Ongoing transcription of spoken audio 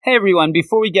Hey everyone,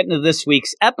 before we get into this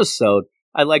week's episode,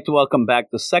 I'd like to welcome back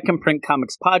the Second Print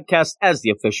Comics Podcast as the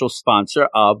official sponsor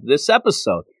of this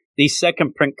episode. The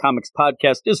Second Print Comics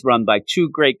Podcast is run by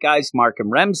two great guys, Mark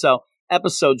and Remzo.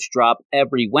 Episodes drop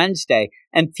every Wednesday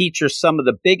and feature some of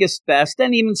the biggest, best,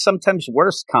 and even sometimes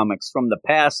worst comics from the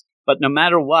past. But no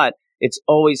matter what, it's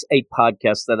always a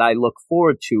podcast that I look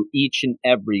forward to each and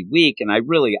every week. And I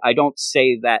don't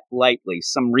say that lightly.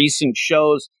 Some recent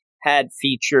shows had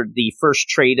featured the first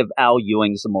trade of Al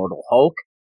Ewing's Immortal Hulk,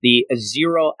 the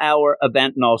 0 Hour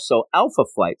event, and also Alpha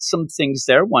Flight. Some things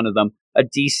there, one of them, a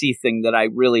DC thing that I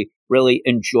really, really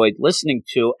enjoyed listening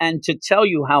to. And to tell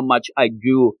you how much I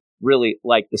do really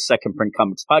like the Second Print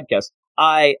Comics Podcast,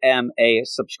 I am a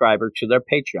subscriber to their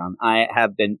Patreon. I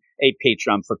have been a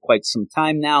Patreon for quite some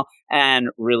time now and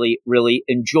really, really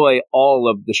enjoy all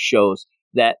of the shows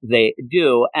that they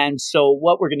do. And so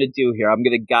what we're going to do here, I'm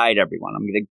going to guide everyone. I'm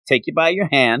going to take you by your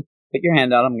hand, put your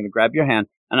hand out. I'm going to grab your hand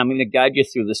and I'm going to guide you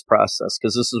through this process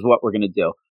because this is what we're going to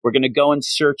do. We're going to go and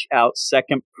search out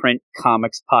Second Print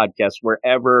Comics Podcast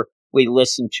wherever we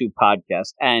listen to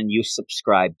podcasts and you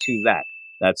subscribe to that.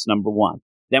 That's number one.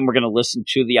 Then we're going to listen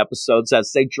to the episodes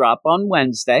as they drop on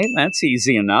Wednesday. That's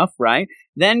easy enough, right?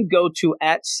 Then go to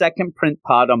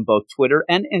 @SecondPrintPod on both Twitter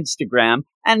and Instagram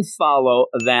and follow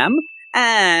them.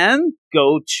 And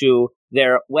go to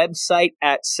their website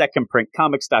at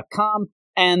secondprintcomics.com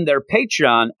and their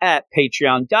Patreon at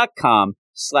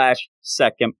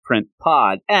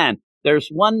patreon.com/secondprintpod. And there's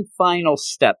one final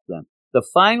step then. The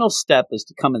final step is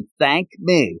to come and thank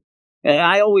me. And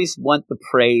I always want the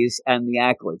praise and the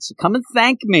accolades. So come and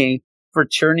thank me for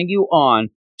turning you on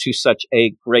to such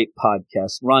a great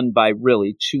podcast run by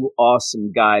really two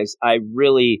awesome guys. I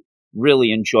really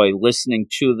enjoy listening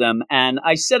to them. And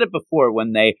I said it before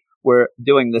when they were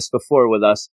doing this before with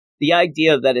us, the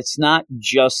idea that it's not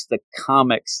just the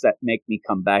comics that make me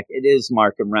come back. It is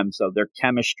Mark and Remzo, their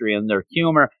chemistry and their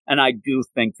humor. And I do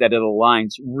think that it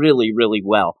aligns really, really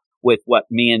well with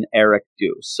what me and Eric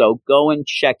do. So go and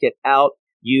check it out.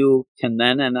 You can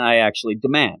then, and I actually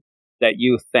demand that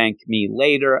you thank me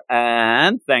later.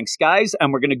 And thanks, guys.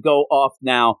 And we're going to go off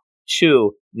now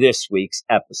to this week's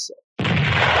episode.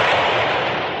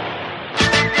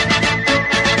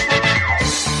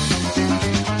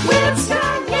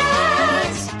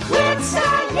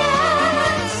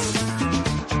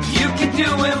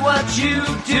 What you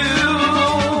do,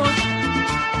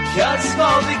 'cause it's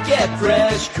all the Get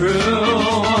Fresh crew.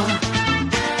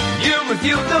 You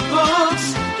review the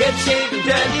books, get shaved and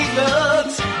dirty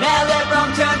looks. Now let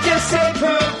wrong turn just say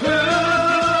poo-poo.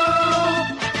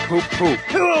 Poop.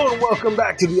 Hello and welcome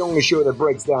back to the only show that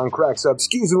breaks down, cracks up,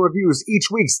 skews and reviews each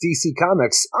week's DC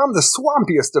Comics. I'm the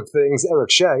swampiest of things,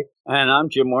 Eric Shea. And I'm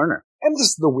Jim Warner. And this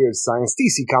is the Weird Science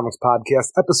DC Comics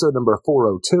Podcast, episode number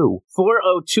 402.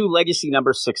 402, legacy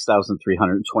number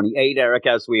 6,328, Eric,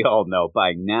 as we all know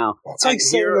by now. It's like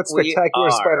saying that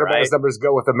Spectacular Spider-Man's numbers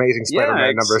go with Amazing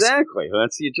Spider-Man numbers. Exactly.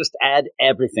 You just add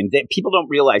everything. People don't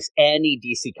realize any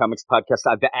DC Comics podcast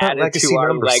I've added to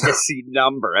our legacy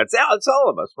number. It's all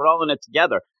of us. We're all in it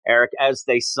together, Eric, as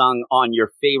they sung on your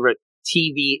favorite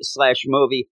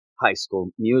TV/movie, High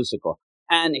School Musical.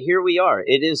 And here we are.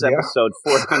 It is episode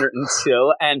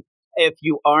 402. And if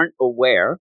you aren't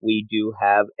aware, we do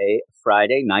have a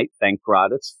Friday night, thank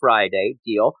God it's Friday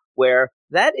deal, where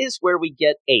that is where we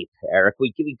get ape, Eric.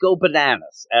 We go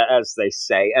bananas, as they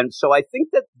say. And so I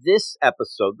think that this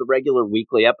episode, the regular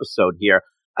weekly episode here,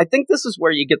 I think this is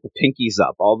where you get the pinkies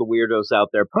up. All the weirdos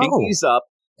out there, pinkies up.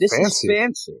 This is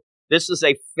fancy. This is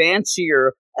a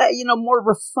fancier, more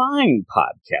refined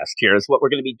podcast here is what we're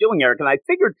going to be doing, Eric. And I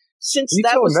figured since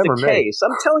that was the case,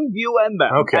 I'm telling you and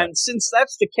them. Okay. And since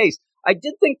that's the case, I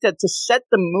did think that to set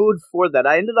the mood for that,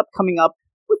 I ended up coming up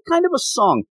with kind of a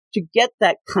song to get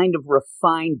that kind of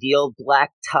refined deal,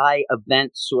 black tie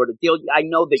event sort of deal. I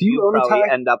know that you probably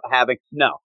end up having,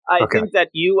 I think that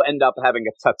you end up having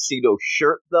a tuxedo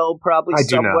shirt, though, probably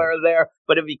somewhere there.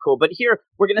 But it'd be cool. But here,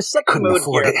 we're going to set the mood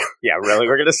here. Yeah, really.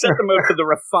 We're going to set the mood for the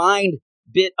refined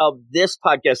bit of this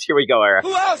podcast. Here we go, Eric.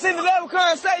 Who else in the level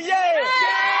car say yeah?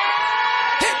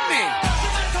 Hit me!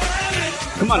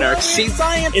 Come on, Eric. See,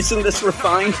 isn't this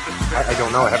refined? I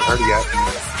don't know. I haven't heard it yet.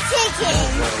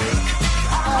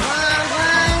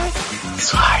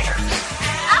 Sliders.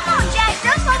 I'm on Jack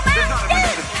Russell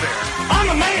I'm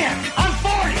a man! I'm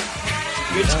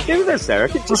 40! Just do this,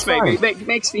 Eric. It just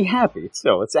makes me happy.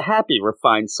 So it's a happy,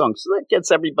 refined song. So that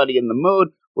gets everybody in the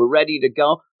mood. We're ready to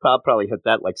go. I'll probably hit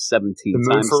that like 17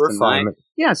 times for tonight. Refinement.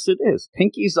 Yes, it is.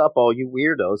 Pinkies up, all you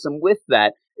weirdos. And with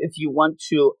that, if you want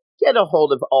to get a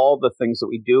hold of all the things that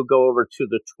we do, go over to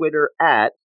the Twitter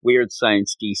at Weird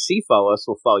Science DC. Follow us,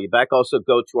 we'll follow you back. Also,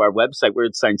 go to our website,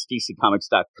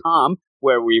 WeirdScienceDCComics.com,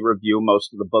 where we review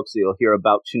most of the books that you'll hear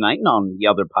about tonight and on the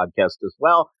other podcast as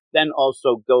well. Then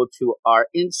also go to our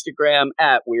Instagram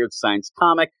at Weird Science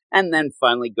Comic, and then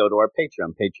finally go to our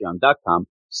Patreon,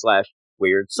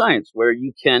 patreon.com/Weird Science, where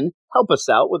you can help us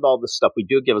out with all the stuff we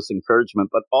do, give us encouragement,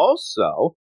 but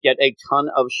also get a ton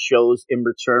of shows in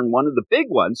return. One of the big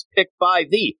ones picked by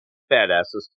the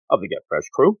badasses of the Get Fresh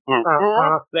crew.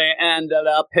 They ended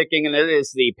up picking, and it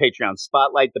is the Patreon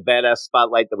Spotlight, the Badass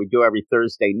Spotlight that we do every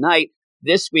Thursday night.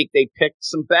 This week they picked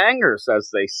some bangers, as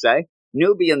they say.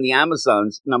 Newbie and the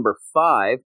Amazons, number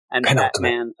 5, and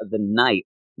Batman of the Night,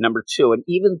 number 2. And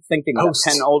even thinking of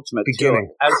penultimate, too,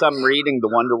 as I'm reading the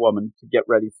Wonder Woman to get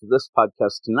ready for this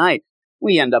podcast tonight,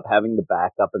 we end up having the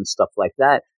backup and stuff like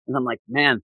that. And I'm like,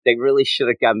 man, they really should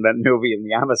have gotten that Newbie and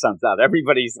the Amazons out.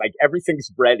 Everybody's like,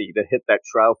 everything's ready to hit that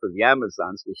trial for the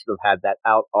Amazons. We should have had that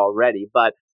out already.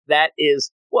 But that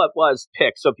is what was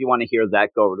picked. So if you want to hear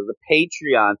that, go over to the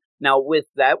Patreon. Now, with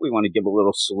that, we want to give a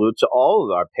little salute to all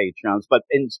of our Patreons, but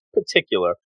in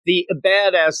particular, the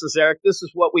badasses, Eric. This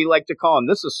is what we like to call them.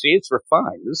 This is, see, it's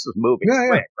refined. This is moving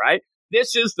quick, right?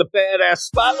 This is the Badass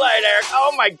Spotlight, Eric.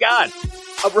 Oh, my God.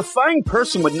 A refined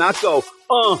person would not go,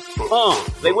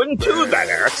 They wouldn't do that,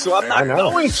 Eric, so I'm not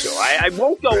going to. I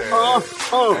won't go,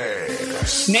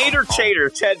 Nader Chater,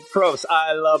 Ted Probst,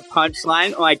 I Love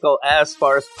Punchline, Michael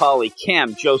Aspar's, Polly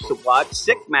Cam, Joseph Watt,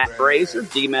 Sick Matt Brazier,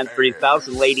 D-Man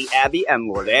 3000, Lady Abby, and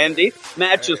Lord Andy,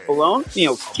 Matches Balone,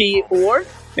 Neil T. Ord,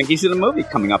 I think he's in a movie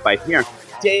coming up, I hear.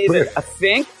 David, I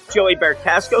think, Joey Bear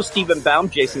Casco, Stephen Baum,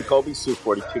 Jason Colby, Sue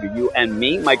 42 to you and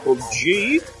me, Michael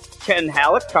G., Ken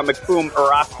Halleck, Comic Boom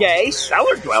Arake,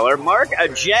 Cellar Dweller, Mark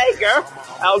Jager,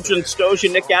 Algin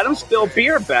Stoja, Nick Adams, Bill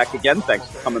Beer back again. Thanks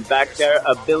for coming back there,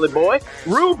 Billy Boy,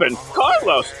 Ruben,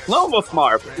 Carlos, Lomov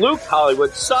Marv, Luke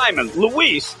Hollywood, Simon,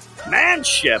 Luis,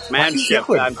 Manship, I'm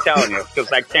telling you,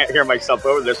 because I can't hear myself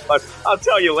over this, but I'll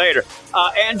tell you later.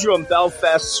 Andrew in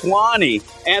Belfast, Swanee,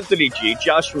 Anthony G,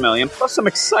 Josh Vermillion, plus I'm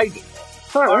excited.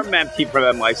 Our man Pete from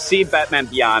NYC, Batman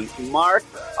Beyond, Mark,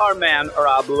 our man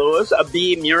Rob Lewis,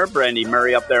 B. Muir, Brandy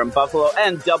Murray up there in Buffalo,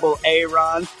 and Double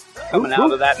A-Ron coming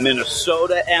out of that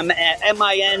Minnesota,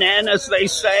 M-I-N-N, as they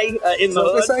say in the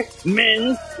hood.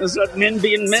 Min, is that Min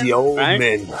being Min? The old right?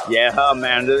 Min. Yeah,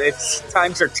 man,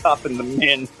 times are tough in the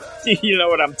Min. You know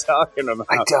what I'm talking about.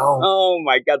 I don't. Oh,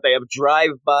 my God, they have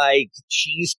drive-by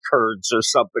cheese curds or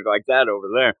something like that over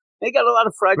there. They got a lot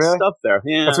of fried stuff there.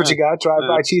 Yeah. That's what you got?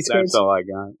 Drive-by cheese curds? That's all I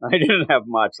got. I didn't have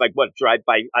much. Like, what,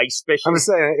 drive-by ice fishing? I'm just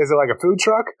saying, is it like a food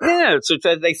truck? Yeah, so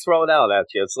they throw it out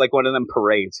at you. It's like one of them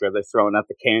parades where they're throwing out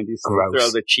the candies, and they throw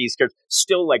the cheese curds,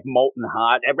 still like molten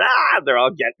hot. They're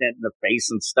all getting it in the face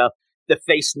and stuff. The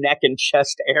face, neck, and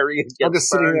chest area gets I'm just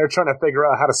sitting there trying to figure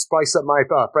out how to spice up my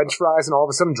French fries, and all of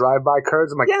a sudden drive-by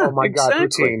curds. I'm like, oh my God,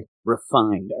 routine.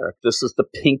 Refined, Eric. This is the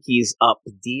pinkies up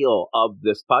deal of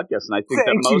this podcast, and I think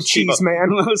that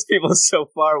most people so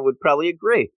far would probably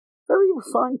agree. Very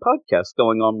refined podcast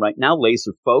going on right now,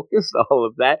 laser focused, all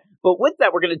of that. But with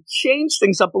that, we're going to change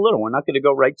things up a little. We're not going to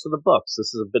go right to the books.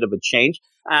 This is a bit of a change,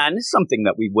 and it's something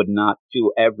that we would not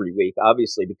do every week,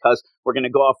 obviously, because we're going to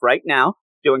go off right now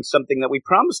doing something that we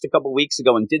promised a couple weeks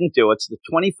ago and didn't do. It's the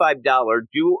 $25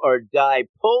 Do or Die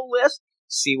pull list.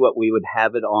 See what we would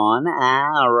have it on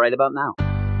right about now.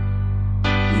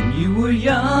 When you were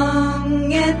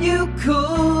young and you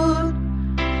could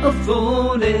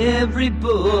afford every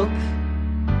book,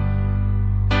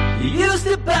 you used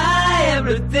to buy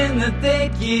everything that they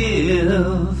give.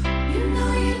 You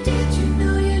know you did, you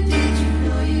know you did, you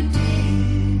know you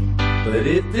did. But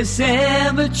if this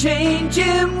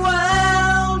ever-changing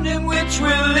world in which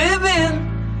we're living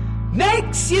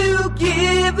makes you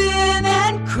give in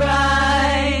and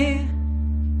cry,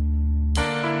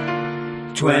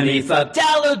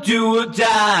 $25 Do or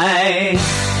Die.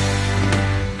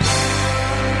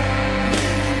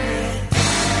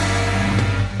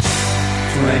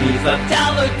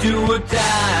 $25 Do or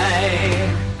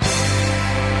Die.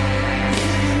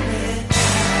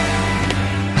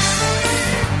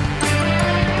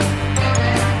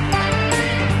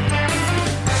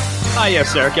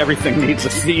 Yes, Eric, everything needs a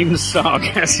theme song,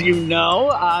 as you know.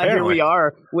 Here we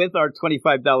are with our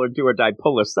 $25 Do or Die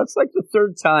pull list. That's like the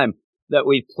third time that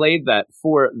we've played that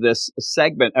for this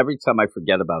segment. Every time I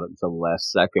forget about it until the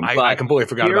last second. I completely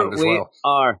forgot about it as well. We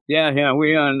are. Yeah,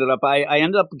 we ended up, I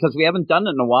ended up, because we haven't done it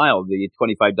in a while, the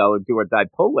 $25 Do or Die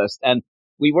pull list. And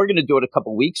we were going to do it a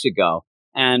couple weeks ago,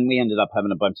 and we ended up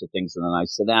having a bunch of things. And then I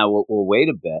said, we'll wait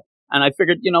a bit. And I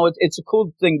figured, it's a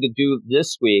cool thing to do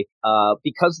this week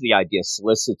because the Idea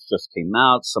Solicits just came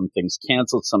out. Some things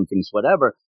canceled, some things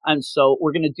whatever. And so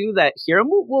we're going to do that here, and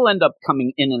we'll end up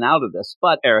coming in and out of this.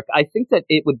 But, Eric, I think that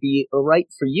it would be right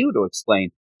for you to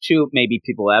explain to maybe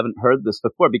people who haven't heard this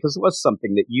before, because it was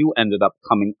something that you ended up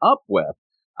coming up with.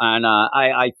 And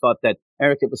I thought that,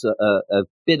 Eric, it was a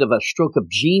bit of a stroke of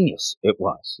genius. It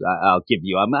was. I'll give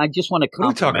you. I just want to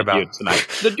compliment you tonight.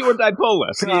 The Do or Die Pull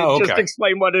List. Just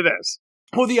explain what it is.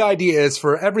 Well, the idea is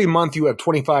for every month you have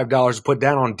 $25 to put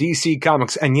down on DC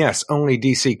Comics, and yes, only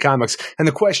DC Comics. And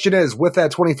the question is, with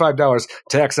that $25,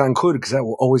 tax not included, because that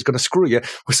will always going to screw you.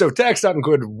 So tax not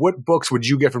included, what books would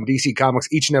you get from DC Comics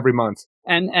each and every month?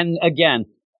 And again,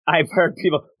 I've heard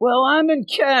people, well, I'm in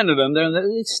Canada, and they're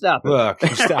stop it. Look,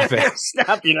 stop it.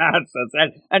 Stop your nonsense.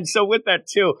 And so with that,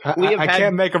 too, I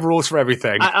can't make up rules for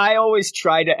everything. I always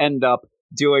try to end up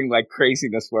doing like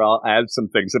craziness where I'll add some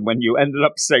things, and when you ended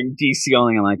up saying DC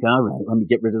only, I'm like, all right, let me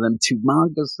get rid of them 2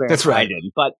 mangas there. That's right. I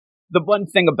didn't. But the one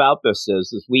thing about this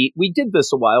is we did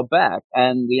this a while back,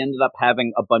 and we ended up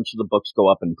having a bunch of the books go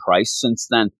up in price since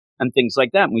then, and things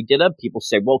like that. And we did have people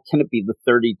say, well, can it be the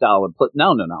 $30?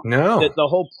 No. The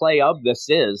whole play of this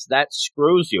is that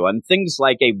screws you, and things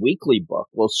like a weekly book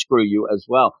will screw you as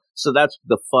well. So that's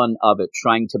the fun of it,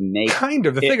 trying to make kind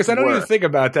of. The thing is, I don't even think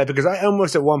about that, because I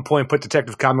almost at one point put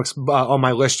Detective Comics on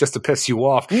my list just to piss you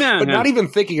off. Not even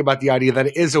thinking about the idea that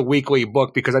it is a weekly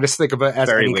book, because I just think of it as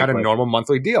any kind of normal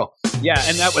monthly deal. Yeah,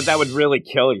 and that would really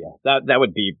kill you. That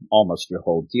would be almost your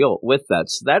whole deal with that.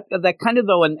 So that kind of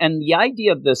though, and the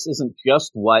idea of this isn't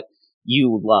just what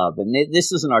you love, and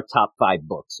this isn't our top 5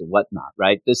 books or whatnot,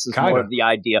 right? This is more of the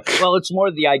idea. Well, it's more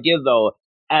of the idea though.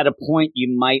 At a point,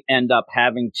 you might end up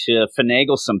having to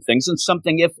finagle some things, and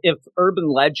something. If Urban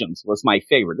Legends was my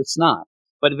favorite, it's not.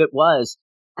 But if it was,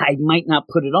 I might not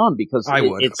put it on because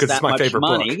it's that much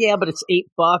money. Book. Yeah, but it's $8,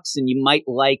 and you might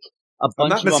like a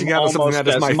bunch of them almost as much. I'm not missing out on something that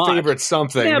is my favorite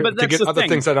something. Yeah, but to get other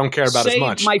things I don't care about as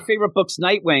much. My favorite book's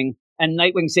Nightwing, and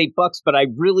Nightwing's $8, but I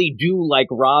really do like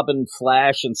Robin,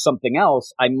 Flash, and something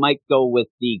else. I might go with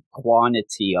the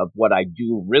quantity of what I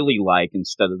do really like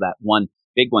instead of that one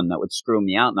big one that would screw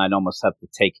me out, and I'd almost have to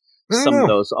take some of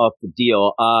those off the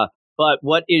deal. But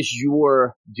what is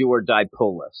your Do or Die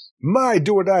Pull List? My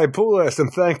Do or Die Pull List, and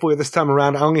thankfully this time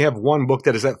around I only have one book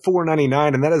that is at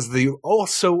 $4.99, and that is the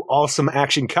also awesome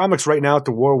Action Comics right now at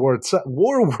the War World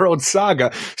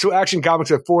Saga. So Action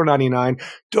Comics at $4.99.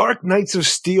 Dark Knights of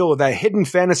Steel, that hidden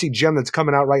fantasy gem that's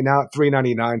coming out right now at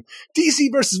 $3.99.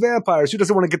 DC vs. Vampires, who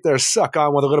doesn't want to get their suck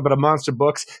on with a little bit of monster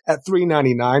books at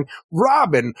 $3.99.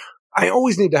 Robin, I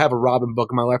always need to have a Robin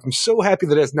book in my life. I'm so happy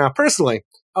that it is now. Personally,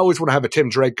 I always want to have a Tim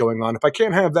Drake going on. If I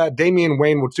can't have that, Damian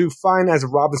Wayne will do fine as a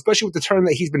Robin, especially with the turn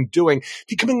that he's been doing,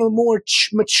 becoming a more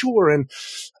mature and,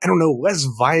 I don't know, less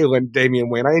violent Damian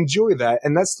Wayne. I enjoy that,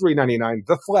 and that's $3.99.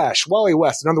 The Flash, Wally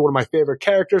West, another one of my favorite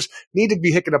characters. Need to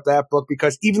be picking up that book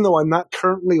because even though I'm not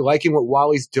currently liking what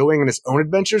Wally's doing in his own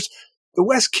adventures, the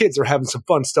West kids are having some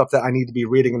fun stuff that I need to be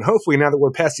reading, and hopefully now that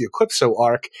we're past the Eclipso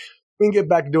arc, we can get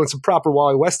back to doing some proper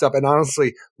Wally West stuff and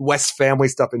honestly West family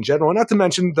stuff in general. And not to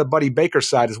mention the Buddy Baker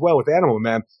side as well with Animal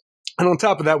Man. And on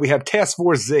top of that, we have Task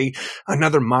Force Z,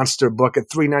 another monster book at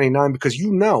 $3.99 because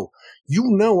you know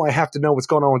I have to know what's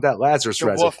going on with that Lazarus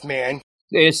resin. Wolfman.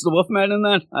 Is the Wolfman in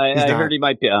that? I heard he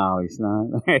might be. Oh, he's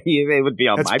not. It would be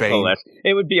on my pull list.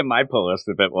 It would be on my pull list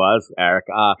if it was, Eric.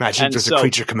 Imagine just a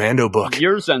Creature Commando book.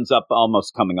 Yours ends up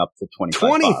almost coming up to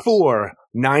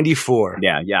 $24.94.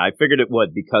 Yeah, I figured it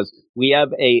would because we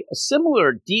have a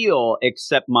similar deal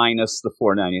except minus the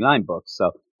 $4.99 book.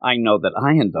 So I know that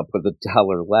I end up with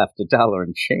 $1 left, $1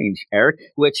 and change, Eric,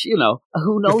 which, who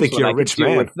knows what I could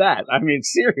do with that. I mean,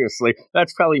 seriously,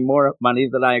 that's probably more money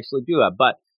than I actually do have.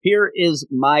 But here is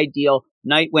my deal.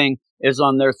 Nightwing is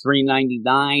on there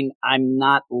 $3.99. I'm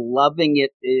not loving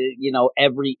it,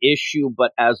 every issue,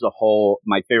 but as a whole,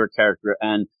 my favorite character,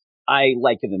 and I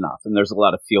like it enough. And there's a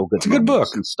lot of feel-good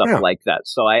moments and stuff like that.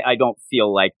 So I don't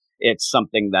feel like it's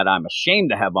something that I'm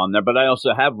ashamed to have on there, but I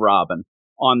also have Robin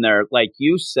on there, like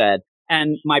you said.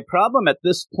 And my problem at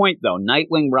this point, though,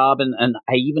 Nightwing, Robin, and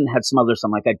I even had some others.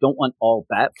 I'm like, I don't want all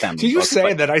Bat family. Did you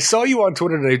say that? I saw you on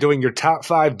Twitter today doing your top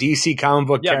 5 DC comic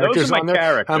book characters those are my on there.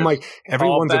 Characters. I'm like,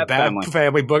 everyone's a Bat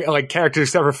family book, like characters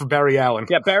except for Barry Allen.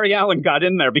 Yeah, Barry Allen got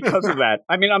in there because of that.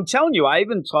 I mean, I'm telling you, I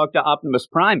even talked to Optimus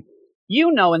Prime.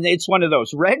 And it's one of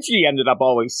those. Reggie ended up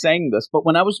always saying this, but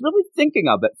when I was really thinking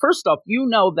of it, first off,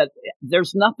 that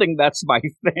there's nothing that's my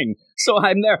thing. So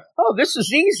I'm there. Oh, this is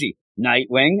easy.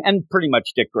 Nightwing and pretty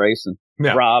much Dick Grayson.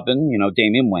 Yeah. Robin,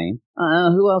 Damian Wayne.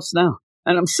 Who else now?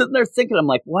 And I'm sitting there thinking, I'm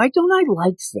like, why don't I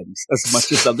like things as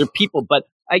much as other people? But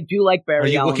I do like Barry Are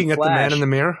you Allen looking at the Flash. man in the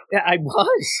mirror? Yeah, I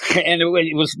was. And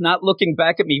it was not looking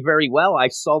back at me very well. I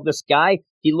saw this guy.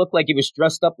 He looked like he was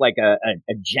dressed up like a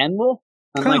general.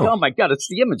 I'm like, oh my God, it's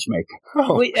the Image Maker.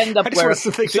 Oh, We end up I just want us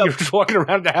to think that you're just walking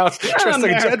around the house dressed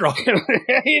like a general.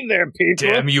 Hey there, people.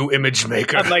 Damn you, Image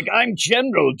Maker. I'm like, I'm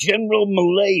General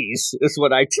Malaise is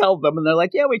what I tell them. And they're like,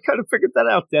 yeah, we kind of figured that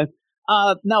out then.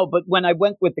 No, but when I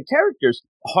went with the characters,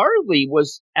 Harley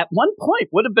was at one point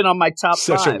would have been on my top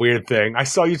Such 5. a weird thing. I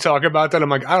saw you talk about that. I'm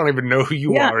like, I don't even know who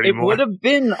you are anymore. It would have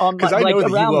been on my, because I like, know that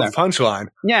you around love there. Punchline.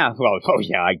 Yeah, well, oh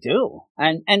yeah, I do.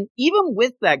 And even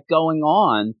with that going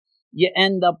on, you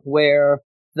end up where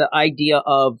the idea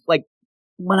of like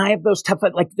when I have those tough,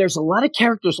 like there's a lot of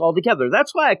characters all together.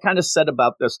 That's why I kind of said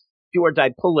about this Do or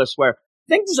Die pull list where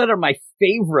things that are my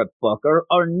favorite book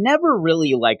are never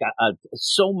really like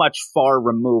so much far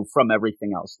removed from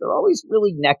everything else. They're always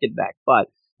really neck and neck. But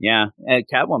yeah,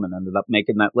 Catwoman ended up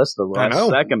making that list the last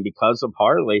second because of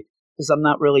Harley, because I'm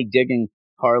not really digging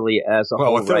Harley as a whole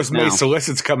Well, with those right May now.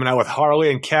 solicits coming out with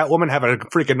Harley and Catwoman having a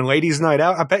freaking ladies' night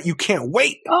out, I bet you can't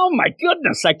wait. Oh my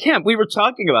goodness, I can't. We were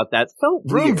talking about that. It felt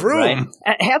Vroom, weird, vroom. right?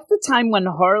 At half the time when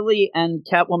Harley and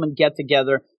Catwoman get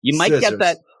together, you might Scissors. get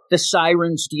that the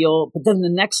sirens deal, but then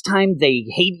the next time they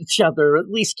hate each other. At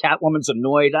least Catwoman's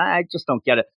annoyed. I just don't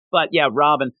get it. But yeah,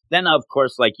 Robin. Then of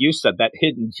course, like you said, that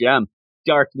hidden gem,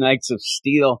 Dark Knights of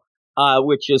Steel.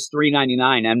 Which is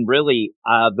 $3.99, and really,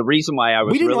 the reason why I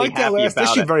was We didn't really like that happy last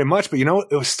about issue it, very much, but you know,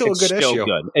 it was still a it's good still issue.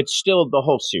 good. It's still the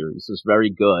whole series is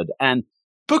very good, and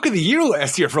Book of the year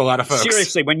last year for a lot of folks.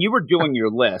 seriously, when you were doing your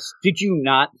list, did you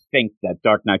not think that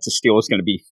Dark Knights of Steel was going to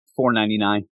be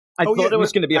 $4.99? I thought it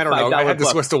was going to be a I don't know. $5 I had this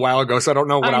book. list a while ago, so I don't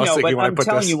know what I was know, thinking but when I I'm put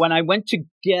telling this. you, when I went to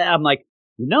get, I'm like,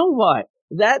 you know what?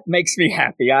 That makes me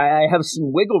happy. I have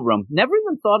some wiggle room. Never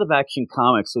even thought of Action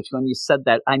Comics, which when you said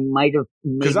that, I might have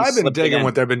Because I've been slipped it digging in.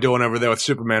 what they've been doing over there with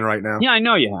Superman right now. Yeah, I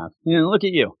know you have. You know, look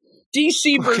at you.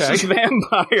 DC versus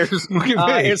Vampires Look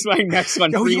at me. is my next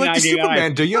one. Oh, you like the $3.99.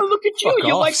 Superman, do you? Oh, look at you. Fuck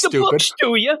You off, like the stupid. books,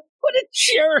 do you? What a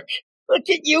jerk. Look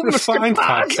at you, What a Mr. fine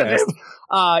Positive.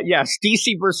 Yes,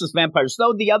 DC versus Vampires.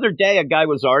 Though the other day, a guy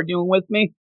was arguing with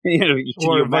me. You know, can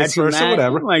Or you vice imagine versa, that?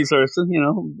 whatever. Vice versa, you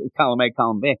know, column A,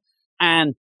 column B.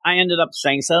 And I ended up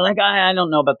saying something like, I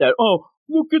don't know about that. Oh,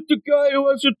 look at the guy who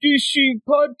has a DC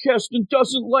podcast and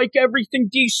doesn't like everything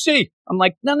DC. I'm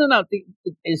like, no.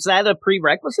 Is that a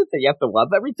prerequisite that you have to love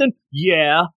everything?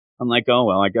 Yeah. I'm like, oh,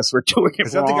 well, I guess we're doing it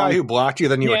Is that wrong. the guy who blocked you,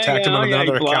 then you attacked him on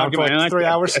another he account blocked for me. like 3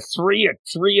 hours?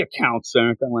 Three accounts there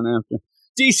I went after.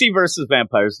 DC versus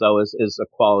Vampires, though, is a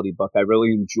quality book. I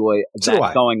really enjoy So do I.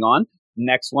 that going on.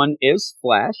 Next one is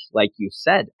Flash, like you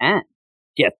said. And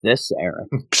get this, Eric.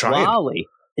 Trying. Wally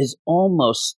is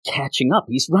almost catching up.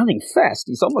 He's running fast.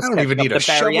 He's almost I don't catching even up need a to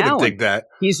Barry shovel to Allen. dig that.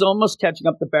 He's almost catching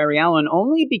up to Barry Allen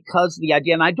only because the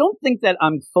idea, and I don't think that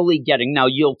I'm fully getting, now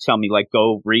you'll tell me, like,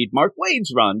 go read Mark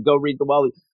Waid's run, go read the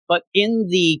Wally. But in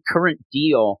the current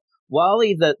deal,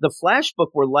 Wally, the Flash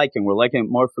book we're liking it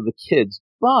more for the kids,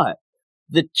 but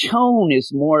the tone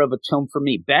is more of a tone for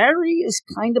me. Barry is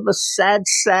kind of a sad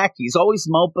sack. He's always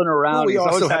moping around. Well, we He's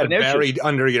also always had having issues. buried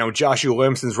under, Joshua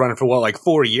Williamson's running for like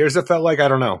 4 years, it felt like? I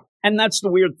don't know. And that's the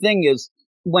weird thing is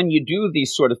when you do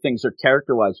these sort of things or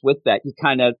character-wise with that, you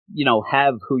kind of,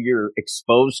 have who you're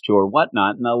exposed to or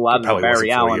whatnot. And a lot of the Probably wasn't Barry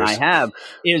 4 Allen I years. have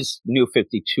is New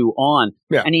 52 on.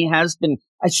 Yeah. And he has been,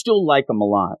 I still like him a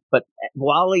lot, but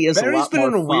Wally is Barry's a lot been more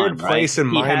in a fun, weird place right?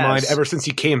 in He my has. mind ever since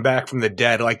he came back from the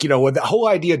dead. Like, with the whole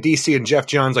idea of DC and Jeff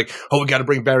Johns, like, oh, we got to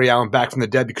bring Barry Allen back from the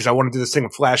dead because I want to do this thing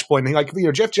with Flashpoint. And like,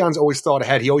 Jeff Johns always thought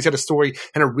ahead. He always had a story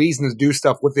and a reason to do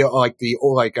stuff with the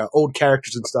old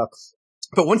characters and stuff.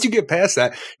 But once you get past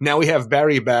that, now we have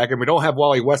Barry back, and we don't have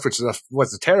Wally West, which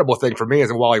was a terrible thing for me as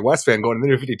a Wally West fan going to the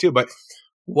New 52. But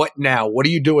what now? What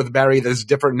do you do with Barry that's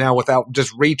different now without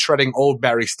just retreading old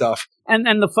Barry stuff? And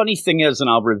the funny thing is, and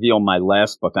I'll reveal my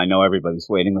last book. I know everybody's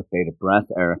waiting with bated breath,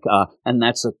 Eric. And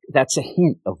that's a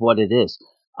hint of what it is.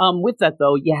 With that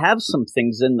though, you have some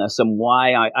things in this, and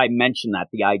why I mentioned that,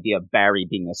 the idea of Barry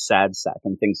being a sad sack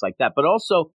and things like that, but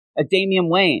also a Damian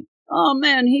Wayne. Oh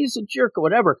man, he's a jerk or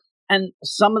whatever. And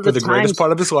some of For the the greatest times,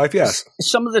 part of his life, yes.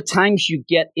 some of the times you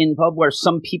get in pub where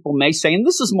some people may say, and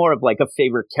this is more of like a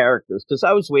favorite characters, because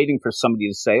I was waiting for somebody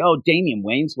to say, oh, Damian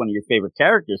Wayne's one of your favorite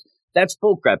characters. That's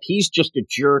bullcrap. He's just a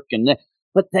jerk.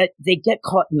 But that they get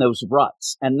caught in those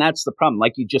ruts. And that's the problem.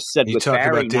 Like you just said You with talking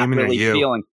Barry, about Damon not or really you?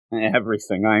 feeling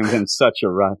everything. I'm in such a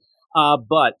rut.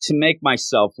 But to make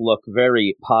myself look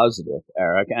very positive,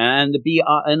 Eric, and to be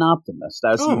an optimist,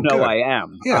 as you know good. I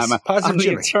am. Yes, Positive I'm the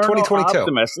Jimmy, eternal 2022.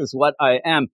 optimist is what I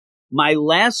am. My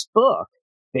last book,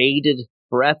 Faded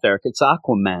breath, Eric. It's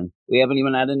Aquaman. We haven't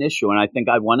even had an issue, and I think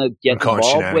I want to get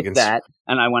involved with that,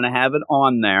 and I want to have it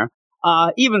on there.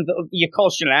 Even though you call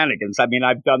shenanigans. I mean,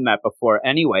 I've done that before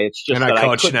anyway. It's just and that I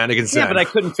call it shenanigans. Yeah, but I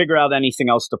couldn't figure out anything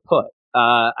else to put.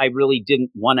 I really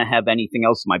didn't want to have anything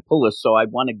else in my pull list, so I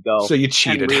want to go. So you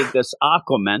cheated. And read this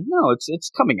Aquaman. No, it's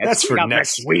coming. That's for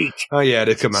next week. Oh yeah,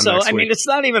 it come out next week. So I mean, it's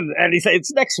not even anything.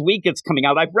 It's next week. It's coming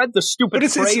out. I've read the stupid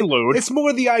prelude. It's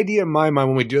more the idea in my mind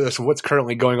when we do this of what's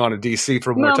currently going on in DC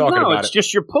from what we're talking about. No, it's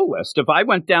just your pull list. If I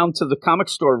went down to the comic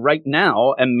store right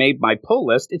now and made my pull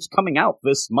list, it's coming out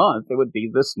this month. It would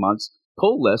be this month's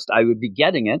pull list. I would be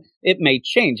getting it. It may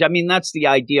change. I mean, that's the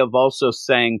idea of also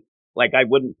saying, like, I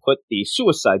wouldn't put the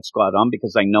Suicide Squad on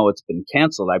because I know it's been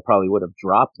canceled. I probably would have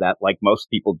dropped that like most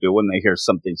people do when they hear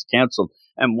something's canceled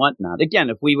and whatnot. Again,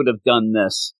 if we would have done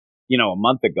this, a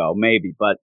month ago, maybe,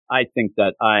 but I think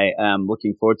that I am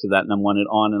looking forward to that and I want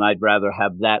it on, and I'd rather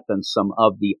have that than some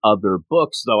of the other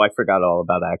books, though I forgot all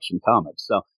about Action Comics.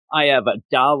 So I have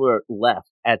 $1 left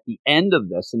at the end of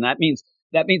this, and that means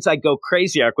I go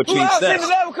crazy, Eric, which means this.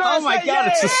 Oh my God,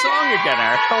 it's the song again,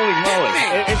 Eric. Holy moly.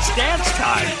 It's dance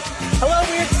time. Hello,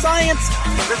 Weird Science.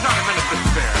 There's not a minute to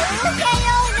spare. Look at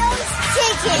all those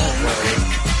chickens.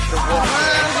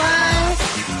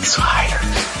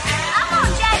 Sliders. Come on,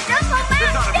 Jack. That's what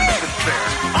There's not a minute man to spare.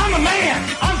 I'm a man.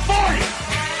 I'm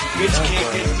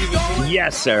 40.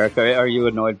 Yes, Eric. Are you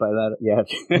annoyed by that yet?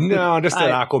 No, just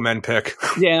an Aquaman pick.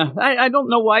 Yeah, I don't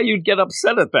know why you'd get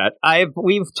upset at that.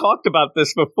 We've talked about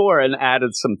this before and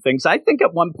added some things. I think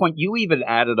at one point you even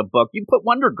added a book. You put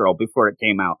Wonder Girl before it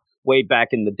came out, way back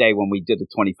in the day when we did a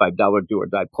 $25 do or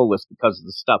die pull list because of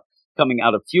the stuff coming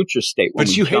out of Future State.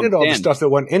 But you hated all the stuff that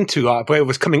went into, but it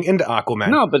was coming into Aquaman.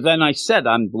 No, but then I said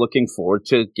I'm looking forward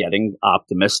to getting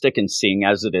optimistic and seeing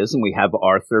as it is. And we have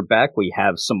Arthur back. We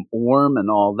have some Orm and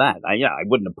all that. I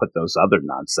wouldn't have put those other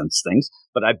nonsense things,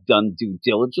 but I've done due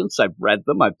diligence. I've read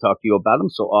them. I've talked to you about them.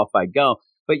 So off I go.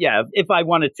 But yeah, if I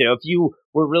wanted to, if you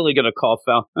were really going to call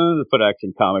foul, put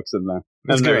Action Comics in there.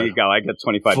 That's and good. there you go. I get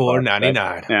 $25.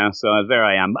 $4.99. Yeah, so there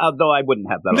I am. Although I wouldn't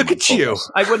have that Look on my at you. pull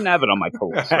list. I wouldn't have it on my pull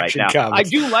list right Action now. Comics. I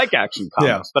do like Action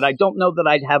Comics, but I don't know that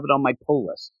I'd have it on my pull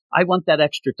list. I want that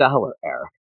extra $1, Eric.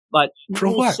 But For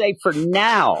we'll what? say for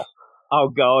now, I'll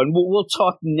go, and we'll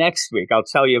talk next week. I'll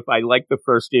tell you if I like the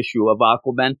first issue of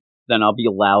Aquaman, then I'll be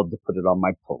allowed to put it on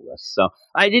my pull list. So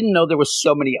I didn't know there was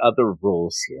so many other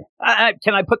rules here.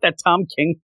 Can I put that Tom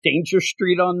King Danger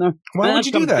Street on there? Why would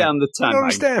you do that? Down the time. I don't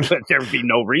understand. There would be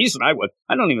no reason I would.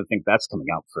 I don't even think that's coming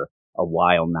out for a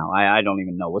while now. I don't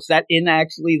even know. Was that in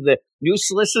actually the new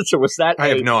solicits, or was that I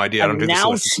have no idea. I don't do the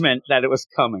solicits. announcement that it was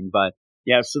coming? But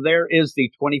yeah, so there is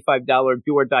the $25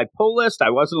 do or die pull list.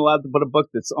 I wasn't allowed to put a book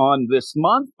that's on this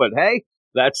month, but hey,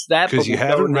 that's that. Because you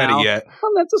haven't read it yet.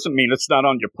 Well, that doesn't mean it's not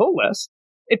on your pull list.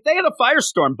 If they had a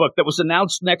Firestorm book that was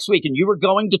announced next week and you were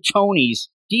going to Tony's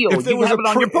deal, you have it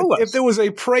on your pull list. If there was a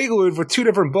prelude for 2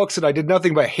 different books that I did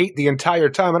nothing but hate the entire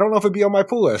time, I don't know if it'd be on my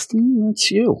pull list.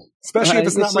 That's you. Especially if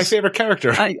it's not my favorite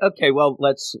character. Okay, well,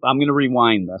 I'm going to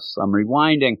rewind this. I'm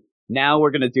rewinding. Now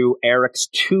we're going to do Eric's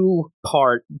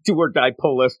 2-part do or die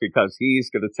pull list because he's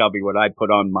going to tell me what I put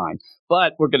on mine.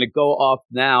 But we're going to go off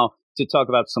now to talk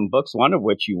about some books, one of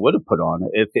which you would have put on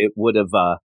if it would have,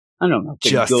 I don't know,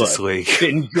 been Justice good. League.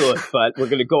 Been good, but we're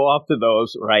going to go off to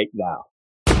those right now.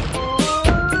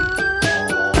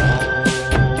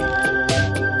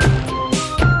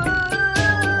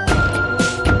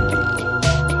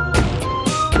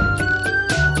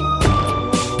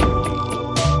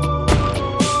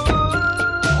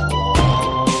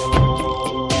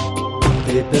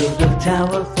 They built a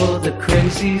tower for the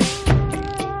crazies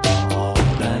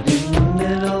right in the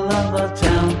middle of our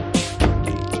town.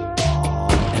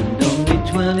 And only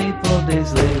 24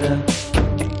 days later,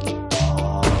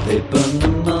 they burned the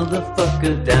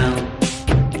motherfucker down.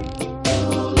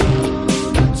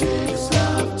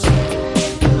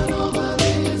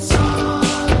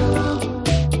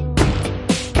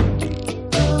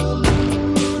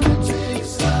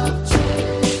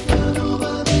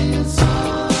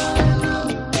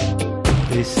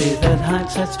 They say that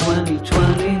hindsight's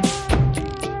 20/20.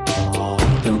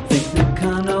 Don't think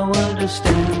Nakano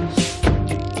understands.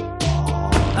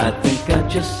 I think I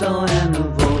just saw an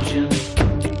abortion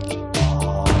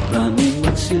running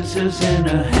with scissors in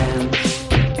her hands.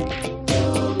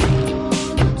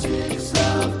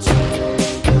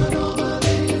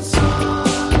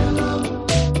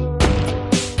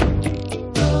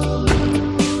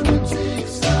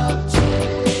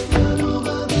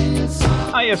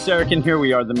 Yes, Eric, and here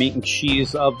we are, the meat and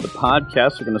cheese of the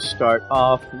podcast. We're going to start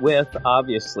off with,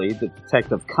 obviously, the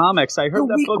Detective Comics. I heard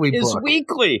that book is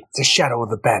weekly. It's a shadow of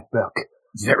the Bat book.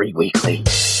 very weekly.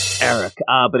 Eric,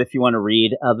 but if you want to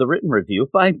read the written review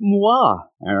by moi,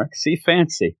 Eric, see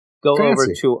fancy, go over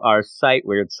to our site,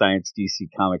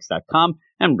 WeirdScienceDCComics.com,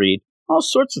 and read all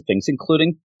sorts of things,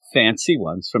 including fancy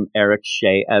ones from Eric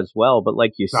Shea as well. But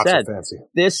like you said,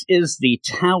 this is the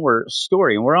Tower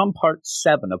story, and we're on part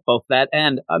 7 of both that,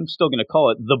 and I'm still going to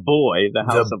call it The Boy, the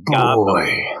House of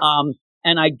Gotham.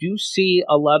 And I do see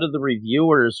a lot of the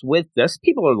reviewers with this.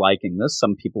 People are liking this.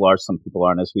 Some people are, some people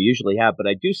aren't, as we usually have. But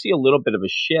I do see a little bit of a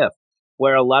shift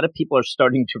where a lot of people are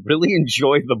starting to really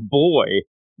enjoy The Boy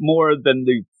more than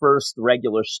the first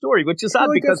regular story, which is odd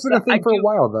because that's been a thing for a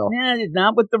while, though.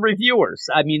 Not with the reviewers.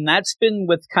 I mean, that's been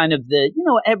with kind of the,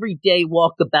 everyday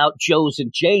walkabout Joes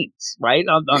and Janes, right?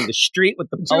 On the street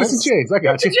with the Joes and Janes, I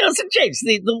got you. Joes and Janes,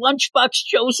 the lunchbox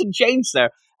Joes and Janes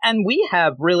there. And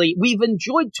we've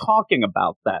enjoyed talking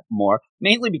about that more,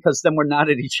 mainly because then we're not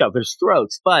at each other's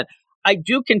throats. But I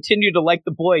do continue to like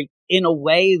The Boy in a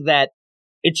way that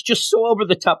it's just so over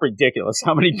the top ridiculous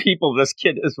how many people this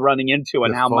kid is running into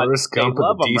and how much they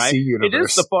love him, right? It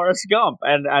is the Forrest Gump.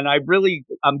 And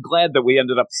I'm glad that we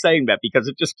ended up saying that because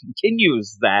it just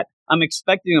continues that. I'm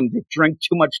expecting him to drink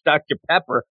too much Dr.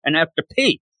 Pepper and have to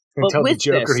pee. And but tell with the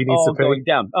Joker this he needs all to pay. going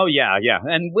down. Oh, yeah.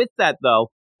 And with that,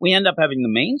 though, we end up having the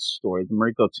main story, the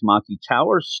Mariko Tamaki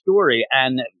Tower story,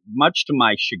 and much to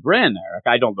my chagrin, Eric,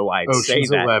 I don't know why I'd say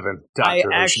that. 11. I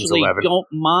actually don't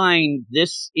mind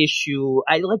this issue.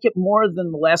 I like it more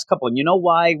than the last couple. And you know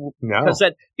why? No.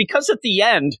 Because at the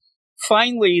end,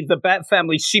 finally, the Bat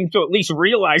family seemed to at least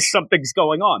realize something's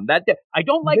going on. I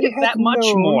don't like it that much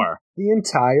more. The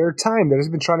entire time. They've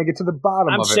just been trying to get to the bottom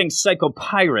of it. I'm saying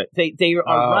Psycho-Pirate. They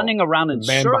are running around in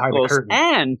circles.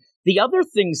 And the other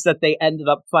things that they ended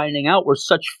up finding out were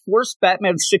such forced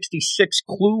Batman 66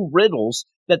 clue riddles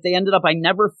that they ended up, I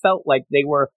never felt like they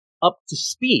were up to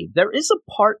speed. There is a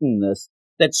part in this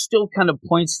that still kind of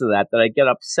points to that I get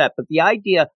upset. But the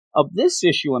idea of this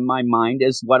issue in my mind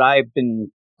is what I've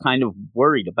been kind of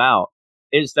worried about,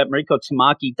 is that Mariko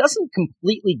Tamaki doesn't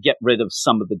completely get rid of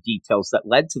some of the details that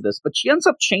led to this, but she ends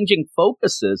up changing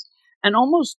focuses and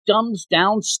almost dumbs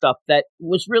down stuff that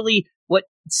was really what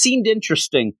seemed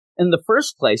interesting in the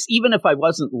first place, even if I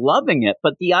wasn't loving it.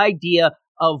 But the idea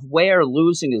of Ware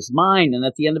losing his mind, and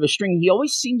at the end of a string, he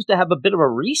always seems to have a bit of a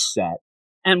reset.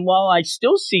 And while I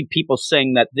still see people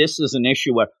saying that this is an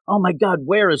issue where, oh my God,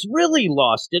 Ware has really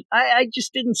lost it, I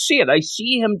just didn't see it. I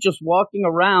see him just walking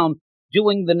around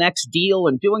doing the next deal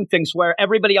and doing things where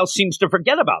everybody else seems to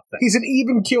forget about things. He's an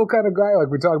even keel kind of guy,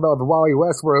 like we talked about with Wally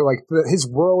West, where his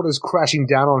world is crashing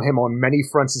down on him on many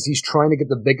fronts as he's trying to get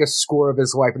the biggest score of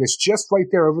his life, and it's just right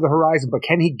there over the horizon. But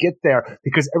can he get there?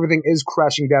 Because everything is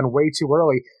crashing down way too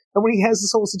early. And when he has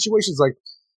this whole situation, it's like,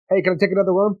 hey, can I take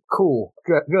another one? Cool.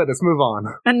 Good. Let's move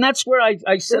on. And that's where I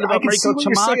said about Mariko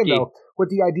Tamaki. Though, with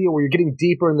the idea where you're getting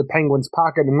deeper in the Penguin's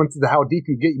pocket, and once how deep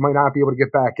you get, you might not be able to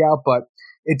get back out, but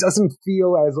it doesn't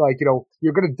feel as like,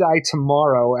 you're going to die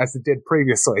tomorrow as it did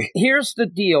previously. Here's the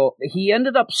deal. He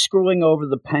ended up screwing over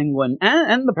the Penguin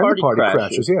and the Party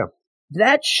Crashers. Yeah.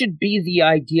 That should be the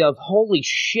idea of, holy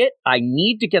shit, I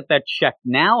need to get that check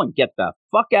now and get the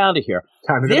fuck out of here.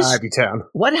 Time to go to Ivy Town.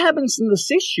 What happens in this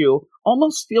issue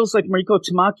almost feels like Mariko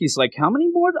Tamaki's like, how many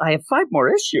more? I have 5 more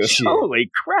issues. Shit.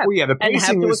 Holy crap. Well, yeah, the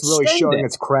pacing is really showing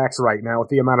its cracks right now with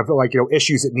the amount of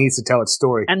issues it needs to tell its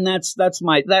story. And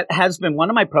that has been one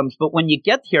of my problems. But when you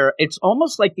get here, it's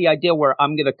almost like the idea where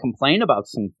I'm going to complain about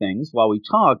some things while we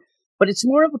talk. But it's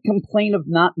more of a complaint of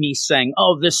not me saying,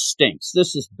 oh, this stinks,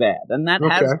 this is bad. And that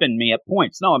has been me at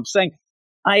points. No, I'm saying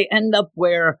I end up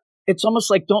where it's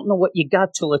almost like don't know what you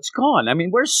got till it's gone. I mean,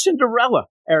 where's Cinderella,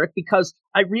 Eric? Because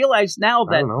I realize now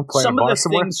that some of the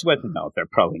things no, they're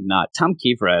probably not. Tom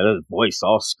Kiefer had his voice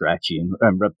all scratchy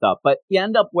and ripped up. But you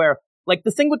end up where, like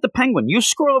the thing with the Penguin, you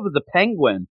screw over the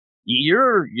Penguin,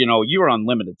 you're on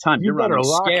limited time. You better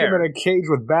lock him in a cage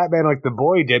with Batman like the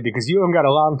Boy did, because you haven't got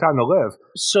a long time to live.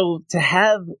 So to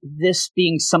have this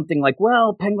being something like,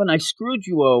 well, Penguin, I screwed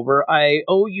you over. I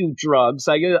owe you drugs.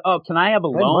 Can I have a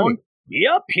loan? Money.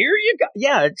 Yep, here you go.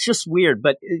 Yeah, it's just weird,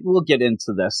 but we'll get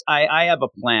into this. I have a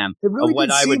plan of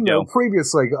what I would do.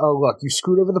 Previously, oh, look, you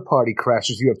screwed over the Party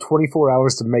Crashers. You have 24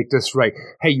 hours to make this right.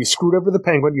 Hey, you screwed over the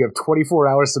Penguin. You have 24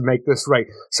 hours to make this right.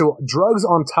 So drugs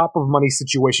on top of money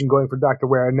situation going for Dr.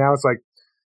 Ware. And now it's like,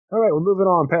 all right, we're moving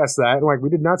on past that. And we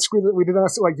did not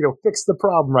fix the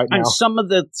problem right now. And some of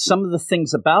the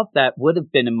things about that would have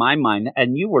been in my mind,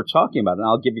 and you were talking about it, and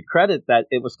I'll give you credit that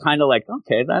it was kind of like,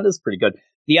 okay, that is pretty good.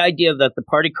 The idea that the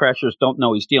Party Crashers don't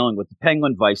know he's dealing with the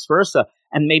Penguin, vice versa.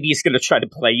 and maybe he's going to try to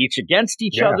play each against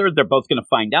each other. They're both going to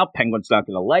find out. Penguin's not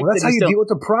going to like Well, that's that. how you deal with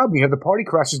the problem. You have the party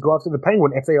crashers go after the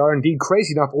Penguin if they are indeed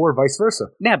crazy enough, or vice versa.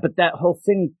 Yeah, but that whole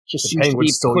thing just The seems to Penguin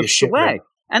be stole your pushed shit, away. man.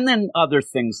 And then other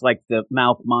things like the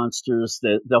mouth monsters,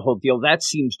 the whole deal, that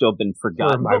seems to have been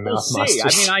forgotten. Poor my But we'll mouth see.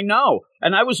 monsters. I mean, I know.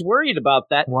 And I was worried about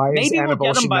that. Why is Maybe we'll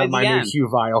Annabelle get them by not the my end. new Hugh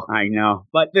Vile? I know.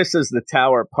 But this is The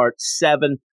Tower, Part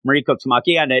 7. Mariko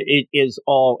Tamaki, and it is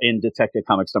all in Detective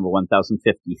Comics number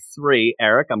 1053.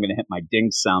 Eric, I'm going to hit my ding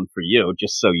sound for you,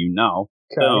 just so you know.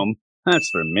 Okay. Boom. That's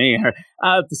for me.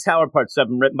 The Tower, Part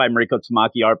 7, written by Mariko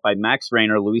Tamaki, art by Max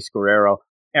Rainer, Luis Guerrero,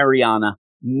 Ariana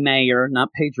Mayer, not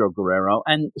Pedro Guerrero.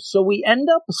 And so we end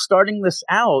up starting this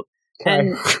out.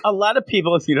 And a lot of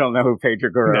people, if you don't know who Pedro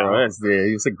Guerrero is,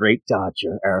 he's a great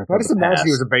Dodger, Eric. I just imagine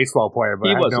he was a baseball player, but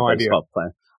He I have was no a idea. baseball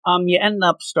player. You end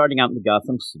up starting out in the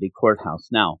Gotham City courthouse.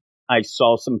 Now, I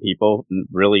saw some people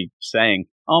really saying,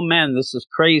 oh man, this is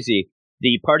crazy.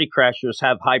 The party crashers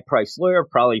have high-priced lawyer,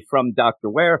 probably from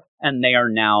Dr. Ware, and they are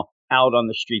now out on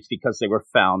the streets because they were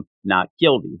found not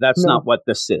guilty. That's not what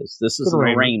this is. This is an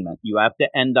arraignment. You have to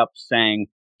end up saying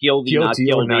guilty, not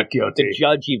Guilty or not guilty. The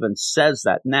judge even says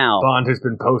that. Now, Bond has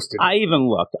been posted. I even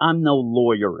looked. I'm no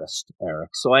lawyerist, Eric.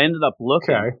 So I ended up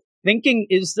looking, thinking,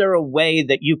 is there a way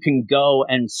that you can go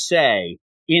and say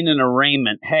in an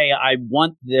arraignment, hey, I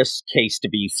want this case to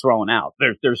be thrown out.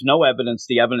 There's no evidence.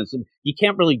 The evidence, you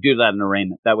can't really do that in an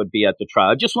arraignment. That would be at the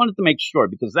trial. I just wanted to make sure,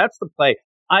 because that's the play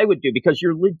I would do, because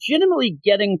you're legitimately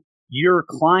getting your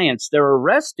clients, they're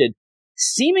arrested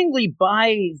seemingly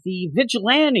by the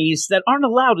vigilantes that aren't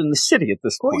allowed in the city at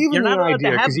this point. Well, even You're not the allowed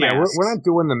idea, to have because masks. we're not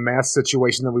doing the mask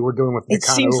situation that we were doing with It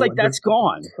Nakano. seems like that's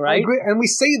gone, I right? agree. And we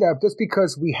say that just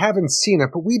because we haven't seen it,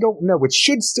 but we don't know. It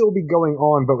should still be going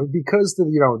on, but because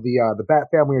the Bat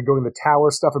family are doing the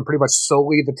Tower stuff and pretty much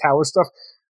solely the Tower stuff,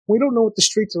 we don't know what the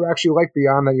streets are actually like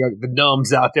beyond the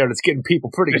numbs out there that's getting people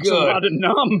pretty It's good. a lot of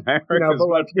numb, Eric, is But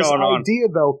like what's this going on. idea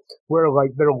though, where like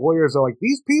their lawyers are like,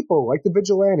 these people, like the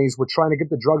vigilantes, were trying to get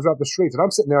the drugs off the streets, and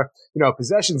I'm sitting there,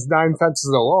 possession's 9 fences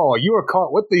of the law. You are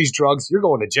caught with these drugs, you're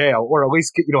going to jail, or at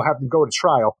least have to go to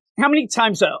trial. How many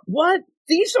times, what?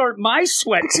 These aren't my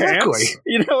sweatpants. Exactly.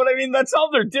 You know what I mean? That's all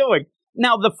they're doing.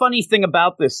 Now, the funny thing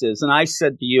about this is, and I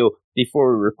said to you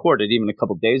before we recorded, even a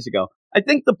couple days ago, I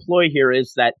think the ploy here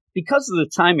is that because of the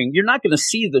timing, you're not going to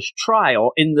see this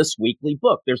trial in this weekly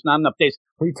book. There's not enough days.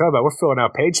 What are you talking about? We're filling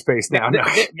out page space now.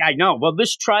 I know. Well,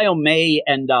 this trial may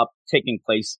end up taking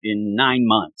place in 9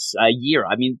 months, a year.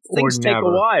 I mean, things take a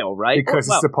while, right? Because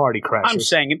it's the party crashers. I'm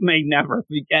saying it may never.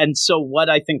 And so what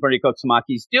I think Mariko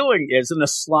Tamaki's doing is in a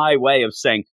sly way of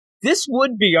saying, this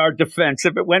would be our defense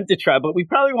if it went to trial, but we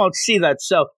probably won't see that.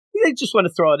 So they just want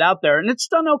to throw it out there, and it's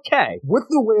done okay. With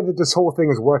the way that this whole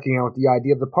thing is working out, the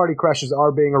idea of the party crashers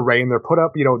are being arraigned, they're put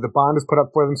up, the bond is put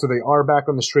up for them, so they are back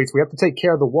on the streets. We have to take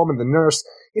care of the woman, the nurse,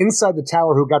 inside the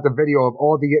tower who got the video of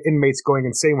all the inmates going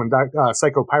insane when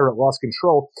Psycho Pirate lost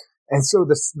control. And so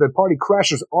the party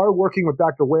crashers are working with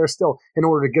Dr. Ware still in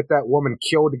order to get that woman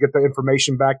killed, to get the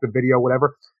information back, the video,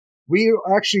 whatever. We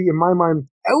are actually, in my mind,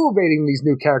 elevating these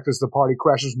new characters, the party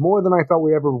crashers, more than I thought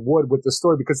we ever would with the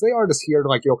story, because they are just here to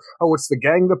it's the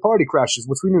gang, the party crashers,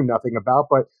 which we knew nothing about.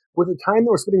 But with the time that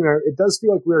we're spending there, it does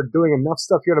feel like we're doing enough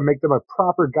stuff here to make them a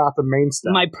proper Gotham mainstay.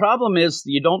 My problem is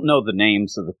you don't know the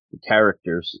names of the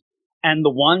characters. And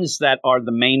the ones that are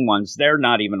the main ones, they're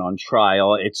not even on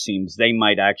trial, it seems. They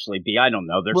might actually be, I don't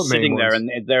know, they're sitting there and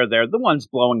they're the ones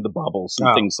blowing the bubbles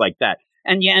and things like that.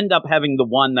 And you end up having the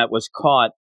one that was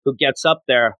caught who gets up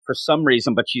there for some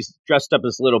reason, but she's dressed up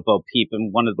as Little Bo Peep in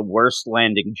one of the worst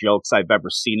landing jokes I've ever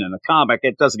seen in a comic.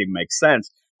 It doesn't even make sense.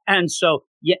 And so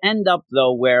you end up,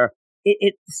 though, where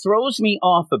it throws me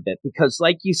off a bit because,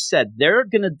 like you said, they're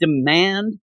going to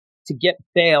demand to get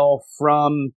bail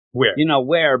from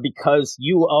where because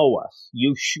you owe us.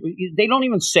 They don't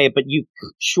even say it, but you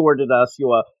shorted us.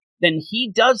 Then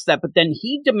he does that, but then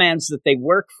he demands that they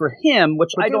work for him,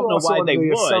 which I don't know why they would.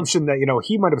 The assumption that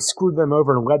he might have screwed them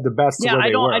over and led the best to where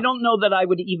they were. I don't know that I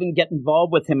would even get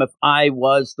involved with him if I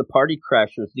was the party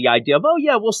crashers. The idea of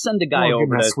we'll send a guy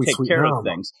over to take care of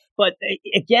things. But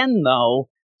again, though,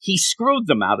 he screwed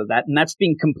them out of that, and that's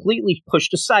being completely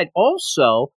pushed aside.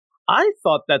 Also, I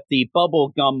thought that the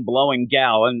bubble gum blowing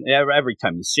gal, and every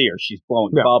time you see her, she's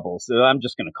blowing bubbles. So I'm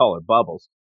just going to call her Bubbles.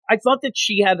 I thought that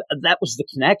that was the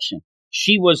connection.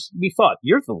 We thought,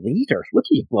 you're the leader. Look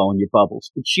at you blowing your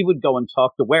bubbles. But she would go and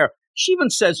talk to Ware. She even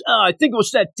says, I think it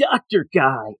was that doctor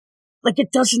guy. Like,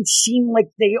 it doesn't seem like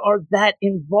they are that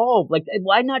involved. Like,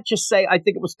 why not just say, I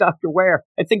think it was Dr. Ware.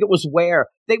 I think it was Ware.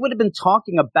 They would have been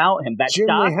talking about him, that Jim,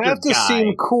 doctor they have to guy.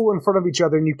 seem cool in front of each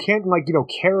other, and you can't,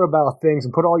 care about things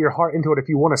and put all your heart into it if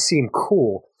you want to seem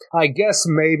cool. I guess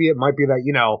maybe it might be that,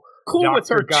 Cool with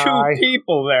her guy. 2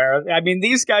 people there. I mean,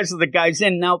 these guys are the guys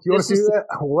in. Now, You want to do that?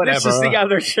 Whatever. This is the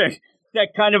other thing that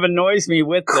kind of annoys me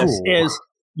with this Cool. is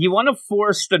you want to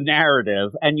force the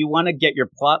narrative and you want to get your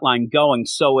plot line going.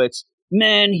 So it's,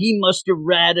 man, he must have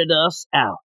ratted us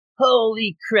out.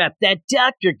 Holy crap, that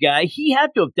doctor guy, he had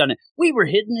to have done it. We were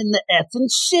hidden in the effing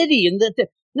city. And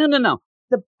No.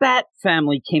 The Bat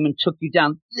family came and took you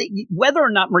down. Whether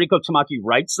or not Mariko Tamaki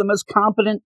writes them as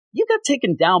competent, you got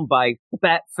taken down by the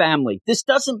Bat family. This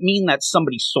doesn't mean that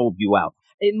somebody sold you out.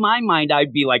 In my mind,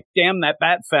 I'd be like, damn that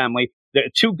Bat family. They're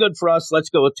too good for us. Let's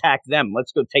go attack them.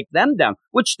 Let's go take them down,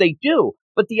 which they do.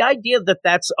 But the idea that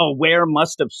that's Ware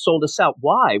must have sold us out.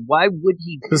 Why? Why would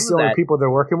he do Because the only that? people they're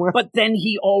working with? But then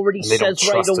he already And they don't says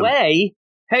right trust him. away,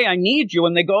 hey, I need you.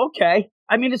 And they go, okay.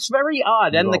 I mean, it's very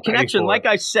odd. And You'll the pay connection, for like it.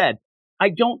 I said, I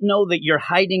don't know that you're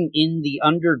hiding in the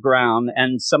underground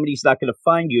and somebody's not going to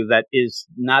find you. That is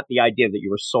not the idea that you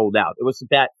were sold out. It was the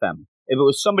Bat family. If it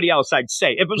was somebody else, I'd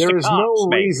say. If it was There the is cops, no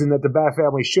maybe. reason that the Bat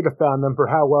family should have found them for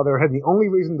how well they were hidden. The only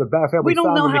reason the Bat family We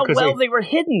don't found know them how because well they were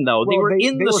hidden, though. They were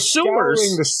in they the were sewers.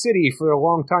 scouring the city for a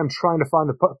long time trying to find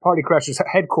the Party Crashers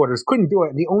headquarters. Couldn't do it.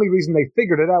 And the only reason they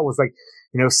figured it out was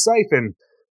Siphon,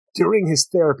 during his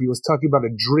therapy, was talking about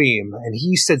a dream, and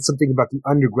he said something about the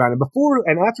underground.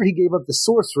 And after he gave up the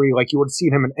sorcery, like you would have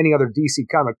seen him in any other DC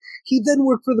comic, he then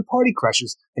worked for the Party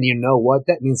Crashers. And you know what?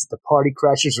 That means that the Party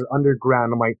Crashers are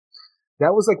underground. I'm like,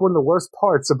 that was one of the worst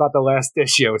parts about the last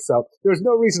issue. So there's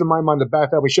no reason in my mind the Bat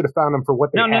family should have found them for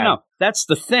what they had. No. That's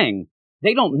the thing.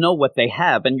 They don't know what they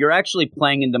have, and you're actually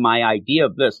playing into my idea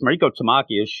of this. Mariko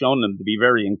Tamaki has shown them to be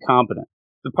very incompetent.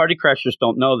 The Party Crashers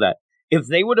don't know that. If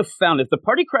the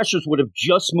Party Crashers would have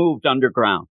just moved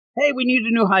underground, hey, we need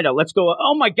a new hideout. Let's go.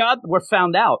 Oh my God, we're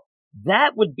found out.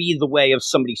 That would be the way if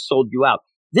somebody sold you out.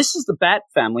 This is the Bat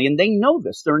family, and they know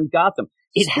this. They're in Gotham.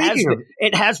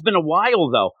 It has been a while,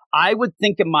 though. I would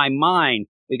think in my mind,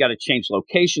 we got to change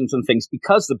locations and things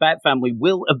because the Bat family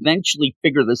will eventually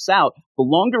figure this out. The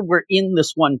longer we're in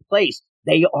this one place,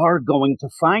 they are going to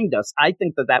find us. I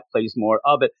think that plays more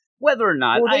of it. Whether or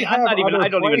not, Well, they have I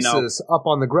don't even know. places up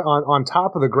on the on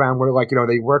top of the ground where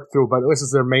they work through, but this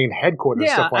is their main headquarters.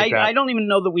 Yeah, stuff like that. I don't even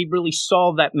know that we really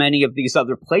saw that many of these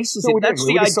other places. No, we That's didn't.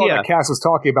 the We just saw idea. that Cass was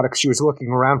talking about it because she was looking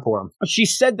around for him. She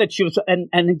said that she was, and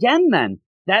again, then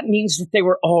that means that they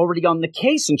were already on the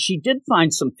case, and she did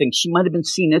find some things. She might have been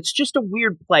seen. It's just a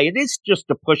weird play. It is just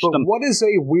to push But them. what is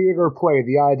a weirder play?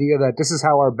 The idea that this is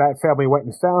how our Bat family went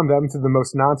and found them through the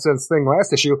most nonsense thing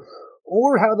last issue,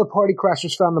 or how the Party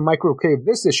Crashers found the micro cave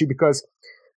this issue? Because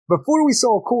before we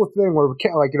saw a cool thing where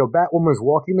Batwoman was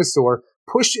walking the store,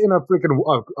 pushed in a brick in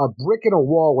a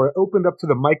wall where it opened up to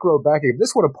the micro back cave.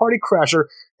 This one, a Party Crasher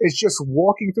is just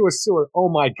walking through a sewer. Oh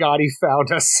my God, he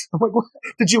found us! I'm like, what?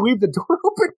 Did you leave the door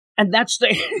open? And that's the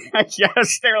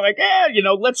yes. They're like,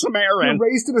 let some air in. You're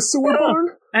raised in a sewer barn.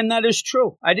 And that is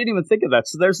true. I didn't even think of that.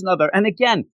 So there's another. And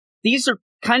again, these are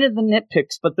kind of the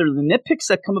nitpicks, but they're the nitpicks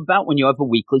that come about when you have a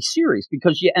weekly series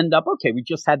because you end up, okay, we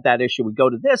just had that issue. We go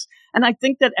to this. And I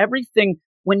think that everything,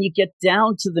 when you get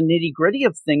down to the nitty gritty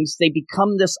of things, they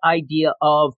become this idea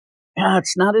of,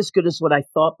 it's not as good as what I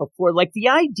thought before. Like the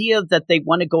idea that they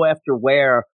want to go after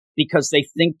Ware because they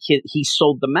think he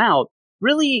sold them out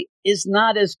really is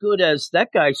not as good as that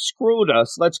guy screwed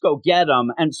us. Let's go get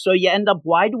him. And so you end up,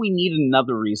 why do we need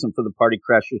another reason for the Party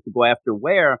Crashers to go after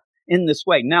Ware in this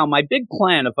way? Now, my big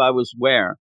plan, if I was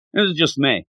Ware, this is just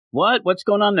me. What's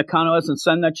going on? Nakano hasn't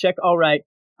sent that check. All right.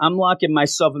 I'm locking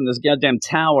myself in this goddamn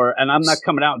tower and I'm not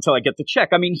coming out until I get the check.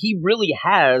 I mean, he really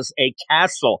has a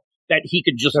castle that he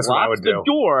could just That's what I lock would the do.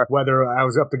 door. Whether I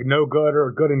was up to no good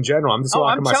or good in general, I'm just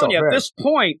locking I'm myself telling you, in. at this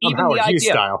point, I'm even Howard the Hughes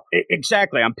idea. style.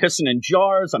 Exactly. I'm pissing in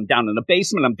jars. I'm down in the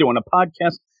basement. I'm doing a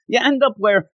podcast. You end up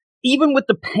where even with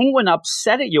the Penguin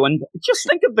upset at you, and just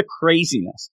think of the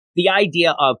craziness. The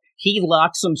idea of he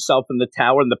locks himself in the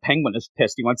tower and the Penguin is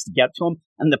pissed. He wants to get to him.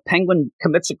 And the Penguin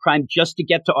commits a crime just to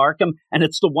get to Arkham. And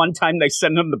it's the one time they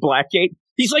send him to Blackgate.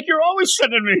 He's like, you're always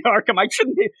sending me to Arkham. I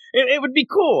shouldn't be. It would be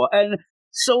cool. And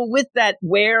so with that,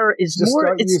 Ware is Just more.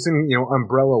 start using,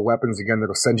 umbrella weapons again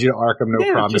that'll send you to Arkham, no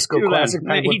Yeah, problem. just Just go do that. classic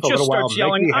Penguin He for a just little while. starts Make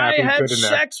yelling, me happy, I had good in there.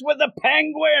 sex with a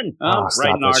penguin. Oh, Right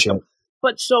stop in that Arkham. shit.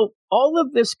 But so all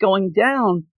of this going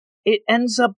down, it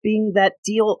ends up being that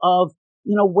deal of,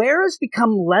 Ware has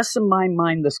become less in my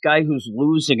mind this guy who's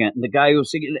losing it and the guy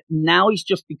who's now he's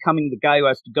just becoming the guy who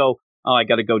has to go oh, I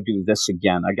got to go do this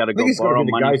again. I got to I go think he's going borrow to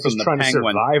be the money guy from just the trying Penguin.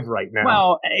 to survive right now.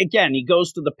 Well, again, he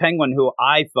goes to the Penguin, who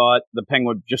I thought the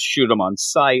Penguin would just shoot him on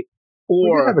sight. he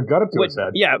Or did have a gun up to his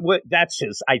head. yeah, that's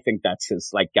his. I think that's his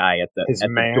like guy at the His at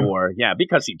man. the door. Yeah,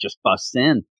 because he just busts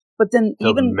in. But then The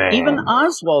even man.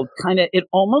 Oswald kind of, it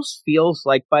almost feels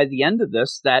like by the end of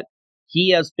this that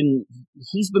he's been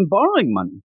borrowing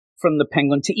money from the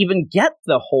Penguin to even get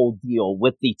the whole deal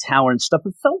with the tower and stuff.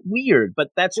 It felt weird, but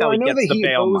that's Well, how I he know gets that the he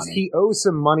bail owes money. he owes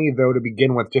some money though to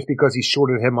begin with, just because he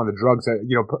shorted him on the drugs that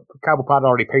Cobblepot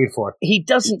already paid for. He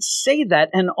doesn't say that,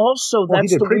 and also Well, he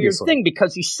that's did the weird previously. thing,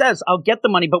 because he says, I'll get the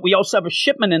money, but we also have a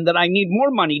shipment in that I need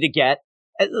more money to get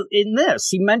in this.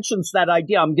 He mentions that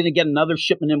idea, I'm going to get another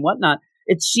shipment and whatnot.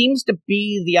 It seems to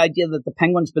be the idea that the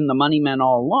Penguin's been the money man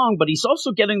all along, but he's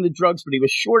also getting the drugs, but he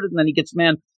was shorted, and then he gets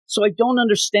man. So I don't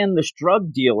understand this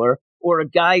drug dealer or a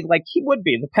guy like he would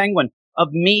be, the Penguin, of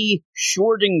me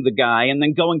shorting the guy and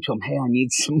then going to him, hey, I need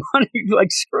some money.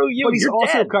 Like, screw you, But he's you're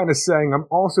also dead. kind of saying, I'm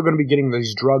also going to be getting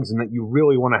these drugs and that you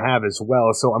really want to have as well,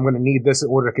 so I'm going to need this in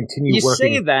order to continue You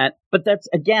working. say that, but that's,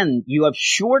 again, you have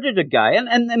shorted a guy.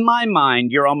 And in my mind,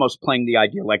 you're almost playing the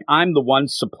idea like I'm the one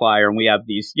supplier and we have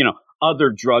these,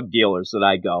 other drug dealers that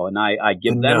I go and I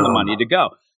give them the No. money to go.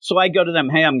 So I go to them,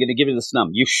 hey, I'm going to give you this number.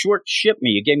 You short ship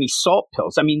me. You gave me salt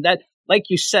pills. I mean, that, like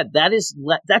you said,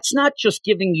 that's not just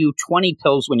giving you 20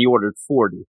 pills when you ordered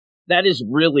 40. That is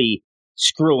really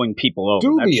screwing people over.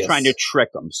 Dubious. That's trying to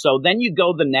trick them. So then you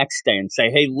go the next day and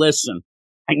say, hey, listen,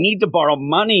 I need to borrow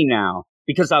money now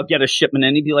because I'll get a shipment.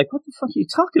 And he'd be like, what the fuck are you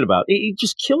talking about? He'd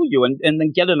just kill you and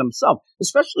then get it himself.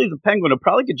 Especially the Penguin, who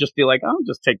probably could just be like, I'll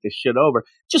just take this shit over.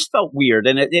 Just felt weird.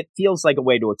 And it feels like a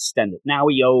way to extend it. Now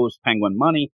he owes Penguin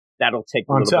money. That'll take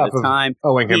a On little top bit of of time.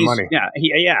 owing him money.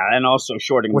 Yeah, and also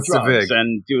shorting What's the drugs vig?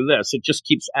 and do this. It just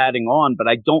keeps adding on. But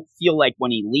I don't feel like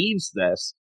when he leaves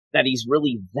this that he's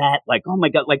really that like, oh my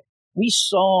God, like we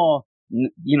saw,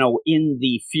 in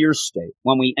the Fear State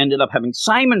when we ended up having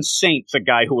Simon Saint's a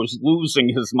guy who was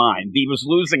losing his mind. He was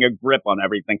losing a grip on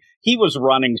everything. He was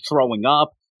running, throwing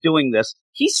up, doing this.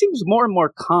 He seems more and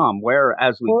more calm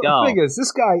as we Well, go. the thing is,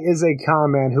 this guy is a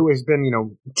con man who has been,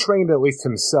 trained at least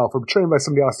himself or trained by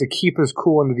somebody else to keep his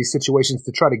cool under these situations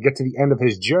to try to get to the end of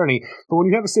his journey. But when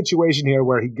you have a situation here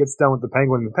where he gets done with the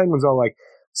Penguin, and the Penguin's all like,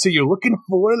 so you're looking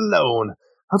for a loan?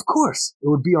 Of course, it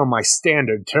would be on my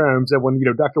standard terms. And when,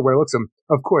 Dr. Ware looks at him,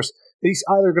 of course, he's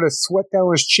either going to sweat down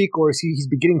his cheek or he's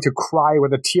beginning to cry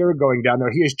with a tear going down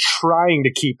there. He is trying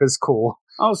to keep his cool.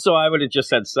 Also, I would have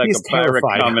just had He's Psychopirate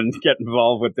terrified. come and get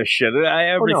involved with this shit.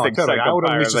 Everything totally. I would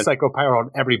unleash Psychopirate. a Psychopirate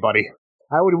on everybody.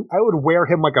 I would wear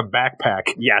him like a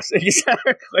backpack. Yes,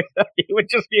 exactly. He would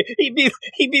just he'd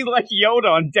be like Yoda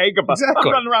on Dagobah. Exactly.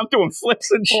 I'm running around doing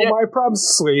flips and shit. All my problems: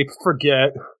 sleep, forget,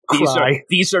 cry.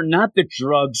 These are not the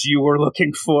drugs you were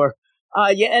looking for.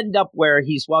 You end up where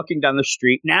he's walking down the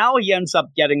street. Now he ends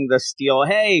up getting this deal.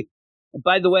 Hey,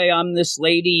 by the way, I'm this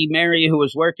lady, Mary, who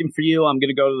was working for you. I'm going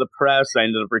to go to the press. I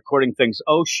ended up recording things.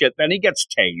 Oh, shit. Then he gets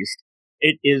tased.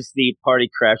 It is the party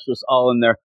crashers all in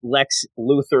their Lex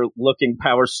Luthor-looking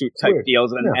power suit type Weird.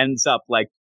 deals and Yeah. ends up like,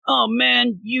 oh,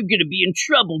 man, you're going to be in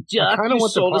trouble, Doc. I kind You of want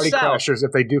the sold party us out. crashers,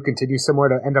 if they do continue somewhere,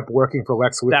 to end up working for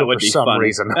Lex That Luthor would for be some funny.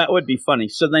 reason. That would be funny.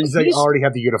 So then Because they he's- already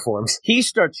have the uniforms. he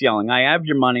starts yelling, I have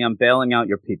your money. I'm bailing out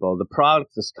your people. The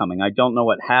product is coming. I don't know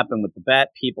what happened with the Bat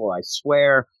people. I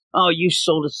swear. Oh, you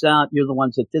sold us out. You're the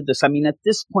ones that did this. I mean, at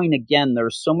this point, again, there are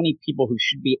so many people who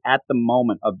should be at the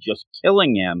moment of just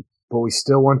killing him. But we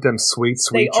still want them sweet,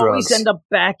 They sweet drugs. always end up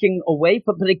backing away.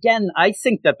 But again, I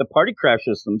think that the party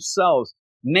crashers themselves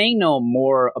may know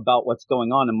more about what's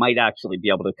going on and might actually be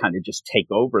able to kind of just take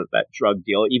over that drug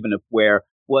deal, even if Ware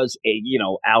was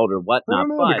out or I whatnot.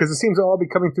 don't know, because it seems to all be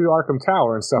coming through Arkham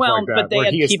Tower and stuff like that, but they where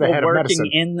had he is people the head of working medicine.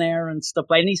 in there and stuff.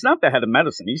 And he's not the head of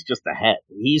medicine. He's just the head.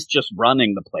 He's just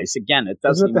running the place. Again, it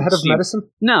doesn't Isn't it the even head of seem- medicine?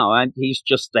 No, and he's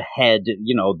just the head,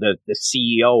 the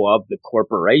CEO of the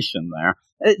corporation there.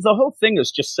 The whole thing is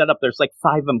just set up. There's like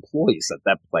 5 employees at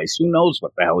that place. Who knows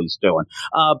what the hell he's doing?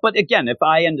 But again, if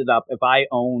I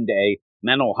owned a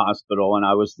mental hospital and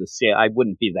I was the CEO, I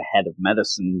wouldn't be the head of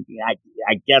medicine.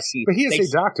 I guess But he is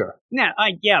a doctor.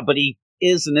 but he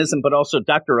is and isn't. But also,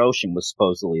 Dr. Ocean was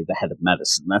supposedly the head of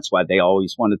medicine. That's why they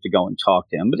always wanted to go and talk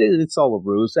to him. But it's all a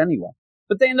ruse anyway.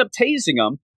 But they end up tasing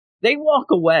him. They walk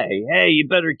away. Hey, you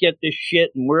better get this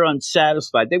shit, and we're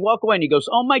unsatisfied. They walk away, and he goes,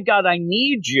 "Oh my God, I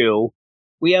need you."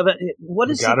 What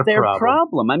is got a their problem.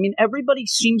 problem? I mean, everybody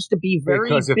seems to be very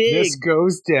Because if big. this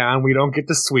goes down, we don't get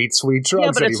the sweet, sweet drugs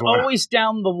Yeah, but it's anymore. always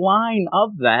down the line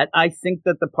of that. I think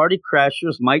that the party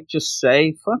crashers might just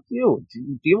say, fuck you,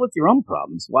 deal with your own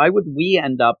problems. Why would we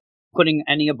end up putting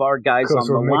any of our guys on Because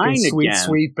the we're line making sweet, again.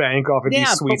 sweet bank off of these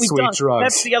but sweet, we sweet don't- drugs.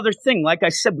 That's the other thing. Like I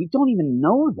said, we don't even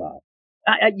know that.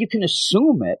 You can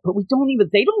assume it, but we don't even.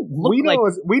 They don't look we like.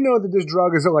 know that this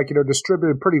drug is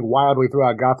distributed pretty wildly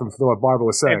throughout Gotham. For what Barbara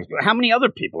was saying. How many other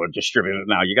people are distributing it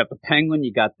now? You got the Penguin,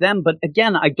 you got them, but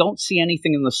again, I don't see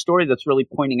anything in the story that's really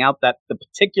pointing out that the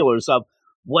particulars of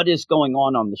what is going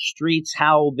on the streets,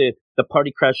 how the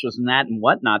party crashers and that and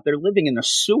whatnot. They're living in a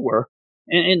sewer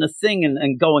in a thing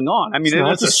and going on. I mean, It's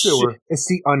not it's the sewer; it's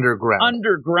the underground.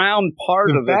 Underground part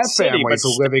the of bad the city, families but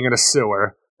are living in a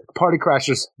sewer. Party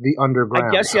crashers, the underground.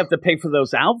 I guess you have to pay for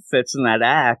those outfits and that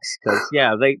axe because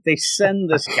they send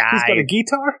this guy. He's got a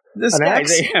guitar. This An guy,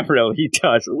 axe? really, he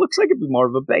does. It looks like it'd be more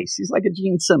of a bass. He's like a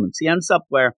Gene Simmons. He ends up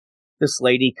where this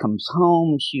lady comes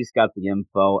home. She's got the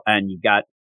info, and you got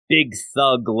big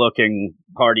thug-looking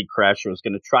party crasher who's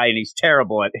going to try, and he's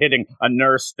terrible at hitting a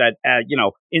nurse that,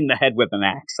 in the head with an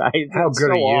axe. How It's good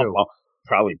so are you? awful.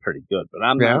 Probably pretty good, but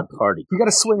I'm Yeah. not a party. You got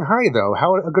to swing high though.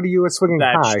 How good are you at swinging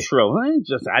That's high? true.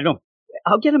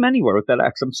 I'll get him anywhere with that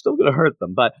axe. I'm still going to hurt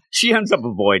them, but she ends up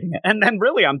avoiding it. And then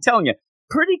really, I'm telling you,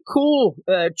 pretty cool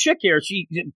chick here. She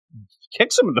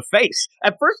kicks him in the face.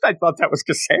 At first, I thought that was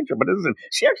Cassandra, but it isn't.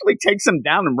 She actually takes him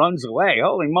down and runs away.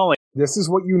 Holy moly. This is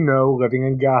what you know living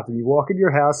in Gotham. You walk into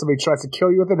your house, somebody tries to kill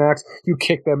you with an axe, you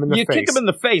kick them in the You face. kick him in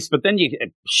the face, but then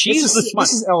she's the smart.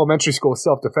 This is elementary school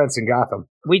self-defense in Gotham.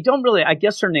 We don't really, I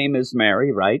guess her name is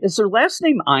Mary, right? Is her last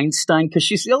name Einstein? Because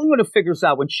she's the only one who figures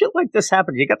out when shit like this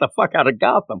happens, you get the fuck out of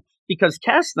Gotham. Because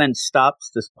Cass then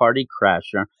stops this party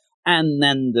crasher and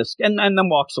then and then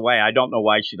walks away. I don't know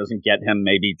why she doesn't get him,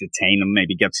 maybe detain him,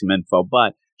 maybe get some info,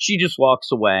 but she just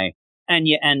walks away and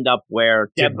you end up where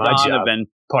Did Deb my job. Donovan.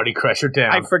 Party crasher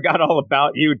down. I forgot all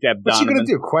about you, Deb What's she Donovan. going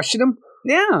to do? Question him?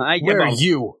 Yeah, Where are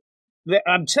you?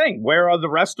 I'm saying, where are the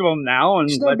rest of them now? And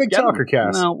She's not a let's big get 'em. talker,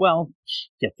 Cass. No, well,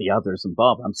 get the others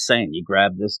involved. I'm saying, you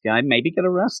grab this guy, maybe get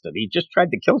arrested. He just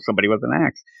tried to kill somebody with an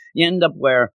axe. You end up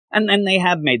where, and then they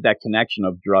have made that connection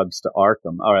of drugs to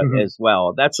Arkham as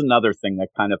well. That's another thing that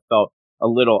kind of felt a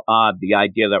little odd. The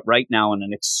idea that right now in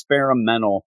an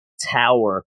experimental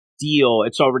tower deal,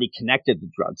 it's already connected to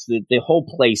drugs. The whole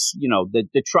place,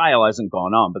 the trial hasn't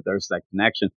gone on, but there's that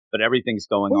connection. But everything's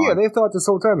going Well, on. yeah, they've thought this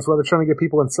whole time is why they're trying to get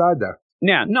people inside there.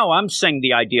 Yeah, no, I'm saying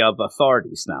the idea of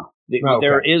authorities now. Okay.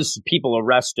 There is people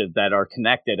arrested that are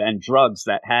connected and drugs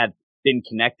that had been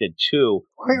connected to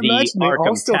I the imagine they all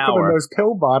Arkham still come in Tower. those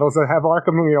pill bottles that have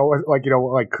Arkham,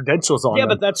 like credentials on Yeah, them.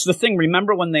 but that's the thing.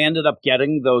 Remember when they ended up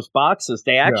getting those boxes?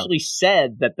 They actually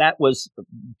said that was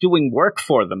doing work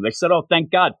for them. They said, oh,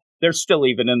 thank God. They're still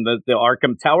even in the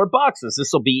Arkham Tower boxes. This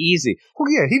will be easy.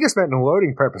 Well, yeah, he just meant in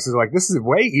loading purposes. Like, this is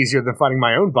way easier than finding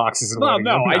my own boxes. And Well, loading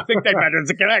no, them. I think they meant it's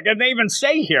a connect. And they even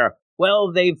say here,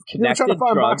 well, they've You ever connected try to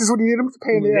find drugs. boxes when you need them? It's a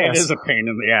pain in the ass. It is a pain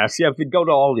in the ass. You have to go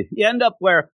to all the. You end up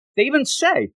where they even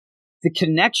say the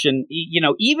connection,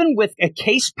 even with a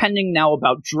case pending now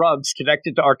about drugs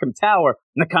connected to Arkham Tower,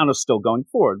 Nakano's still going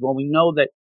forward. Well, we know that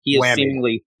he is Whammied.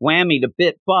 seemingly whammied a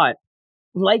bit, but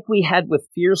like we had with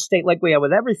Fear State, like we had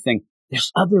with everything,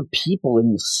 there's other people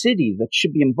in the city that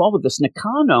should be involved with this.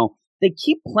 Nakano, they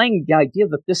keep playing the idea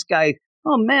that this guy,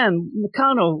 oh man,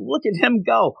 Nakano, look at him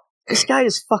go. This guy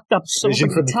is fucked up so Vision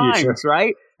many for the future. times,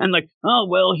 right? And like, oh,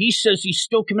 well, he says he's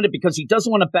still committed because he doesn't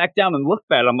want to back down and look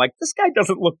bad. I'm like, this guy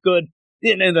doesn't look good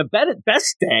in the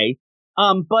best day.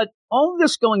 But all of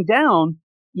this going down,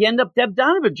 you end up, Deb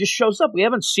Donovan just shows up. We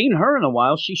haven't seen her in a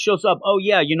while. She shows up. Oh,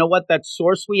 yeah, you know what? That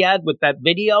source we had with that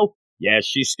video? Yeah,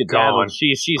 she's skedaddled.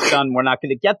 Gone. She's done. We're not going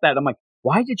to get that. I'm like,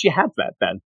 why did you have that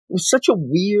then? It was such a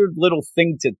weird little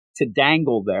thing to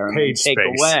dangle there and then Page take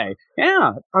space. away.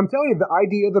 Yeah. I'm telling you, the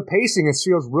idea of the pacing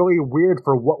feels really weird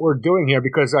for what we're doing here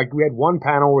because we had one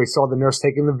panel where we saw the nurse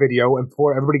taking the video and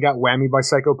before everybody got whammied by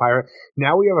Psycho Pirate.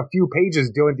 Now we have a few pages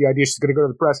dealing with the idea she's going to go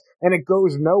to the press and it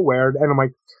goes nowhere. And I'm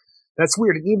like, that's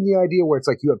weird. And even the idea where it's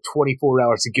like you have 24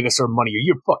 hours to get us our money or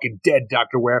you're fucking dead,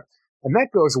 Dr. Ware. And that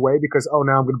goes away because, now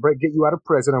I'm going to get you out of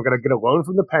prison. I'm going to get a loan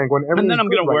from the Penguin. And then I'm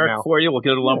going to work for you. We'll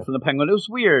get a loan Yeah. from the Penguin. It was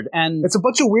weird. And It's a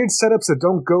bunch of weird setups that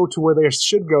don't go to where they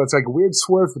should go. It's like weird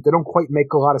swerves, but they don't quite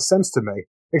make a lot of sense to me,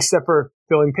 except for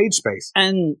filling page space.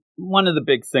 And one of the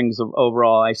big things of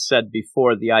overall, I said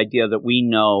before, the idea that we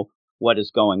know what is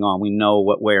going on. We know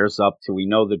what Ware's up to. We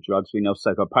know the drugs. We know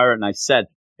Psycho Pirate. And I said,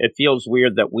 it feels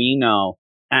weird that we know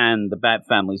and the Bat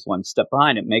family's one step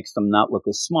behind. It makes them not look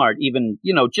as smart, even,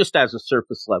 just as a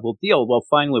surface level deal. Well,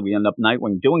 finally, we end up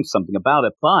Nightwing doing something about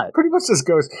it, but Pretty much just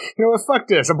goes, you know what, fuck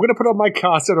this. I'm going to put on my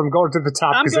costume. I'm going to the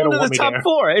top I'm because they going don't to want the me top there.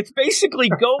 4. It's basically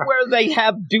go where they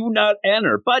have do not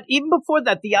enter. But even before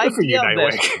that, the Good for you, idea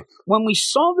of this, Nightwing. when we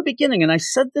saw the beginning, and I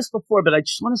said this before, but I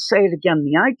just want to say it again,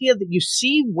 the idea that you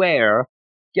see Ware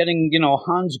getting,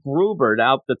 Hans Gruber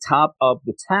out the top of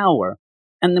the tower,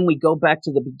 and then we go back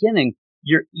to the beginning,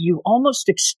 you almost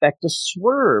expect a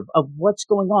swerve of what's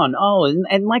going on. Oh,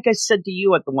 and like I said to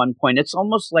you at the one point, it's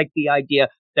almost like the idea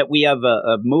that we have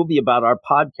a movie about our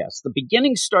podcast. The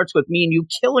beginning starts with me and you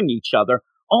killing each other.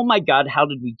 Oh my God, how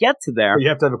did we get to there? You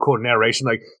have to have a cool narration.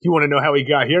 Like, you want to know how he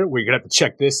got here? We're going to have to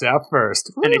check this out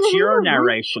first. And it's your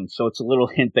narration, so it's a little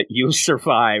hint that you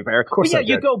survive, Eric. Of course But I yeah,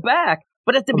 you did. go back,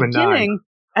 but at the I'm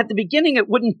a beginning, it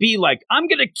wouldn't be like, I'm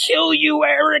going to kill you,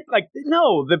 Eric. Like,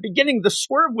 no, the beginning, the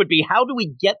swerve would be, how do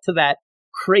we get to that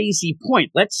crazy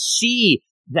point? Let's see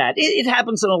that. It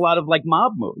happens in a lot of like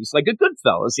mob movies, like a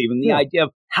Goodfellas, even the idea of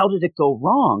how did it go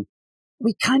wrong?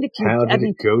 We kind of can, How did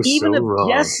it go even so of wrong?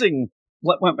 guessing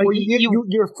what went wrong. Well,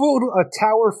 you're a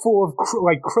tower full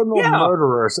of criminal Yeah.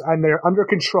 murderers, and they're under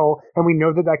control, and we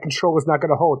know that control is not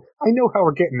going to hold. I know how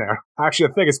we're getting there. Actually,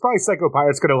 I think it's probably Psycho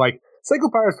Pirate's going to Psycho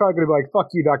Pirate's probably going to be like, "Fuck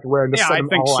you, Dr. Ware," and just Yeah, send I them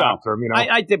think all so. after him.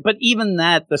 I did, but even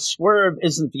that, the swerve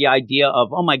isn't the idea of,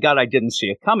 oh my God, I didn't see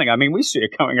it coming. I mean, we see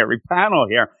it coming every panel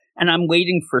here, and I'm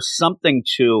waiting for something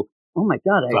to, oh my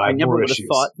God, I 5 never more would have issues.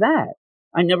 thought that.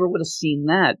 I never would have seen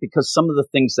that, because some of the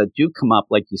things that do come up,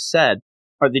 like you said,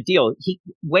 are the deal.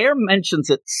 Ware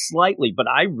mentions it slightly, but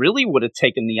I really would have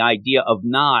taken the idea of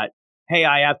not, hey,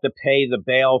 I have to pay the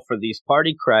bail for these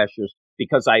party crashers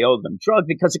because I owe them drugs,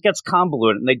 because it gets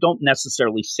convoluted and they don't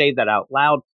necessarily say that out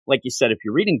loud, like you said, if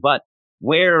you're reading, but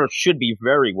Ware should be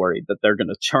very worried that they're going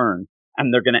to turn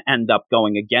and they're going to end up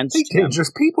going against They him.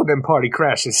 dangerous people, them party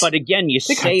crashes. But again,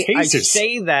 They got I tasers.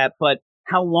 say that, but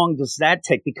how long does that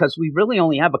take? Because we really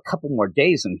only have a couple more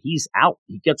days and he's out.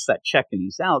 He gets that check and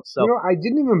he's out. So I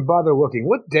didn't even bother looking.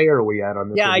 What day are we at on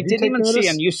this? yeah, one? I Did you didn't take even see, notice?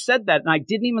 and you said that, and I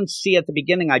didn't even see at the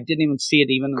beginning. I didn't even see it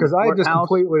even in the Because I just courthouse.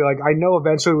 completely, I know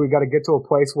eventually we got to get to a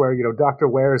place where, Dr.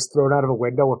 Ware is thrown out of a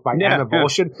window with by Yeah,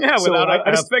 animation. Yeah, So without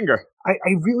I just- a finger. I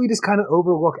really just kind of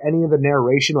overlook any of the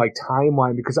narration,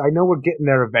 timeline, because I know we're getting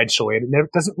there eventually, and it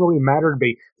doesn't really matter to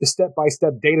me the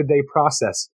step-by-step, day-to-day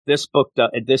process. This book,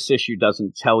 this issue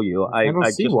doesn't tell you. I don't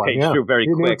see just one, paged yeah. through very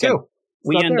You do quick. too. And It's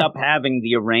we not end there. up having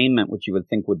the arraignment, which you would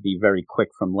think would be very quick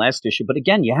from last issue. But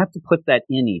again, you have to put that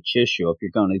in each issue if you're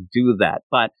going to do that.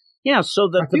 But yeah, so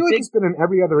I feel like big. it's been in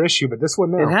every other issue, but this one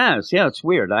now. It has. Yeah, it's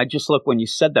weird. I just look when you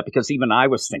said that, because even I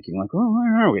was thinking, like, oh,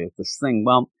 where are we with this thing?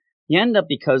 Well, you end up,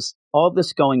 because all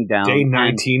this going down. Day and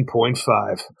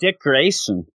 19.5. Dick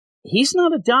Grayson, he's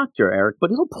not a doctor, Eric, but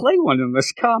he'll play one in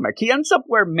this comic. He ends up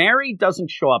where Mary doesn't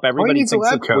show up. Everybody needs a thinks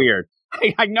lab it's coat. weird.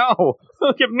 I know.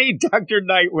 Look at me, Dr.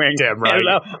 Nightwing. Damn right. You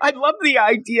know, I love the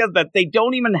idea that they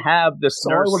don't even have this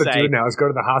So all I nurse want to say, do now is go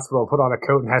to the hospital, put on a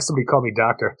coat, and have somebody call me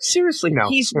doctor. seriously, No,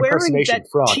 he's wearing impersonation, that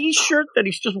fraud. T-shirt that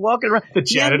he's just walking around. The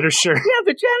janitor shirt. Yeah,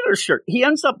 the janitor shirt. He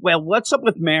ends up, well, what's up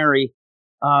with Mary?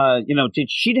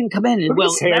 She didn't come in. Look at Well,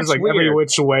 his hair's that's like weird. every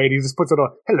which way, and he just puts it on.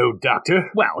 Hello, doctor.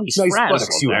 Well, he's Nice frazzled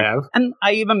buttocks you there. have. And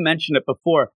I even mentioned it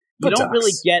before. You Buttocks. don't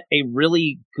really get a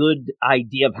really good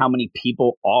idea of how many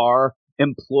people are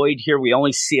employed here. We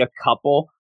only see a couple.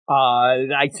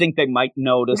 I think they might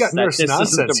notice We got that nurse this isn't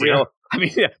nonsense the real. here. I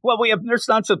mean, yeah, well, we have nurse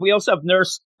nonsense. We also have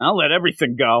nurse, I'll let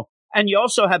everything go. And you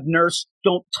also have nurse,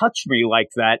 don't touch me like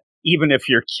that, even if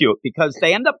you're cute, because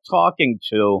they end up talking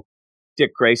to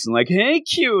Dick Grayson like, hey,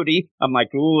 cutie. I'm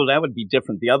like, ooh, that would be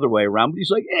different the other way around. But he's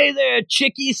like, hey there,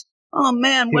 chickies. Oh,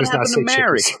 man, He what does not happened to say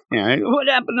Mary? chickies. Yeah, what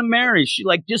happened to Mary? She,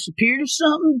 disappeared or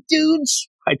something, dudes?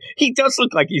 He does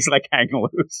look like he's, hanging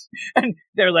loose. And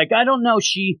they're like, I don't know.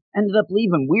 She ended up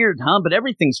leaving. Weird, huh? But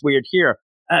everything's weird here.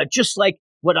 Just like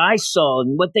what I saw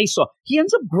and what they saw. He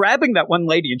ends up grabbing that one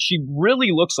lady, and she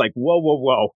really looks like, whoa, whoa,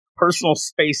 whoa. Personal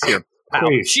space here. Pal.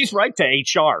 Please. She's right to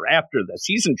HR after this.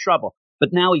 He's in trouble. But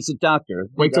now he's a doctor.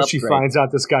 Wait till Big she upgrade. finds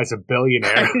out this guy's a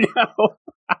billionaire. No.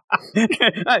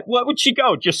 What would she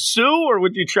go? Just sue, or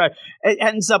would you try? It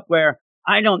ends up where,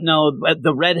 I don't know,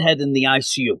 the redhead in the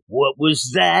ICU. What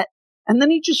was that? And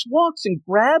then he just walks and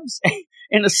grabs,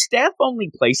 in a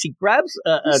staff-only place, he grabs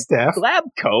a Staff. lab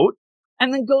coat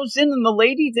and then goes in, and the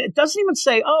lady doesn't even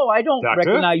say, oh, I don't Doctor?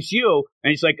 recognize you.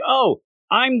 And he's like, oh,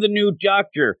 I'm the new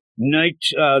doctor,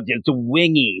 the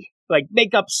wingy.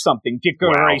 Make up something. Dick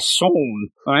Wow. Grayson.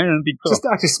 Right? It'd be cool. Just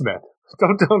Dr. Smith.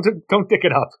 Don't dick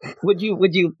it up. Would you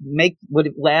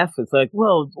laugh? It's like,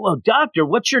 well, doctor,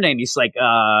 what's your name? He's like,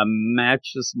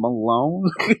 Matches Malone.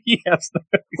 Yes.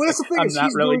 Well, that's the thing. I'm Is not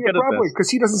he's really doing good it at properly this. because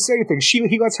he doesn't say anything.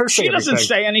 He lets her say She everything. doesn't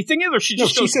say anything either. She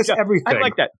just she goes, says everything. I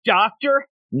like that. Doctor,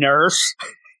 nurse.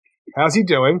 How's he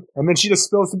doing? And then she just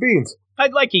spills the beans.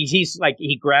 I'd like he's like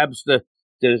he grabs the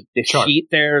Chart. sheet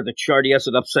there, the chart. He has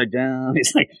it upside down.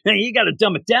 He's like, hey, you got to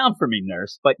dumb it down for me,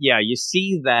 nurse. But yeah, you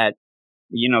see that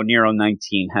Nero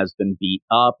 19 has been beat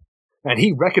up. And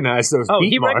he recognized those beat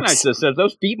he marks. recognized this.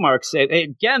 Those beat marks.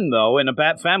 Again, though, in a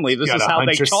Bat family, this Got is a how they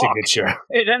Hunter talk. signature.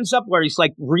 It ends up where he's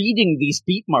like reading these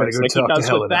beat marks Gotta go like he talk to does with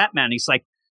Helena. Batman. He's like,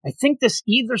 I think this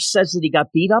either says that he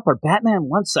got beat up or Batman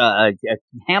wants a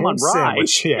ham on rye.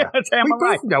 Sandwich, yeah. It's ham We on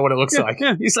rye. both know what it looks Yeah, like.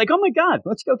 yeah. He's like, oh my God,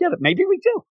 let's go get it. Maybe we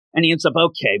do. And he ends up,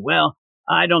 okay, well,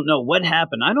 I don't know what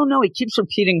happened. I don't know. He keeps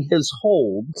repeating his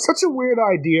hold. Such a weird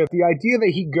idea. The idea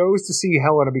that he goes to see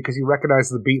Helena because he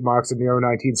recognizes the beat marks in Nero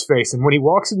 19's face. And when he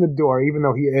walks in the door, even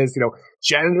though he is,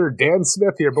 janitor Dan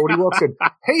Smith here, but when he walks in,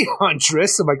 hey,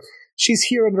 Huntress, I'm like, she's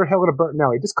here under Helena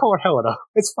Bertinelli. Just call her Helena.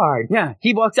 It's fine. Yeah,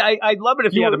 he walks. I'd love it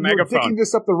if he had a You're megaphone. picking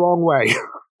this up the wrong way.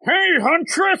 Hey,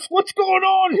 Huntress, what's going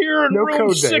on here in No room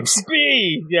code names.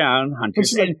 6B? Yeah, And Huntress.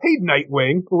 she's like, hey,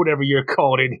 Nightwing, or whatever you're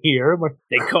called in here. I'm like,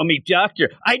 They call me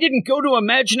doctor. I didn't go to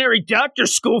imaginary doctor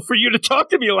school for you to talk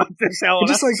to me like this, Helena.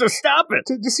 Just like- so stop it.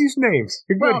 just use names.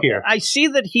 You're Well, good here. I see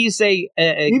that he's Even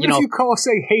if you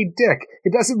say, hey, Dick,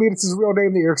 it doesn't mean it's his real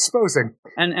name that you're exposing.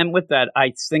 and with that,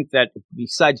 I think that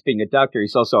besides being a doctor,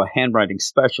 he's also a handwriting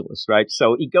specialist, right?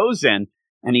 So he goes in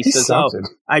and he He's says, something.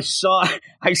 I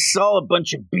saw a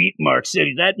bunch of beat marks.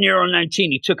 That Nero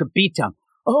 19, he took a beat down.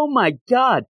 Oh my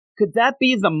God. Could that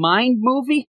be the Mind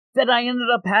movie that I ended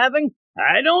up having?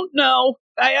 I don't know.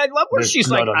 I love where There's she's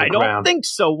blood like, on the I don't ground." think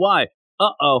so. Why?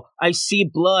 Uh-oh, I see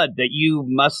blood that you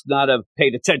must not have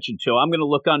paid attention to. I'm going to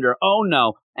look under. Oh,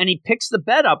 no. And he picks the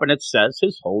bed up, and it says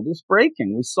his hold is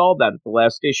breaking. We saw that at the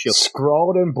last issue.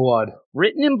 Scrawled in blood.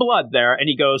 Written in blood there, and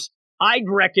he goes, I'd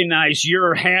recognize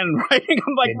your handwriting.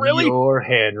 I'm like, in really? your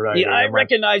handwriting. Yeah, I I'm like,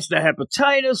 recognize the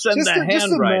hepatitis and the just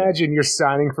handwriting. imagine you're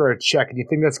signing for a check and you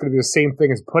think that's going to be the same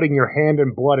thing as putting your hand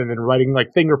in blood and then writing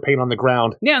like finger paint on the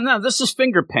ground. Yeah, no, this is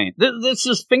finger paint. This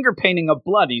is finger painting of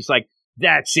blood. He's like,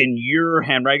 that's in your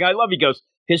handwriting. I love he goes,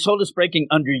 his hold is breaking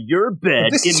under your bed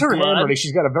This is in her blood. handwriting.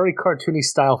 She's got a very cartoony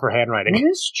style for handwriting. It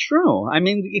is true. I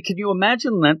mean, can you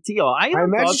imagine that deal? I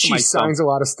imagine she signs a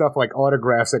lot of stuff like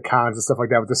autographs at cons and stuff like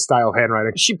that with this style of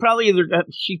handwriting. She probably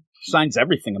she signs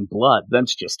everything in blood.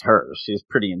 That's just her. She's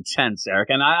pretty intense, Eric.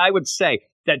 And I would say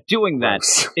that doing that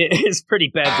Gross. is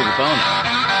pretty bad to the bone.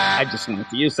 I just wanted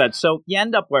to use that. So you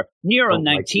end up where Nero Don't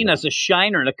like 19 that. has a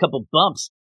shiner and a couple bumps.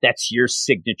 That's your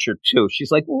signature, too.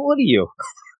 She's like, well, what are you?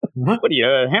 What are you,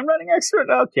 a handwriting expert?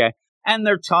 Okay. And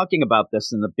they're talking about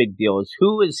this, and the big deal is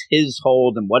who is his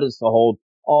hold and what is the hold?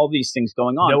 All these things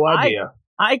going on. No idea.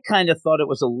 I kind of thought it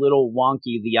was a little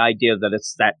wonky, the idea that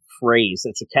it's that phrase.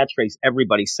 It's a catchphrase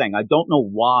everybody's saying. I don't know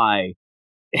why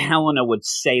Helena would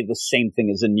say the same thing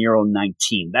as a Nero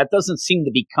 19. That doesn't seem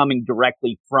to be coming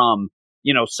directly from,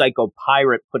 Psycho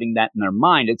Pirate putting that in their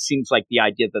mind. It seems like the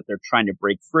idea that they're trying to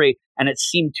break free, and it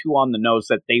seemed too on the nose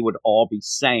that they would all be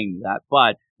saying that.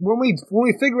 But When we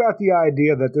figure out the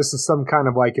idea that this is some kind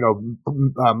of like,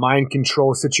 mind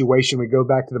control situation, we go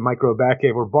back to the Micro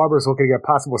Batcave where Barbara's looking at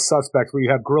possible suspects where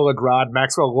you have Gorilla Grodd,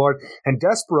 Maxwell Lord, and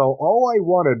Despero. All I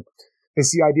wanted is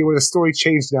the idea where the story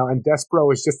changed now, and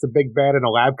Despero is just a big bad in a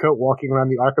lab coat walking around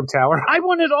the Arkham Tower. I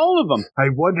wanted all of them. I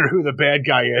wonder who the bad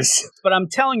guy is. But I'm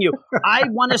telling you, I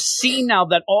want to see now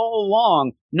that all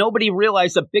along, nobody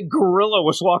realized a big gorilla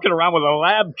was walking around with a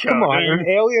lab coat. Come on, an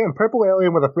alien, a purple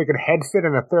alien with a freaking head fit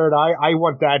and a third eye. I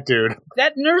want that dude.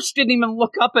 That nurse didn't even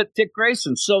look up at Dick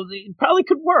Grayson, so it probably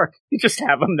could work. You just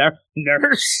have him there.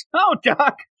 Nurse? Oh,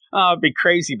 Doc. Oh, it'd be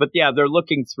crazy. But yeah, they're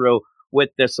looking through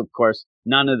with this, of course.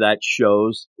 None of that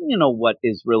shows, what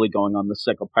is really going on the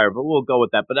Psycho Pirate, but we'll go with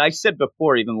that. But I said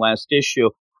before, even last issue,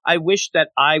 I wish that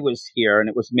I was here and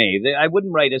it was me. I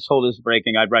wouldn't write his hold is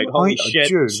breaking. I'd write, holy shit,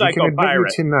 Dude, we Psycho can admit you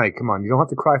Pirate. tonight. Come on, you don't have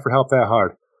to cry for help that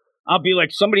hard. I'll be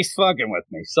like, somebody's fucking with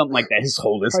me. Something like that. His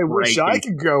hold is I breaking. wish I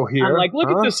could go here. I'm like, look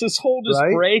huh? at this. His hold is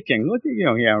Right? breaking. Look at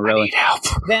you. Yeah, really. I need help.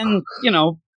 Then,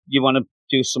 you want to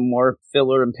do some more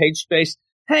filler and page space.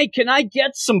 Hey, can I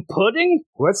get some pudding?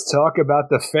 Let's talk about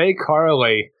the fake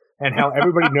Harley and how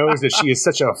everybody knows that she is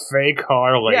such a fake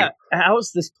Harley. Yeah,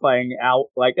 how's this playing out?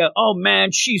 Like, oh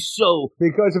man, she's so...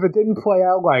 Because if it didn't play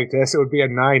out like this, it would be a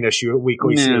 9-issue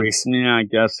weekly series. Yeah, I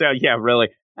guess. Yeah, really.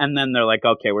 And then they're like,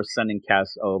 okay, we're sending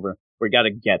Cass over. We got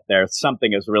to get there.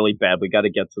 Something is really bad. We got to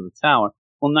get to the tower.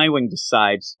 Well, Nightwing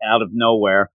decides out of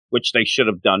nowhere, which they should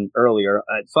have done earlier.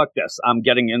 Fuck this. I'm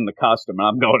getting in the costume and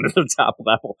I'm going to the top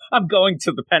level. I'm going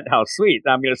to the penthouse suite.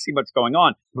 I'm going to see what's going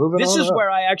on. This is where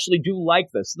I actually do like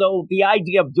this, though the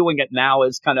idea of doing it now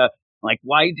is kind of like,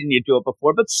 why didn't you do it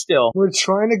before? But still. We're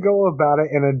trying to go about it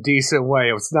in a decent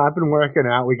way. It's not been working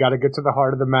out. We got to get to the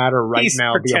heart of the matter right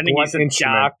now. Pretending he's a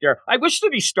doctor. I wish that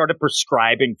he started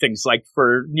prescribing things like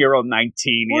for Nero 19.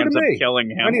 He ends up killing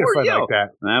him. I need a friend like that.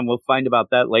 And we'll find about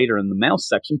that later in the mail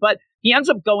section. But he ends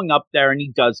up going up there and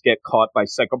he does get caught by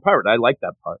Psycho Pirate. I like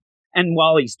that part. And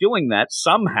while he's doing that,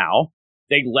 somehow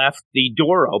they left the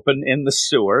door open in the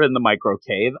sewer in the micro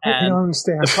cave. And I don't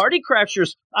understand. The Party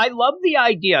Crashers, I love the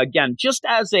idea, again, just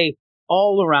as a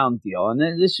all-around deal. And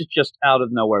this is just out of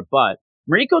nowhere. But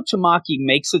Mariko Tamaki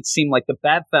makes it seem like the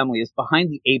Bat Family is behind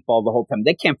the 8 ball the whole time.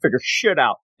 They can't figure shit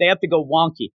out. They have to go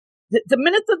wonky. The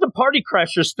minute that the Party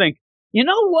Crashers think, you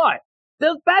know what?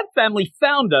 The Bat Family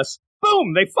found us.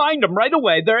 Boom! They find them right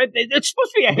away. It's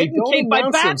supposed to be a hidden cave by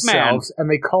Batman.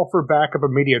 And they call for backup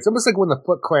immediately. It's almost like when the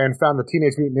Foot Clan found the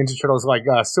Teenage Mutant Ninja Turtles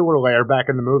sewer lair back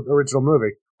in the original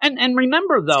movie. And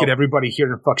remember, though, let's get everybody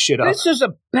here and fuck shit up. This is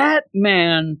a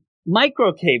Batman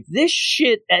micro cave. This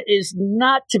shit is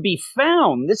not to be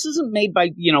found. This isn't made by,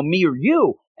 me or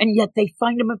you. And yet they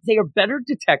find them. They are better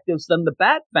detectives than the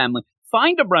Bat Family.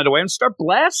 Find them right away and start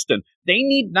blasting. They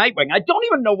need Nightwing. I don't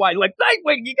even know why. Like,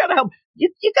 Nightwing, you gotta help. You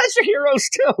guys are heroes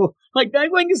too. Like,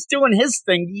 Nightwing is doing his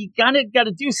thing. You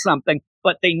gotta do something.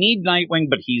 But they need Nightwing,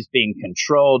 but he's being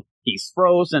controlled. He's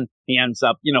frozen. He ends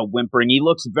up, whimpering. He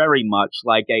looks very much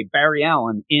like a Barry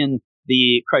Allen in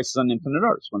the Crisis on Infinite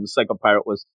Earths when the Psycho Pirate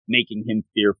was making him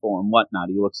fearful and whatnot.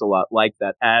 He looks a lot like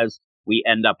that as we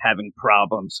end up having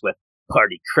problems with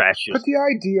Party Crashers. But the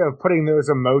idea of putting those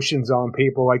emotions on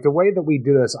people, like the way that we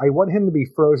do this, I want him to be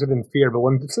frozen in fear, but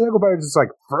when Psycho Pirate's just like,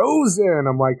 frozen,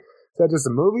 I'm like, is that just a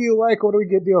movie you like? What do we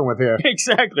get dealing with here?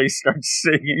 Exactly. Start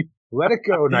singing. Let it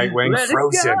go, Nightwing. Let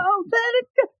frozen. It go, let it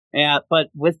go. Yeah, but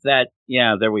with that,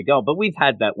 there we go. But we've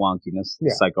had that wonkiness,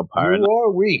 Psycho Pirate. You are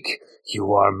weak.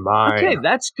 You are mine. Okay,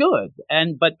 that's good.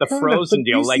 But the frozen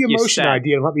deal, like you said,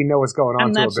 idea and let me know what's going on.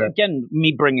 And that's again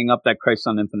me bringing up that Crisis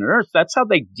on Infinite Earths. That's how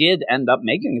they did end up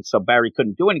making it. So Barry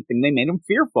couldn't do anything. They made him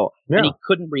fearful, and he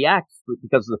couldn't react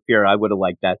because of the fear. I would have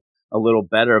liked that a little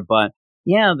better, but.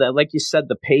 Yeah, like you said,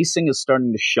 the pacing is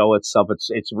starting to show itself.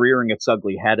 It's rearing its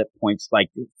ugly head at points. Like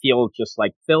feel just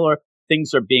like filler.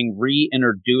 Things are being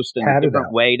reintroduced in a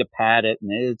different way to pad it,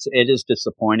 and it is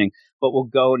disappointing. But we'll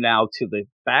go now to the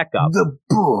backup. The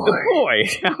boy.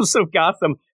 House of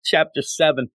Gotham, Chapter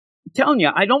 7. I'm telling you,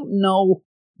 I don't know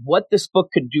what this book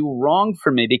could do wrong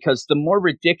for me because the more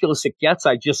ridiculous it gets,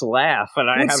 I just laugh and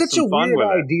I have some fun with it. It's such a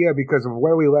weird idea because of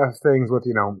where we left things with,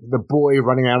 the boy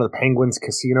running out of the Penguins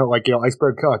casino, like,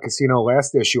 Iceberg Casino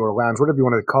last issue or lounge, whatever you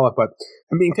wanted to call it, but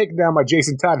and being taken down by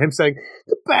Jason Todd, him saying,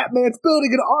 the Batman's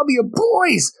building an army of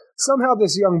boys! Somehow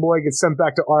this young boy gets sent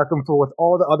back to Arkham with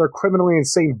all the other criminally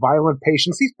insane, violent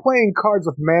patients. He's playing cards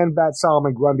with Man-Bat,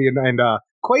 Solomon Grundy, and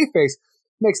Clayface.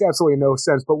 Makes absolutely no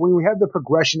sense. But when we had the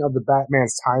progression of the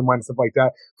Batman's timeline and stuff like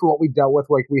that, for what we dealt with,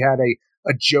 like we had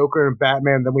a Joker and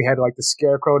Batman, then we had like the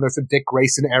Scarecrow, and that's the Dick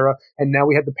Grayson era, and now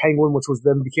we had the Penguin, which was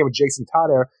then became a Jason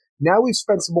Todd era. Now we've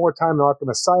spent some more time in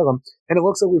Arkham Asylum, and it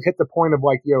looks like we've hit the point of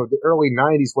like, the early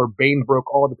 90s where Bane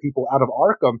broke all the people out of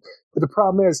Arkham. But the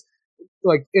problem is,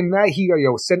 like, in that he,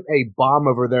 sent a bomb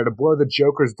over there to blow the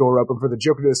Joker's door open for the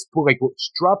Joker to just,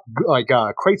 drop,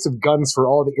 crates of guns for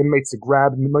all the inmates to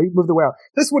grab and move the way out.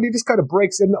 This one, he just kind of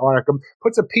breaks into Arkham,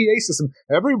 puts a PA system,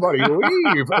 everybody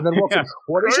leave, and then walks in,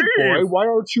 what is it, boy? Why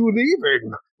aren't you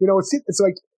leaving? It's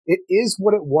like, it is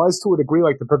what it was to a degree,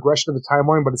 like the progression of the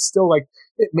timeline, but it's still like,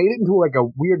 it made it into like a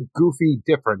weird, goofy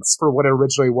difference for what it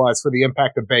originally was for the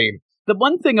impact of Bane. The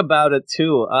one thing about it,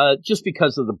 too, just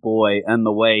because of the boy and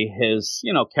the way his,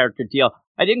 character deal,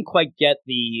 I didn't quite get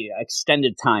the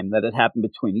extended time that it happened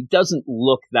between. He doesn't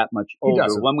look that much older.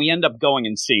 When we end up going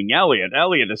and seeing Elliot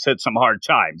has hit some hard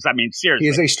times. I mean, seriously.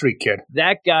 He is a street kid.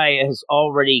 That guy has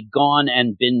already gone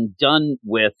and been done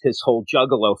with his whole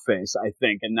juggalo phase, I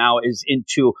think, and now is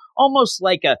into almost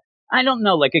like a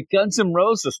Guns N'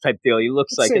 Roses type deal. He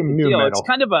looks like a deal. It's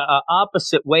kind of a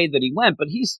opposite way that he went, but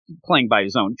he's playing by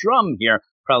his own drum here,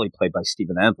 probably played by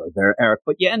Steven Adler there, Eric.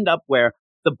 But you end up where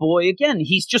the boy, again,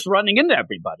 he's just running into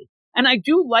everybody. And I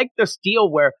do like this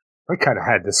deal where I kind of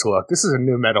had this look. This is a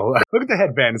new metal. Look at the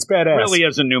headband. It's badass. It really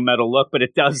is a new metal look, but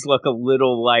it does look a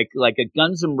little like a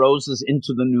Guns N' Roses into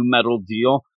the new metal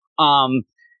deal.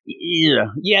 Yeah,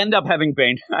 you end up having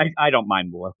Bane. I don't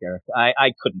mind the look, Eric.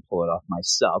 I couldn't pull it off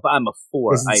myself. I'm a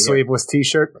 4. This is a sleeveless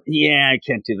T-shirt. Yeah, I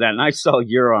can't do that. And I saw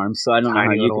your arms, so I don't know how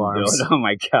Tiny you little can arms. do it. Oh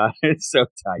my god, it's so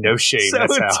tiny. No shame. So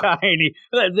That's how. tiny.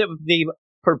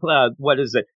 What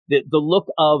is it? The look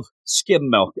of skim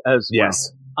milk as well.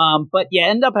 Yes. But you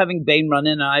end up having Bane run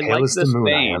in, and I Pale like as the this moon,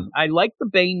 I Bane. am. I like the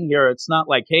Bane here. It's not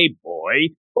like, hey, boy,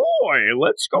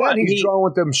 let's go out. Then he's drawn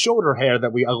with them shoulder hair that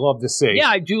I love to see. Yeah,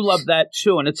 I do love that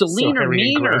too. And it's a So leaner, hairy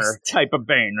and meaner gross. type of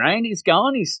Bane, right? He's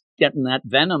getting that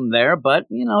venom there, but,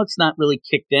 it's not really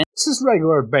kicked in. It's just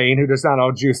regular Bane who does not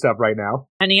all juiced up right now.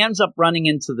 And he ends up running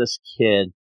into this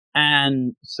kid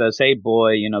and says, hey,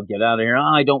 boy, get out of here. Oh,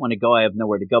 I don't want to go. I have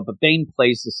nowhere to go. But Bane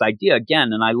plays this idea again.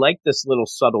 And I like this little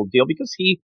subtle deal because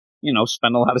he,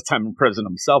 spent a lot of time in prison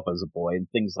himself as a boy and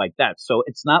things like that. So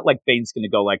it's not like Bane's going to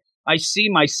go like, I see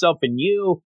myself in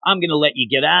you. I'm going to let you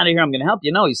get out of here. I'm going to help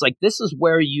you. No, he's like, this is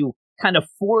where you kind of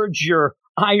forge your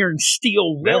iron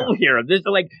steel will here. This,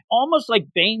 almost like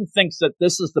Bane thinks that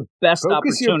this is the best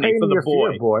Focus your opportunity pain for and the your boy.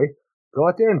 fear, boy. Go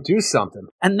out there and do something.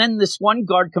 And then this one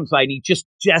guard comes by and he just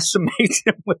decimates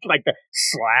him with like a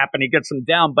slap and he gets him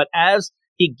down. But as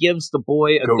he gives the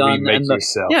boy a Go gun remake and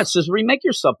yourself. it says remake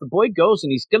yourself. The boy goes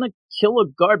and he's going to kill a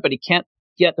guard, but he can't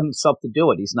get himself to do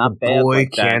it. He's not The bad boy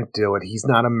like that. can't do it. He's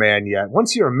not a man yet.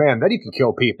 Once you're a man, then you can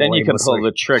kill people. Then you can aimlessly. pull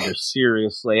the trigger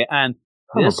seriously. And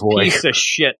I'm a this boy. piece of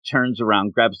shit turns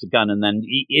around, grabs the gun, and then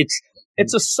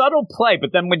it's a subtle play.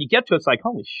 But then when you get to it, it's like,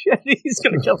 holy shit, he's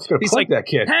going to kill. He's Fuck like, that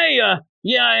kid. hey,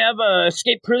 yeah, I have a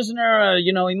escaped prisoner.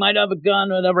 He might have a gun,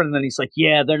 whatever. And then he's like,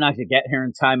 yeah, they're not going to get here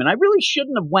in time. And I really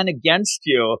shouldn't have went against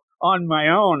you on my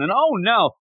own. And oh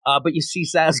no, but you see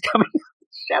Zaz coming.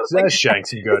 Zaz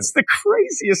shanks him good. It's the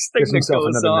craziest thing Gives that himself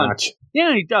goes another on. notch.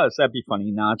 Yeah, he does. That'd be funny.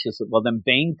 He notches it. Well, then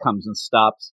Bane comes and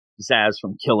stops Zaz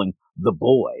from killing the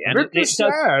boy. And Victor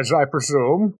Zaz, I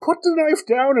presume. Put the knife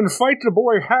down and fight the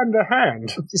boy hand to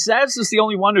hand. Zaz is the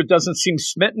only one who doesn't seem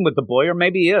smitten with the boy, or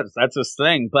maybe he is. That's his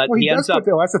thing. But Well, he ends does up.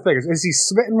 put, though. That's the thing. Is he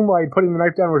smitten by putting the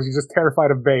knife down, or is he just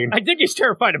terrified of Bane? I think he's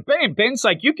terrified of Bane. Bane's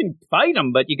like, you can fight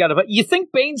him, but you got to. You think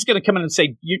Bane's going to come in and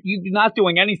say, you're not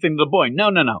doing anything to the boy?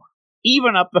 No.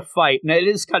 Even up the fight, and it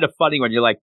is kind of funny when you're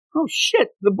like, oh shit,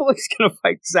 the boy's going to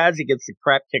fight Zaz. He gets the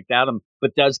crap kicked out of him,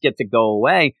 but does get to go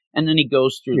away, and then he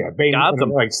goes through Bane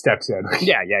Gotham. steps in.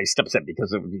 Yeah, he steps in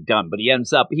because it would be done. But he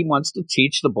wants to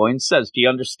teach the boy and says, do you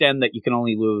understand that you can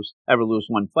only ever lose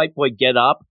one fight? Boy, get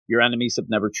up. Your enemies have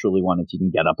never truly won if you can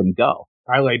get up and go.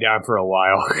 I lay down for a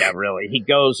while. Yeah, really. He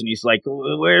goes and he's like,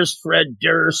 where's Fred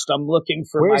Durst? I'm looking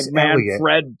for Where's my man, Elliot?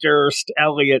 Fred Durst,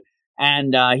 Elliot.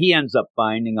 And he ends up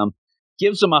finding him.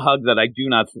 Gives him a hug that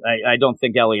I don't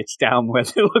think Elliot's down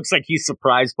with. It looks like he's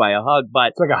surprised by a hug, but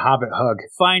It's like a hobbit hug.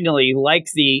 finally, like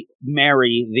the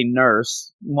Mary, the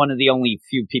nurse, one of the only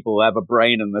few people who have a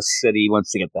brain in this city,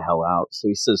 wants to get the hell out. So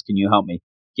he says, can you help me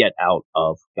get out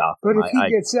of Gotham? But if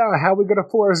he gets out, how are we going to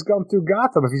Forrest Gump through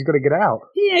Gotham if he's going to get out?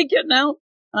 He ain't getting out.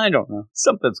 I don't know.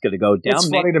 Something's going to go down. It's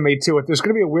funny to me, too. If there's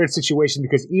going to be a weird situation,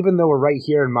 because even though we're right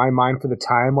here in my mind for the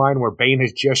timeline where Bane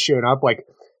has just shown up, like,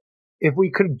 if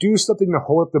we could do something to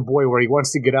hold up the boy where he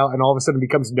wants to get out and all of a sudden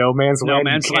becomes no man's land,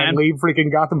 man's he can't land. leave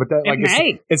freaking Gotham, but that, It like,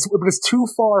 may. it's too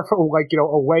far from,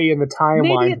 away in the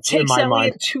timeline. Maybe it takes in my Elliot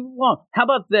mind. too long. How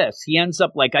about this? He ends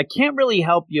up like, I can't really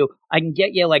help you. I can get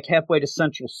you like halfway to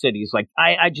Central City. He's like,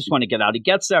 I just want to get out. He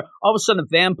gets there. All of a sudden, a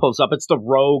van pulls up. It's the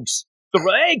Rogues.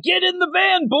 Hey, get in the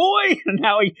van, boy! And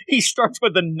now he starts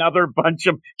with another bunch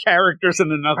of characters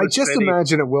in another I just city.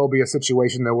 imagine it will be a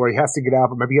situation, though, where he has to get out,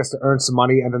 but maybe he has to earn some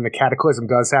money, and then the cataclysm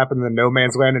does happen in the no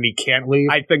man's land, and he can't leave.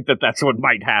 I think that's what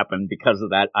might happen because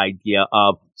of that idea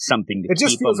of something to It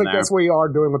just keep feels him like there. that's what we are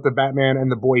doing with the Batman and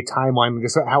the boy timeline,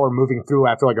 just how we're moving through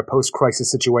after like a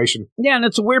post-crisis situation. Yeah, and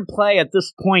it's a weird play at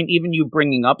this point, even you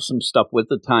bringing up some stuff with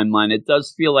the timeline. It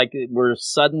does feel like we're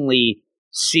suddenly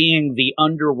seeing the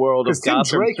underworld of Because Tim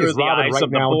Gotham Drake through is the Robin eyes right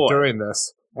of the now boy. during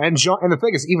this. And the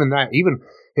thing is, even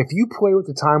if you play with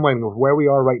the timeline of where we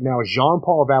are right now,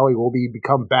 Jean-Paul Valley will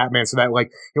become Batman, so that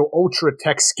ultra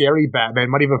tech scary Batman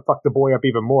might even fuck the boy up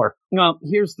even more. Well,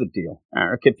 here's the deal,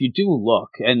 Eric. If you do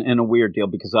look, and a weird deal,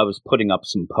 because I was putting up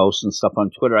some posts and stuff on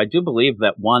Twitter, I do believe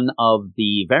that one of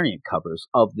the variant covers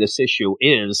of this issue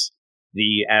is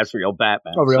the Azrael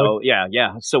Batman. Oh, really? So,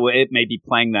 yeah. So it may be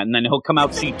playing that. And then he'll come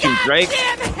out, see Tim Drake.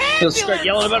 He'll start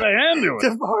yelling about an ambulance. The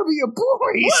army of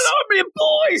boys! What army of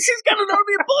boys? He's got an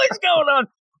army of boys going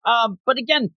on. But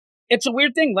again, it's a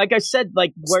weird thing. Like I said,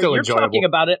 like where Still you're enjoyable. talking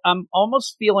about it, I'm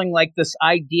almost feeling like this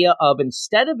idea of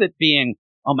instead of it being,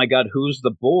 oh my God, who's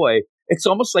the boy? It's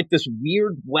almost like this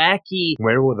weird, wacky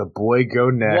Where will the boy go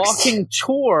next? walking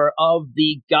tour of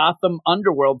the Gotham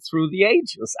underworld through the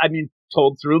ages. I mean,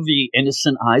 told through the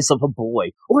innocent eyes of a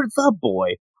boy or the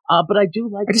boy. But I do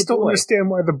like I just the don't boy. understand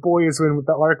why the boy is in with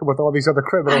the Arkham with all these other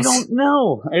criminals. I don't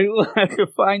know. I have to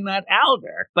find that out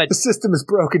there. But The system is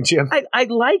broken, Jim. I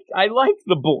like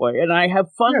the boy, and I have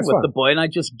fun Yeah, it's with fun. the boy, and I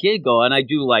just giggle, and I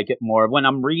do like it more. When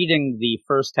I'm reading the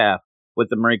first half with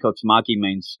the Mariko Tamaki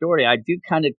main story, I do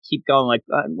kind of keep going like,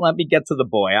 let me get to the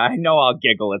boy. I know I'll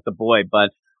giggle at the boy, but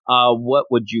what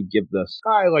would you give this?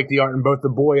 I like the art in both the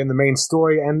boy and the main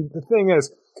story, and the thing is,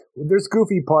 there's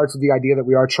goofy parts with the idea that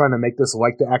we are trying to make this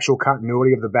like the actual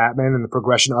continuity of the Batman and the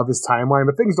progression of his timeline,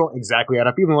 but things don't exactly add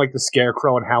up, even like the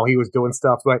Scarecrow and how he was doing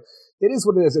stuff, but it is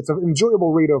what it is. It's an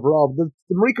enjoyable read overall. The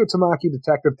Mariko Tamaki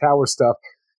Detective Tower stuff,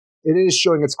 it is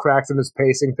showing its cracks in its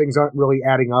pacing. Things aren't really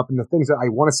adding up, and the things that I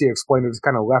want to see explained are just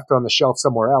kind of left on the shelf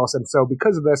somewhere else. And so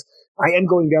because of this, I am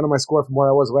going down on my score from where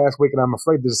I was last week, and I'm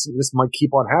afraid this might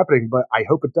keep on happening, but I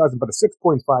hope it doesn't. But a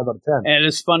 6.5 out of 10. And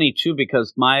it's funny, too,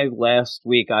 because my last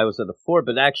week I was at a 4,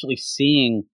 but actually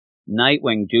seeing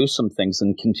Nightwing do some things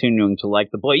and continuing to like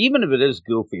the boy, even if it is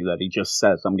goofy that he just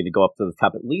says, I'm going to go up to the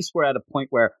top, at least we're at a point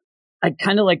where I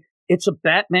kind of like, it's a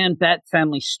Batman, Bat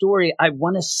family story. I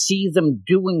want to see them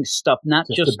doing stuff, not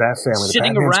just the Bat family. The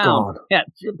sitting Batman's around. gone. Yeah,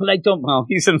 but I don't know.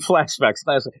 He's in flashbacks.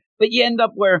 But you end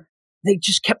up where they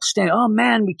just kept saying, oh,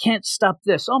 man, we can't stop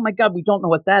this. Oh, my God, we don't know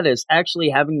what that is. Actually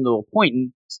having the point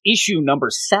in issue number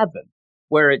 7,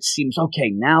 where it seems,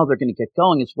 okay, now they're going to get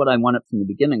going. It's what I wanted from the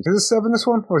beginning. Is it 7 this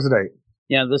one, or is it 8?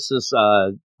 Yeah, this is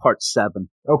part 7.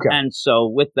 Okay. And so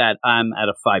with that, I'm at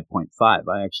a 5.5.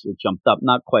 I actually jumped up,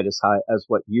 not quite as high as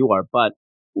what you are, but,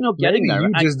 getting Maybe there.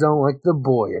 you just don't like the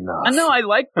boy enough. I know I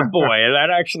like the boy, and that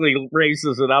actually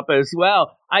raises it up as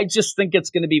well. I just think it's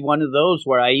going to be one of those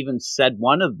where I even said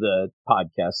one of the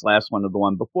podcasts, last one of the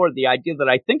one before, the idea that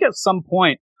I think at some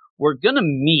point we're going to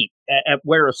meet at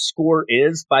where a score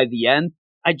is by the end.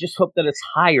 I just hope that it's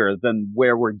higher than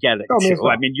where we're getting to.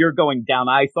 I mean, you're going down.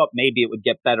 I thought maybe it would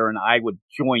get better and I would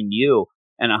join you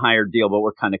in a higher deal, but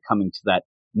we're kind of coming to that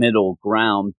middle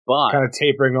ground. But kind of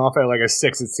tapering off at like a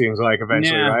 6, it seems like,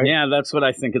 eventually, right? Yeah, that's what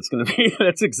I think it's going to be.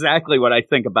 That's exactly what I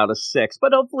think about a 6.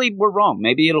 But hopefully we're wrong.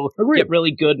 Maybe it'll get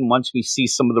really good, and once we see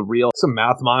some of the real... Some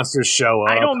mouth monsters show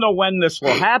up. I don't know when this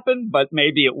will happen, but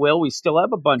maybe it will. We still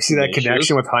have a bunch See of that issues.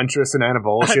 connection with Huntress and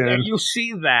Anavulsion? You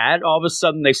see that. All of a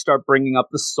sudden they start bringing up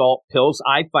the salt pills.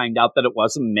 I find out that it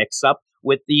was a mix-up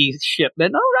with the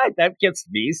shipment. All right, that gets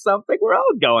me something. We're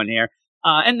all going here.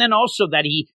 And then also that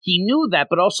he knew that,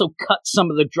 but also cut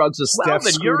some of the drugs as well.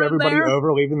 Steph screwed everybody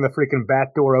over, leaving the freaking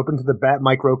bat door open to the bat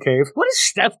micro cave. What has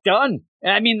Steph done?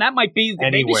 I mean, that might be...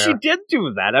 Anywhere. Maybe she did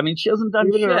do that. I mean, she hasn't done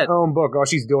Even shit. in her own book, all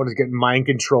she's doing is getting mind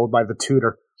controlled by the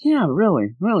tutor. Yeah,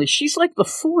 really. She's like the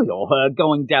foil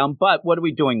going down. But what are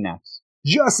we doing next?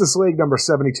 Justice League number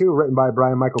 72, written by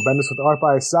Brian Michael Bendis with art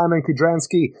by Simon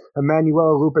Kudransky,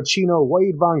 Emanuela Lupacchino,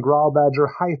 Wade Von Graalbadger,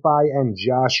 Hi-Fi, and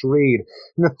Josh Reed.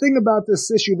 And the thing about this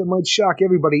issue that might shock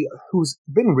everybody who's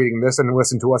been reading this and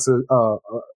listened to us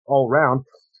all around,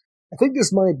 I think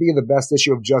this might be the best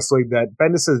issue of Justice League that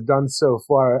Bendis has done so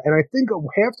far. And I think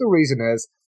half the reason is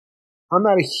I'm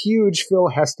not a huge Phil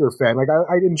Hester fan. Like,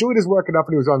 I enjoyed his work enough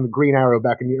when he was on the Green Arrow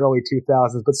back in the early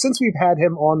 2000s. But since we've had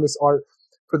him on this art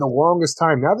for the longest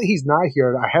time, now that he's not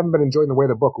here, I haven't been enjoying the way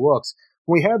the book looks.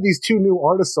 When we have these 2 new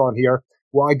artists on here,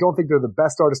 well, I don't think they're the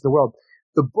best artists in the world.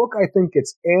 The book, I think,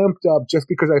 gets amped up just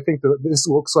because I think that this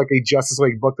looks like a Justice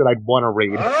League book that I'd want to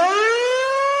read.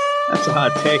 That's a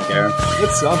hot take, Aaron.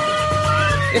 It's something.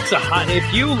 It's a hot...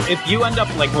 If you end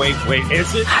up like, wait,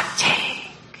 is it? Hot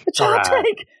take. It's a hot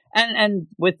take. And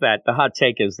with that, the hot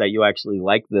take is that you actually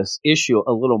like this issue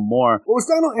a little more. Well, it's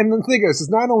not, and the thing is,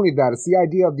 it's not only that, it's the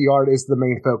idea of the art is the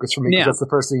main focus for me, because that's the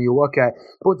first thing you look at.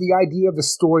 But the idea of the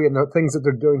story and the things that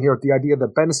they're doing here, the idea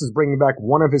that Bendis is bringing back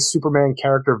one of his Superman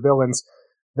character villains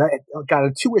that got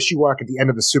a 2-issue arc at the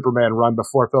end of the Superman run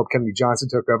before Philip Kennedy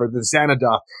Johnson took over, the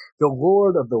Xanadoth, the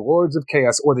Lord of the Lords of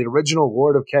Chaos, or the original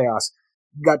Lord of Chaos.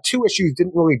 Got 2 issues,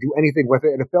 didn't really do anything with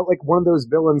it, and it felt like one of those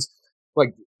villains,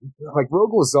 like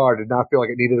Rogue Lazar did not feel like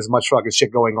it needed as much fucking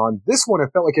shit going on. This one, it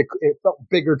felt like it felt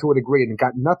bigger to a degree and it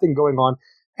got nothing going on.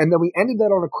 And then we ended that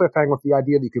on a cliffhanger with the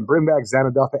idea that you can bring back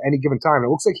Xanadoth at any given time.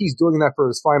 It looks like he's doing that for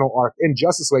his final arc in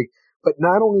Justice League. But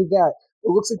not only that,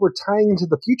 it looks like we're tying into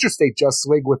the Future State Justice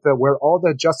League with where all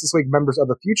the Justice League members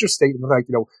of the Future State, like,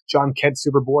 John Kent,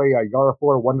 Superboy, Yara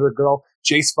Flor, Wonder Girl,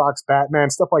 Jace Fox, Batman,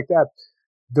 stuff like that.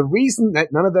 the reason that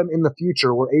none of them in the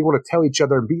future were able to tell each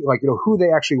other and be like, who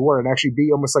they actually were and actually be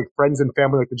almost like friends and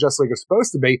family like the Justice League is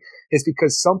supposed to be is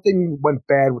because something went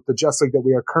bad with the Justice League that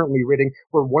we are currently reading,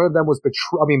 where one of them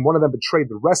betrayed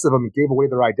the rest of them and gave away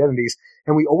their identities.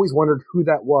 And we always wondered who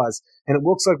that was. And it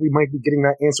looks like we might be getting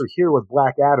that answer here with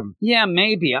Black Adam. Yeah,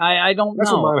 maybe. I don't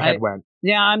That's know. where my head went.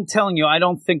 Yeah, I'm telling you, I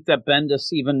don't think that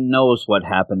Bendis even knows what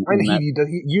happened. And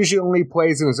he usually only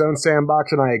plays in his own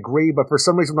sandbox, and I agree. But for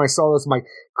some reason, when I saw this, I'm like,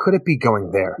 could it be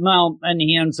going there? Well, and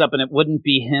he ends up, and it wouldn't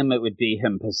be him, it would be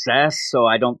him possessed. So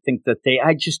I don't think that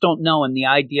I just don't know. And the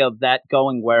idea of that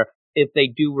going where if they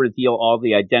do reveal all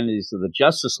the identities of the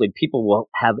Justice League, people will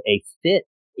have a fit,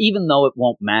 even though it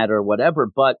won't matter, whatever.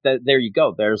 But there you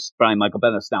go. There's Brian Michael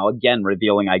Bendis now, again,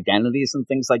 revealing identities and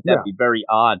things like that. Yeah. It'd be very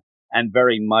odd. And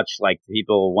very much like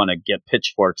people want to get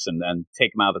pitchforks and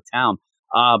take them out of town.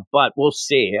 But we'll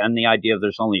see. And the idea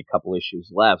there's only a couple issues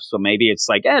left. So maybe it's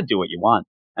like, do what you want.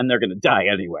 And they're going to die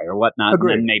anyway or whatnot.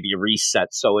 Agreed. And then maybe a reset.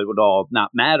 So it would all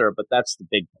not matter. But that's the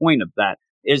big point of that,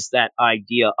 is that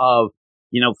idea of,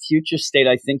 future state.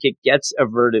 I think it gets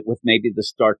averted with maybe the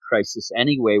Stark Crisis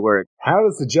anyway, where how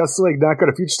does the Justice League not go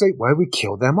to future state? Why we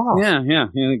kill them off? Yeah,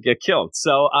 get killed.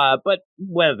 So, but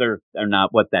whether or not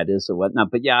what that is or whatnot,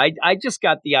 but yeah, I just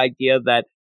got the idea that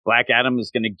Black Adam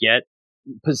is going to get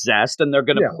possessed, and they're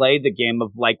going to play the game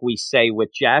of, like we say with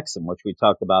Jackson, which we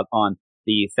talked about on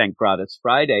the Thank God It's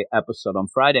Friday episode on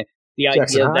Friday. The Jackson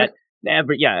idea Hyde? that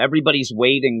everybody's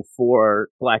waiting for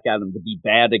Black Adam to be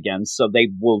bad again, so they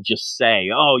will just say,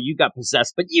 "Oh, you got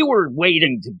possessed, but you were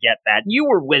waiting to get that, you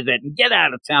were with it, and get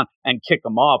out of town," and kick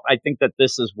them off. I think that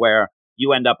this is where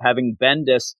you end up having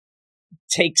Bendis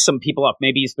take some people off.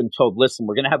 Maybe he's been told, "Listen,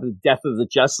 we're going to have the death of the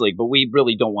Justice League, but we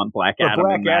really don't want Black Adam."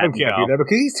 Black Adam can't be there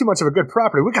because he's too much of a good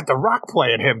property. We got The Rock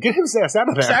playing him. Get his ass out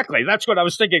of there. Exactly. That's what I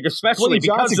was thinking, especially When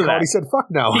because Johnson of that. called, he said, "Fuck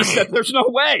no." He said, "There's no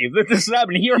way that this is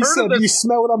happening." He said, of "You this.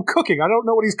 smell what I'm cooking. I don't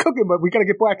know what he's cooking, but we got to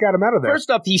get Black Adam out of there."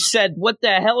 First off, he said, "What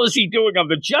the hell is he doing on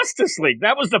the Justice League?"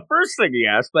 That was the first thing he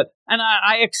asked. And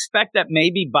I expect that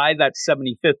maybe by that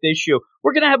 75th issue,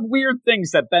 we're going to have weird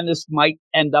things that Bendis might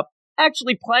end up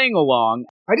actually playing along.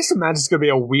 I just imagine it's going to be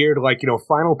a weird,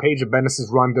 final page of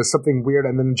Bendis' run does something weird,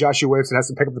 and then Joshua Williamson has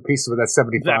to pick up the pieces with that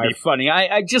 75. That'd be funny.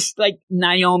 I just like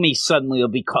Naomi suddenly will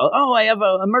be called, "Oh, I have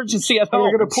an emergency at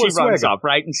home." gonna pour She runs swag. off,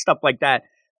 right? And stuff like that.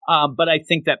 But I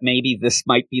think that maybe this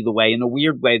might be the way, in a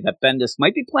weird way, that Bendis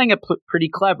might be playing it pretty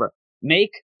clever.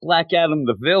 Make Black Adam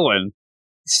the villain,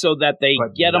 so that they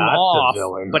But get him not the off,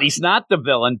 villain. but he's not the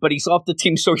villain, but he's off the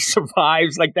team, so he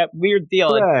survives, like that weird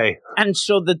deal. Hey. And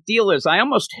so the deal is, I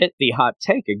almost hit the hot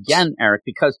take again, Eric,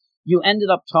 because you ended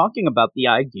up talking about the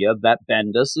idea that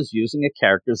Bendis is using a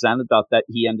character, Xanadoth, that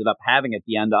he ended up having at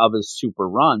the end of his super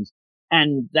runs.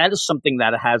 And that is something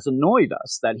that has annoyed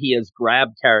us, that he has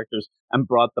grabbed characters and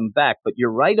brought them back. But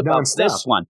you're right about Nonstop. this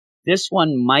one. This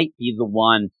one might be the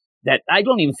one that I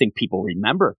don't even think people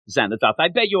remember Xanadoth. I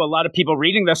bet you a lot of people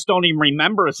reading this don't even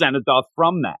remember Xanadoth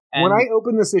from that. And When I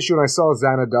opened this issue and I saw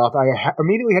Xanadoth, I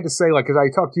immediately had to say, because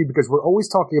I talked to you, because we're always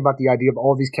talking about the idea of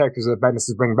all these characters that Bendis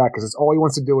is bringing back, because it's all he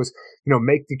wants to do is,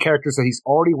 make the characters that he's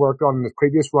already worked on in his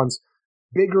previous runs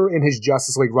bigger in his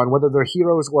Justice League run, whether they're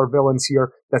heroes or villains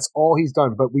here. That's all he's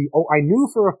done. But I knew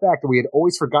for a fact that we had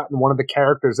always forgotten one of the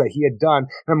characters that he had done,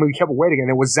 and we kept waiting, and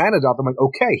it was Xanadoth. I'm like,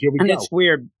 okay, here we And go. it's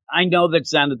weird. I know that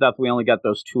Xanadoth, we only got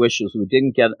those 2 issues. We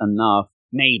didn't get enough,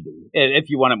 maybe, if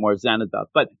you wanted more Xanadoth.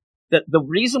 But the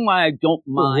reason why I don't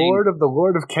mind... The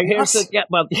Lord of Chaos?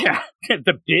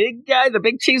 The big guy, the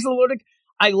big cheese, the Lord of...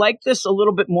 I like this a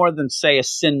little bit more than, say, a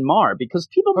Sin Mar, because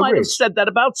people might have said that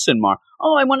about Sin Mar.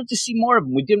 Oh, I wanted to see more of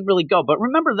him. We didn't really go. But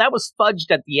remember, that was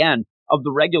fudged at the end of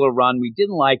the regular run. We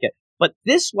didn't like it. But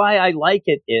this, why I like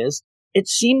it is, it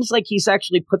seems like he's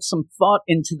actually put some thought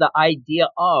into the idea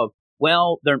of,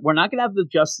 well, we're not going to have the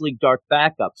Justice League Dark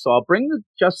backup. So I'll bring the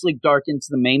Justice League Dark into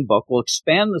the main book. We'll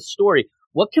expand the story.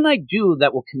 What can I do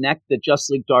that will connect the Justice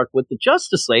League Dark with the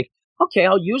Justice League? Okay,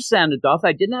 I'll use Xanadoth.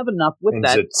 I didn't have enough with and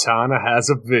that. Zatanna has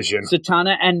a vision.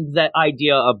 Zatanna and the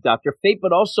idea of Dr. Fate,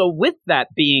 but also with that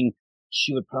being,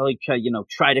 she would probably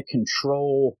try to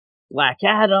control Black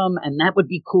Adam, and that would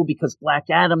be cool because Black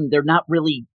Adam, they're not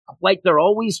really quite, they're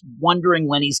always wondering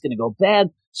when he's going to go bad.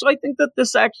 So I think that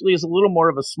this actually is a little more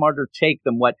of a smarter take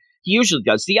than what he usually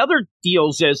does. The other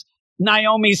deals is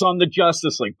Naomi's on the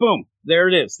Justice League. Boom, there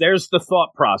it is. There's the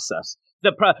thought process.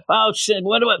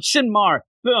 What about Sin Mar?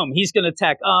 Boom, he's going to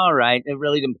attack. All right, it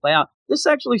really didn't play out. This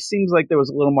actually seems like there was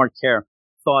a little more care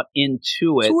thought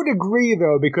into it. To a degree,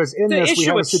 though, because in The this we issue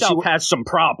have a itself situation. has some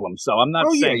problems, so I'm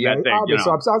not saying that.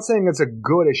 Obviously, I'm not saying it's a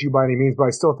good issue by any means, but I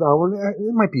still thought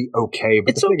it might be okay.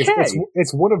 But It's the thing okay. is,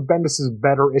 it's one of Bendis's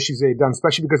better issues they've done,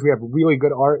 especially because we have really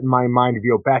good art in my mind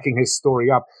of backing his story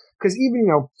up. Because even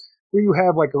where you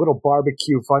have like a little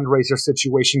barbecue fundraiser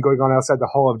situation going on outside the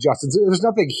Hall of Justice, there's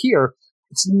nothing here.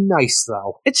 It's nice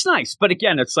though. It's nice, but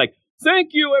again, it's like, thank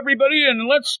you, everybody, and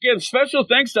let's give special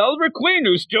thanks to Oliver Queen,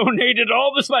 who's donated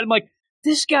all this money. I'm like,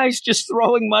 this guy's just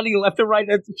throwing money left and right.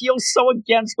 It feels so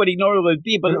against what he normally would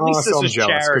be, but at least this I'm is jealous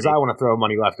charity. because I want to throw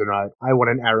money left and right. I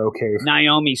want an arrow cave.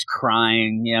 Naomi's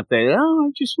crying. Yeah, I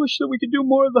just wish that we could do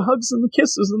more of the hugs and the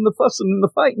kisses and the fussing and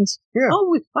the fightings. Yeah.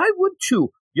 Oh, I would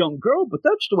too, young girl, but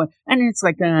that's the way. And it's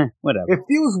like, whatever. It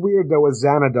feels weird though with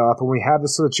Xanadoth when we have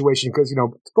this situation because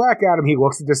Black Adam, he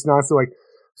looks at this nonsense like,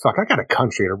 fuck, I got a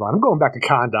country to run. I'm going back to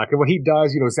Kahndaq. And when he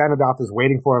does, Xanadoth is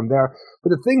waiting for him there. But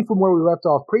the thing from where we left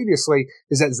off previously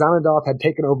is that Xanadoth had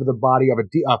taken over the body of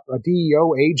a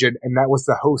DEO agent, and that was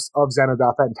the host of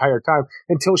Xanadoth that entire time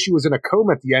until she was in a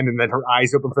coma at the end, and then her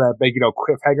eyes open for that big,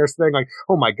 cliffhanger thing. Like,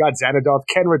 oh my God, Xanadoth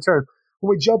can return.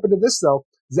 When we jump into this, though,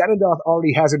 Xanadoth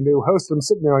already has a new host. I'm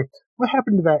sitting there like, what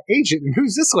happened to that agent, and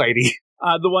who's this lady?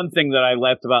 The one thing that I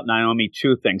left about Naomi,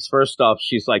 two things. First off,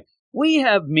 she's like, we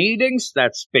have meetings.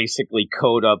 That's basically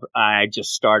code of, I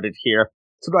just started here.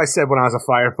 That's what I said when I was a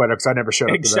firefighter because I never showed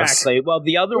up to this. Exactly. Well,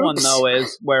 the other one, though,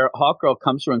 is where Hawkgirl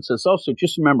comes through and says, so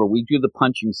just remember, we do the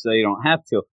punching so you don't have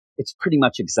to. It's pretty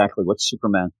much exactly what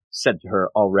Superman said to her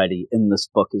already in this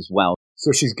book as well.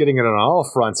 So she's getting it on all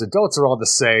fronts. Adults are all the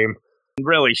same.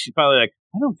 Really, she's probably like,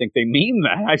 I don't think they mean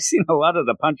that. I've seen a lot of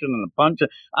the punching and the punching.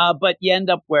 But you end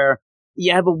up where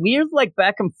you have a weird,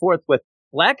 back and forth with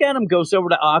Black Adam goes over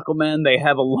to Aquaman. They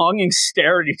have a longing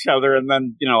stare at each other, and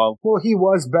then, Well, he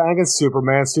was banging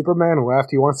Superman. Superman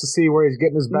left. He wants to see where he's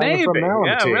getting his banging maybe. from now on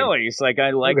Yeah, the team. really. He's like,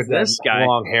 I like Look at this that guy.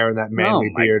 long hair and that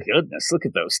manly beard. Oh, my goodness. Look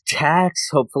at those tats.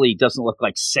 Hopefully he doesn't look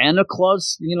like Santa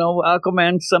Claus,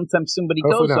 Aquaman. Sometime soon, but he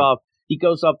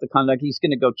goes off the Kahndaq. He's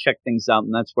going to go check things out,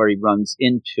 and that's where he runs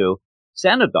into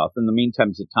Xanadoth. In the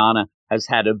meantime, Zatanna has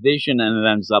had a vision, and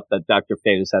it ends up that Dr.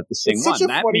 Fate has had the same It's one. such a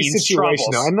That funny means situation,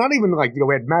 troubles. though. And not even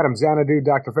we had Madame Xanadu,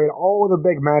 Dr. Fate, all of the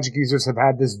big magic users have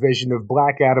had this vision of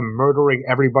Black Adam murdering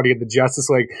everybody at the Justice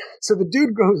League. So the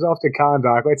dude goes off to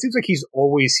Kahndaq. It seems like he's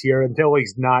always here until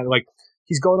he's not.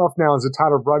 He's going off now, and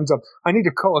Zatanna runs up. I need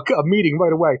to call a meeting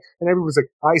right away. And everyone's like,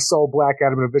 I saw Black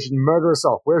Adam in a vision. Murder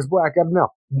herself. Where's Black Adam now?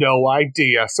 No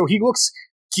idea. So he looks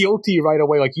guilty right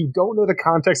away. You don't know the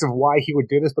context of why he would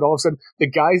do this, but all of a sudden the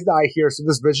guy's not here, so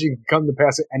this vision can come to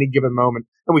pass at any given moment,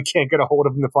 and we can't get a hold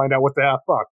of him to find out what the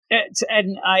fuck.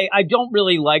 And I don't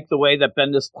really like the way that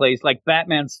Bendis plays.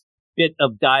 Batman's bit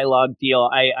of dialogue deal,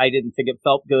 I didn't think it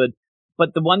felt good.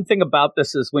 But the one thing about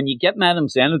this is when you get Madame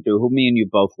Xanadu, who me and you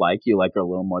both like, you like her a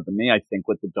little more than me, I think,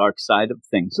 with the dark side of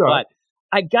things. Sure. But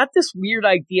I got this weird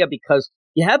idea because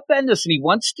you have Bendis and he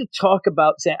wants to talk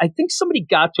about, I think somebody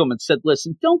got to him and said,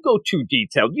 listen, don't go too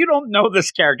detailed. You don't know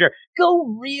this character.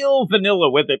 Go real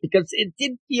vanilla with it, because it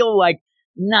did feel like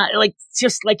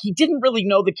he didn't really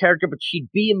know the character, but she'd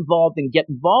be involved and get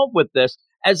involved with this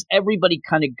as everybody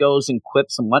kind of goes and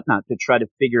quips and whatnot to try to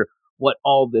figure what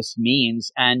all this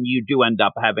means. And you do end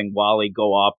up having Wally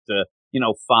go off to,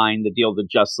 find the deal. The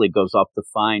Justice League goes off to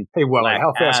find. Hey, well, Black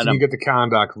how fast Adam. can you get to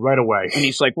Kahndaq? Right away. And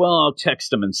he's like, well, I'll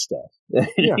text him instead.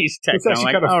 Yeah. He's It's texting.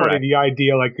 actually kind of funny, the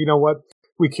idea, you know what?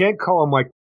 We can't call him,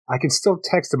 I can still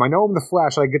text him. I know I'm the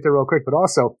Flash, I get there real quick, but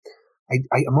also,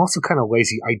 I'm also kind of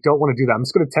lazy. I don't want to do that. I'm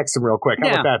just going to text him real quick. How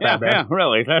about that, Batman? Yeah,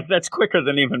 really. That's quicker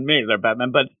than even me there,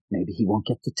 Batman. But maybe he won't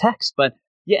get the text. But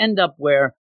you end up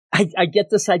where I get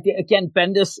this idea. Again,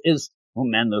 Bendis is, oh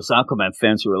man, those Aquaman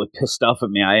fans were really pissed off at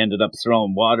me. I ended up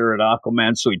throwing water at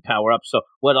Aquaman so he'd power up. So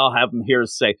what I'll have him here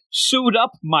is say, suit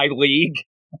up, my league.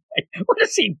 What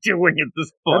is he doing in this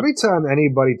book? Every time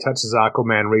anybody touches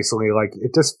Aquaman recently,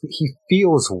 he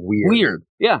feels weird. Weird.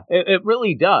 Yeah, it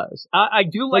really does. I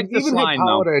do like this even line,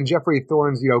 though. Hippolyta and Jeffrey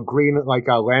Thorne's, green,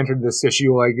 lantern this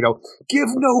issue, give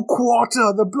no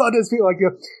quarter, the blood is feel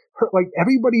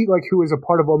everybody, who is a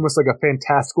part of almost a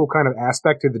fantastical kind of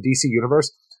aspect to the DC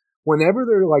universe, whenever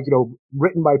they're,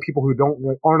 written by people who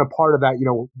aren't a part of that,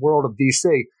 world of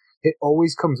DC, it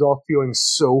always comes off feeling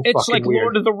so It's fucking like weird.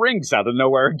 Lord of the Rings out of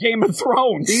nowhere, Game of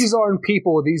Thrones. These aren't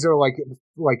people. These are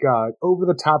over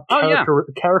the top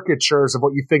caricatures of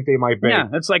what you think they might be. Yeah,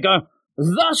 it's like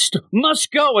thus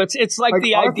must go. It's like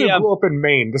the Arthur idea. grew up in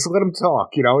Maine. Just let him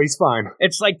talk. He's fine.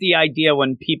 It's like the idea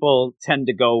when people tend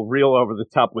to go real over the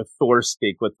top with Thor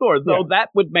speak with Thor, though that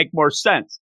would make more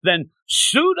sense. then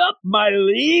suit up, my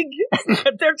league.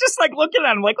 They're just like looking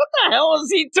at him like, what the hell is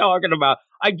he talking about?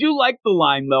 I do like the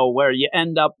line, though, where you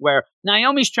end up where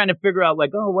Naomi's trying to figure out,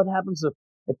 like, oh, what happens if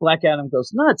Black Adam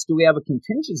goes nuts? Do we have a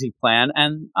contingency plan?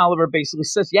 And Oliver basically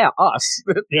says, yeah, us.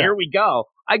 Here we go.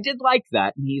 I did like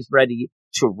that. And he's ready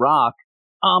to rock.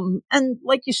 And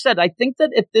like you said, I think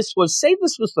that if this was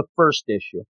the first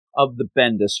issue of the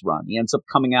Bendis run, he ends up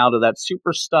coming out of that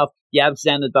super stuff. You have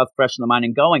Xanaduth fresh in the mind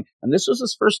and going. And this was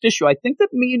his first issue. I think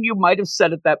that me and you might have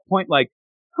said at that point, like,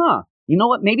 you know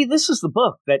what? Maybe this is the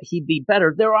book that he'd be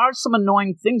better. There are some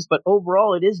annoying things, but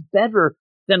overall it is better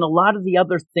than a lot of the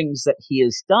other things that he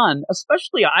has done.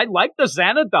 Especially, I like the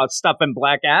Xanaduth stuff in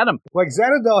Black Adam. Like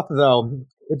Xanaduth, though,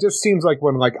 it just seems like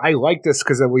when, like, I like this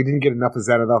because we didn't get enough of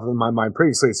Xanaduth in my mind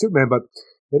previously as Superman, but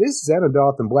it is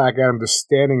Xanaduth and Black Adam just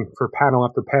standing for panel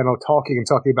after panel talking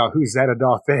about who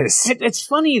Xanaduth is. It's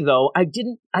funny, though.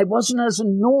 I wasn't as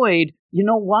annoyed. You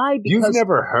know why? Because you've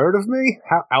never heard of me?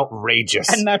 How outrageous.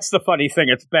 And that's the funny thing.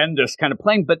 It's Bendis kind of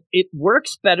playing, but it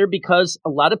works better because a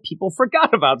lot of people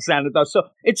forgot about Xanaduth. So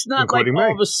it's not Including like all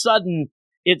me. of a sudden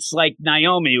it's like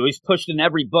Naomi, who's pushed in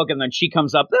every book, and then she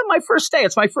comes up, my first day.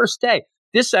 It's my first day.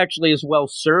 This actually is well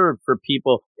served for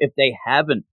people if they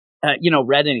haven't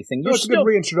read anything. It's a good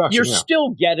reintroduction. You're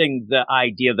still getting the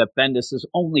idea that Bendis is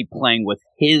only playing with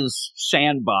his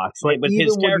sandbox, but with even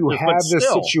his when characters. you have this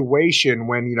still. situation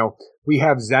when, we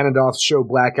have Xanaduth show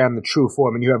Black Adam the true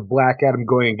form, and you have Black Adam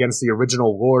going against the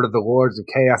original Lord of the Lords of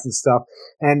Chaos and stuff,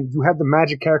 and you have the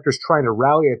magic characters trying to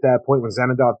rally at that point when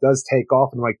Xanaduth does take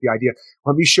off, and like the idea,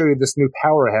 let me show you this new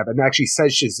power I have, and actually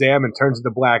says Shazam and turns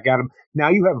into Black Adam. Now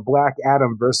you have Black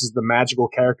Adam versus the magical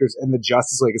characters in the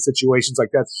Justice League in situations like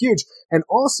that's huge. And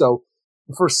also,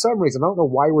 for some reason, I don't know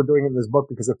why we're doing it in this book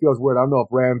because it feels weird. I don't know if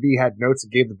Ram V had notes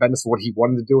and gave the Bendis what he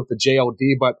wanted to do with the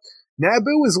JLD, but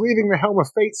Nabu is leaving the Helm of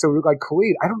Fate, so like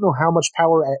Khalid, I don't know how much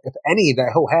power, if any,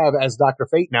 that he'll have as Dr.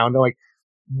 Fate now. And they're like,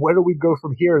 where do we go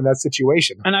from here in that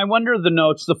situation? And I wonder the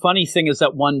notes. The funny thing is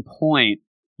at one point,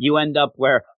 you end up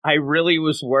where I really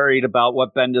was worried about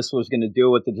what Bendis was going to do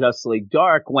with the Justice League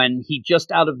Dark when he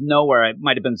just out of nowhere, it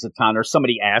might have been Zatanna or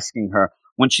somebody asking her,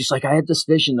 when she's like, I had this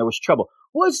vision, there was trouble.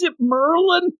 Was it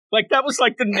Merlin? Like, that was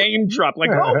like the name drop.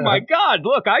 Like, oh my God,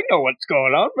 look, I know what's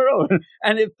going on, Merlin.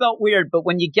 And it felt weird. But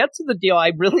when you get to the deal,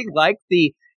 I really like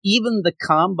even the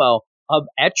combo of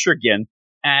Etrigan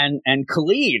and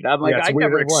Khalid. I'm like, I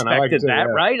never expected that,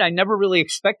 right? I never really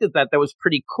expected that. That was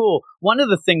pretty cool. One of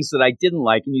the things that I didn't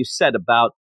like, and you said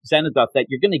about Xanaduth, that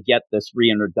you're going to get this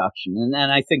reintroduction.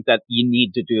 And I think that you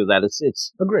need to do that.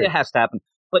 Agreed. It has to happen.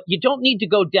 But you don't need to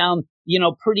go down,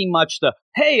 pretty much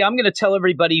hey, I'm going to tell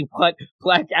everybody what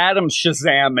Black Adam's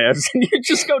Shazam is. And you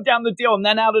just go down the deal. And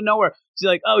then out of nowhere, it's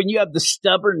like, oh, and you have the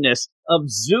stubbornness of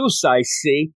Zeus, I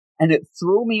see. And it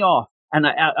threw me off. And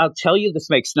I'll tell you, this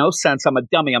makes no sense. I'm a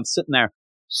dummy. I'm sitting there.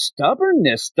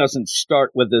 Stubbornness doesn't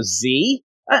start with a Z.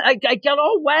 I got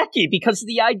all wacky because of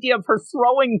the idea of her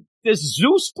throwing this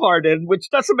Zeus part in, which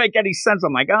doesn't make any sense.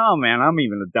 I'm like, oh, man, I'm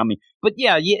even a dummy. But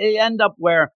yeah, you end up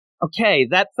where, okay,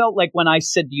 that felt like when I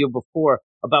said to you before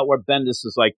about where Bendis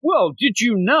is like, well, did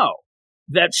you know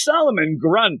that Solomon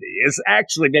Grundy is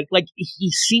actually, like,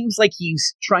 he seems like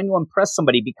he's trying to impress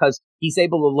somebody because he's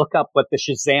able to look up what the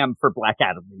Shazam for Black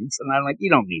Adam means. And I'm like, you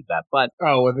don't need that. But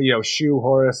Shu,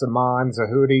 Horus, Amon,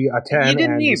 Zahudi, Aten. You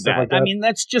didn't need that. Like that. I mean,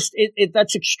 that's just,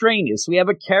 that's extraneous. We have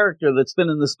a character that's been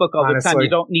in this book all the time. You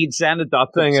don't need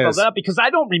Xanaduth to spell that up because I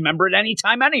don't remember it any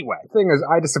time anyway. The thing is,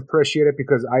 I just appreciate it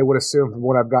because I would assume from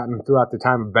what I've gotten throughout the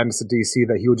time of Bendis at DC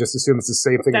that he would just assume it's the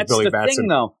same thing as Billy Batson. That's the thing,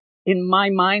 though. In my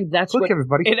mind, that's Look, what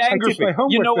everybody, it angers me.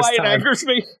 You know why it angers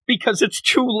me? Because it's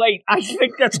too late. I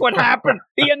think that's what happened.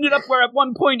 He ended up where at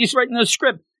one point he's writing the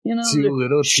script. Too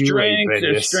little, too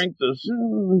late, strength is.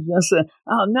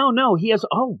 No. He has.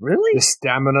 Oh, really? The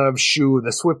stamina of Shu,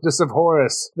 the swiftness of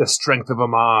Horus, the strength of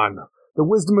Amon, the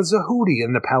wisdom of Zahudi,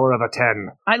 and the power of Aten.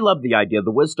 I love the idea,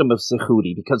 the wisdom of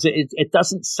Zahudi, because it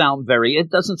doesn't sound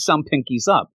pinkies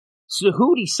up.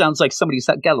 Zahudi sounds like somebody's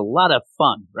got a lot of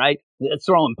fun, right?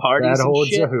 Throwing parties and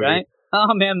shit, Zahudi. Right?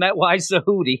 Oh, man, that wise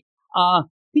Zahudi.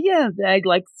 Yeah, I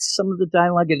like some of the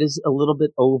dialogue. It is a little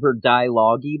bit over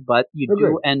dialogue-y, but you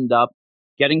do end up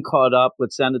getting caught up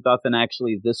with Xanaduth and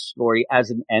actually this story as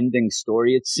an ending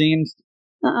story, it seems.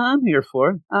 I'm here for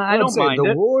it. I don't mind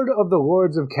it. The Lord of the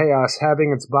Lords of Chaos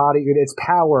having its body, its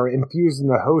power infused in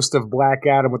the host of Black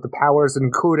Adam with the powers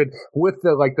included with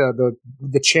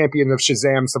the champion of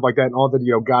Shazam, stuff like that, and all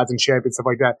the gods and champions, stuff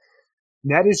like that.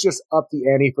 That is just up the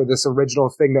ante for this original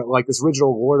thing that, like, this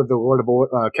original Lord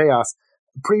of Chaos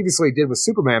previously did with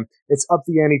Superman. It's up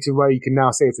the ante to where you can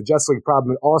now say it's a Justice League problem,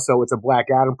 and also it's a Black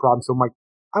Adam problem. So I'm like,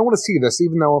 I want to see this,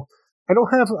 even though I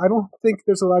don't think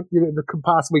there's a lot that could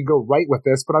possibly go right with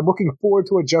this, but I'm looking forward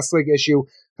to a Justice League issue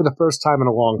for the first time in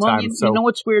a long time. You know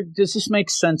what's weird? Does this make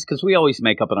sense? Because we always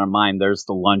make up in our mind there's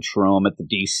the lunchroom at the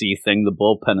DC thing, the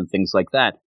bullpen, and things like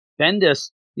that.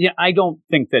 Bendis, yeah, I don't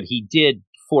think that he did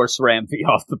force Ramsey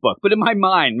off the book, but in my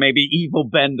mind, maybe evil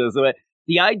Bendis.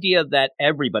 The idea that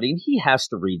everybody, and he has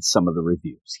to read some of the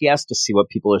reviews. He has to see what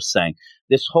people are saying.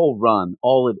 This whole run,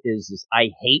 all it is I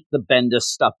hate the Bendis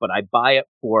stuff, but I buy it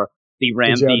for the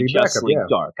Ramsey Justice League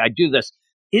Dark. I do this.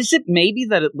 Is it maybe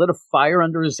that it lit a fire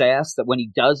under his ass that when he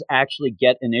does actually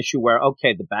get an issue where,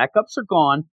 okay, the backups are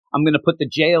gone, I'm going to put the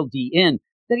JLD in,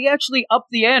 that he actually upped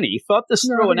the ante, he thought this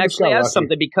through and actually has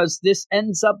something, because this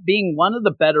ends up being one of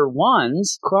the better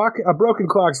ones. A broken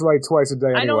clock's right twice a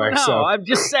day anyway. I don't know. So. I'm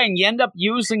just saying, you end up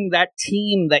using that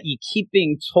team that you keep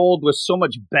being told was so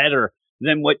much better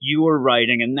than what you were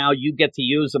writing, and now you get to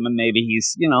use them, and maybe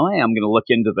he's, hey, I'm going to look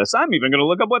into this. I'm even going to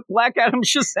look up what Black Adam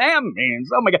Shazam means.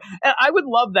 Oh, my God. I would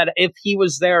love that if he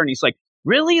was there, and he's like,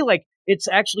 really? Like, it's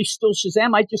actually still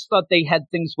Shazam? I just thought they had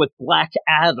things with Black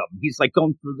Adam. He's like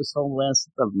going through this whole list.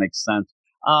 It doesn't make sense.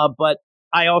 But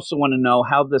I also want to know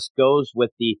how this goes with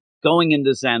the going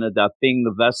into Xanadu, being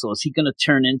the vessel. Is he going to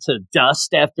turn into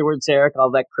dust afterwards, Eric?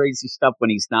 All that crazy stuff when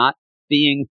he's not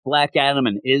being Black Adam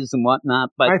and is and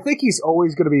whatnot. But I think he's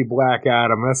always going to be Black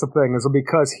Adam. That's the thing, is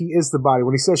because he is the body.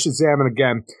 When he says Shazam, and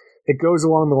again, it goes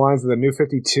along the lines of the New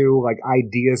 52, like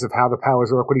ideas of how the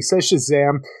powers work. When he says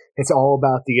Shazam, it's all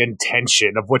about the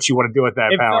intention of what you want to do with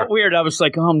that power. It felt weird. I was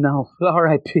like, oh no,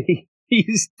 R.I.P.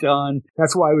 He's done.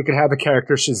 That's why we could have the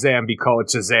character Shazam be called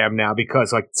Shazam now,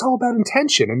 because it's all about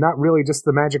intention and not really just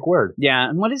the magic word. Yeah,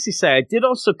 and what does he say? I did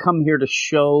also come here to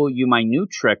show you my new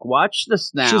trick. Watch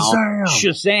this now.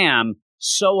 Shazam.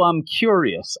 So I'm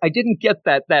curious. I didn't get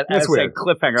that as weird. A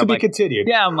cliffhanger. To be continued.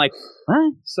 Yeah, I'm like,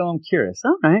 what? So I'm curious.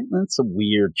 All right, that's a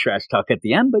weird trash talk at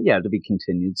the end, but yeah, to be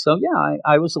continued. So yeah,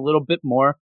 I was a little bit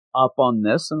more up on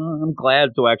this, and I'm glad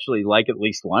to actually like at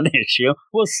least one issue.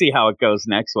 We'll see how it goes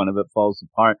next one if it falls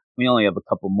apart. We only have a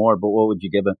couple more, but what would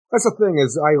you give it? That's the thing,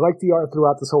 is I like the art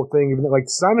throughout this whole thing, even like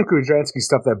Simon Kudranski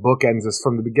stuff that bookends us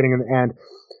from the beginning and the end.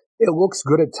 It looks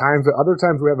good at times, but other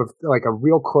times we have a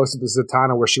real close-up of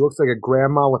Zatanna where she looks like a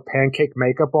grandma with pancake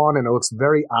makeup on, and it looks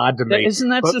very odd to me.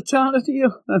 Isn't that Zatanna to you?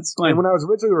 That's fine. And when I was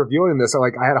originally reviewing this, I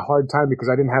had a hard time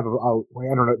because I didn't have I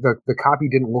don't know, the copy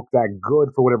didn't look that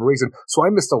good for whatever reason, so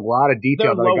I missed a lot of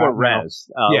detail that I got. Res.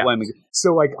 Yeah.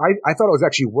 So I thought it was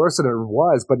actually worse than it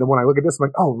was, but then when I look at this,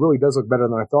 I'm like, oh, it really does look better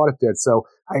than I thought it did. So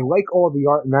I like all the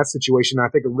art in that situation.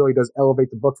 I think it really does elevate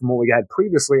the book from what we had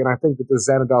previously, and I think that the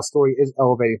Xanadu story is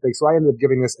elevating things. So I ended up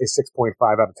giving this a 6.5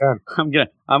 out of 10.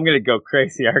 I'm gonna go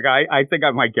crazy, Eric. I think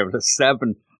I might give it a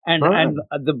 7. And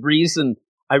the reason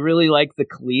I really like the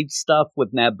Khalid stuff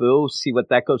with Naboo, see what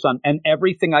that goes on. And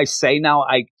everything I say now,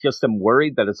 I just am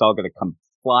worried that it's all going to come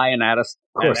flying at us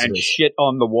and shit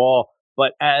on the wall.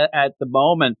 But at the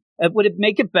moment, would it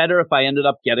make it better if I ended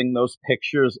up getting those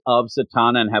pictures of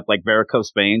Zatanna and have like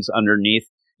varicose veins underneath?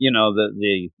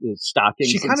 The stockings.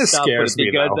 She kind of scares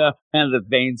me, though. And the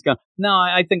veins gone. No,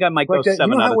 I think I might go 7 out of 10.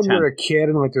 You know how when you're a kid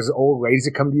and there's old ladies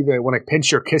that come to you, they want to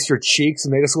pinch or kiss your cheeks,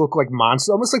 and they just look like monsters.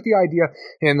 Almost like the idea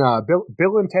in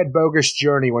Bill and Ted Bogus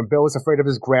Journey, when Bill was afraid of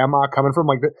his grandma coming from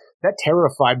that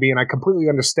terrified me, and I completely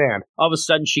understand. All of a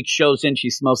sudden, she shows in. She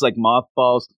smells like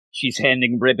mothballs. She's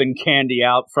handing ribbon candy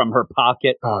out from her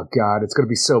pocket. Oh God, it's going to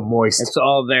be so moist. It's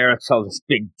all there. It's all this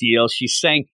big deal. She's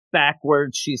saying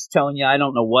backwards, she's telling you, I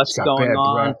don't know what's going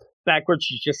on. Breath. Backwards,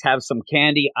 she just has some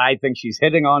candy. I think she's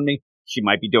hitting on me. She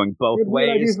might be doing both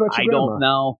ways. I don't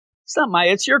know.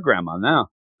 It's your grandma now.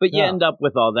 But you end up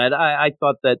with all that. I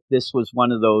thought that this was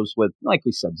one of those with, like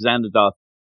we said, Xanadu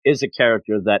is a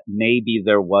character that maybe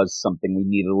there was something we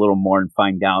need a little more and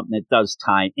find out. And it does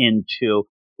tie into,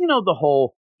 the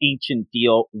whole ancient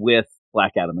deal with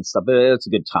Black Adam and stuff. It's a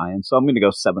good tie-in. So I'm going to go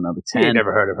 7 out of 10. You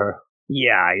never heard of her.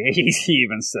 Yeah, he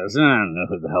even says, I don't know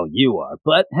who the hell you are.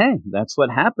 But hey, that's what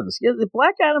happens. Yeah,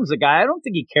 Black Adam's a guy, I don't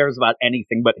think he cares about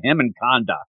anything but him and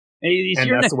Kahndaq.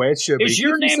 That's the way it should be. Is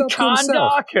your name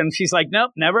Kahndaq? And she's like,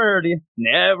 nope, never heard of you.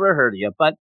 Never heard of you.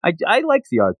 But I like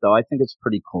the art, though. I think it's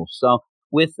pretty cool. So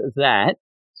with that,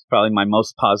 it's probably my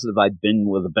most positive I've been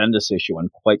with a Bendis issue in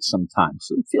quite some time.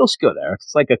 So it feels good, Eric.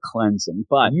 It's like a cleansing.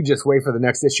 But you just wait for the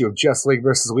next issue of Justice League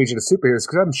versus Legion of Superheroes,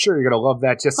 because I'm sure you're going to love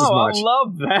that just as much. I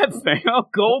love that thing. Oh,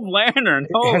 Gold Lantern.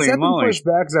 Holy Has that moly. been pushed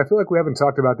back? Because I feel like we haven't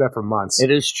talked about that for months. It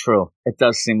is true. It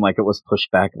does seem like it was pushed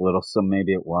back a little, so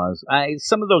maybe it was.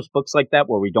 Some of those books like that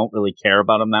where we don't really care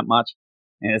about them that much,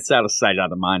 and it's out of sight,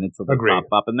 out of mind until they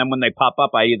pop up. And then when they pop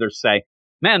up, I either say,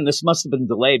 man, this must have been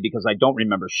delayed because I don't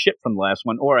remember shit from the last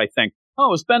one. Or I think, oh,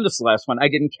 it was Bendis the last one. I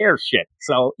didn't care shit.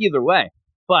 So either way.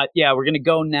 But yeah, we're going to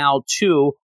go now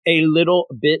to a little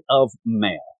bit of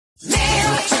mail.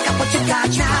 Mail, check out what you got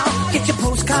now. Get your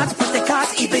postcards, birthday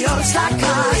cards, eBay or stock cards.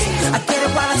 I get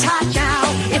it while it's hot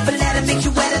now. If a letter makes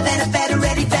you wetter, then a better,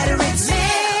 ready, better, it's mail.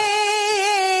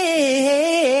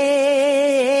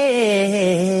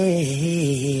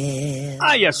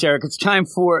 Ah, yes, Eric, it's time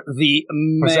for the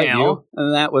mail. Was that you?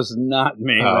 And that was not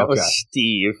me. Oh, that was okay.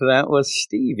 Steve. That was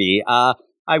Stevie. I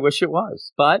wish it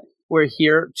was. But we're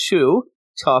here to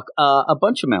talk a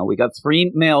bunch of mail. We got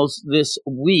 3 mails this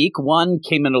week. One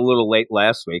came in a little late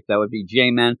last week. That would be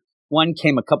J-Man. One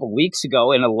came a couple weeks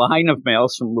ago in a line of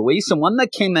mails from Luis, and one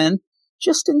that came in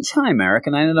just in time, Eric.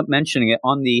 And I ended up mentioning it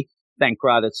on the Thank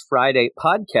God It's Friday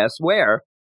podcast, where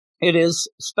it is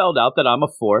spelled out that I'm a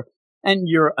 4 and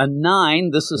you're a 9.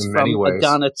 This is In from many ways.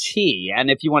 Donna T. And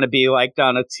if you want to be like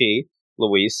Donna T,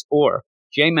 Luis, or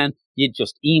J-Man, you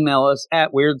just email us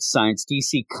at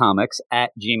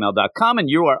weirdsciencedccomics@gmail.com, and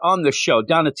you are on the show.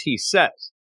 Donna T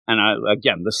says, and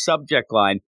again, the subject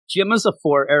line, Jim is a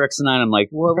 4, Eric's a 9. I'm like,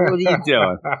 what are you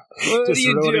doing? What Just are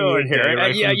you ruining your doing here? day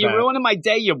right Yeah, from the you're bat. ruining my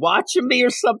day. You're watching me or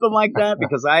something like that?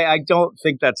 Because I don't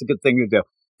think that's a good thing to do.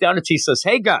 Donna T says,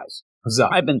 hey, guys, What's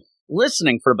up? I've been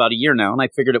listening for about a year now, and I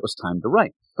figured it was time to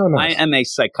write. Oh, nice. I am a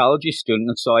psychology student,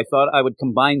 and so I thought I would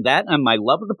combine that and my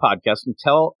love of the podcast and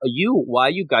tell you why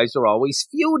you guys are always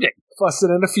feuding. Fussing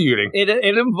and a feuding. It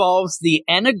involves the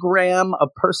Enneagram of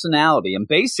personality, and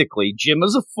basically, Jim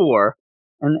is a 4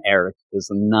 and Eric is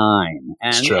a 9.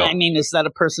 And It's true. I mean, is that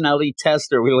a personality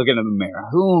test, or are we looking in the mirror?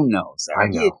 Who knows? I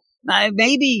Eric? know.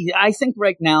 Maybe, I think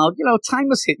right now, time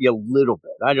has hit you a little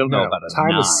bit. I don't know No, about a time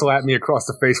 9. has slapped me across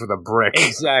the face with a brick.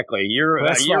 Exactly. You're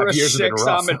Last a 5 years have been 6,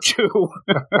 rough. I'm a 2.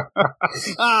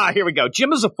 Here we go.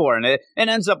 Jim is a 4, and it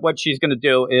ends up what she's going to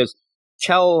do is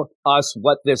tell us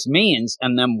what this means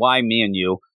and then why me and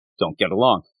you don't get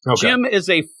along. Okay. Jim is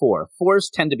a 4. 4s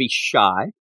tend to be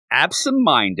shy,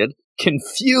 absent-minded,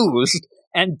 confused,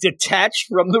 and detached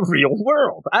from the real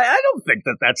world. I don't think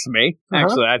that that's me. Uh-huh.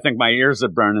 Actually, I think my ears are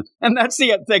burning. And that's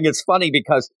the thing. It's funny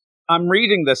because I'm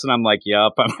reading this and I'm like,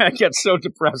 yup, I get so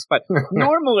depressed. But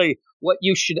normally what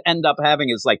you should end up having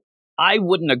is like, I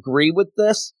wouldn't agree with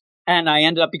this. And I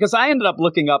ended up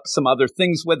looking up some other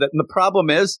things with it. And the problem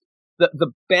is,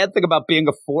 the bad thing about being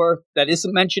a 4 that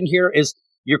isn't mentioned here is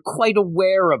you're quite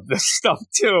aware of this stuff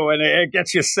too. And it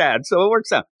gets you sad. So it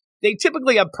works out. They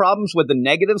typically have problems with a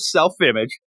negative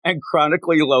self-image and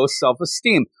chronically low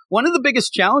self-esteem. One of the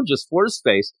biggest challenges 4s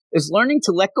face is learning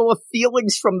to let go of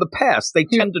feelings from the past. They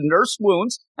tend to nurse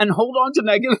wounds and hold on to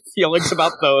negative feelings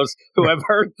about those who have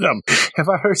hurt them. Have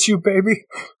I hurt you, baby?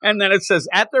 And then it says,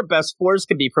 at their best, 4s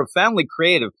can be profoundly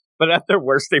creative, but at their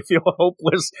worst, they feel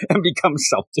hopeless and become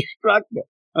self-destructive.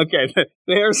 Okay,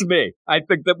 there's me. I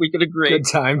think that we can agree. Good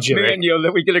time, Jimmy. Me and you,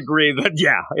 that we can agree that,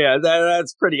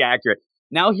 that's pretty accurate.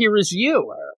 Now here is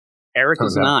you, Eric. Eric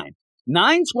is Okay. 9.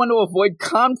 9s want to avoid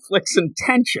conflicts and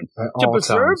tension, At to all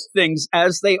preserve times. things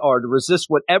as they are, to resist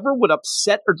whatever would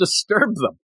upset or disturb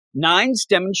them. 9s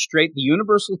demonstrate the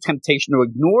universal temptation to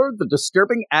ignore the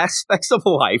disturbing aspects of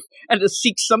life and to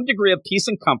seek some degree of peace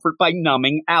and comfort by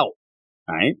numbing out.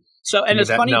 Right? So, and Give it's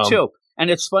me that funny numb. too. And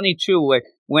it's funny too,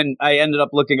 when I ended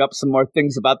up looking up some more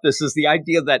things about this, is the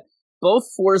idea that both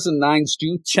 4s and 9s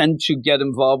do tend to get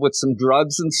involved with some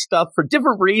drugs and stuff for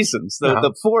different reasons.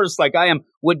 The 4s, like I am,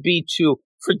 would be to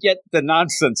forget the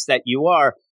nonsense that you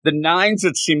are. The 9s,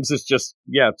 it seems, is just,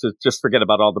 to just forget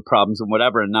about all the problems and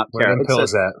whatever and not Where care. them It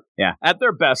pills says, at? at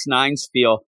their best, 9s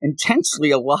feel intensely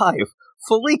alive,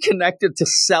 fully connected to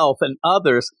self and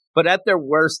others, but at their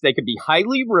worst, they can be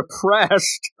highly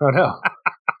repressed Oh, no.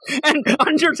 and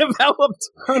underdeveloped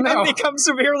Oh, no. and become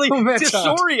severely Oh, man,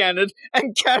 child. disoriented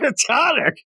and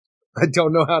catatonic. I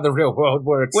don't know how the real world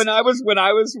works. When I was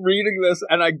reading this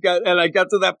and I got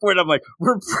to that point, I'm like,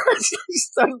 repressed.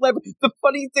 The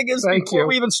funny thing is, Thank before you.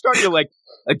 we even start, you're like,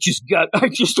 I just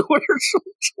ordered some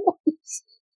toys.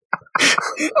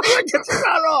 I'm like, it's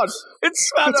not on.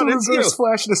 It's not It's a on. It's you. reverse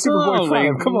flash of the Superboy Holy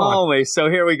Prime. Come on. moly. So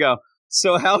here we go.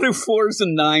 So how do 4s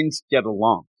and 9s get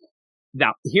along?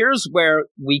 Now, here's where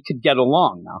we could get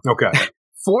along now. Okay.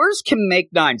 4s can make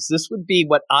 9s. This would be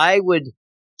what I would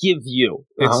give you.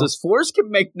 It Uh-huh. says 4s can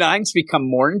make 9s become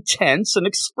more intense and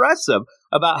expressive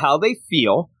about how they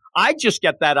feel. I just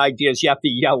get that idea as you have to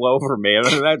yell over me.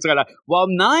 That's gonna, while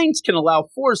 9s can allow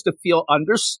 4s to feel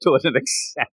understood and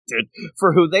accepted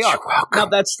for who they are. Now,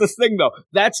 that's the thing, though.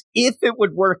 That's if it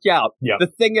would work out. Yep. The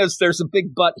thing is, there's a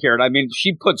big but here. And I mean,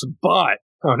 she puts but.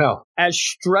 Oh, no. As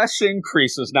stress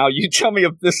increases, now you tell me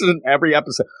if this isn't every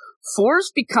episode,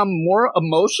 4s become more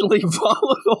emotionally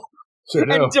volatile Sure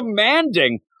do. and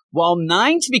demanding, while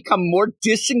 9s become more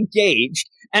disengaged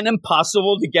and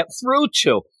impossible to get through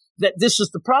to. That this is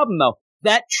the problem, though.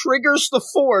 That triggers the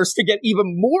 4s to get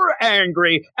even more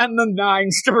angry, and the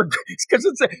 9s to because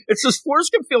it's just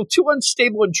 4s can feel too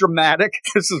unstable and dramatic.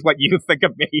 This is what you think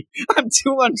of me. I'm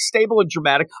too unstable and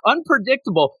dramatic,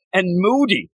 unpredictable, and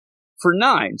moody. For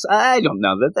 9s, I don't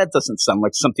know. That doesn't sound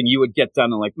like something you would get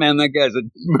done and like, man, that guy's a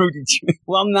moody.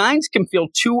 While 9s can feel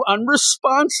too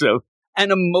unresponsive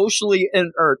and emotionally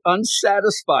inert,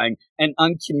 unsatisfying, and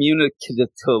uncommunicative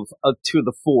to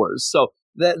the 4s. So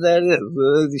that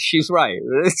is, she's right.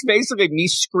 It's basically me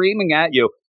screaming at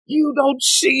you. You don't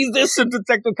see this in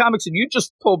Detective Comics, and you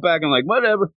just pull back and like,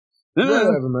 whatever.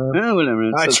 Whatever, man.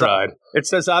 Whatever. I tried. It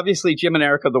says, obviously, Jim and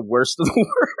Eric are the worst of the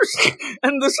worst.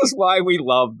 And this is why we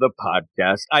love the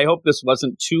podcast. I hope this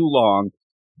wasn't too long,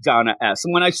 Donna S.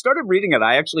 And when I started reading it,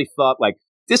 I actually thought, like,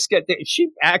 she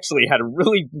actually had a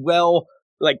really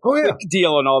quick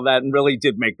deal and all that, and really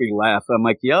did make me laugh. I'm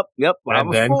like, yep.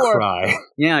 And then cry.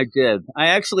 Yeah, I did. I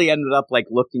actually ended up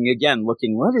looking,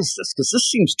 what is this? Because this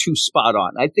seems too spot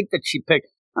on. I think that she picked,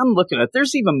 I'm looking at,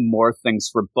 there's even more things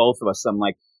for both of us. I'm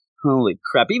like, holy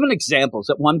crap. Even examples.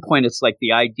 At one point, it's like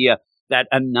the idea that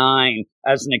a 9,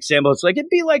 as an example, it's like, it'd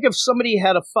be like if somebody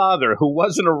had a father who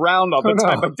wasn't around all the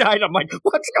time but died. I'm like,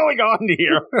 what's going on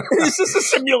here? Is this a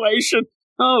simulation?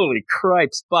 Holy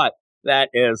cripes. But that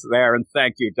is there. And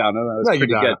thank you, Donna. That was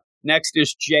pretty good. Next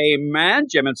is J-Man.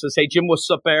 J-Man says, hey, Jim, what's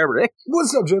up, Eric?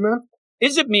 What's up, J-Man?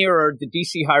 Is it me or are the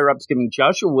DC higher-ups giving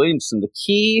Joshua Williamson the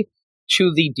key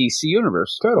to the DC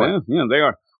universe? Totally. Yeah, they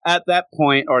are. At that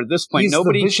point, or at this point, He's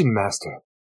the Vision Master.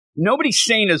 Nobody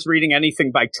sane is reading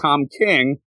anything by Tom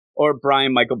King or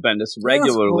Brian Michael Bendis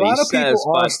regularly. A lot of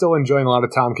people are still enjoying a lot of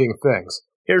Tom King things.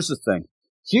 Here's the thing.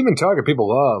 Human Target people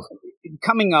love.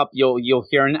 Coming up, you'll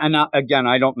hear, and again,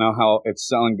 I don't know how it's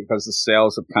selling because the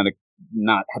sales have kind of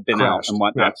not have been crashed out and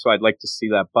whatnot, so I'd like to see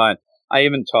that. But I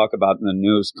even talk about in the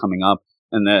news coming up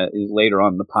and later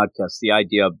on in the podcast, the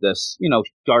idea of this,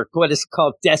 dark, what is it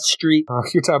called? Death Street?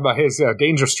 You're talking about his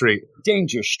Danger Street.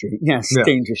 Danger Street. Yes, yeah.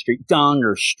 Danger Street.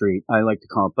 Donger Street, I like to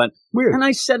call it. But weird. And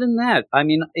I said in that, I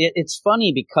mean, it's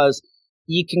funny because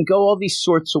you can go all these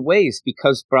sorts of ways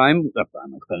because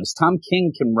Tom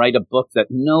King can write a book that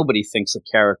nobody thinks a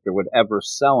character would ever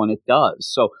sell, and it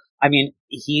does. So, I mean,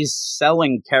 he's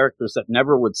selling characters that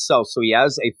never would sell, so he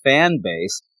has a fan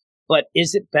base. But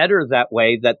is it better that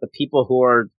way that the people who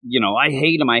are, I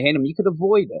hate him, you could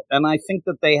avoid it? And I think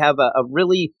that they have a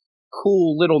really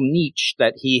cool little niche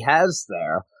that he has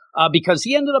there. Because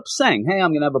he ended up saying, hey,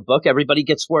 I'm going to have a book. Everybody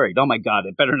gets worried. Oh, my God,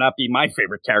 it better not be my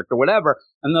favorite character, whatever.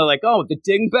 And they're like, oh, the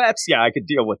dingbats? Yeah, I could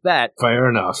deal with that. Fair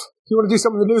enough. If you want to do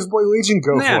something with the Newsboy Legion,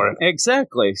 go for it.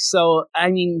 Exactly. So, I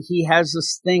mean, he has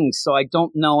this thing, so I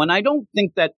don't know. And I don't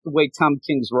think that the way Tom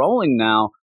King's rolling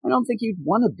now, I don't think you'd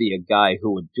want to be a guy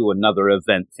who would do another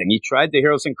event thing. He tried the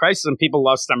Heroes in Crisis and people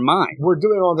lost their mind. We're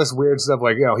doing all this weird stuff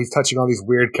like, he's touching all these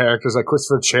weird characters like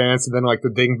Christopher Chance and then like the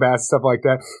Dingbats, stuff like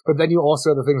that. But then you also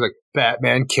have the things like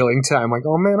Batman Killing Time. Like,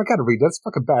 oh man, I gotta read that. It's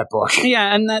a fucking Bat book.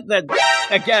 Yeah, and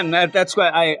that's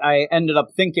what I ended up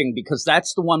thinking because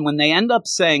that's the one when they end up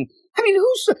saying, I mean,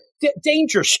 who's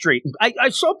Danger Street? I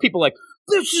saw people like,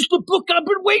 this is the book I've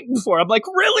been waiting for. I'm like,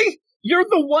 really? You're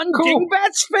the one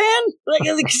Dingbats fan?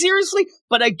 Like, seriously?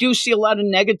 But I do see a lot of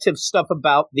negative stuff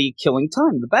about the Killing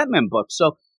Time, the Batman book.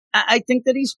 So I think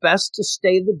that he's best to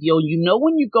stay the deal.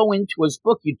 When you go into his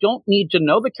book, you don't need to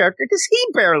know the character because he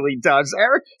barely does,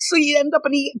 Eric. So you end up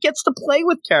and he gets to play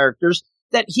with characters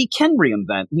that he can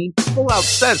reinvent. And he full out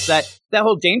says that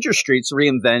whole Danger Street's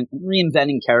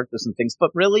reinventing characters and things. But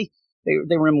really,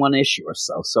 they were in one issue or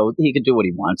so. So he could do what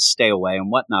he wants, stay away and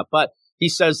whatnot. But he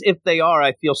says, if they are,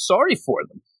 I feel sorry for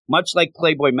them. Much like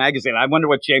Playboy magazine. I wonder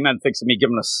what J-Man thinks of me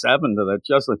giving a 7 to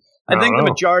that. I think the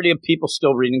majority of people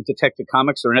still reading Detective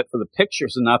Comics are in it for the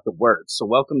pictures and not the words. So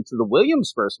welcome to the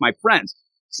Williamsverse, my friends.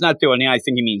 It's not doing it. I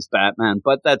think he means Batman,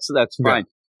 but that's fine.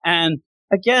 And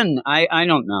again, I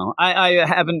don't know. I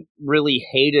haven't really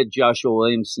hated Joshua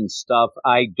Williamson's stuff.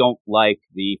 I don't like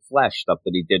the Flash stuff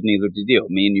that he did. Neither did you.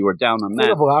 Me and you were down on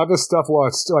that. A lot of this stuff, well,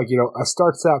 it's still like, it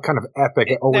starts out kind of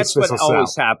epic. It always fizzles out. That's what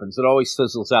always happens. It always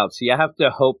fizzles out. So you have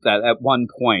to hope that at one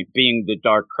point, being the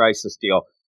Dark Crisis deal,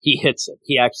 he hits it.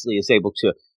 He actually is able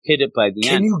to hit it by the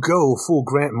end. Can you go full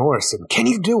Grant Morrison? Can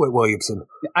you do it, Williamson?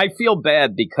 I feel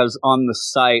bad because on the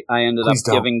site, I ended up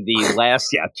giving the last,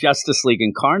 Justice League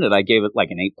Incarnate. I gave it like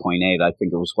an 8.8. I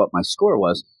think it was what my score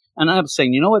was. And I'm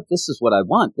saying, you know what? This is what I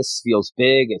want. This feels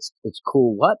big. It's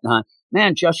cool, whatnot.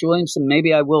 man, Joshua Williamson,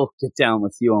 maybe I will get down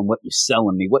with you on what you're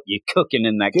selling me, what you're cooking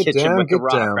in that kitchen down, with The get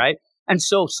Rock, down. right? And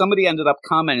so somebody ended up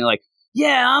commenting like,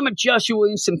 yeah, I'm a Joshua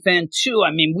Williamson fan too.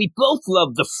 I mean, we both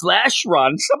love the Flash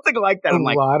run, something like that. I'm A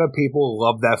like, lot of people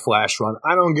love that Flash run.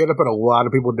 I don't get it, but a lot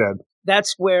of people did.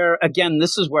 that's where, again,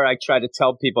 this is where I try to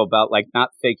tell people about like not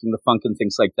faking the funk and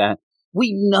things like that.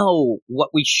 We know what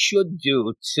we should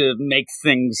do to make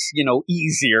things,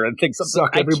 easier and things.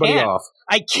 Suck everybody off.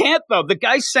 I can't, though. The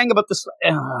guy sang about this.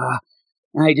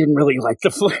 I didn't really like the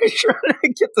Flash run. I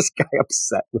get this guy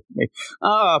upset with me.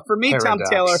 For me, Tom Paradox.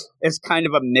 Taylor is kind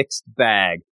of a mixed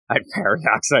bag.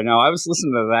 Paradox, I know. I was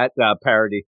listening to that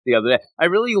parody the other day. I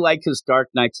really like his Dark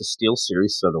Knights of Steel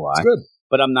series, so do I. It's good.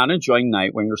 But I'm not enjoying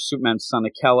Nightwing or Superman Son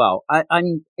of Kal-El.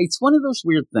 It's one of those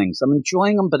weird things. I'm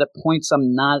enjoying them, but at points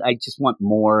I'm not. I just want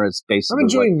more as basically. I'm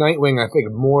enjoying Nightwing, I think,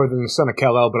 more than Son of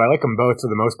Kal-El, but I like them both for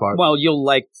the most part. Well, you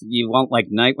won't like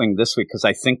Nightwing this week because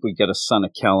I think we get a Son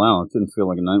of Kal-El. It didn't feel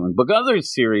like a Nightwing. But other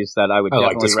series that I would I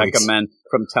like definitely this week's. recommend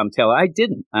from Tom Taylor, I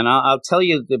didn't. And I'll tell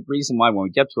you the reason why when we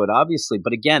get to it, obviously.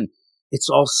 But again, it's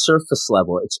all surface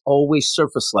level. It's always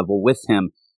surface level with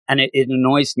him. And it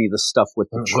annoys me, the stuff with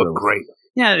the It truth. looked great.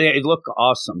 Yeah, it looked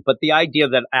awesome. But the idea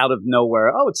that out of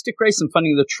nowhere, it's Dick Grayson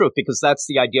funding the truth, because that's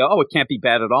the idea. It can't be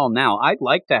bad at all now. I'd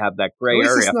like to have that gray At least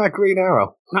area. it's not Green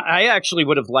Arrow. I actually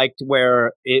would have liked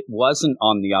where it wasn't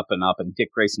on the up and up and Dick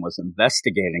Grayson was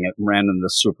investigating it and ran into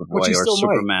Which Superboy he or still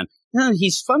might. Superman. No,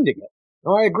 he's funding it.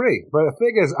 Oh, I agree. But the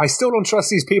thing is, I still don't trust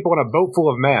these people in a boat full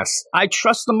of mess. I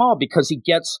trust them all because he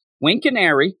gets Wink and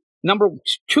Airy,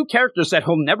 two characters that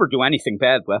he'll never do anything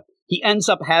bad with. He ends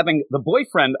up having the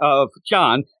boyfriend of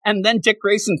John, and then Dick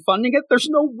Grayson funding it. There's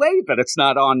no way that it's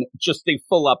not on just the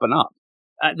full up and up.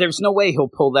 There's no way he'll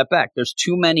pull that back. There's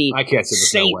too many I can't say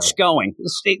there's no saints going.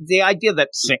 The idea that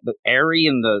the Airy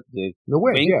and the No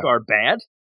way, Wink yeah. are bad,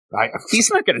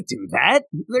 he's not going to do that.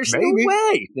 There's Maybe. no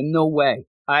way. No way.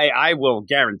 I will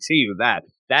guarantee you that.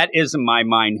 That is, in my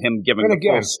mind, him giving And the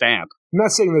full again, stamp. I'm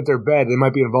not saying that they're bad. They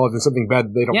might be involved in something bad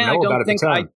that they don't Yeah, I know about don't at think the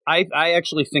time. I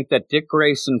actually think that Dick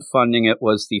Grayson funding it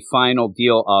was the final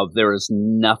deal of there is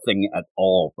nothing at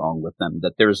all wrong with them.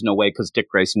 That there is no way, because Dick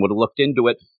Grayson would have looked into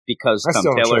it, because I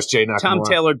still don't trust Jay Nakamura. Tom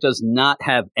Taylor does not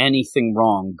have anything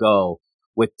wrong go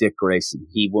with Dick Grayson.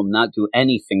 He will not do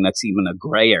anything that's even a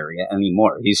gray area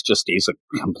anymore. He's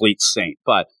a complete saint,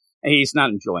 but he's not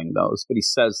enjoying those. But he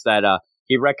says that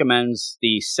he recommends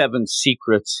the 7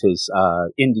 Secrets, his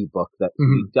indie book that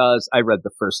he does. I read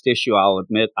the first issue. I'll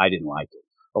admit I didn't like it.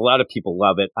 A lot of people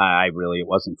love it. It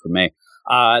wasn't for me.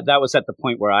 That was at the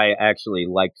point where I actually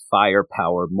liked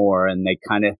Firepower more, and they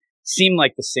kind of seem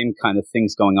like the same kind of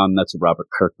things going on. That's a Robert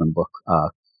Kirkman book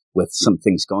with some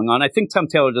things going on. I think Tom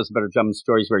Taylor does a better job in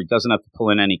stories where he doesn't have to pull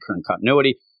in any current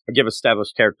continuity or give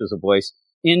established characters a voice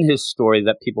in his story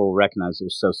that people will recognize or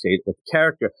associate with the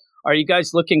character. Are you guys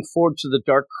looking forward to the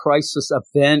Dark Crisis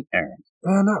event, Aaron?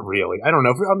 Not really. I don't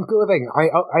know. The thing,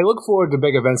 I look forward to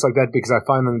big events like that because I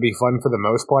find them to be fun for the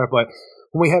most part. But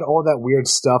when we had all that weird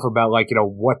stuff about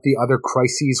what the other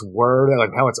crises were,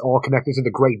 like how it's all connected to the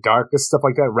Great Darkness, stuff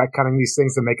like that, retconning these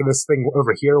things and making this thing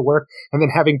over here work, and then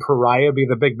having Pariah be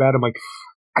the big bad, I'm like,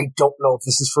 I don't know if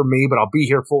this is for me, but I'll be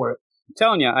here for it. I'm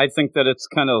telling you, I think that it's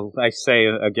kind of, I say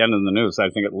again in the news, I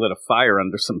think it lit a fire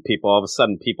under some people. All of a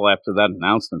sudden, people after that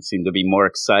announcement seem to be more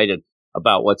excited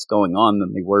about what's going on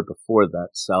than they were before that.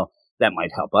 So that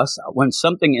might help us out. When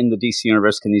something in the DC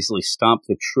universe can easily stomp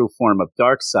the true form of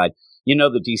Darkseid,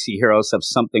 the DC heroes have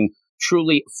something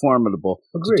truly formidable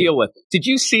to deal with. Did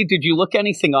you look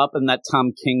anything up in that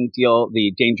Tom King deal,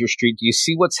 the Danger Street? Do you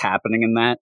see what's happening in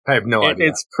that? I have no idea.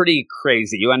 It's pretty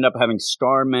crazy. You end up having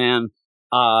Starman,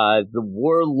 the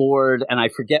Warlord, and I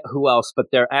forget who else, but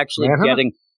they're actually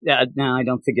getting. No, I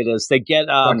don't think it is. They get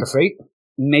Dr. Fate?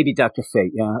 Maybe Dr.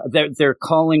 Fate. Yeah, they're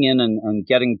calling in and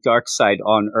getting Darkseid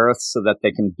on Earth so that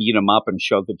they can beat him up and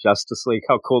show the Justice League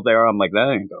how cool they are. I'm like,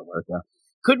 that ain't gonna work out.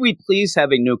 Could we please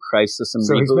have a new Crisis and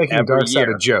So he's reboot making every Darkseid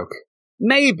year? a joke.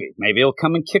 Maybe he'll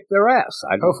come and kick their ass.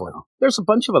 I don't Hopefully. know. There's a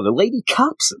bunch of other Lady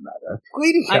Cops in that.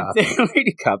 Lady Cop.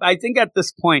 Lady Cop. I think at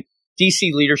this point,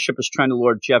 DC leadership is trying to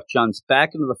lure Jeff Johns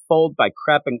back into the fold by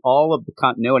crapping all of the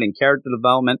continuity and character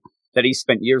development that he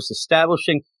spent years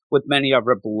establishing with many of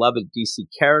our beloved DC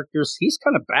characters. He's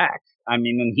kind of back. I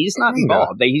mean, and he's not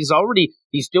involved.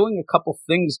 He's doing a couple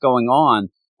things going on.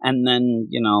 And then,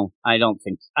 I don't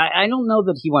know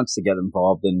that he wants to get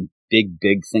involved in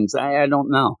big things. I don't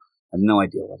know. I have no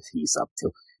idea what he's up to.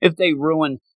 If they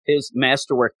ruin his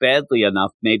masterwork badly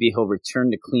enough, maybe he'll return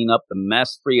to clean up the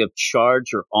mess free of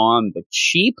charge or on the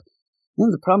cheap.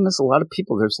 The problem is there's a lot of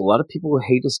people who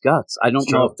hate his guts. I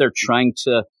don't know if they're trying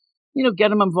to get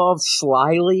them involved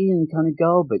slyly and kind of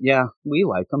go. But yeah, we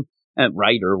like them. And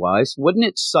writer-wise, wouldn't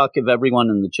it suck if everyone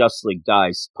in the Justice League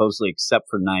dies, supposedly except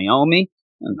for Naomi?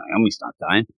 And Naomi's not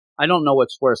dying. I don't know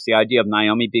what's worse, the idea of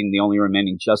Naomi being the only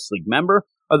remaining Justice League member,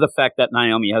 or the fact that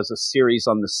Naomi has a series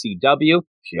on the CW.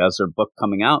 She has her book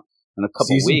coming out in a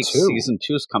couple weeks. Season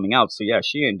 2 is coming out, so yeah,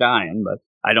 she ain't dying, but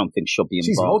I don't think she'll be involved.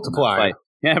 She's multiplying.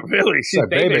 Yeah, really. She's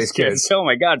Bebe's kids. Oh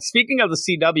my God. Speaking of the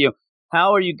CW,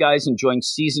 how are you guys enjoying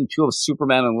season 2 of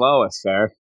Superman and Lois,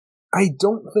 sir? I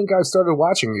don't think I've started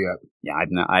watching it yet.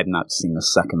 Yeah, I've not seen a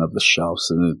second of the show,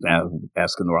 so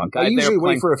asking the wrong guy. I usually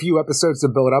wait for a few episodes to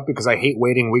build up because I hate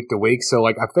waiting week to week. So,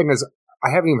 like, I think I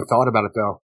haven't even thought about it,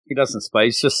 though. He doesn't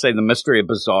spice. Just say the mystery of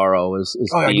Bizarro is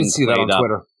I did see that on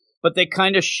Twitter. But they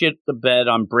kind of shit the bed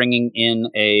on bringing in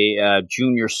a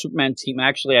junior Superman team.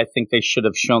 Actually, I think they should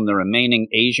have shown the remaining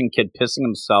Asian kid pissing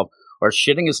himself or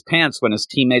shitting his pants when his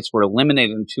teammates were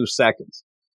eliminated in 2 seconds.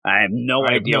 I have no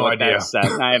idea what that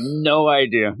says. I have no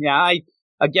idea. Yeah,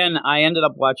 I ended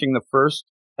up watching the first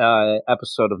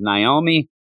episode of Naomi.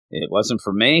 It wasn't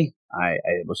for me.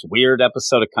 It was a weird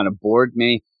episode. It kind of bored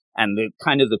me. And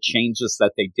the changes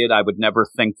that they did, I would never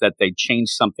think that they'd change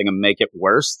something and make it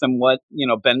worse than what,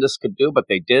 Bendis could do, but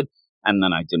they did. And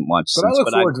then I didn't watch But I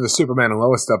look forward to the Superman and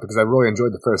Lois stuff because I really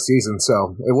enjoyed the first season,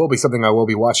 so it will be something I will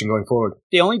be watching going forward.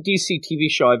 The only DC TV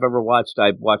show I've ever watched,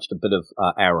 I've watched a bit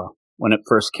of Arrow when it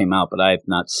first came out, but I have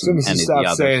not seen any of the others. As soon as you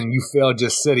stopped saying you failed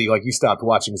Just City, like you stopped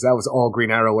watching, because that was all Green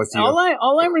Arrow was to you.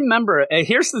 All I remember,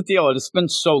 here's the deal, it's been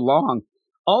so long.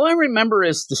 All I remember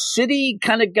is the city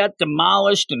kind of got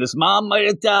demolished and his mom might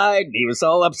have died. And he was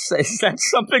all upset. That's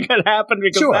something that happened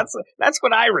because that's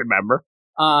what I remember.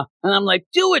 And I'm like,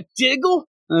 do it, Diggle.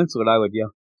 That's what I would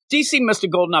yell. DC missed a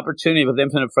golden opportunity with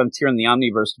Infinite Frontier and the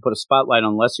Omniverse to put a spotlight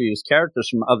on lesser used characters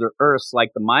from other Earths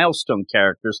like the Milestone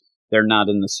characters. They're not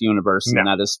in this universe, and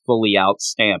that is fully out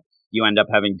stamped. You end up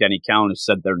having Denny Cowan who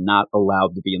said they're not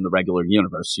allowed to be in the regular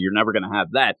universe, so you're never going to have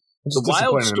that. The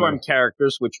Wildstorm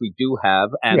characters, which we do have,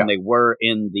 and they were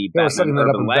in the Batman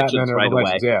Urban Legends right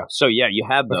away. Yeah. So, yeah, you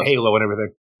have those. Halo and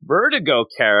everything. Vertigo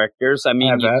characters, I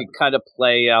mean, you can kind of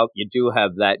play out. You do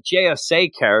have that. JSA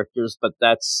characters, but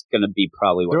that's going to be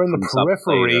probably what comes up later.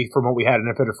 They're in the periphery from what we had in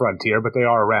Infinite Frontier, but they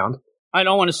are around. I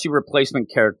don't want to see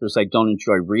replacement characters I don't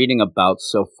enjoy reading about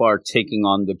so far taking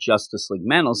on the Justice League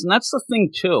mantles. And that's the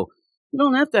thing, too. You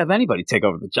don't have to have anybody take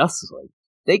over the Justice League.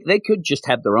 They could just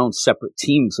have their own separate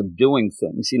teams of doing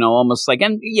things, almost like,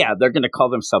 and yeah, they're going to call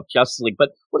themselves Justice League, but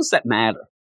what does that matter?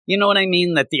 You know what I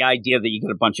mean? That the idea that you get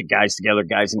a bunch of guys together,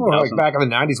 guys and gals. Like back in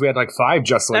the 90s, we had like 5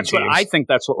 Justice League teams. I think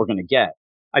that's what we're going to get.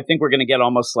 I think we're going to get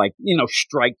almost like,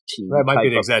 strike team. That might be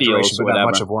an exaggeration, but not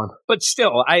much of one. But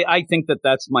still, I think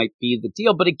that might be the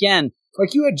deal. But again,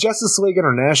 like you had Justice League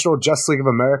International, Justice League of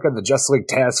America, the Justice League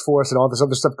Task Force, and all this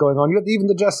other stuff going on. You had even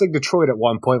the Justice League Detroit at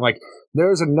one point. Like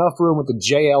there's enough room with the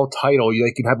JL title.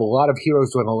 You can have a lot of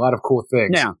heroes doing a lot of cool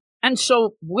things. Yeah. And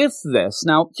so with this,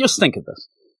 now just think of this.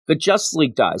 The Justice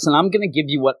League dies, and I'm going to give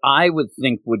you what I would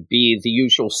think would be the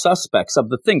usual suspects of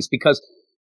the things, because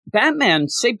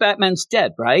Batman's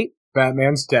dead, right?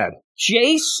 Batman's dead.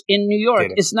 Jace in New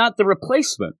York is not the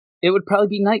replacement. It would probably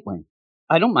be Nightwing.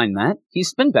 I don't mind that.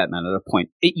 He's been Batman at a point.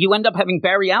 You end up having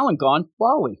Barry Allen gone,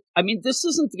 Wally. I mean, this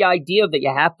isn't the idea that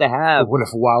you have to have. But what if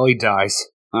Wally dies?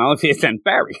 Well, if it's then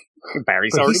Barry.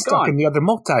 Barry's already he's gone. Stuck in the other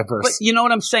multiverse. But you know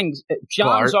what I'm saying?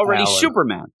 John's already Allen.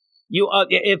 Superman. You,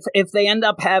 if they end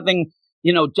up having,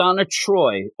 Donna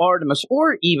Troy, Artemis,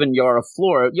 or even Yara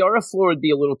Flor would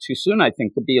be a little too soon, I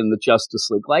think, to be in the Justice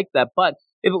League like that. But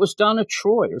if it was Donna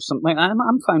Troy or something,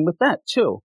 I'm fine with that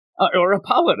too. Or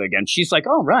Apollo again. She's like,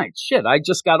 oh, right, shit, I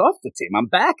just got off the team. I'm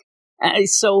back.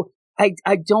 So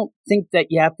I don't think that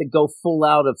you have to go full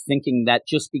out of thinking that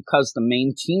just because the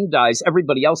main team dies,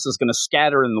 everybody else is going to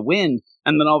scatter in the wind.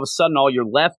 And then all of a sudden, all you're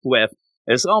left with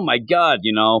is, oh, my God,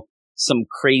 some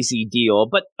crazy deal.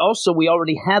 But also, we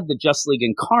already had the Justice League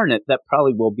Incarnate. That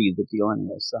probably will be the deal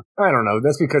anyway. So I don't know.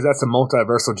 That's because that's a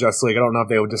multiversal Justice League. I don't know if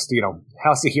they would just,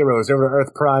 House of Heroes over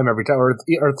Earth Prime every time, or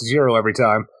Earth Zero every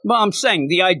time. Well, I'm saying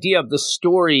the idea of the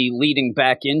story leading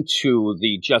back into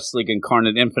the Justice League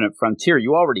Incarnate Infinite Frontier,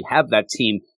 you already have that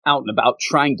team out and about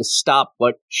trying to stop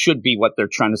what should be what they're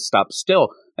trying to stop still.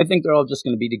 I think they're all just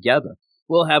going to be together.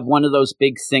 We'll have one of those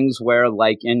big things where,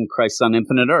 like in Crisis on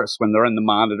Infinite Earths, when they're in the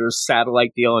Monitor's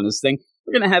satellite deal and his thing,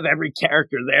 we're going to have every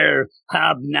character there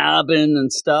hobnobbing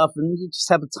and stuff, and you just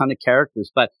have a ton of characters.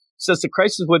 But since the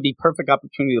Crisis would be perfect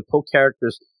opportunity to pull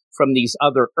characters from these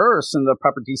other Earths in the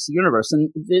proper DC universe. And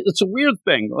it's a weird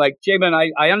thing. Like, J-Man,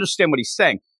 I understand what he's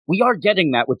saying. We are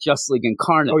getting that with Justice League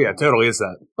Incarnate. Oh, yeah, totally is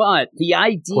that. But the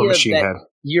idea that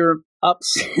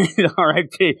upset.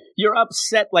 R.I.P. You're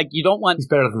upset like you don't want. He's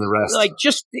better than the rest. Like,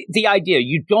 just the idea.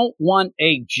 You don't want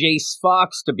a Jace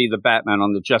Fox to be the Batman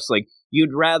on the Justice League.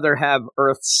 You'd rather have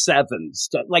Earth 7s.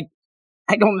 Like,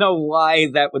 I don't know why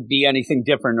that would be anything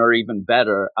different or even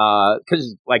better.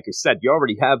 Because, like I said, you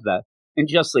already have that. In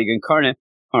Justice League Incarnate,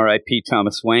 R.I.P.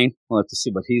 Thomas Wayne. We'll have to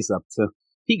see what he's up to.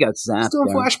 He got zapped. He's doing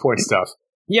there. Flashpoint stuff.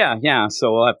 Yeah.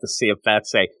 So we'll have to see if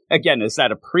that's again, is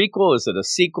that a prequel? Is it a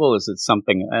sequel? Is it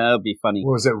something? That'll be funny.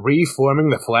 Or is it reforming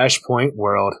the Flashpoint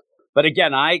world? But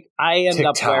again, I end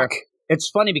up where TikTok. it's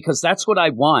funny because that's what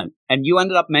I want. And you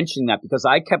ended up mentioning that because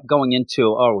I kept going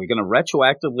into, are we going to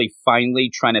retroactively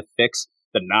finally trying to fix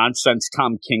the nonsense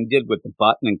Tom King did with the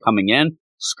button and coming in?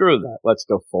 Screw that. Let's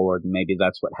go forward. And maybe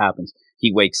that's what happens.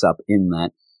 He wakes up in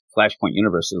that Flashpoint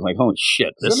universe and is like, holy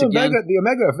shit, this the again?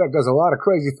 Omega Effect does a lot of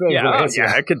crazy things.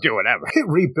 Yeah, it could do whatever. It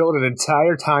rebuilt an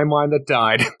entire timeline that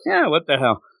died. Yeah, what the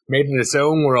hell? Made it its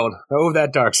own world. Oh,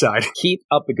 that dark side. Keep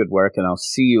up the good work, and I'll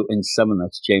see you in 7.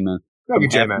 That's J-Man. Love you,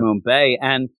 from Half J-Man. Moon Bay.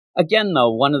 And again,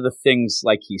 though, one of the things,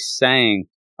 like he's saying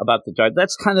about the dark,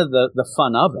 that's kind of the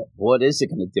fun of it. What is it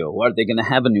going to do? Are they going to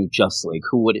have a new Justice League?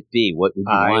 Who would it be? What would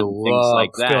you I want? Things love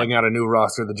like that. filling out a new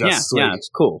roster of the Justice League. Yeah, it's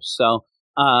cool. So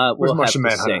Where's we'll have Martian to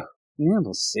Manhunter? see. Yeah,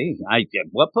 we'll see.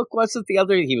 What book was it? The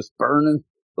other he was burning.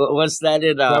 Was that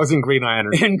it? That was in Green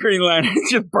Lantern. In Green Lantern,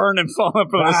 just burning, falling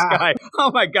from the sky.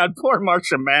 Oh my God, poor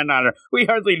Martian Manhunter. We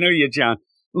hardly knew you, John.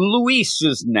 Luis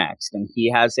is next, and he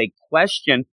has a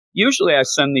question. Usually I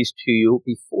send these to you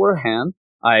beforehand.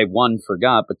 I, 1,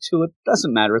 forgot, but 2, it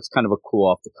doesn't matter. It's kind of a cool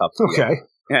off the cuff. Okay.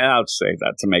 Yeah, I'll say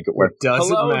that to make it work. It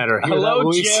doesn't matter. Hear Hello, that,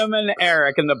 Luis? Jim and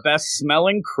Eric and the best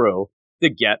smelling crew, the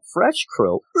Get Fresh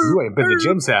crew. You ain't been to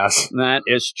Jim's house. That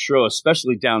is true,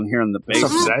 especially down here in the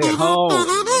basement. I'm saying.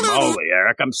 Holy moly,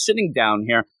 Eric. I'm sitting down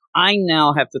here. I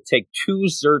now have to take 2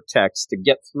 Zyrtecs to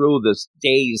get through this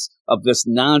days of this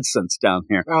nonsense down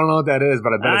here. I don't know what that is,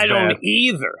 but I bet I it's don't bad.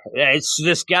 either. It's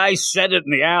this guy said it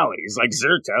in the alley. He's like,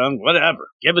 Zyrtec, whatever.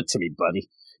 Give it to me, buddy.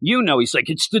 You know, he's like,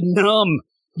 it's the numb.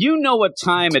 You know what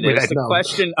time it Wait, is. The numb.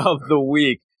 question of the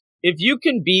week. If you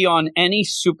can be on any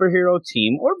superhero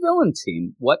team or villain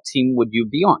team, what team would you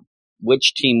be on?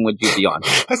 Which team would you be on?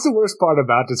 That's the worst part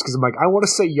about this, because I'm like, I want to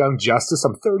say Young Justice.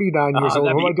 I'm 39 years old.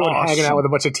 that'd What am I be doing hanging awesome. out with a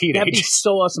bunch of That'd be teenagers?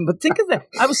 so awesome. But think of that.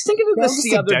 I was thinking of I'm this just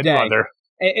the a other dead day. mother.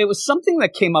 It was something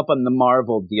that came up on the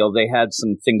Marvel deal. They had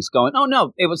some things going. Oh,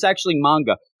 no, it was actually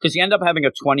manga. Because you end up having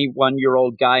a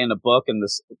 21-year-old guy in a book and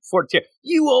this 14,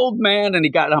 you old man. And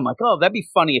I'm like, oh, that'd be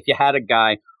funny if you had a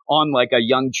guy on like a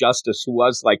Young Justice who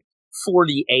was like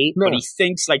 48, No. but he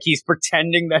thinks like he's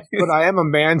pretending that But I am a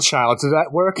man-child. Does that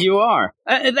work? you are.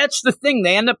 That's the thing.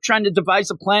 They end up trying to devise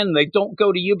a plan and they don't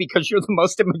go to you because you're the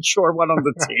most immature one on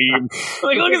the team.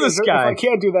 Like, look at this If guy. I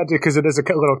can't do that because it is a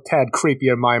little tad creepy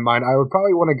in my mind, I would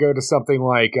probably want to go to something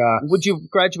like... Would you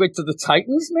graduate to the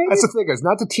Titans, maybe? that's the thing, is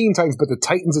not the Teen Titans, but the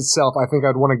Titans itself. I think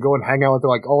I'd want to go and hang out with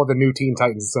like all the new Teen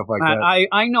Titans and stuff like that.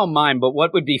 I know mine, but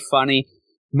what would be funny?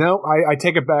 No, I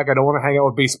take it back. I don't want to hang out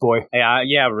with Beast Boy.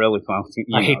 Yeah, really. Well,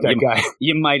 I hate that guy.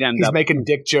 You might end He's up. making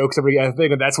dick jokes every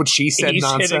thing, and that's what she said He's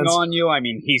nonsense. hitting on you. I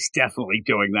mean, he's definitely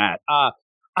doing that.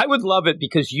 I would love it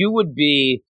because you would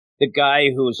be the guy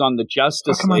who's on the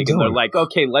Justice What am I League, and they're doing? like,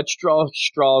 okay, let's draw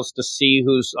straws to see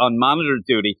who's on monitor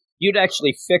duty. You'd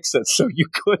actually fix it so you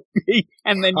could be,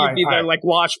 and then you'd All be right, there all right. like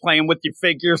wash playing with your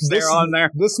figures there on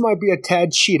there. This might be a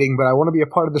tad cheating, but I want to be a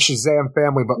part of the Shazam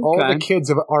family. But all Okay. the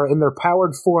kids are in their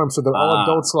powered form, so they're all Ah.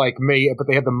 adults like me, but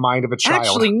they have the mind of a child.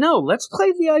 Actually, no. Let's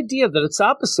play the idea that it's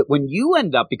opposite. When you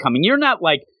end up becoming, you're not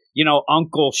like,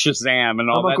 Uncle Shazam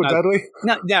and all I'm that. Uncle Dudley.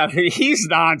 No, he's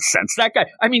nonsense. That guy.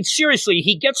 I mean, seriously,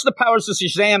 he gets the powers of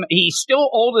Shazam. He's still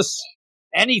old as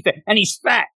anything, and he's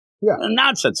fat. Yeah.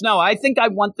 Nonsense. No, I think I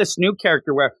want this new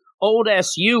character where old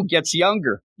SU gets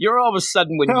younger. You're all of a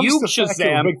sudden, when I'm you just a fat kid with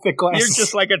Shazam, big, thick glasses. you're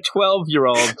just like a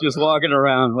 12-year-old just walking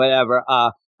around, whatever.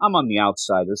 I'm on the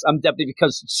outsiders. I'm definitely,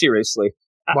 because seriously,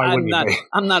 Why wouldn't you be?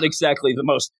 I'm not exactly the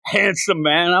most handsome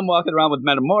man. I'm walking around with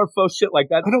Metamorpho, shit like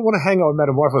that. I don't want to hang out with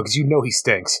Metamorpho because you know he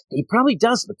stinks. He probably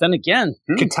does, but then again,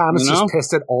 Katana's you know? just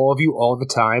pissed at all of you all the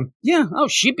time. Yeah. Oh,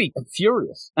 she'd be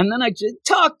furious. And then I just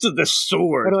talk to the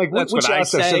sword. And I'm like, That's which what I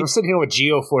outside? say. I'm sitting here with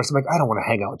Geoforce. I'm like, I don't want to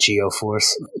hang out with Geoforce.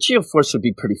 Geoforce would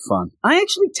be pretty fun. I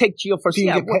actually take Geoforce. Do you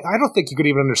Yeah, get paid? I don't think you could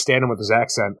even understand him with his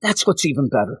accent. that's what's even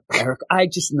better, Eric. I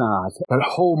just nod. That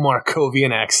whole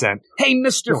Markovian accent. Hey,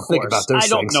 Mr. Don't think Force. about those I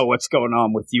don't things. know what's going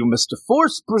on with you, Mr.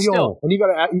 Force. but Brion. still. And you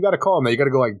gotta call him that. You gotta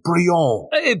go like, Brion.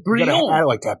 Hey, You gotta add Brion. it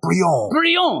like that. Brion.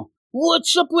 Brion.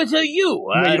 what's up with you?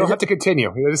 No, you don't have to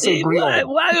continue. You just say Brion.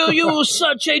 Why are you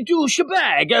such a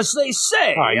douchebag, as they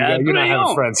say? All right, you're not having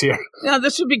Brion. friends here. Yeah,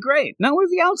 this would be great. Now we're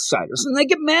the outsiders, and they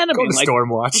get mad at Go me. to Like,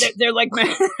 Stormwatch. they're like,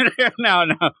 no.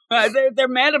 They're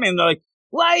mad at me, and they're like,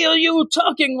 why are you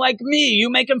talking like me? You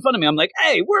making fun of me? I'm like,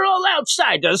 hey, we're all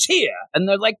outsiders here. And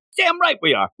they're like, damn right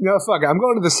we are. No, fuck it. I'm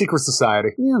going to the Secret Society.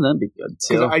 Yeah, that'd be good,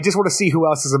 too. Because I just want to see who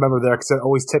else is a member there, because it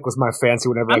always tickles my fancy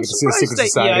whenever I I'm get to see the surprised Secret that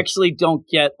Society. you actually don't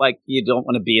get, like, you don't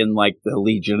want to be in, like, the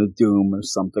Legion of Doom or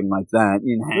something like that.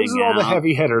 You can hang Those are all the out.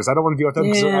 heavy hitters. I don't want to deal with them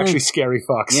because they're Yeah. actually scary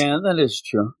fucks. Yeah, that is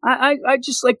true. I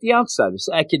just like the outsiders.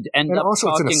 I could end And up also,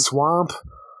 talking. it's in a swamp.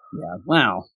 Yeah,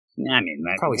 well, I mean,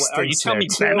 Probably are you stinks telling me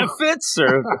there, too. benefits?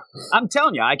 Or I'm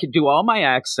telling you, I could do all my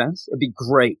accents. It'd be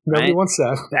great. Nobody Right? wants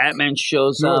that. Batman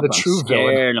shows You're up. the I'm true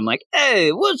scared. villain. I'm like,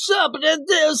 hey, what's up?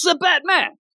 There's a Batman.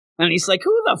 And he's like,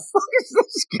 who the fuck is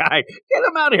this guy? Get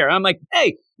him out of here. I'm like,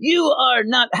 hey, you are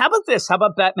not. How about this? How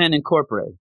about Batman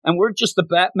Incorporated? And we're just the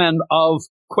Batman of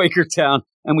Quakertown,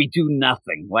 and we do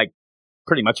nothing. Like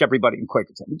pretty much everybody in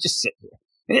Quakertown. We just sit here.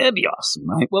 It'd be awesome,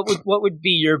 right? What would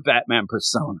be your Batman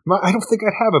persona? I don't think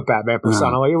I'd have a Batman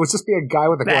persona. Like, it would just be a guy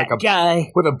with a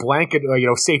guy. with a blanket,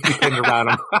 safety pinned around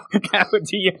him. That would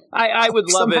be. I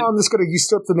would love Somehow it. I'm just going to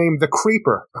usurp the name The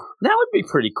Creeper. That would be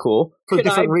pretty cool. For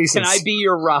different reasons. Can I be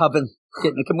your Robin?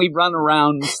 Can we run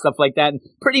around and stuff like that? And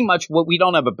pretty much we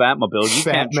don't have a Batmobile. You can't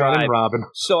Batman drive. and Robin.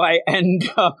 So I end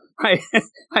up, I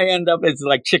end up, it's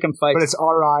like chicken fights. But it's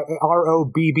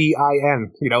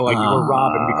ROBBIN. We're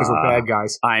Robin because we're bad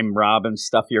guys. I'm Robin,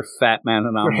 stuff your fat man,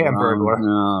 and I'm You're Hamburglar. Robin.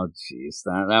 Oh, jeez,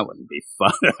 that wouldn't be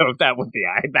fun. that would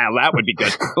be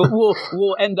good. But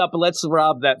we'll end up. Let's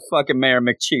rob that fucking Mayor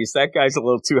McCheese. That guy's a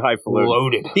little too highfalutin.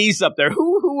 Loaded. He's up there.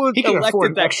 Who He can afford elected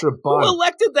an that? extra Who bun.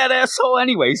 elected that asshole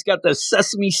anyway? He's got the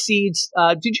sesame seeds.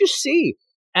 Did you see?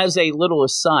 As a little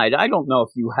aside, I don't know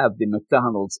if you have the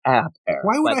McDonald's app, Eric.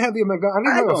 Why would but I have the McDonald's?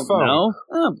 I I don't have a don't phone. know.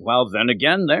 Well, then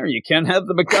again, there you can have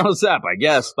the McDonald's app, I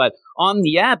guess. But on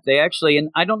the app, they actually, and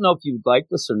I don't know if you'd like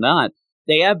this or not,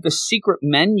 they have the secret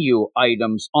menu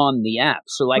items on the app.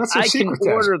 So, like, What's their I can secret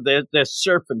test? order the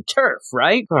surf and turf,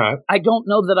 right? All right. I don't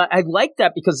know that I like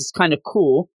that because it's kind of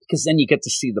cool because then you get to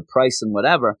see the price and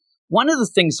whatever. One of the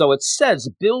things, though, it says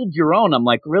build your own. I'm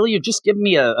like, really? You're just giving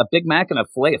me a Big Mac and a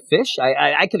fillet of fish?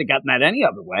 I could have gotten that any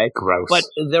other way. Gross. But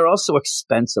they're also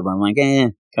expensive. I'm like,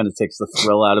 kind of takes the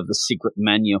thrill out of the secret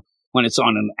menu when it's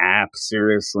on an app,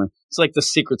 seriously. It's like the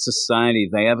Secret Society.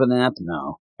 They have an app?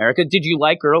 No. Erica, did you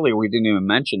like earlier, we didn't even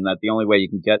mention that the only way you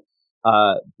can get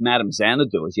Madame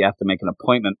Xanadu is you have to make an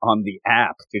appointment on the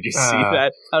app. Did you see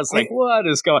that? I was like, what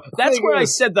is going on? That's where I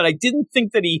said that I didn't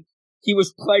think that he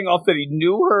was playing off that he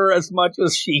knew her as much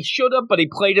as she should have, but he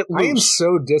played it loose. I am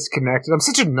so disconnected. I'm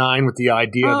such a 9 with the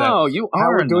idea that you how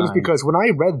are we're doing this, nine. because when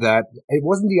I read that, it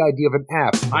wasn't the idea of an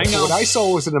app. I know. What I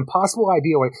saw was an impossible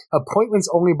idea. Like, appointments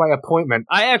only by appointment.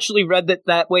 I actually read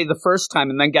that way the first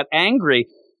time and then got angry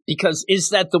because is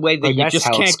that the way that Like, you that's just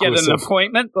how can't get an exclusive.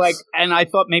 appointment? Like, and I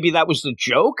thought maybe that was the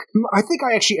joke. I think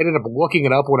I actually ended up looking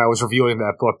it up when I was reviewing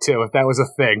that book, too, if that was a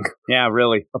thing. Yeah,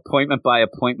 really. Appointment by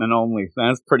appointment only.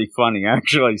 That's pretty funny,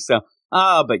 actually. So,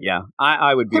 but yeah,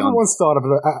 I would be on Everyone's thought of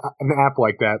an app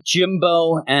like that.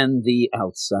 Jimbo and the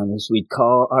Outsiders. We'd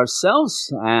call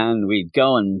ourselves and we'd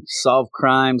go and solve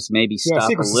crimes, maybe Yeah, stop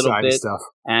Secret a little Society bit stuff.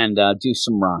 and do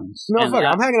some rhymes. No, And, fuck it.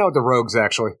 I'm hanging out with the Rogues,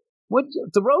 actually.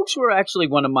 the Rogues were actually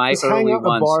one of my Just hang early out in a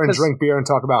ones. bar and 'cause- drink beer and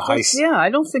talk about heists. Yeah, I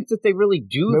don't think that they really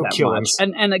do No that killings. much.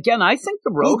 And again, I think the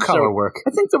Blue Rogues collar are. work.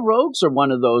 I think the Rogues are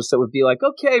one of those that would be like,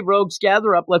 okay, Rogues,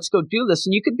 gather up, let's go do this,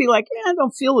 and you could be like, I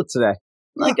don't feel it today.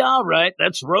 Like, all right,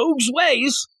 that's Rogues'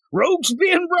 ways. Rogues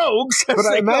being rogues. But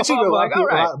I imagine I'm a lot, like, all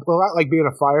right. a lot like being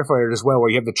a firefighter as well, where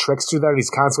you have the trickster there and he's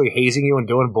constantly hazing you and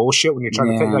doing bullshit when you're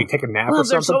trying Yeah. to take a nap Well, or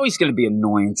there's something. always going to be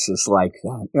annoyances like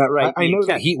that, right? I know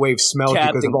the heat wave smells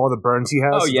because Captain- of all the burns he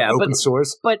has. Oh, yeah, the but- open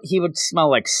sores. But he would smell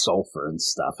like sulfur and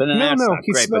stuff, and that's No, not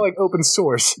he great. smell but like open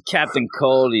sores. Captain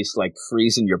Cold, he's like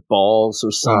freezing your balls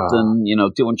or something,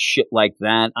 doing shit like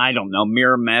that. I don't know.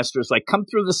 Mirror Master's like, come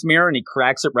through this mirror, and he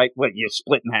cracks it right. What, you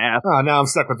split in half? Oh, now I'm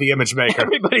stuck with the image maker.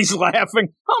 Everybody's laughing.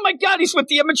 Oh my God, he's with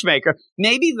the image maker.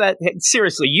 Maybe that,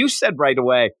 seriously, you said right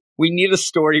away, we need a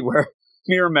story where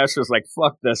Mirror Master's like,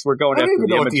 fuck this, we're going I after don't even the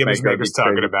know what image the image maker. maker's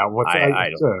talking about. What the- I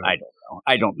don't know.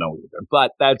 I don't know either.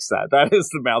 But that's that. That is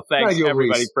the mail. Thanks Thank you,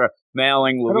 everybody Luis. for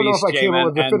mailing I don't know Luis, if I came up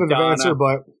with a J-Man, and definitive Donna. answer,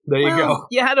 but there you Well, go.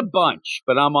 You had a bunch,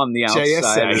 but I'm on the outside.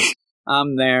 JSA.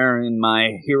 I'm there in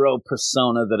my hero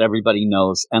persona that everybody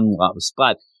knows and loves.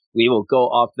 But we will go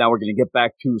off now. We're going to get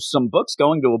back to some books,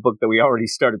 going to a book that we already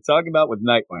started talking about with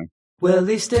Nightwing. Well,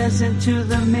 he stares into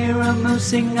the mirror,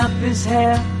 moosing up his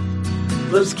hair.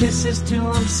 blows kisses to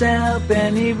himself,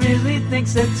 and he really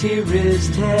thinks that tear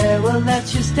is tear. Well,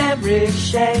 that's just Eric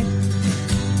Shea.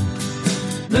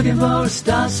 Looking for a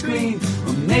star screen,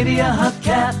 or maybe a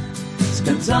hubcap.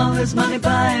 Spends all his money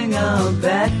buying all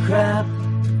that crap.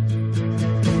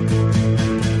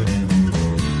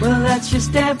 Well, that's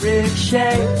just Eric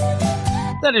Shea.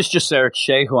 That is just Eric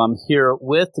Shea, who I'm here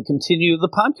with to continue the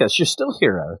podcast. You're still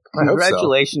here, Eric. I hope so.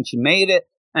 Congratulations, you made it.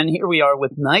 And here we are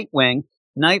with Nightwing.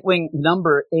 Nightwing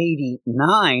number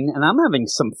 89, and I'm having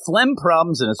some phlegm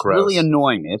problems, and it's Gross. really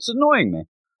annoying me. It's annoying me.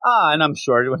 And I'm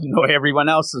sure it would annoy everyone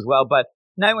else as well. But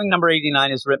Nightwing number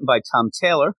 89 is written by Tom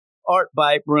Taylor, art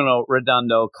by Bruno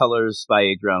Redondo, colors by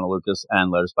Adriano Lucas,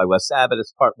 and letters by Wes Abbott.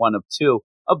 It's part 1 of 2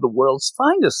 of the world's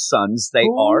finest sons. They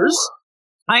ours.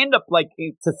 I end up like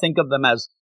to think of them as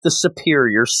the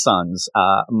superior sons,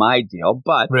 my deal.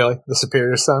 But Really? The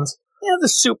Superior Sons? yeah, the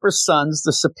super sons,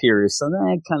 the superior sons, I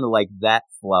kind of like that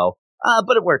flow.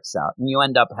 But it works out. And you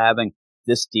end up having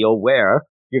this deal where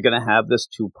you're going to have this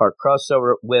 2-part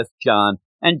crossover with John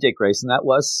and Dick Grayson that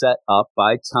was set up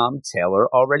by Tom Taylor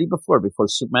already before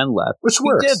Superman left. Which He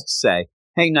works. did say,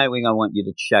 hey, Nightwing, I want you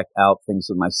to check out Things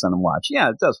with My Son and watch. Yeah,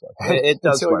 it does work. It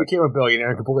does Until work. he became a billionaire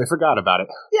and completely forgot about it.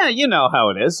 Yeah, you know how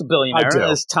it is. A billionaire, I do.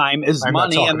 his time is I'm not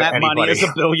money, talking and to that money anybody. is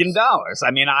 $1 billion. I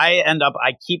mean,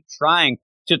 I keep trying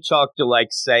to talk to, like,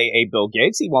 say, a Bill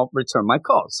Gates. He won't return my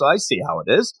call, so I see how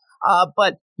it is.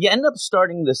 But you end up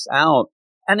starting this out,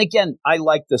 and again, I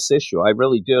like this issue. I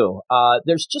really do.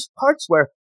 There's just parts where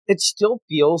it still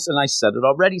feels, and I said it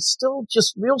already, still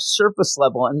just real surface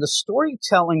level, and the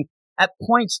storytelling at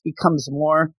points becomes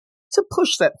more to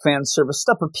push that fan service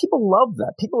stuff, but people love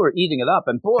that. People are eating it up,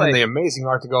 and boy, And the amazing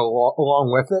art to go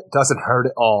along with it doesn't hurt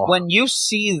at all. when you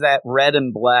see that red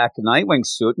and black Nightwing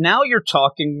suit, now you're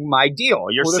talking my deal.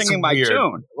 You're Well, that's singing my weird.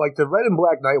 tune. Like the red and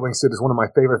black Nightwing suit is one of my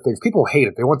favorite things. People hate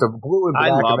it. They want the blue and I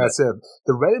black, love and that's it.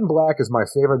 The red and black is my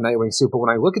favorite Nightwing suit. But when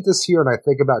I look at this here and I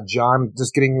think about John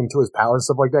just getting into his power and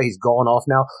stuff like that, he's gone off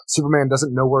now. Superman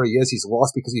doesn't know where he is. He's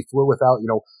lost because he flew without,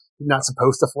 not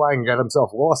supposed to fly and got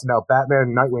himself lost. And now Batman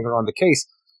and Nightwing are on the case.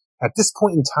 At this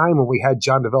point in time, when we had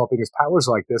John developing his powers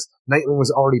like this, Nightwing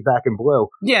was already back in blue.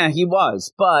 Yeah, he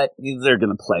was, but they're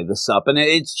going to play this up, and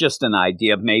it's just an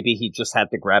idea. Maybe he just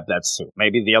had to grab that suit.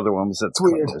 Maybe the other one was at It's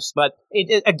weird. Cleaners. But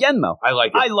again, though, I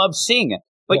like it. I love seeing it.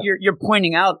 But Yeah. you're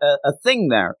pointing out a thing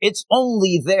there. It's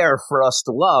only there for us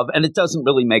to love, and it doesn't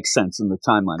really make sense in the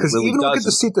timeline. It Because really even look at doesn't.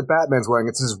 the suit that Batman's wearing.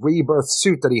 It's his rebirth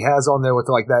suit that he has on there with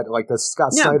like the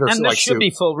Scott Yeah, Snyder and this like should suit.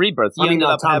 be full rebirth. You I mean, ended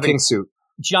up Tom having King suit.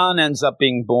 John ends up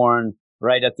being born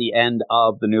right at the end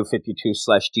of the new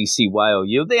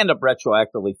 52/DCYOU. They end up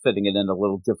retroactively fitting it in a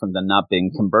little different than not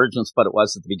being Convergence, but it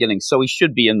was at the beginning. So he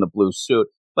should be in the blue suit,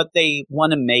 but they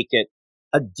want to make it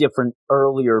a different,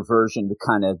 earlier version to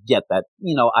kind of get that,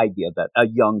 idea that a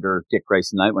younger Dick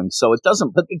Grayson Nightwing. So it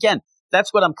doesn't, but again,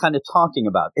 that's what I'm kind of talking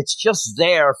about. It's just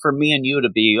there for me and you to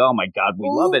be, oh my God, we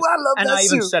love it. I love And that I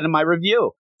even suit. said in my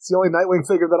review, It's the only Nightwing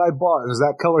figure that I bought. It was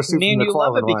that color suit me from and the you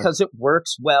love it Cloven line. because it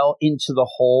works well into the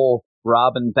whole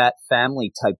Robin Bat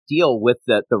family type deal with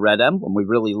the red emblem. We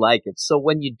really like it. So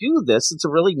when you do this, it's a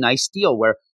really nice deal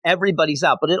where everybody's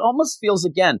out, but it almost feels,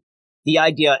 again, the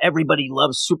idea everybody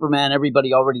loves Superman,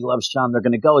 everybody already loves John, they're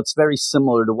going to go. It's very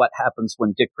similar to what happens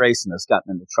when Dick Grayson has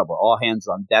gotten into trouble. All hands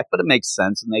on deck, but it makes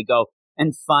sense. And they go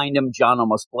and find him. John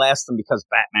almost blasts him because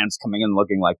Batman's coming in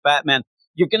looking like Batman.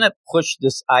 You're going to push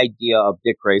this idea of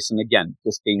Dick Grayson, again,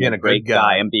 just being Being a a great good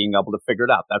guy. guy and being able to figure it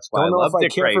out. That's why Don't know I love if I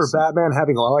Dick care Grayson. for Batman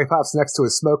having lollipops next to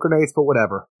his smoke grenades, but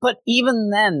whatever. But even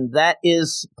then, that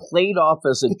is played off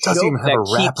as a It doesn't joke even have a that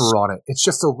keeps... wrapper on it. It's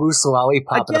just a loose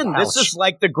lollipop in a Again, pouch. this is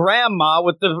like the grandma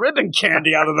with the ribbon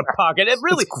candy out of the pocket. It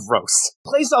really It's gross.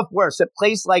 plays off worse. It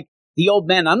plays like the old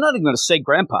man. I'm not even going to say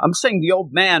grandpa. I'm saying the old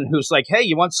man who's like, hey,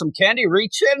 you want some candy?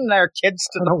 Reach in there, kids,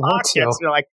 to I the don't want pockets. to.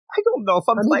 You're like, I don't know if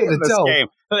I'm I need playing an this adult. game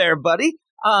there, buddy.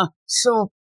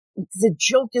 So the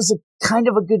joke is a kind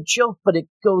of a good joke, but it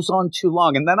goes on too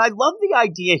long. And then I love the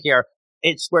idea here.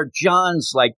 It's where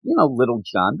John's like, little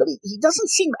John, but he doesn't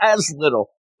seem as little,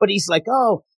 but he's like,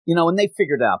 oh, and they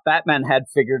figured it out. Batman had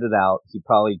figured it out. He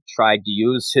probably tried to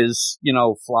use his,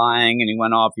 flying and he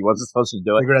went off. He wasn't supposed to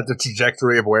do it. Figured out the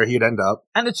trajectory of where he'd end up.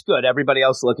 And it's good. Everybody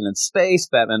else looking in space.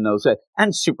 Batman knows it.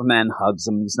 And Superman hugs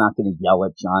him. He's not going to yell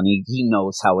at Johnny. He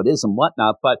knows how it is and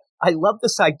whatnot. But I love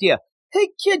this idea. Hey,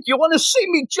 kid, you want to see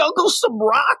me juggle some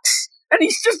rocks? And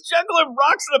he's just juggling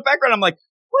rocks in the background. I'm like,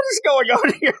 what is going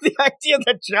on here? The idea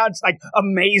that John's like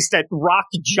amazed at rock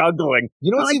juggling.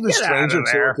 You know what's Like, even get out of stranger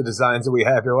too there. with the designs that we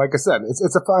have here? Like I said,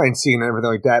 it's a fine scene and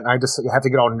everything like that, and I just have to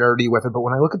get all nerdy with it. But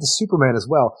when I look at the Superman as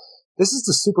well, this is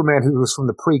the Superman who was from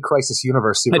the pre-Crisis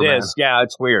Universe Superman. It is. Yeah,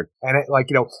 it's weird. And it, like,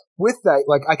 you know, with that,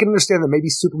 like, I can understand that maybe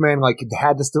Superman, like,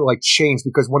 had this to, like, change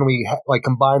because when we, like,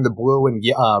 combined the blue and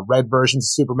red versions of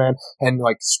Superman and,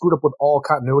 like, screwed up with all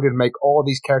continuity to make all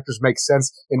these characters make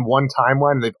sense in one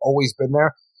timeline, and they've always been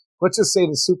there. Let's just say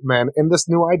that Superman, in this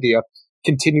new idea,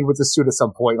 continued with the suit at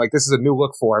some point. Like, this is a new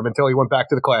look for him until he went back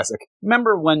to the classic.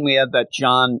 Remember when we had that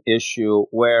John issue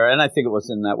where, and I think it was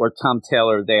in that, where Tom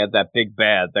Taylor, they had that big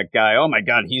bad, that guy, oh my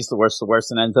God, he's the worst,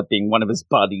 and ends up being one of his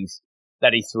buddies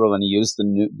that he threw, and he used the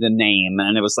name,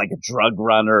 and it was like a drug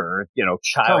runner or, you know,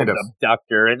 child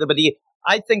abductor. But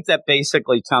I think that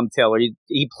basically Tom Taylor,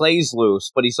 he plays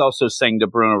loose, but he's also saying to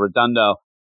Bruno Redondo,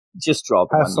 just draw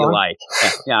the one you like.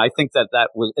 Yeah, I think that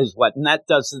is what, and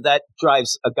that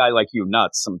drives a guy like you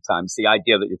nuts sometimes, the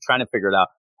idea that you're trying to figure it out.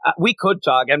 We could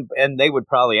talk, and they would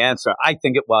probably answer. I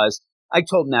think it was, I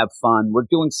told them to have fun. We're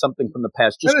doing something from the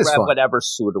past. Just grab whatever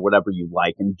suit or whatever you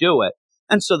like and do it.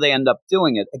 And so they end up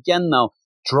doing it. Again, though,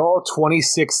 draw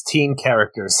 2016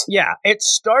 characters. Yeah, it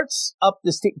starts up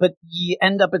this, but you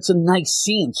end up, it's a nice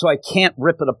scene, so I can't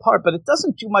rip it apart, but it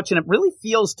doesn't do much, and it really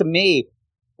feels to me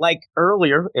like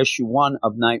earlier, issue 1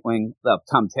 of Nightwing,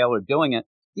 Tom Taylor doing it,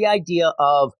 the idea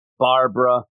of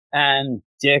Barbara and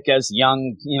Dick as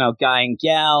young, you know, guy and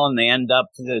gal, and they end up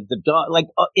the dog. Like,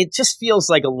 it just feels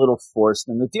like a little forced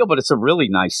in the deal, but it's a really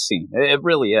nice scene. It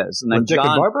really is. And then Dick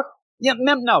and Barbara? Yeah,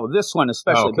 no, this one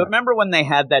especially. Okay. But remember when they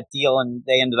had that deal and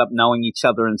they ended up knowing each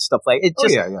other and stuff like it?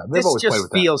 Just, yeah. They've always played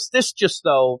with feels that. This just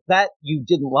though that you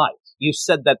didn't like. You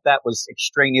said that was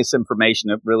extraneous information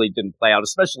that really didn't play out,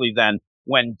 especially then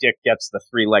when Dick gets the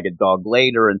 3-legged dog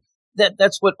later, and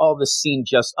that's what all this scene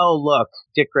just. Oh, look,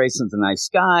 Dick Grayson's a nice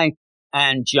guy.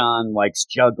 And John likes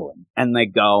juggling, and they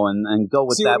go and go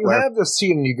with that. You have this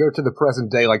scene, and you go to the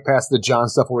present day, like past the John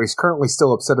stuff, where he's currently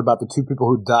still upset about the 2 people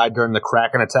who died during the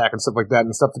Kraken attack and stuff like that,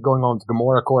 and stuff that's going on with the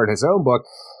Gamora Corps in his own book.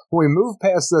 When we move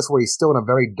past this, where he's still in a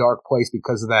very dark place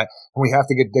because of that, and we have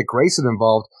to get Dick Grayson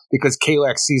involved because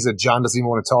Kalax sees that John doesn't even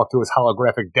want to talk to his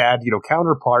holographic dad, you know,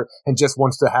 counterpart, and just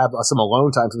wants to have some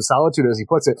alone time, some solitude, as he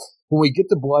puts it. When we get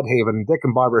to Bloodhaven, Dick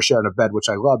and Barbara are sharing a bed, which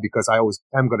I love because I always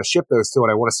am going to ship those two,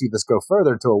 and I want to see this go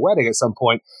further to a wedding at some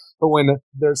point. But when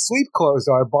their sleep clothes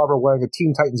are Barbara wearing a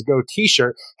Teen Titans Go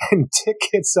t-shirt, and Dick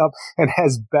gets up and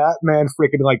has Batman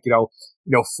freaking like, you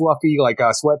know, fluffy like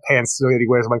sweatpants that he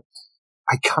wears. I'm like,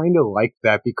 I kind of like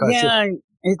that because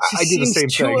it just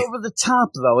seems too over the top,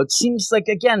 though. It seems like,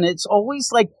 again, it always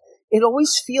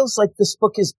feels like this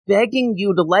book is begging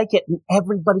you to like it, and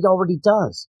everybody already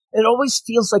does. It always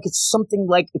feels like it's something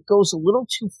like it goes a little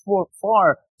too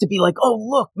far to be like, oh,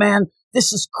 look, man,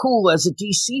 this is cool as a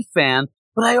DC fan,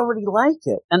 but I already like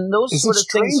it. And those sort of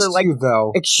things are like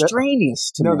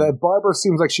extraneous to me. That Barbara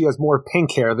seems like she has more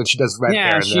pink hair than she does red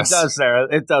hair in this. Yeah, she does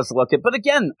there. It does look it. But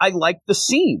again, I like the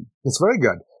scene. It's very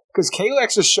good. Because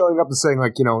Kalax is showing up and saying,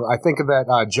 like, you know, I think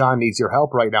that John needs your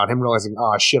help right now. And him realizing,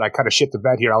 oh, shit, I kind of shit the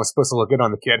bed here. I was supposed to look in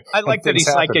on the kid. I like that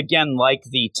he's like, again, like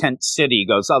the Tent City. He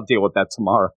goes, I'll deal with that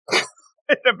tomorrow.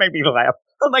 That made me laugh.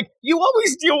 I'm like, you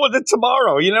always deal with it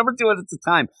tomorrow. You never do it at the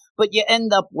time. But you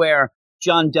end up where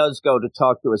John does go to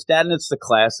talk to his dad, and it's the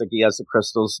classic. He has the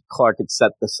crystals. Clark had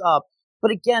set this up.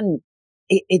 But again,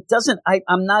 it doesn't,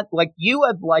 I'm not, like, you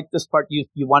had liked this part, you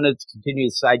wanted to continue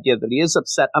this idea that he is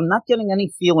upset. I'm not getting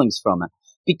any feelings from it.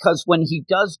 Because when he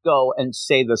does go and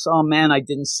say this, oh man, I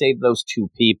didn't save those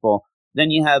 2 people,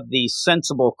 then you have the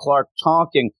sensible Clark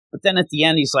talking, but then at the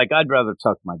end he's like, I'd rather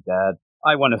talk to my dad.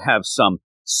 I want to have some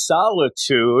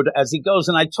solitude as he goes.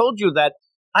 And I told you that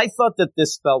I thought that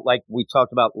this felt like we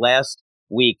talked about last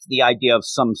week, the idea of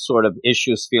some sort of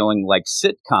issues feeling like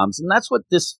sitcoms. And that's what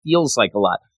this feels like a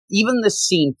lot. Even this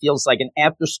scene feels like an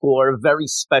after school or a very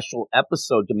special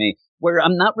episode to me, where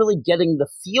I'm not really getting the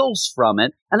feels from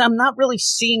it. And I'm not really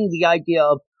seeing the idea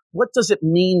of what does it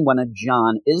mean when a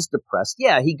John is depressed?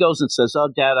 Yeah, he goes and says, oh,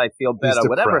 Dad, I feel better,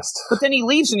 whatever. But then he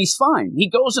leaves and he's fine. He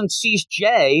goes and sees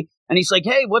Jay and he's like,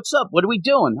 hey, what's up? What are we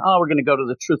doing? Oh, we're going to go to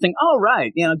the Truth thing. All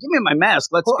right. You know, give me my mask.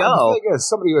 Let's go. The thing is,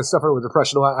 somebody who has suffered with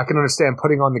depression, I can understand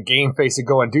putting on the game face and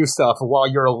go and do stuff. While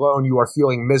you're alone, you are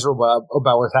feeling miserable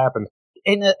about what happened.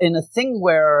 In a thing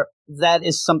where that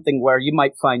is something where you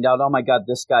might find out, oh my God,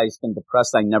 this guy's been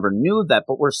depressed. I never knew that.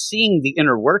 But we're seeing the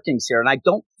inner workings here. And I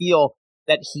don't feel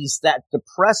that he's that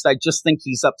depressed. I just think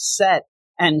he's upset.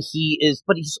 And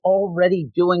but he's already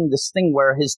doing this thing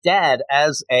where his dad,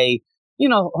 as a, you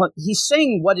know, he's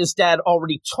saying what his dad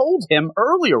already told him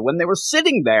earlier when they were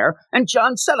sitting there. And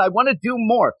John said, I want to do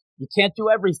more. You can't do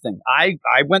everything. I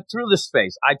went through this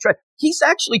phase. I tried. He's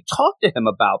actually talked to him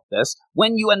about this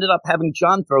when you ended up having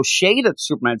John throw shade at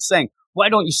Superman saying, why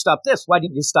don't you stop this? Why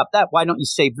didn't you stop that? Why don't you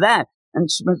save that? And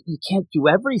you can't do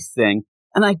everything.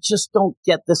 And I just don't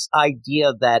get this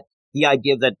idea that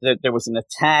there was an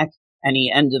attack and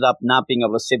he ended up not being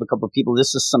able to save a couple of people.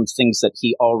 This is some things that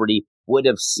he already would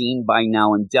have seen by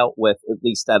now and dealt with, at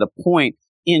least at a point,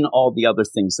 in all the other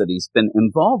things that he's been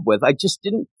involved with. I just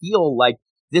didn't feel like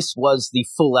this was the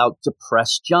full out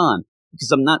depressed John,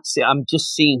 because I'm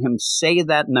just seeing him say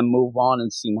that and then move on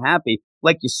and seem happy.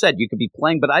 Like you said, you could be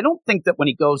playing, but I don't think that when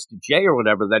he goes to Jay or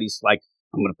whatever, that he's like,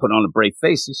 I'm going to put on a brave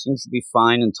face. He seems to be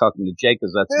fine and talking to Jay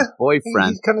because that's his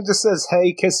boyfriend. He kind of just says,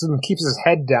 hey, kisses him, keeps his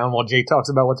head down while Jay talks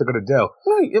about what they're going to do.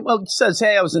 Right. Well, he says,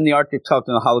 hey, I was in the Arctic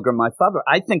talking to the hologram of my father.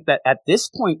 I think that at this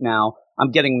point now,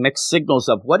 I'm getting mixed signals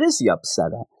of what is he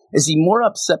upset at? Is he more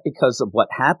upset because of what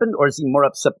happened, or is he more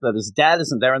upset that his dad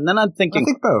isn't there? And then I'm thinking, I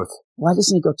think both. Why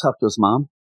doesn't he go talk to his mom?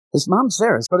 His mom's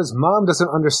there. But his mom doesn't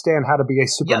understand how to be a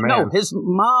Superman. Yeah, no, his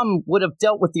mom would have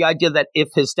dealt with the idea that if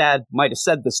his dad might have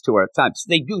said this to her at times,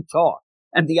 they do talk.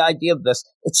 And the idea of this,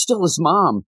 it's still his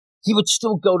mom. He would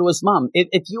still go to his mom.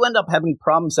 If you end up having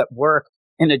problems at work,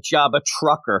 in a job, a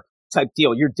trucker type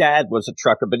deal, your dad was a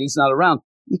trucker, but he's not around,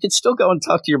 you could still go and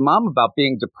talk to your mom about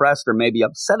being depressed or maybe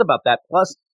upset about that.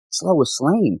 Plus, it's Lois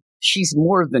Lane. She's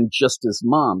more than just his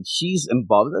mom. She's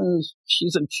involved.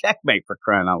 She's in Checkmate, for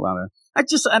crying out loud.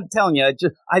 I'm telling you,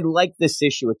 I like this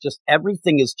issue. It's just,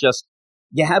 everything is just,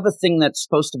 you have a thing that's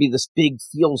supposed to be this big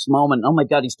feels moment. Oh my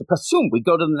God, he's depressed. Boom, we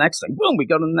go to the next thing. Boom, we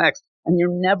go to the next. And you're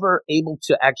never able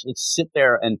to actually sit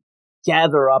there and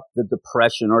gather up the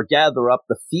depression or gather up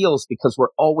the feels, because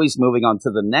we're always moving on to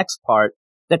the next part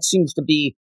that seems to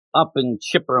be up and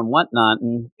chipper and whatnot.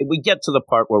 And we get to the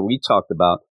part where we talked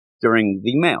about during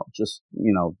the mail, just,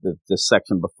 the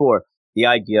section before. The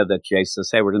idea that Jay says,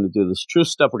 hey, we're going to do this true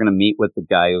stuff. We're going to meet with the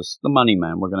guy who's the money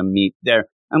man. We're going to meet there.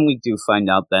 And we do find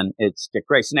out then it's Dick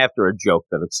Grayson, after a joke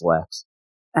that it's Lex.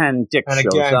 And Dick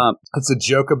shows up. It's a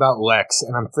joke about Lex.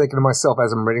 And I'm thinking to myself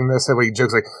as I'm reading this, everybody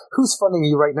jokes like, who's funding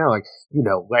you right now? Like,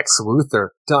 Lex Luthor.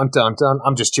 Dun, dun, dun.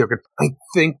 I'm just joking. I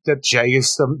think that Jay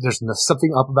is there's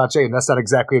something up about Jay, and that's not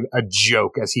exactly a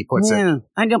joke, as he puts it.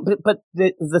 I know, but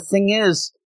the thing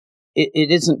is,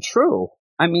 it isn't true.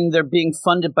 I mean, they're being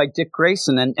funded by Dick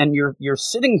Grayson, and you're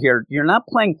sitting here, you're not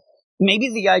playing. Maybe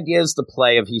the idea is the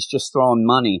play of he's just throwing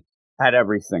money at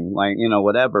everything, like,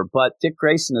 whatever. But Dick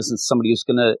Grayson isn't somebody who's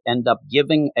going to end up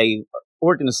giving a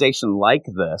organization like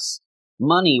this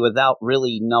money without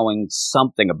really knowing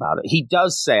something about it. He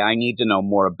does say, I need to know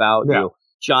more about you.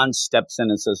 John steps in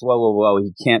and says, whoa,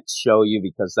 he can't show you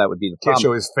because that would be the problem. Can't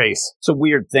show his face. It's a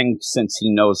weird thing since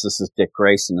he knows this is Dick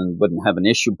Grayson and wouldn't have an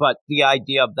issue. But the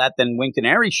idea of that, then Wink and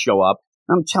Aries show up.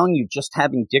 I'm telling you, just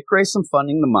having Dick Grayson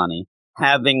funding the money,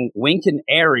 having Wink and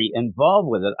Aries involved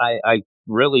with it, I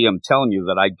really am telling you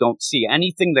that I don't see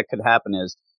anything that could happen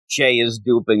is Jay is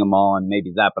duping them all and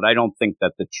maybe that. But I don't think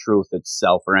that the truth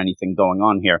itself or anything going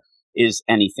on here is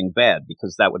anything bad,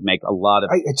 because that would make a lot of...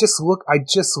 I just look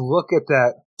at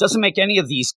that. Doesn't make any of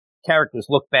these characters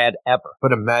look bad ever.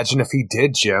 But imagine if he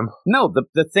did, Jim. No,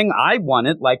 the thing I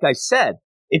wanted, like I said,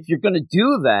 if you're going to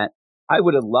do that, I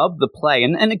would have loved the play.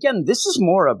 And again, this is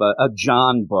more of a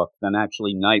John book than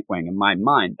actually Nightwing in my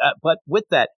mind. But with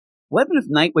that, what if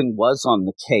Nightwing was on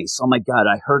the case? Oh my God,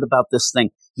 I heard about this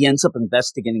thing. He ends up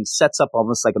investigating, sets up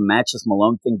almost like a Matches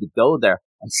Malone thing to go there,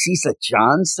 and sees that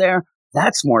John's there.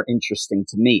 That's more interesting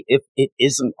to me if it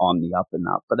isn't on the up and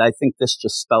up. But I think this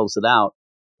just spells it out.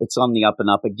 It's on the up and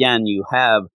up. Again, you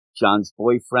have John's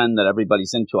boyfriend that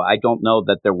everybody's into. I don't know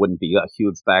that there wouldn't be a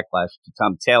huge backlash to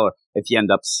Tom Taylor if you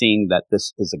end up seeing that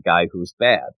this is a guy who's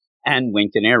bad. And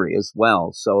Wink and Aries as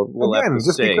well. So we'll have to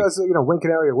just see. Because Wink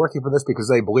and Aries are working for this because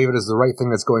they believe it is the right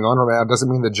thing that's going on right now doesn't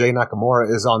mean that Jay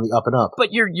Nakamura is on the up and up. But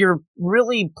you're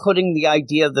really putting the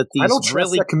idea that these I don't trust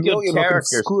really that chameleon good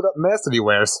characters, screwed up mask that he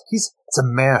wears. It's a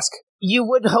mask. You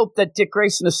would hope that Dick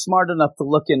Grayson is smart enough to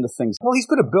look into things. Well, he's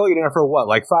been a billionaire for what,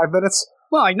 like 5 minutes?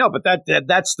 Well, I know, but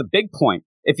that's the big point.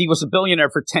 If he was a billionaire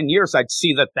for 10 years, I'd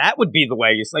see that would be the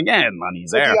way. He's like,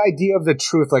 money's there. The idea of the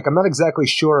truth, like, I'm not exactly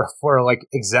sure for, like,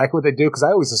 exactly what they do, because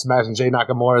I always just imagine Jay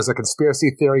Nakamura as a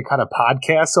conspiracy theory kind of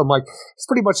podcast, so I'm like, it's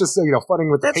pretty much just, funding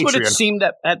with That's Patreon. What it seemed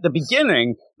at the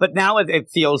beginning, but now it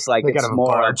feels like it's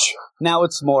more of, now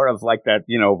it's more of like that,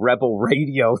 rebel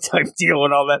radio type deal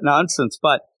and all that nonsense,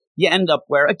 but you end up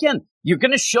where, again, you're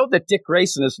going to show that Dick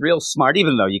Grayson is real smart,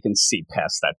 even though you can see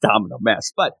past that domino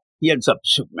mess, but he ends up,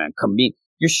 Superman, come meet.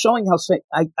 You're showing how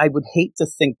I would hate to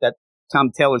think that Tom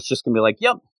Taylor's just going to be like,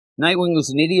 yep, Nightwing was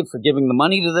an idiot for giving the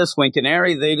money to this. Wink and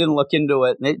Aries, they didn't look into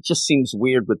it. And it just seems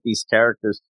weird with these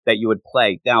characters that you would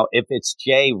play. Now, if it's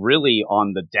Jay really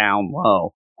on the down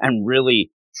low and really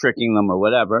tricking them or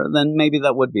whatever, then maybe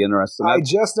that would be interesting. I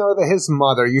just know that his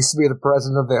mother used to be the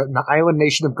president of the island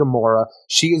nation of Gamora.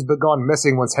 She has been gone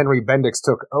missing once Henry Bendix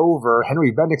took over.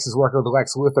 Henry Bendix is working with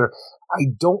Lex Luthor.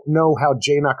 I don't know how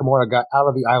Jay Nakamura got out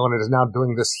of the island and is now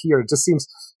doing this here. It just seems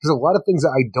there's a lot of things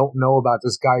that I don't know about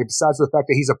this guy, besides the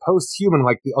fact that he's a post-human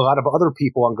like a lot of other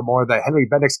people on Gamora that Henry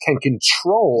Bendix can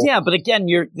control. Yeah, but again,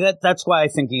 that's why I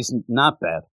think he's not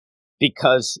bad.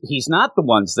 Because he's not the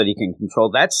ones that he can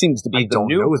control. That seems to be the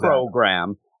new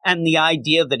program. And the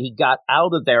idea that he got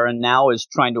out of there and now is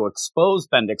trying to expose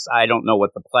Bendix, I don't know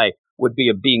what the play would be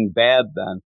of being bad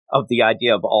then, of the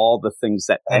idea of all the things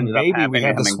that ended up happening. And maybe we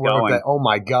had the swerve that, oh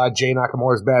my God, Jay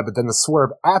Nakamura is bad, but then the swerve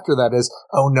after that is,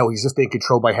 oh no, he's just being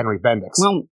controlled by Henry Bendix.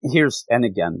 Well, and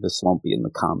again, this won't be in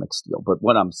the comics deal, but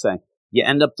what I'm saying, you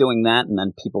end up doing that, and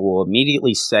then people will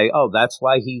immediately say, oh, that's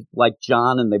why he liked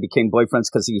John, and they became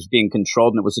boyfriends because he was being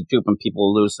controlled, and it was a dupe, and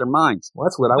people will lose their minds. Well,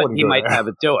 that's what I wouldn't do. He might have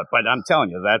it do it, but I'm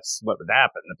telling you, that's what would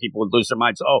happen. The people would lose their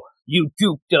minds. Oh, you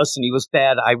duped us, and he was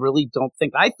bad. I really don't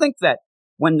think. I think that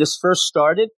when this first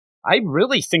started, I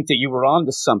really think that you were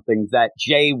onto something, that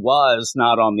Jay was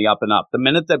not on the up and up. The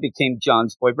minute that became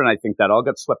John's boyfriend, I think that all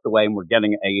got swept away, and we're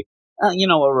getting a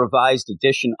revised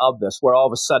edition of this, where all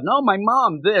of a sudden, oh, my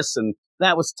mom, this, and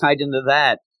that was tied into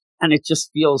that. And it just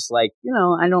feels like,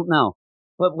 I don't know.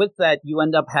 But with that, you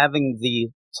end up having the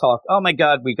talk, oh my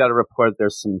God, we got to report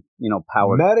there's some,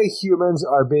 power. Metahumans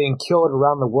are being killed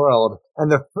around the world.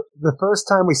 And the first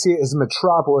time we see it is in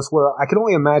Metropolis, where I can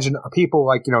only imagine people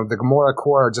like, the Gamora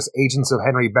Corps are just agents of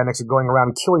Henry Bendix going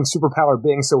around killing superpowered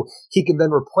beings so he can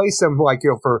then replace them,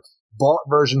 for bought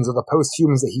versions of the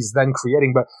post-humans that he's then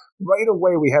creating. But right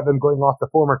away, we have them going off the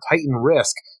former Titan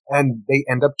Risk, and they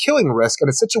end up killing Risk. And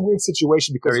it's such a weird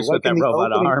situation because like in the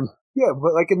robot opening, arm. Yeah,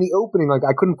 but like in the opening,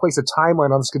 I couldn't place a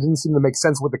timeline on this because it didn't seem to make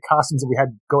sense with the costumes that we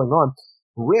had going on.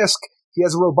 Risk, he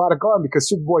has a robotic arm because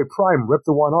Superboy Prime ripped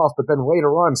the one off, but then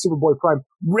later on, Superboy Prime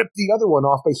ripped the other one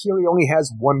off, but here he only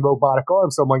has one robotic arm.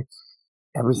 So I'm like,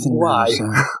 everything why?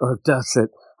 Or does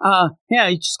it? Yeah,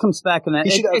 he just comes back and he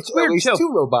should have it's weird at least too.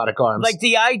 2 robotic arms. Like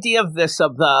the idea of this,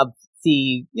 of the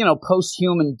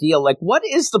post-human deal. Like, what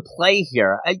is the play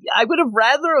here? I would have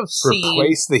rather have seen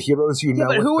replace the heroes know.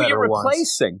 But who are you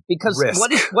replacing? Ones. Because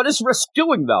Risk. what is Risk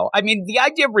doing though? I mean, the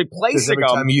idea of replacing every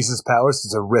time he uses powers,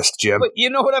 it's a Risk, Jim. But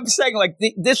you know what I'm saying? Like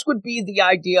this would be the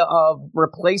idea of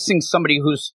replacing somebody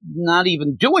who's not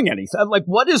even doing anything. Like,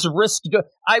 what is Risk doing?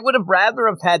 I would have rather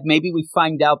have had, maybe we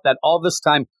find out that all this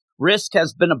time Risk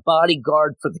has been a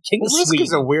bodyguard for the King of Sweden. Risk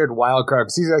is a weird wild card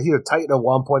because he's a Titan at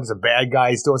one point. He's a bad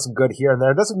guy. He's doing some good here and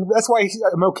there. That's why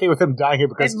I'm okay with him dying here,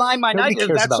 because in my mind,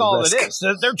 that's all Risk. It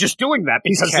is. They're just doing that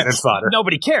because he's cannon fodder.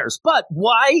 Nobody cares. But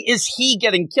why is he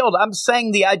getting killed? I'm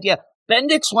saying the idea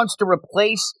Bendix wants to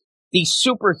replace these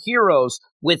superheroes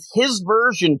with his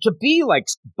version to be like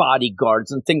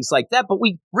bodyguards and things like that. But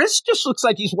Risk just looks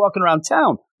like he's walking around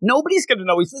town. Nobody's going to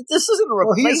know. This isn't a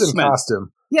replacement. Well, he is in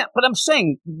costume. Yeah, but I'm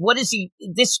saying, what is he?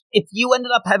 If you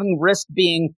ended up having Risk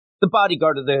being the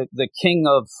bodyguard of the King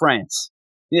of France,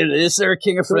 is there a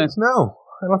King of France? No,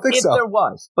 I don't think so. If there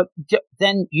was, but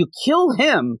then you kill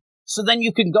him, so then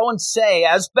you can go and say,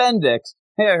 as Bendix,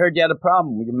 hey, I heard you had a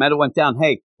problem. Your meta went down.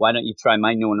 Hey, why don't you try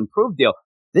my new and improved deal?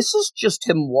 This is just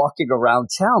him walking around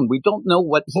town. We don't know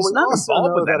what he's not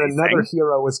involved with. That another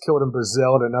hero was killed in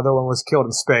Brazil and another one was killed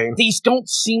in Spain. These don't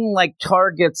seem like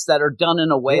targets that are done in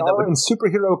a way that would in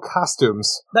superhero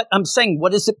costumes. That I'm saying,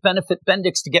 what does it benefit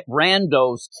Bendix to get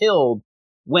randos killed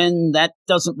when that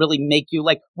doesn't really make you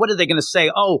like? What are they going to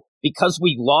say? Oh, because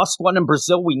we lost one in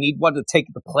Brazil, we need one to take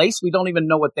the place. We don't even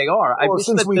know what they are. Well,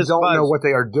 since we don't know what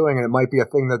they are doing, and it might be a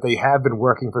thing that they have been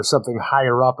working for something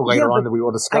higher up later on that we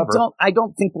will discover. I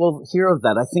don't think we'll hear of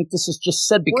that. I think this is just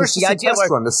said because the idea test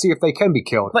run to see if they can be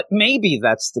killed. But maybe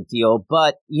that's the deal.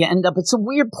 But you end up, it's a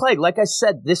weird play. Like I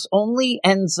said, this only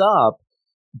ends up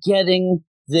getting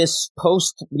this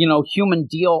human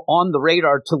deal on the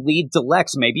radar to lead to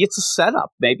Lex. Maybe it's a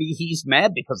setup. Maybe he's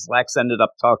mad because Lex ended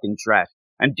up talking trash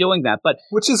and doing that. But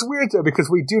which is weird, though, because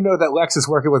we do know that Lex is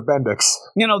working with Bendix.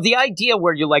 The idea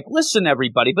where you're like, listen,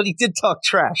 everybody, but he did talk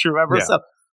trash, remember? Yeah. So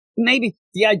maybe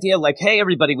the idea like, hey,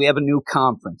 everybody, we have a new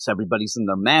conference. Everybody's in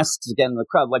their masks again in the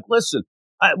crowd. Like, listen,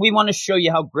 we want to show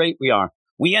you how great we are.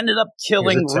 We ended up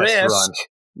killing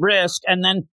Risk, and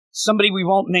then somebody we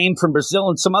won't name from Brazil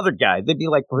and some other guy. They'd be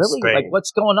like, really? Spain. Like,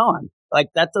 what's going on? Like,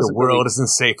 that doesn't The world isn't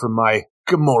safe for my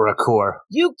Gamora core.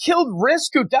 You killed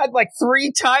Risk, who died like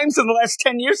 3 times in the last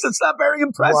 10 years. That's not very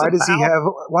impressive. Why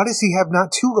does he have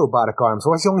not 2 robotic arms?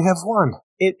 Why does he only have 1?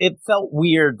 It felt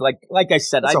weird. Like I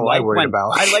said, That's all I worried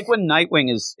about. I like when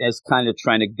Nightwing is kind of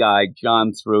trying to guide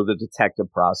John through the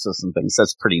detective process and things.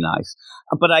 That's pretty nice.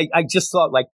 But I just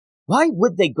thought, like, why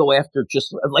would they go after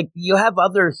just, like, you have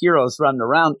other heroes running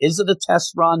around. Is it a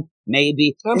test run?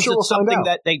 Maybe. I'm is sure it we'll find something out.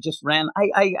 that they just ran?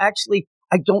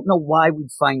 I don't know why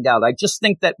we'd find out. I just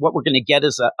think that what we're going to get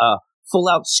is a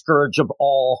full-out scourge of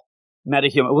all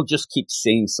metahuman. We'll just keep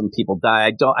seeing some people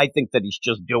die. I think that he's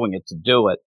just doing it to do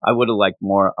it. I would have liked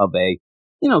more of a,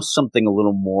 something a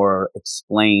little more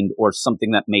explained or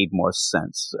something that made more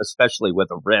sense, especially with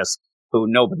a Risk who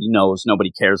nobody knows,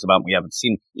 nobody cares about. We haven't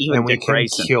seen even And we Dick can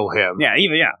Grayson. kill him.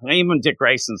 Even Dick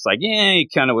Grayson's like, he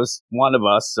kind of was one of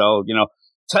us. So,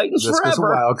 Titans This was a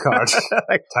forever. wild card.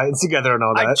 Titans together and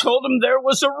all that. I told him there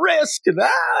was a risk. And,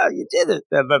 you did it.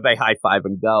 Then they high five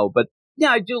and go. But yeah,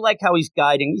 I do like how he's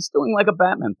guiding. He's doing like a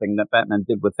Batman thing that Batman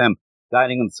did with him,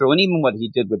 guiding him through. And even what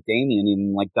he did with Damian,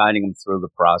 even like guiding him through the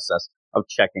process of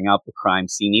checking out the crime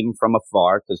scene, even from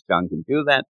afar, because John can do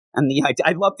that. And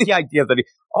I love the idea that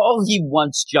all he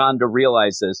wants John to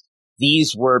realize is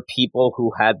these were people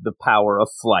who had the power of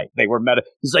flight. They were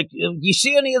He's like, you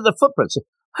see any of the footprints?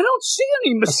 I don't see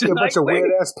any, I see Mr. a bunch of Nightwing.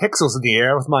 weird-ass pixels in the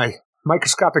air with my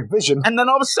microscopic vision. And then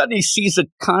all of a sudden he sees a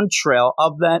contrail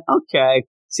of that. Okay,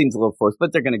 seems a little forced,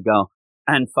 but they're going to go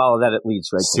and follow that. It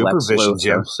leads right to Lex Supervision, Luthor.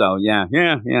 Jim. So yeah.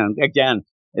 Again,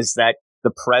 is that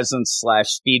the presence /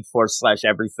 Speed Force /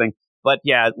 everything? But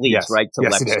yeah, it leads right to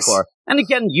Yes, it is. LexCorp. And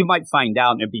again, you might find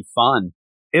out, and it'd be fun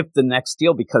if the next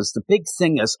deal, because the big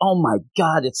thing is, oh my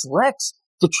God, it's Lex.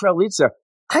 Detrell leads there.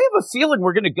 I have a feeling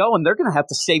we're going to go and they're going to have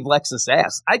to save Lex's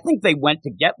ass. I think they went to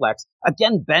get Lex.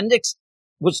 Again, Bendix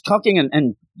was talking,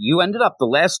 and you ended up the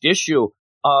last issue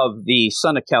of the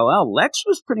Son of Kal-El. Lex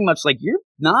was pretty much like, you're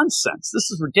nonsense.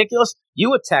 This is ridiculous.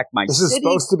 You attacked my This city. is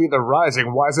supposed to be the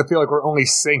rising. Why does it feel like we're only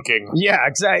sinking? Yeah,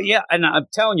 exactly. Yeah, and I'm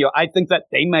telling you, I think that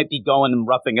they might be going and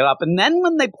roughing it up. And then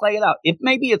when they play it out,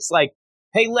 maybe it's like,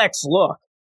 hey, Lex, look,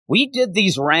 we did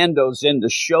these randos in to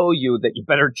show you that you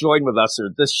better join with us or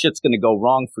this shit's going to go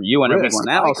wrong for you and Risk. everyone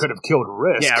else. I could have killed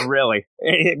Risk. Yeah, really.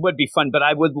 It would be fun, but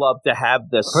I would love to have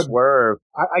this swerve.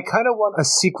 I kind of want a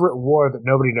secret war that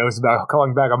nobody knows about,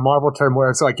 calling back a Marvel term where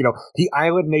it's like, the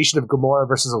island nation of Gamora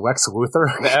versus Lex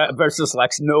Luthor. Versus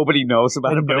Lex, nobody knows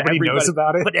about it. But Nobody knows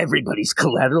about it. But everybody's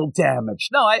collateral damage.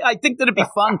 No, I think that it'd be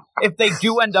fun if they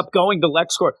do end up going to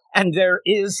LexCorp and there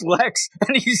is Lex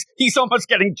and he's almost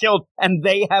getting killed and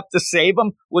they have to save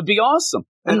him. Would be awesome.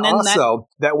 And then also,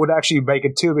 that would actually make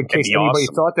it, too, in case be anybody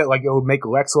awesome. thought that, like, it would make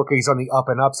Lex look like he's on the up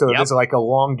and up, so it is like a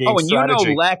long game and strategy.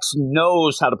 you know Lex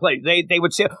knows how to play. They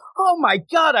would say, oh my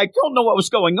God, I don't know what was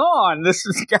going on. This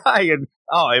is the guy. And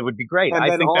it would be great. And I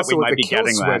then think that also we with might the be kill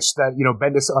getting that. switch that,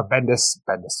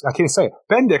 I can't say it.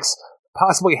 Bendix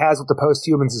possibly has with the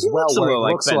post-humans as He well, looks a where it little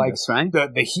like looks like Bendis,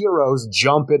 right? the heroes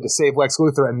jump in to save Lex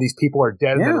Luthor, and these people are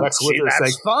dead, and Yeah, then Lex see, Luthor is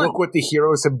that's saying, fun. look what the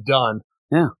heroes have done.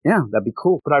 Yeah, that'd be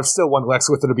cool. But I still want Lex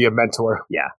Luthor to be a mentor.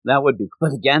 Yeah, that would be.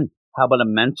 But again, how about a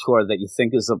mentor that you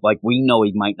think is like, we know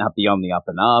he might not be on the up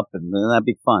and up, and that'd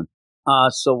be fun.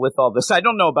 So with all this, I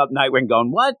don't know about Nightwing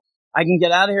going, what? I can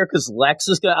get out of here because Lex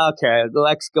is going to, okay,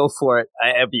 Lex, go for it.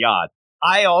 It'd be odd.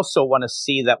 I also want to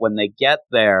see that when they get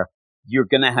there, you're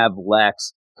going to have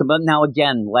Lex. But now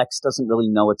again, Lex doesn't really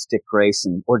know it's Dick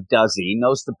Grayson, or does he? He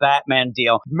knows the Batman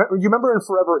deal. You remember in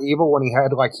Forever Evil when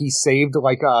he saved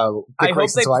Dick I hope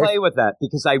Grayson's they life? play with that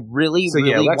because I really, So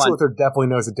yeah, really Lex want. Luthor definitely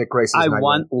knows that Dick Grayson is I Nightwing.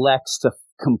 want Lex to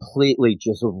completely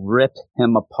just rip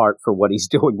him apart for what he's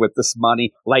doing with this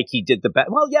money, like he did the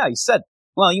Batman. Well, yeah, he said.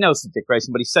 Well, he knows the Dick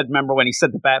Grayson, but he said, remember when he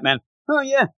said to Batman, "Oh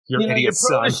yeah, Your idiot your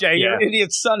son." protege, your Yeah.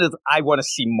 idiot son is." I want to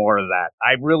see more of that.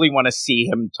 I really want to see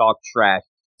him talk trash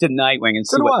to Nightwing and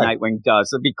see So do what I. Nightwing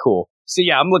does. It'd be cool. So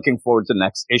yeah, I'm looking forward to the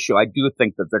next issue. I do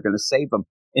think that they're going to save him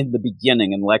in the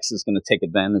beginning, and Lex is going to take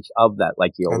advantage of that,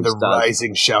 like he And always the does.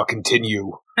 rising shall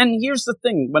continue. And here's the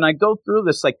thing: when I go through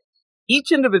this, like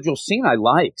each individual scene, I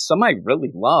like. Some I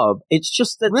really love. It's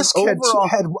just that Risk the had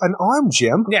overall. an arm,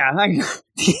 Jim. Yeah,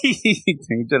 he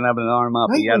didn't have an arm up.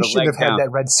 He had Nightwing a should leg have had down.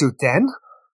 that red suit then.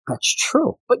 That's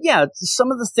true. But yeah,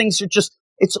 some of the things are just,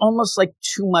 it's almost like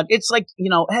too much. It's like,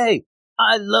 hey,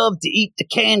 I love to eat the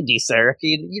candy, sir.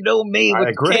 You know me I with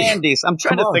agree. the candies. I'm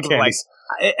trying Come to on, think candies.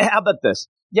 of like, how about this?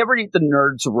 You ever eat the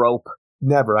Nerds rope?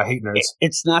 Never. I hate nerds.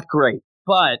 It's not great,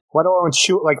 but Why do I want to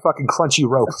chew it like fucking crunchy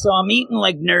rope? so I'm eating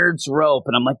like Nerds rope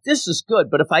and I'm like, this is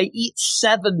good. But if I eat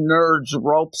 7 Nerds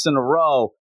ropes in a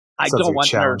row, I Sounds don't like a want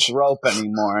challenge. nerd rope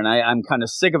anymore, and I'm kind of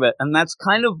sick of it. And that's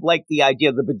kind of like the idea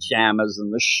of the pajamas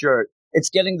and the shirt. It's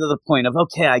getting to the point of,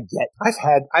 okay, I get I've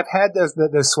had those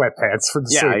sweatpants for the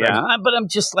sleeping. but I'm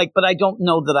just like, but I don't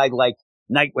know that I like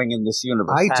Nightwing in this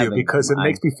universe. I do having because them. it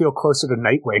makes me feel closer to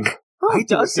Nightwing. Oh, I do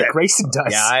does what Dick it? Grayson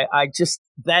does. Yeah, I just,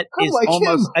 that I is like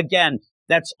almost, him. again,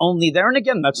 that's only there. And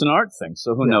again, that's an art thing,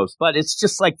 so who knows? But it's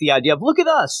just like the idea of, look at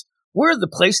us. We're the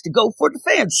place to go for the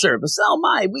fan service. Oh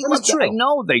my, we That love is it. true. I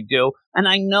know they do. And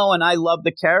I know, and I love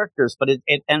the characters, but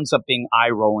it ends up being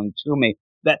eye-rolling to me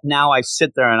that now I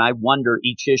sit there and I wonder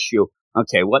each issue,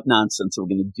 okay, what nonsense are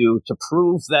we going to do to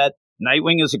prove that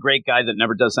Nightwing is a great guy that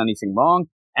never does anything wrong,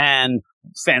 and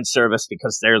fan service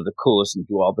because they're the coolest and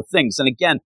do all the things. And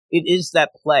again, it is that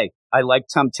play. I like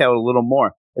Tom Taylor a little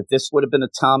more. If this would have been a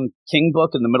Tom King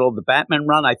book in the middle of the Batman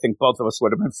run, I think both of us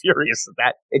would have been furious at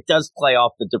that. It does play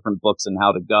off the different books and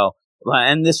how to go.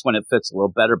 And this one, it fits a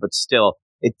little better, but still,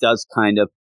 it does kind of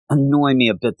annoy me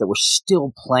a bit that we're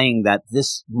still playing that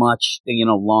this much,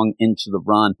 long into the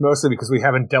run. Mostly because we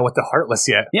haven't dealt with the Heartless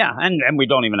yet. Yeah, and we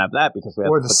don't even have that because we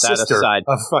have Or to the put that sister aside.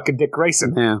 of fucking Dick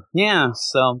Grayson. Yeah,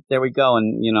 so there we go.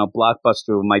 And,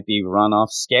 Blockbuster might be run off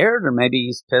scared, or maybe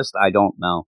he's pissed. I don't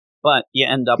know. But you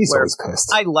end up He's where always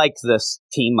pissed. I like this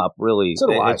team up, really. So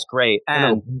do I. It's great. I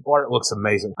And know, art looks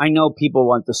amazing. I know people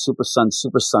want the Super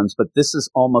Sons, but this is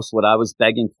almost what I was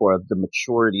begging for, of the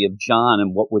maturity of John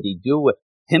and what would he do with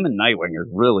him. And Nightwing are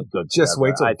really good Just together.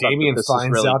 wait till I thought that Damian this is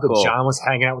finds really out cool. that John was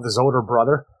hanging out with his older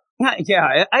brother.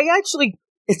 Yeah, I actually,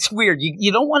 it's weird.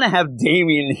 You don't want to have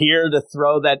Damian here to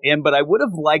throw that in, but I would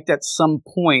have liked at some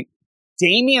point,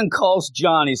 Damian calls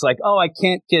John. He's like, oh, I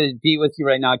can't be with you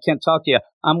right now. I can't talk to you.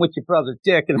 I'm with your brother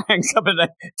Dick, and hangs up. And then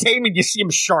Damian, you see him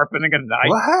sharpening a knife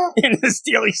What? in his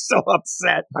deal. He's so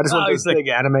upset. I just want he's those like, big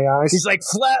anime eyes. He's like,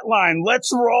 flatline,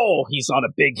 let's roll. He's on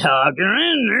a big hug.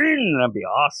 That'd be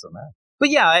awesome, man. But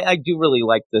yeah, I do really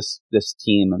like this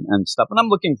team and stuff. And I'm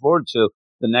looking forward to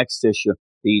the next issue,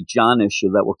 the John issue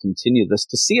that will continue this,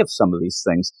 to see if some of these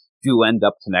things do end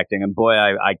up connecting. And boy,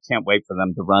 I can't wait for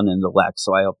them to run into Lex.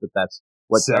 So I hope that that's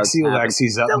what Sexy does happen.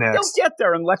 Lexi's up next. They'll get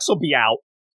there and Lex will be out.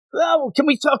 Oh, can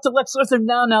we talk to Lex Luthor?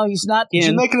 No, he's not You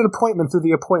should in. make it an appointment through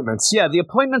the appointments. Yeah, the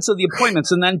appointments are the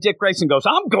appointments. And then Dick Grayson goes,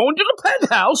 I'm going to the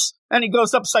penthouse. And he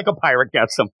goes up, Psycho Pirate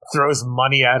gets him. Throws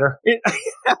money at her.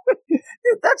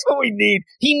 That's what we need.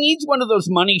 He needs one of those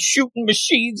money shooting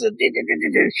machines.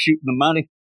 Shooting the money.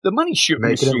 The money shooting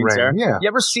Make it machines rain, there. yeah. You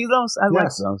ever see those? I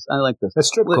like Yes. those. I like this. The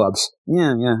strip Well, clubs.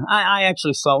 Yeah. I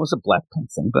actually saw it was a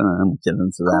Blackpink thing, but I won't get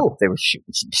into that. Cool. They were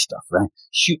shooting some stuff, right?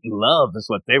 Shooting love is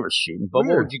what they were shooting. But what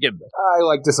Weird. would you give this? I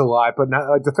like this a lot, but not,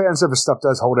 like the fan service stuff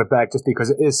does hold it back just because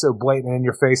it is so blatant and in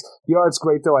your face. The art's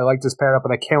great though. I like this pair up,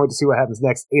 and I can't wait to see what happens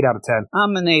next. 8 out of 10.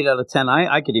 I'm an 8 out of 10.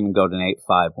 I could even go to an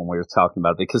 8.5 when we were talking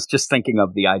about it, because just thinking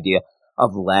of the idea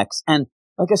of Lex. And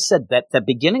like I said, that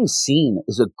beginning scene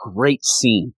is a great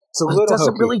scene. It's a But little it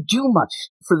doesn't hokey. really do much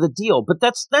for the deal. But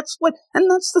that's what, and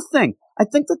that's the thing. I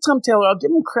think that Tom Taylor, I'll give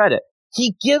him credit.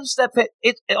 He gives that,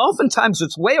 oftentimes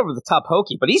it's way over the top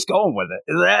hokey, but he's going with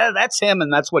it. That's him,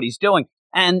 and that's what he's doing.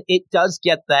 And it does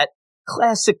get that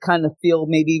classic kind of feel,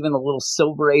 maybe even a little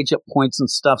Silver Age at points and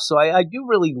stuff. So I do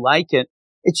really like it.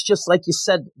 It's just like you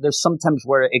said, there's sometimes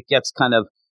where it gets kind of,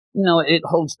 it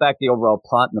holds back the overall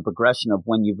plot and the progression of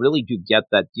when you really do get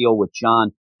that deal with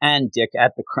John and Dick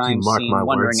at the crime Mark scene, my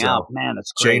wondering words, out, though. man,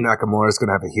 it's Jay great. Nakamura's going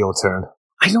to have a heel turn.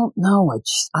 I don't know.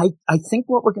 I think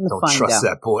what we're going to Don't find trust out.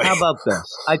 that boy. How about this?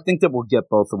 I think that we'll get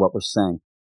both of what we're saying.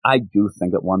 I do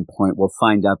think at one point we'll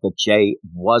find out that Jay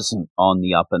wasn't on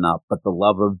the up and up, but the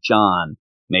love of John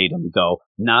made him go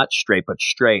not straight, but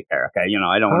straight, Erica.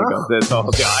 I don't want to go this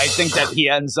whole thing. I think that he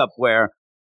ends up where,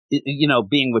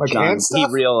 being with Like John, hand he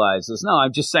stuff? realizes. No,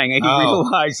 I'm just saying he Oh.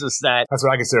 realizes that. That's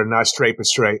what I consider not straight, but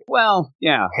straight. Well,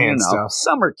 yeah, Hand stuff.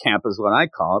 summer camp is what I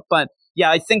call it. But yeah,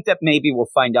 I think that maybe we'll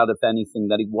find out, if anything,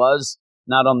 that he was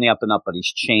not on the up and up, but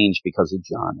he's changed because of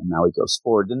John, and now he goes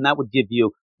forward. And that would give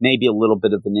you maybe a little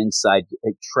bit of an inside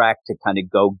track to kind of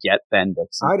go get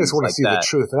Bendix. I just want to see the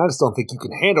truth, and I just don't think you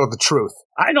can handle the truth.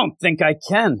 I don't think I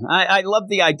can. I love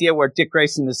the idea where Dick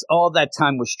Grayson is all that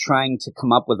time was trying to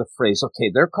come up with a phrase.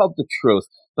 Okay, they're called the truth,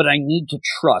 but I need to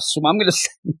trust. So I'm going to say,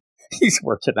 he's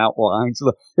working out lines.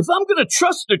 If I'm going to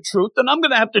trust the truth, then I'm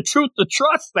going to have to truth the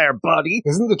trust there, buddy.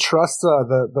 Isn't the trust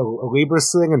the Libras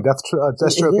thing and Deathstroke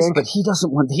It is, Inc.? but he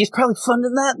doesn't want. He's probably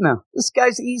funding that now. This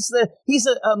guy's he's a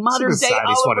modern day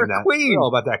Society's Oliver funding that. Queen. They're all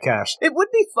about that cash. It would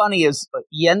be funny is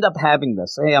you end up having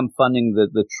this. Hey, I'm funding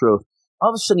the truth. All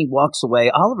of a sudden he walks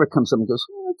away. Oliver comes up and goes,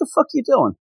 "What the fuck you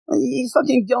doing? He's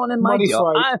fucking going in my Money deal.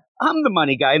 fight. I'm the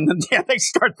money guy." And then they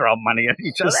start throwing money at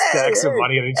each other. Just stacks of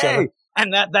money at each other.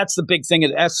 And that's the big thing.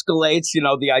 It escalates,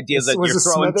 the idea that Was you're it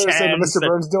throwing Smithers and tens. Mr.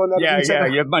 Burns doing that? to each other?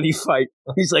 Yeah, money fight.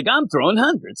 He's like, I'm throwing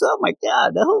hundreds. Oh my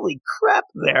God, holy crap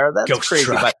there. That's Ghost crazy.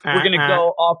 truck. But we're going to go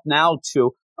off now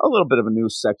to a little bit of a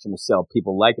news section. We'll see how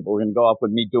people like it, but we're going to go off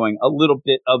with me doing a little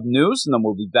bit of news, and then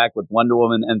we'll be back with Wonder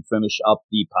Woman and finish up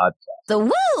the podcast. The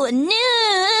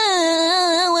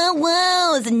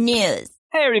news.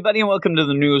 Hey, everybody, and welcome to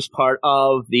the news part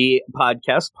of the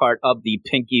podcast, part of the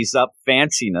Pinkies Up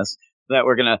fanciness that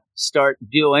we're going to start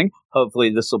doing.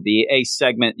 Hopefully, this will be a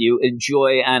segment you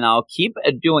enjoy, and I'll keep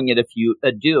doing it if you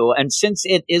do. And since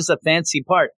it is a fancy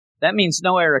part, that means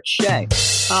no Eric Shea.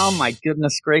 Oh, my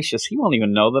goodness gracious. He won't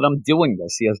even know that I'm doing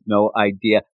this. He has no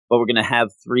idea. But we're going to have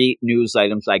 3 news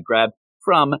items I grabbed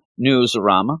from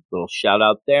Newsarama. Little shout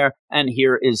out there. And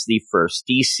here is the first.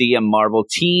 DC and Marvel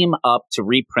team up to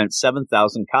reprint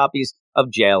 7,000 copies of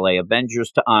JLA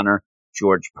Avengers to honor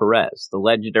George Perez. The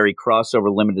legendary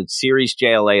crossover limited series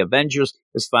JLA Avengers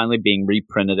is finally being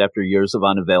reprinted after years of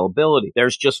unavailability.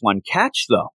 There's just one catch,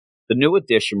 though. The new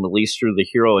edition, released through the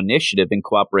Hero Initiative in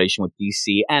cooperation with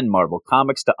DC and Marvel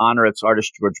Comics to honor its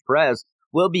artist George Perez,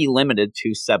 will be limited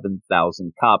to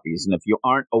 7,000 copies. And if you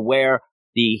aren't aware,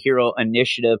 the Hero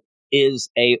Initiative is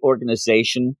a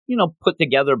organization, put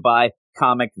together by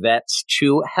comic vets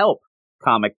to help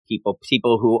comic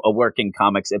people who are working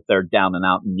comics if they're down and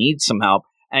out and need some help.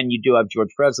 And you do have George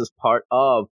Perez as part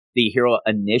of the Hero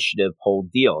Initiative whole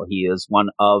deal. He is one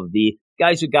of the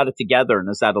guys who got it together and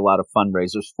has had a lot of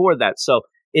fundraisers for that. So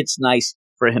it's nice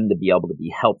for him to be able to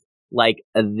be helped like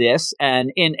this.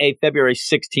 And in a February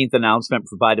 16th announcement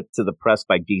provided to the press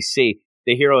by DC,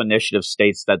 the Hero Initiative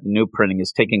states that the new printing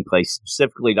is taking place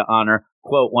specifically to honor,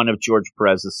 quote, one of George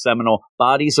Perez's seminal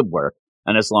bodies of work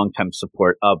and his longtime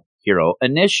support of Hero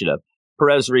Initiative.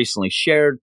 Perez recently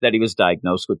shared that he was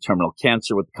diagnosed with terminal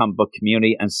cancer with the comic book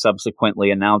community and subsequently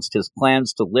announced his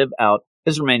plans to live out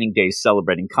his remaining days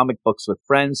celebrating comic books with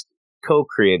friends,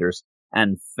 co-creators,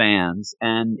 and fans.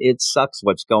 And it sucks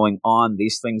what's going on.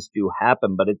 These things do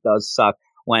happen, but it does suck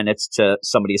when it's to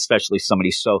somebody, especially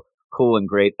somebody so cool and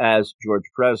great as George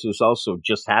Perez, who's also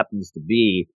just happens to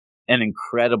be an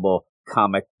incredible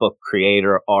comic book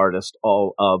creator, artist,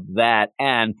 all of that.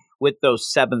 And with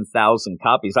those 7,000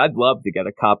 copies, I'd love to get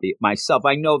a copy myself.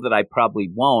 I know that I probably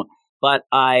won't, but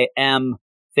I am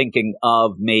thinking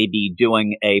of maybe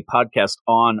doing a podcast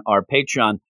on our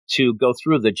Patreon to go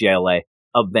through the JLA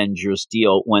Avengers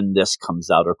deal when this comes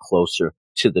out or closer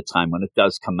to the time when it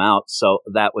does come out. So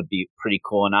that would be pretty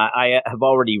cool. And I have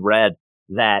already read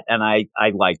that and I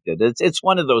liked it. It's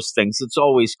one of those things. It's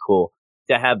always cool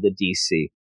to have the DC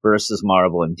versus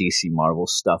Marvel and DC Marvel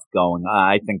stuff going.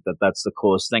 I think that that's the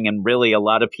coolest thing. And really a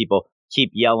lot of people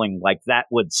keep yelling like that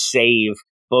would save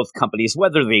both companies,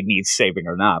 whether they need saving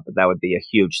or not. But that would be a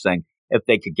huge thing if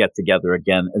they could get together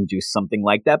again and do something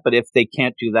like that. But if they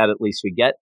can't do that, at least we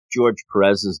get George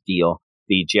Perez's deal,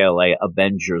 the JLA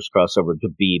Avengers crossover, to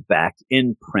be back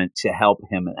in print to help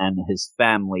him and his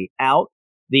family out.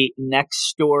 The next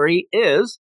story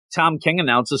is Tom King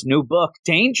announces new book,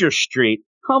 Danger Street.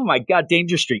 Oh my God,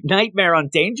 Danger Street. Nightmare on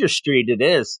Danger Street it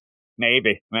is.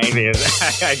 Maybe.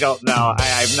 I don't know. I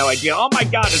have no idea. Oh my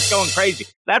God, it's going crazy.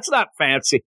 That's not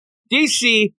fancy.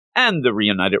 DC and the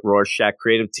reunited Rorschach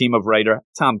creative team of writer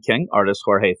Tom King, artist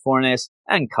Jorge Fornes,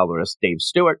 and colorist Dave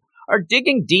Stewart are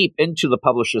digging deep into the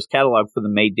publisher's catalog for the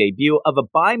May debut of a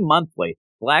bi-monthly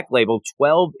Black Label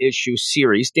 12-issue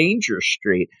series, Danger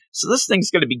Street. So this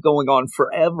thing's going to be going on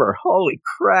forever. Holy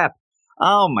crap.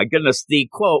 Oh, my goodness. The,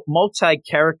 quote,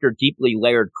 multi-character, deeply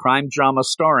layered crime drama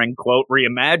starring, quote,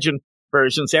 reimagined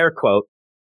versions, air quote,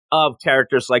 of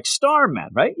characters like Starman,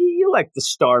 right? You like the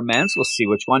Starmans. We'll see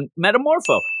which one.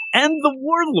 Metamorpho. And the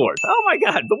Warlord. Oh, my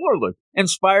God, the Warlord.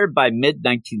 Inspired by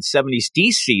mid-1970s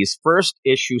DC's first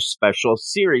issue special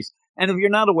series. And if you're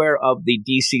not aware of the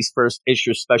DC's first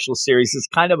issue special series, it's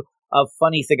kind of a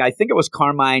funny thing. I think it was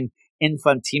Carmine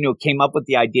Infantino came up with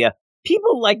the idea.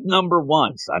 People like number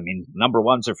ones. I mean, number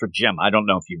ones are for Jim. I don't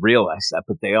know if you realize that,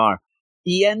 but they are.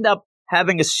 You end up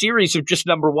having a series of just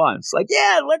number ones. Like,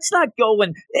 yeah, let's not go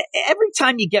and every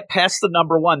time you get past the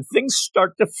number one, things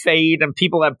start to fade and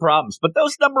people have problems. But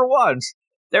those number ones,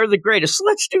 they're the greatest. So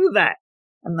let's do that.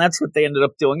 And that's what they ended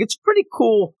up doing. It's a pretty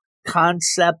cool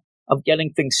concept of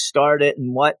getting things started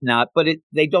and whatnot, but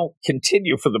they don't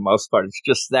continue for the most part. It's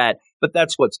just that. But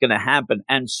that's what's going to happen.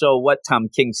 And so what Tom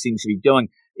King seems to be doing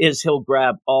is he'll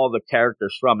grab all the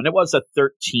characters from, and it was a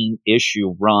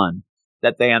 13-issue run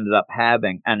that they ended up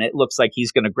having, and it looks like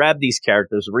he's going to grab these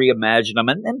characters, reimagine them,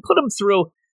 and put them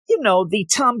through, the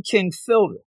Tom King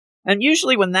filter. And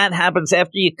usually when that happens,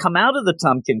 after you come out of the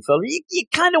Tom King filter, you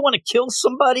kind of want to kill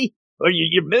somebody,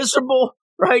 You're miserable,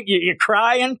 right? You're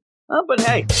crying. But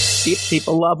hey,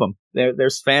 people love them.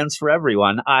 There's fans for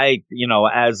everyone.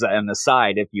 As an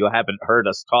aside, if you haven't heard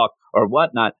us talk or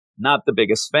whatnot, not the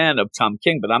biggest fan of Tom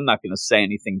King, but I'm not going to say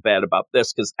anything bad about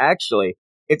this because actually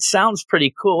it sounds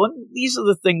pretty cool. And these are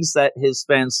the things that his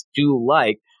fans do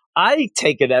like. I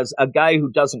take it as a guy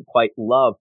who doesn't quite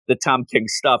love the Tom King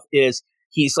stuff is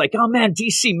he's like, oh man,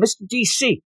 DC, Mr.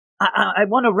 DC, I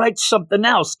want to write something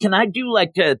else. Can I do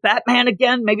like the Batman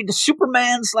again? Maybe the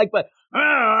Superman's like, but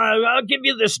I'll give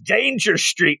you this Danger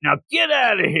Street. Now get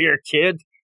out of here, kid.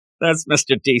 That's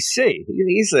Mr. DC.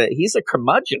 He's a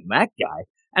curmudgeon, that guy.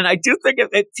 And I do think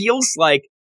it feels like,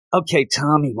 okay,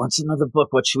 Tommy wants another book.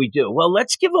 What should we do? Well,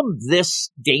 let's give him this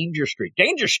Danger Street.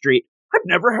 Danger Street? I've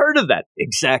never heard of that.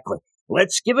 Exactly.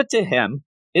 Let's give it to him.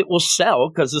 It will sell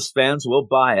because his fans will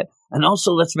buy it. And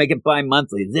also, let's make it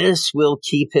bi-monthly. This will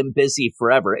keep him busy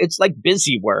forever. It's like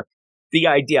busy work, the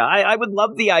idea. I would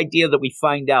love the idea that we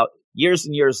find out years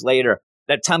and years later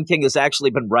that Tom King has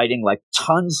actually been writing like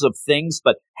tons of things,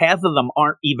 but half of them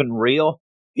aren't even real.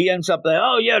 He ends up like,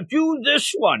 oh, yeah, do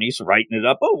this one. He's writing it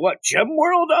up. Oh, what, Gem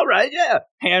World? All right, yeah.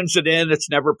 Hands it in. It's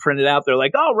never printed out. They're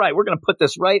like, all right, we're going to put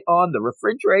this right on the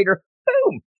refrigerator.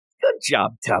 Boom. Good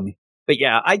job, Tommy. But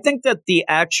yeah, I think that the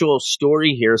actual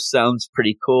story here sounds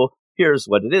pretty cool. Here's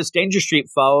what it is. Danger Street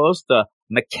follows the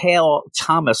Mikhail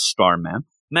Thomas Starman,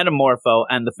 Metamorpho,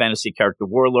 and the fantasy character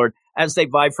Warlord as they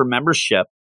vie for membership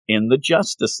in the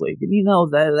Justice League. And you know,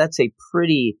 that's a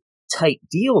pretty tight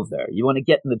deal there. You want to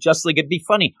get in the Justice League. It'd be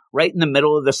funny. Right in the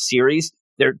middle of the series,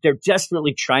 they're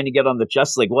desperately trying to get on the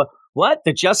Justice League. What?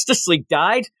 The Justice League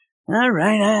died? All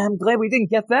right, I'm glad we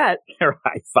didn't get that. They're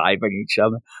high-fiving each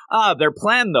other. Their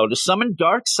plan, though, to summon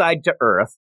Darkseid to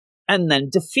Earth and then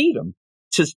defeat him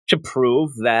to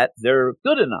prove that they're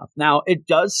good enough. Now, it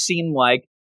does seem like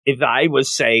if I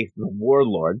was, say, the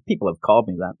Warlord, people have called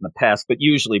me that in the past, but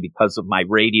usually because of my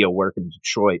radio work in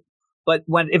Detroit. But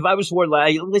if I was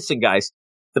Warlord, listen, guys,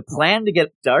 the plan to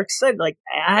get Darkseid, like,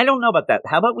 I don't know about that.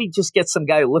 How about we just get some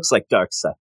guy who looks like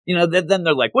Darkseid? You know, then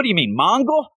they're like, what do you mean,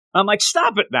 Mongol? I'm like,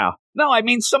 stop it now. No, I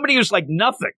mean somebody who's like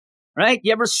nothing, right?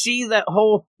 You ever see that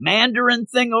whole Mandarin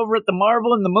thing over at the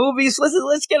Marvel in the movies?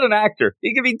 Let's get an actor.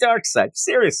 He could be Darkseid.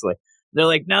 Seriously. They're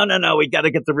like, no, we got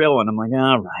to get the real one. I'm like,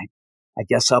 all right, I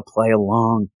guess I'll play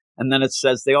along. And then it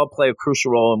says they all play a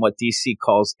crucial role in what DC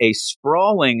calls a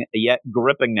sprawling yet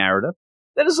gripping narrative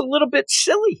that is a little bit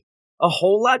silly, a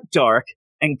whole lot dark,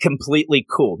 and completely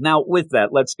cool. Now, with that,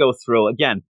 let's go through,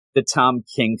 again, the Tom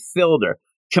King filter.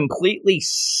 Completely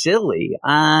silly.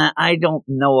 I don't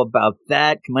know about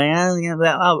that.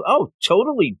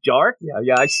 Totally dark.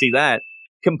 Yeah, I see that.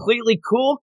 Completely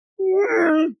cool.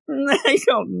 I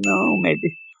don't know.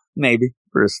 Maybe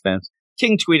for his fans.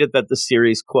 King tweeted that the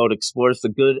series, quote, explores the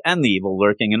good and the evil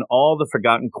lurking in all the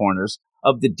forgotten corners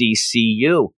of the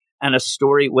DCU, and a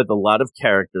story with a lot of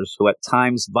characters who at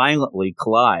times violently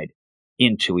collide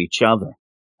into each other.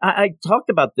 I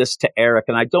talked about this to Eric,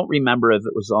 and I don't remember if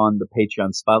it was on the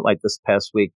Patreon Spotlight this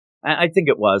past week. I think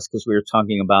it was, because we were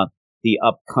talking about the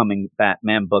upcoming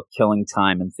Batman book, Killing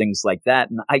Time, and things like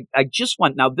that. And I just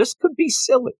want, now this could be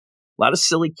silly. A lot of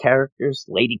silly characters.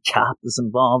 Lady Cop is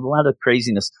involved. A lot of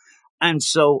craziness. And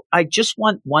so I just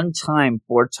want one time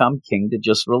for Tom King to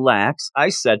just relax. I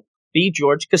said, be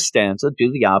George Costanza,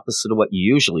 do the opposite of what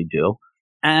you usually do.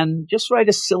 And just write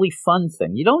a silly, fun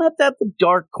thing. You don't have to have the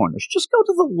dark corners. Just go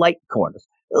to the light corners.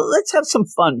 Let's have some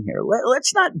fun here.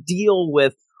 Let's not deal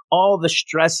with all the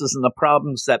stresses and the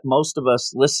problems that most of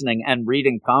us listening and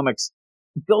reading comics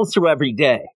go through every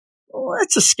day.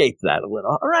 Let's escape that a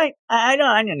little. All right. I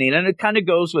don't need it. And it kind of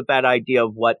goes with that idea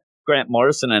of what Grant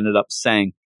Morrison ended up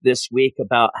saying this week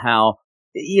about how,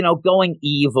 you know, going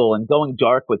evil and going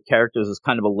dark with characters is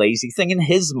kind of a lazy thing in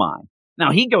his mind.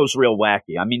 Now, he goes real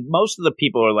wacky. I mean, most of the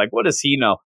people are like, what does he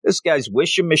know? This guy's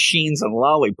wishing machines and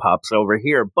lollipops over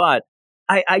here. But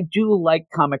I do like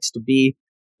comics to be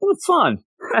fun.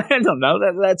 I don't know.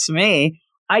 That's me.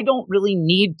 I don't really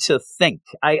need to think.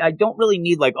 I don't really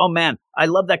need like, oh, man, I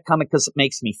love that comic because it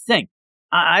makes me think.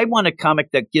 I want a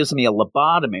comic that gives me a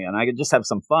lobotomy and I can just have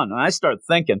some fun. And I start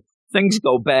thinking, things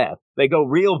go bad. They go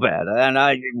real bad. And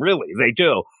they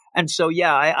do. And so,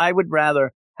 yeah, I would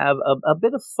rather have a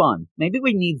bit of fun. Maybe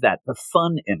we need that, the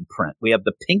fun imprint. We have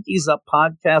the Pinkies Up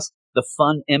podcast, the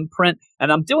fun imprint.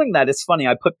 And I'm doing that. It's funny.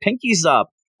 I put Pinkies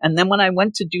Up. And then when I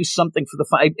went to do something for the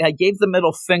fun, I gave the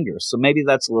middle finger. So maybe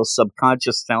that's a little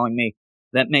subconscious telling me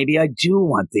that maybe I do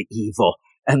want the evil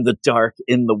and the dark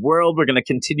in the world. We're going to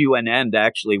continue and end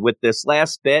actually with this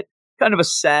last bit. Kind of a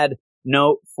sad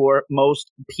note for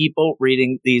most people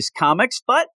reading these comics,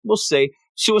 but we'll see.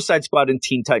 Suicide Squad and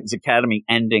Teen Titans Academy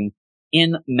ending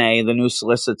in May. The new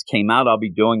solicits came out. I'll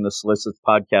be doing the solicits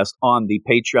podcast on the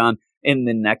Patreon in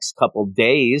the next couple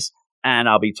days, and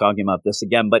I'll be talking about this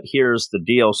again. But here's the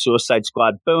deal. Suicide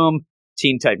Squad, boom.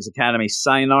 Teen Titans Academy,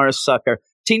 sayonara sucker.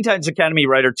 Teen Titans Academy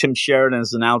writer Tim Sheridan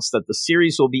has announced that the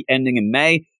series will be ending in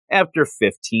May after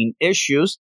 15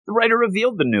 issues. The writer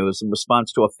revealed the news in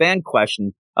response to a fan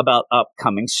question about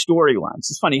upcoming storylines.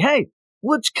 It's funny. Hey,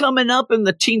 what's coming up in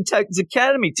the Teen Titans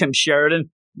Academy, Tim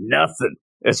Sheridan? Nothing,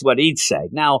 is what he'd say.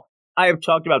 Now, I have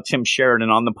talked about Tim Sheridan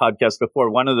on the podcast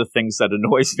before. One of the things that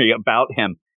annoys me about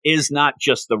him is not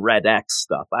just the Red X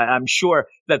stuff. I'm sure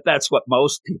that that's what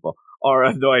most people are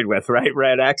annoyed with, right,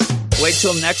 Red X? Wait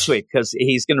till next week, because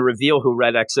he's going to reveal who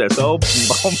Red X is. Oh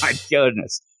my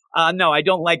goodness. No, I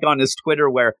don't like on his Twitter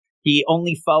where he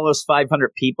only follows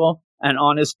 500 people, and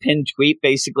on his pinned tweet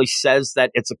basically says that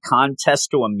it's a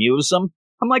contest to amuse him.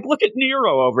 I'm like, look at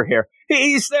Nero over here.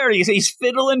 He's there. He's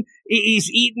fiddling. He's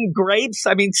eating grapes.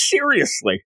 I mean,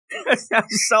 seriously. I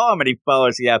saw how many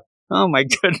followers he has. Oh, my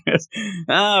goodness.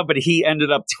 But he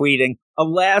ended up tweeting,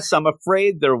 alas, I'm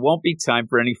afraid there won't be time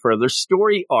for any further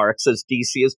story arcs as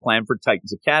DC has planned for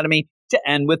Titans Academy to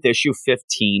end with issue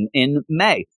 15 in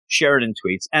May. Sheridan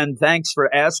tweets, and thanks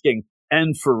for asking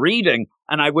and for reading.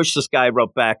 And I wish this guy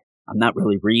wrote back, I'm not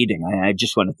really reading. I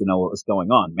just wanted to know what was going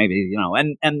on. Maybe,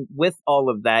 and with all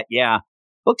of that, yeah,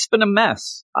 book's been a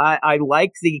mess. I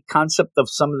like the concept of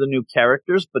some of the new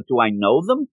characters, but do I know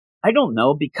them? I don't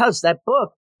know, because that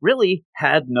book really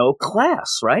had no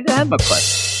class, right? It had no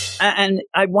class. And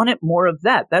I wanted more of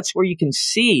that. That's where you can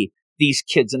see these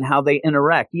kids and how they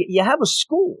interact. You have a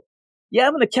school. You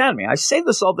have an academy. I say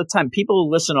this all the time. People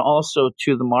who listen also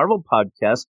to the Marvel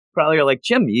podcast probably are like,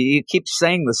 Jim, you keep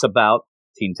saying this about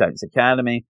Teen Titans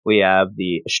Academy. We have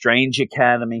the Strange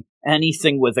Academy.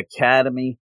 Anything with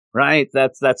Academy, right?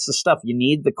 That's the stuff. You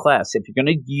need the class. If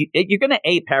you're gonna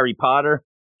ape Harry Potter,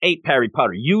 ape Harry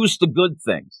Potter. Use the good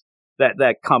things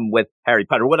that come with Harry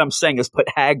Potter. What I'm saying is put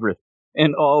Hagrid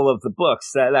in all of the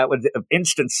books. That would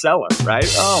instant seller, right?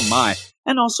 Oh my!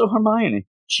 And also Hermione,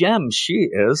 gem she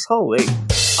is. Holy.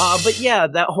 But yeah,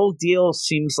 that whole deal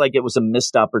seems like it was a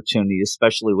missed opportunity,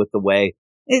 especially with the way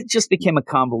it just became a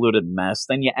convoluted mess.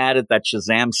 Then you added that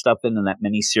Shazam stuff in that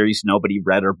miniseries nobody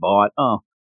read or bought. Oh,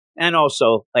 and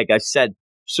also, like I said,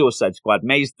 Suicide Squad,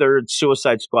 May 3rd,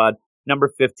 Suicide Squad.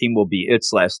 Number 15 will be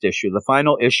its last issue. The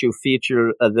final issue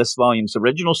featured this volume's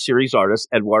original series artist,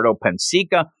 Eduardo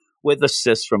Pensica, with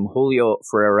assists from Julio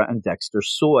Ferreira and Dexter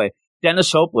Soy.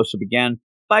 Dennis Hopeless began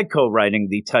by co-writing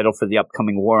the title for the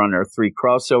upcoming War on Earth 3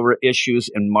 crossover issues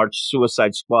in March.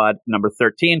 Suicide Squad number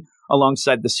 13,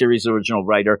 alongside the series' original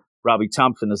writer, Robbie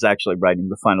Thompson, is actually writing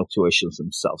the final 2 issues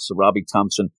himself. So Robbie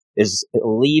Thompson is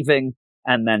leaving,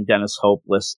 and then Dennis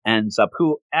Hopeless ends up,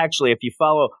 who actually, if you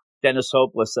follow Dennis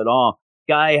Hopeless at all,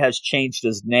 guy has changed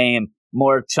his name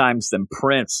more times than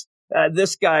Prince.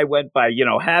 This guy went by,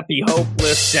 Happy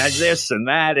Hopeless and this and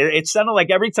that. It sounded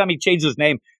like every time he changed his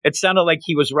name, it sounded like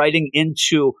he was writing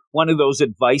into one of those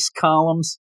advice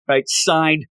columns, right?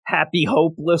 Signed Happy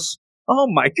Hopeless. Oh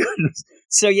my goodness.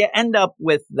 So you end up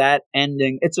with that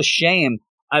ending. It's a shame.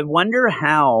 I wonder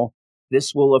how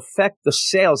this will affect the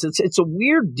sales. It's a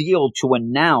weird deal to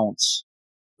announce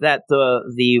that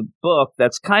the book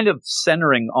that's kind of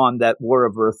centering on that War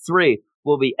of Earth 3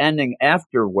 will be ending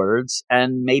afterwards.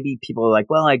 And maybe people are like,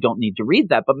 well, I don't need to read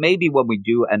that. But maybe when we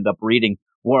do end up reading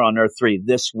War on Earth 3,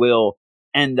 this will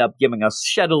end up giving us,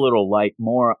 shed a little light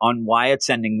more on why it's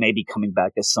ending, maybe coming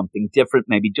back as something different,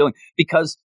 maybe doing.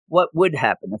 Because what would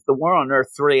happen if the War on Earth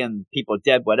 3 and people are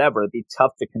dead, whatever, it'd be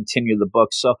tough to continue the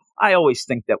book. So I always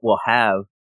think that we'll have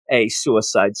a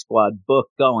Suicide Squad book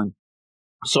going.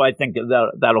 So I think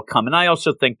that'll come. And I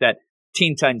also think that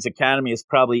Teen Titans Academy is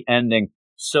probably ending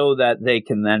so that they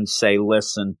can then say,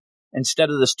 listen, instead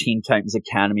of this Teen Titans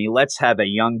Academy, let's have a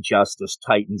Young Justice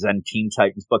Titans and Teen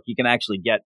Titans book. You can actually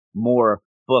get more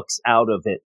books out of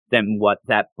it than what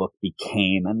that book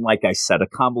became. And like I said, a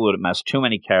convoluted mess, too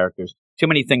many characters, too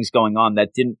many things going on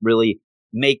that didn't really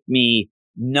make me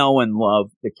know and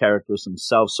love the characters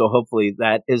themselves. So hopefully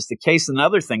that is the case.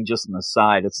 Another thing, just an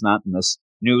aside, it's not in this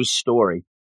news story,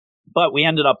 but we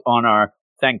ended up on our,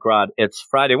 thank God, it's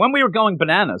Friday. When we were going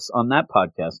bananas on that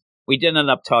podcast, we did end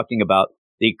up talking about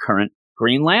the current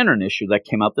Green Lantern issue that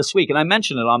came out this week. And I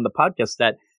mentioned it on the podcast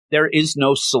that there is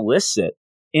no solicit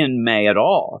in May at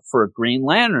all for a Green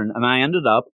Lantern. And I ended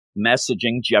up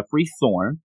messaging Jeffrey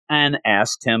Thorne and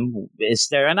asked him, is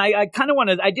there, and I kind of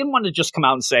I didn't want to just come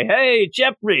out and say, hey,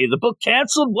 Jeffrey, the book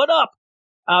canceled, what up?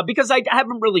 Because I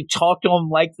haven't really talked to him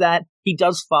like that. He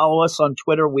does follow us on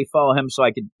Twitter. We follow him so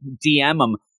I could DM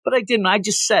him, but I didn't. I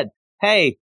just said,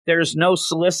 hey, there's no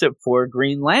solicit for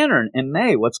Green Lantern in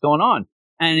May. What's going on?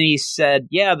 And he said,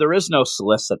 yeah, there is no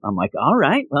solicit. I'm like, all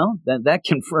right, well, that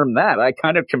confirmed that. I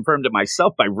kind of confirmed it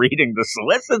myself by reading the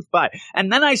solicits.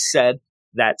 And then I said,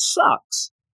 that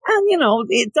sucks. And,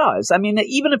 it does. I mean,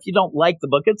 even if you don't like the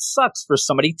book, it sucks for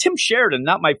somebody. Tim Sheridan,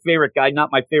 not my favorite guy,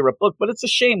 not my favorite book, but it's a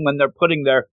shame when they're putting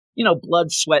their,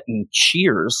 blood, sweat, and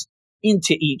cheers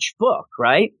into each book,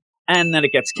 right? And then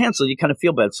it gets canceled. You kind of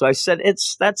feel bad. So I said,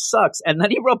 that sucks. And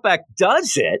then he wrote back,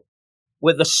 does it?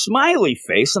 With a smiley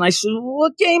face. And I said,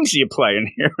 what games are you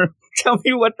playing here? Tell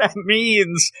me what that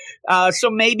means. So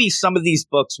maybe some of these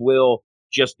books will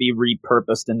just be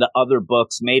repurposed into other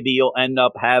books. Maybe you'll end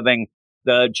up having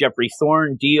the Jeffrey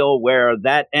Thorne deal where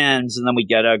that ends and then we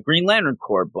get a Green Lantern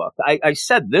Corps book. I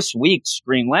said this week's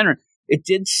Green Lantern, it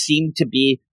did seem to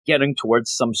be getting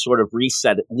towards some sort of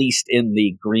reset, at least in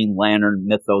the Green Lantern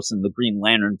mythos and the Green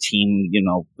Lantern team,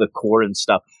 the Corps and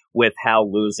stuff, with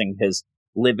Hal losing his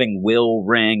living will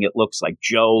ring. It looks like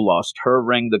Jo lost her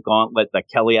ring, the gauntlet that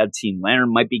Kelly had. Teen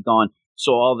Lantern might be gone.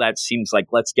 So all that seems like,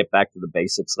 let's get back to the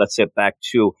basics. Let's get back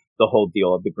to the whole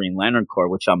deal of the Green Lantern Corps,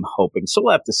 which I'm hoping. So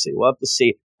we'll have to see. We'll have to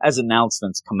see as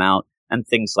announcements come out and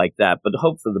things like that. But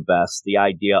hope for the best. The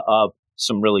idea of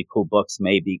some really cool books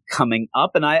may be coming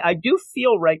up. And I do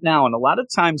feel right now, and a lot of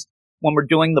times when we're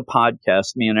doing the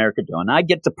podcast, me and Eric are doing, I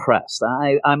get depressed.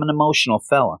 I'm an emotional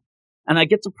fella. And I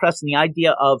get depressed in the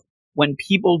idea of when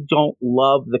people don't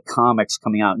love the comics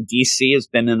coming out. And DC has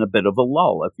been in a bit of a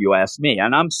lull, if you ask me.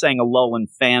 And I'm saying a lull in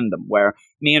fandom, where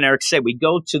me and Eric say we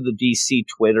go to the DC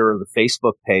Twitter or the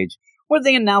Facebook page where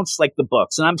they announce like the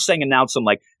books. And I'm saying announce them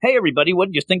like, hey, everybody, what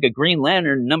did you think of Green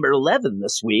Lantern number 11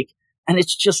 this week? And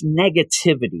it's just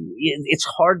negativity. It's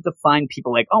hard to find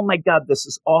people like, oh, my God, this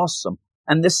is awesome.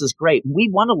 And this is great. We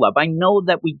want to love. I know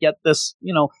that we get this,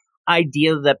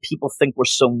 idea that people think we're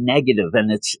so negative,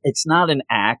 and it's not an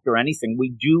act or anything. We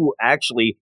do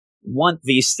actually want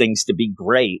these things to be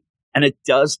great, and it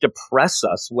does depress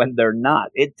us when they're not.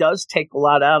 It does take a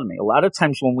lot out of me. A lot of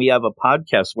times when we have a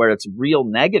podcast where it's real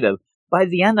negative, by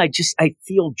the end I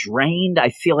feel drained. I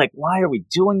feel like, why are we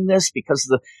doing this? Because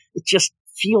it just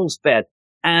feels bad.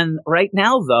 And right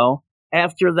now, though,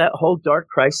 after that whole Dark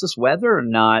Crisis, whether or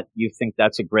not you think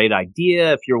that's a great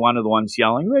idea, if you're one of the ones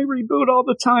yelling, they reboot all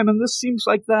the time and this seems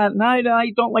like that, and I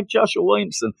don't like Joshua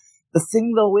Williamson. The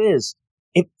thing, though, is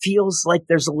it feels like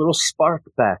there's a little spark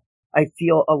back. I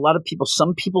feel a lot of people,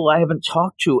 some people I haven't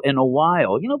talked to in a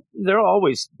while, they're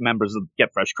always members of the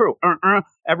Get Fresh crew.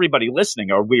 Everybody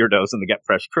listening are weirdos in the Get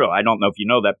Fresh crew. I don't know if you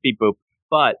know that, beep boop.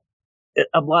 But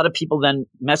a lot of people then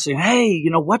messaging, hey,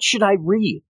 what should I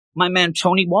read? My man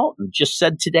Tony Walton just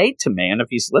said today to me, and if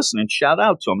he's listening, shout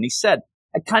out to him. And he said,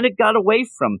 I kind of got away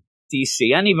from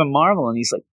DC and even Marvel. And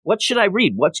he's like, what should I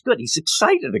read? What's good? He's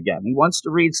excited again. He wants to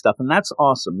read stuff. And that's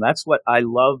awesome. That's what I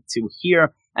love to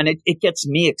hear. And it gets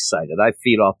me excited. I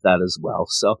feed off that as well.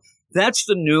 So that's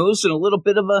the news and a little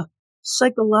bit of a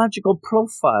psychological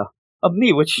profile of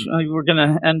me, which we're going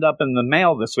to end up in the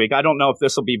mail this week. I don't know if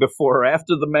this will be before or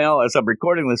after the mail as I'm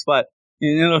recording this, but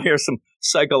you'll hear some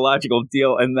psychological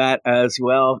deal in that as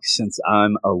well, since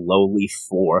I'm a lowly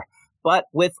 4. But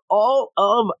with all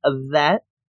of that,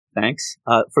 thanks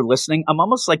for listening. I'm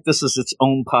almost like this is its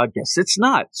own podcast. It's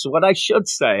not. So what I should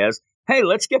say is, hey,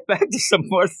 let's get back to some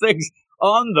more things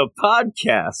on the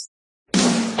podcast.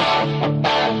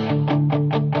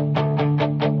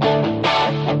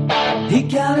 He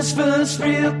got his first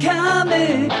real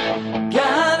comic,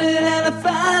 got it at a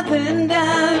 5 and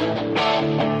dime.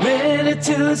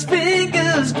 Till his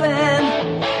fingers blend,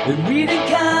 and reading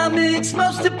comics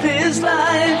most of his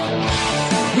life.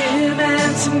 Him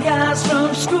and some guys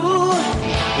from school,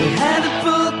 they had a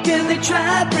book and they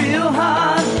tried real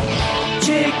hard.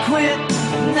 Jake quit,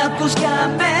 Knuckles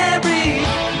got married,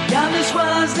 Giannis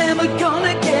was never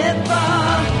gonna get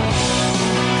far.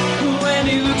 When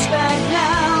he looks back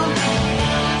now,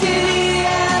 did he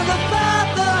ever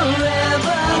father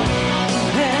ever?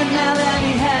 And now that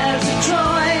he has a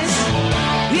choice,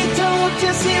 he told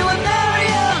us he would marry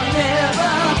or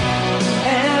never.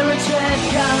 Eric's read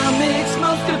comics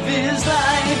most of his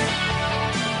life.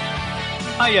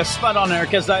 Oh, yeah, spot on,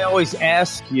 Eric. As I always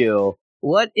ask you,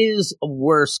 what is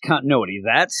worse continuity,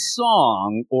 that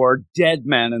song or Dead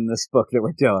Man in this book that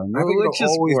we're doing? I think Which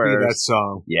it'll is always worse? be that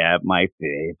song. Yeah, it might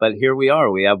be. But here we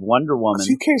are. We have Wonder Woman.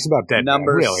 Who cares about Dead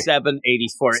number Man, really?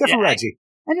 784. Except for Yeah, Reggie.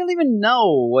 I don't even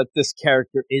know what this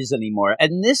character is anymore.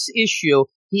 And this issue,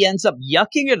 he ends up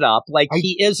yucking it up like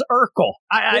he is Urkel.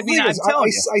 I mean, I'm telling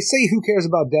you. I say who cares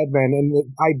about Deadman, and the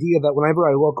idea that whenever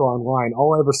I look online,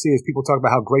 all I ever see is people talk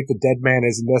about how great the Deadman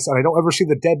is in this, and I don't ever see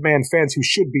the Deadman fans who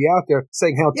should be out there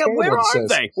saying how terrible where this are is.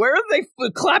 they? Where are they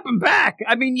clapping back?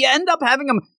 I mean, you end up having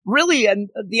them really, and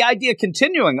the idea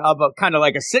continuing of a kind of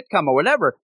like a sitcom or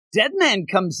whatever. Deadman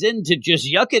comes in to just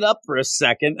yuck it up for a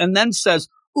second and then says,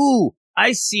 ooh,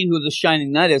 I see who the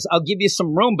Shining Knight is. I'll give you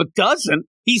some room, but doesn't.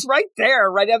 He's right there,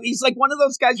 right? He's like one of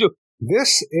those guys who...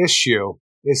 This issue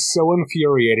is so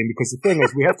infuriating because the thing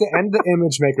is, we have to end the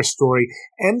Image Maker story,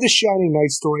 end the Shining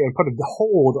Knight story, and put a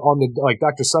hold on the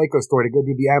Dr. Psycho story to go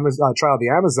do the trial of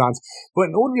the Amazons.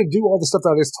 But in order to do all the stuff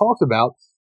that I just talked about,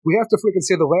 we have to freaking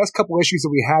say the last couple issues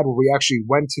that we had where we actually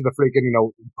went to the freaking,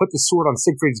 put the sword on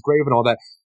Siegfried's grave and all that.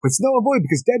 But it's null and void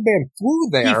because Deadman flew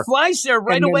there. He flies there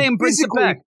right away and brings it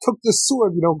back. Took the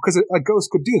sword, because a ghost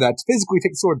could do that. To physically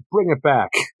take the sword, bring it back.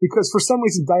 Because for some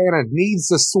reason, Diana needs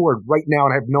the sword right now,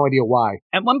 and I have no idea why.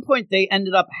 At one point, they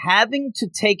ended up having to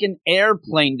take an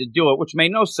airplane to do it, which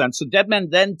made no sense. So Deadman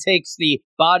then takes the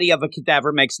body of a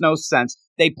cadaver, makes no sense.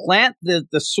 They plant the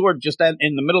sword just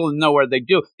in the middle of nowhere. They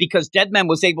do, because Deadman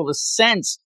was able to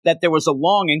sense that there was a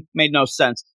longing, made no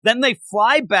sense. Then they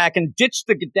fly back and ditch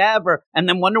the cadaver, and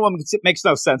then Wonder Woman makes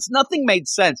no sense. Nothing made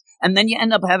sense. And then you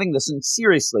end up having this, and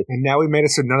seriously. And now we made it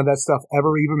so none of that stuff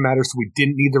ever even matters, so we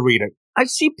didn't need to read it. I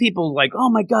see people like, oh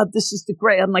my God, this is the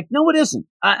great. I'm like, no, it isn't.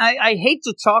 I hate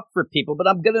to talk for people, but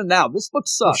I'm gonna now. This book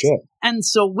sucks. Oh, shit. And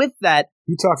so with that.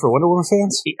 You talk for Wonder Woman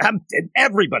fans?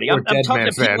 Everybody. I'm talking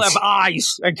to people who have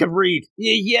eyes and can read.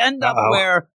 You end up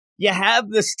where you have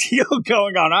this deal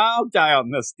going on. I'll die on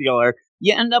this dealer.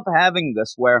 You end up having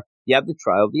this where you have the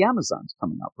trial of the Amazons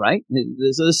coming up, right?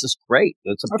 This is great.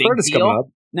 It's a big heard it's deal. coming up.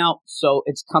 Now, so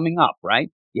it's coming up, right?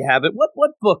 You have it.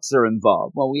 What books are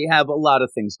involved? Well, we have a lot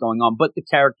of things going on, but the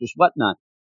characters, whatnot.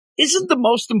 Isn't the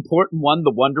most important one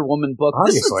the Wonder Woman book?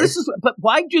 Obviously. But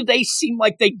why do they seem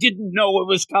like they didn't know it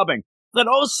was coming? That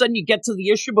all of a sudden you get to the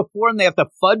issue before and they have to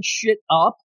fudge shit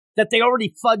up that they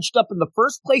already fudged up in the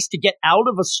first place to get out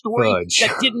of a story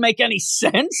that didn't make any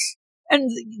sense? And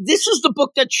this is the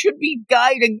book that should be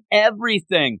guiding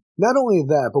everything. Not only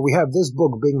that, but we have this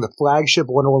book being the flagship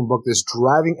Wonder Woman book that's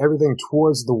driving everything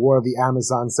towards the War of the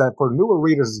Amazons that for newer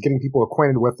readers is getting people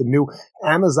acquainted with the new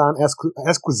Amazon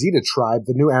Esquisita tribe,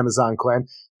 the new Amazon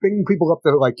clan, bringing people up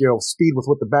to speed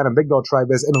with what the Bad and Big Dog tribe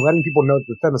is and letting people know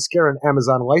that the Themysciran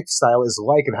Amazon lifestyle is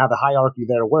like and how the hierarchy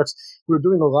there works. We're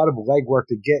doing a lot of legwork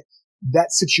to get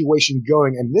that situation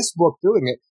going, and this book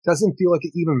doing it doesn't feel like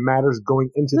it even matters going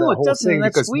into that whole thing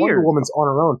because Wonder Woman's on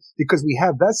her own because we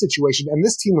have that situation. And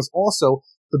this team was also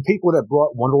the people that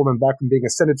brought Wonder Woman back from being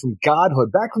ascended from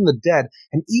godhood, back from the dead.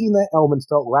 And even that element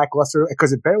felt lackluster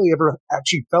because it barely ever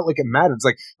actually felt like it mattered. It's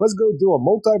like, let's go do a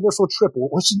multiversal trip. Well,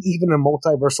 what's even a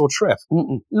multiversal trip?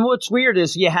 And what's weird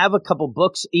is you have a couple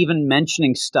books even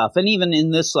mentioning stuff. And even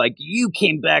in this, like, you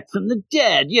came back from the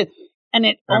dead. And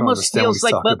it almost feels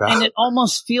like, and it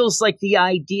almost feels like the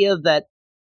idea that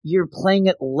you're playing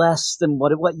it less than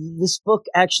what this book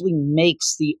actually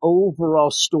makes the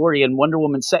overall story and Wonder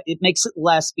Woman set. It makes it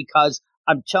less because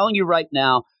I'm telling you right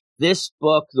now, this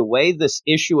book, the way this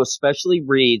issue especially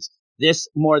reads, this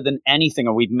more than anything,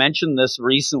 and we've mentioned this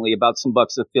recently about some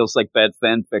books that feels like bad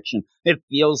fan fiction. It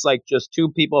feels like just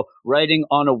two people writing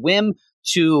on a whim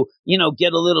to,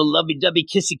 get a little lovey-dovey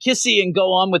kissy-kissy and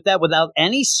go on with that without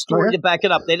any story to back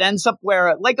it up. It ends up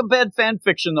where, like a bad fan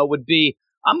fiction, though, would be,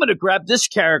 I'm going to grab this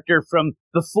character from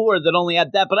before that only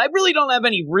had that, but I really don't have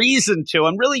any reason to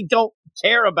and really don't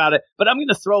care about it, but I'm going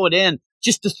to throw it in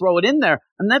just to throw it in there.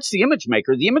 And that's the Image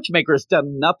Maker. The Image Maker has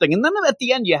done nothing. And then at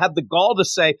the end, you have the gall to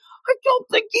say, I don't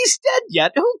think he's dead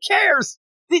yet. Who cares?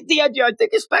 The idea, I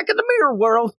think he's back in the mirror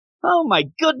world. Oh my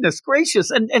goodness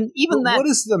gracious. And even that. What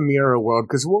is the mirror world?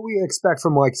 Because what we expect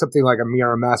from something like a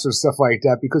Mirror Master, stuff like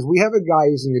that, because we have a guy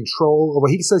who's in control. Well,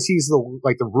 he says he's the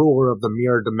ruler of the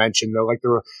mirror dimension,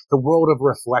 the world of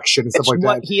reflection and stuff like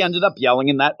that. He ended up yelling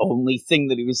in that only thing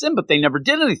that he was in, but they never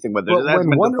did anything with it.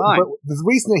 But the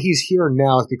reason that he's here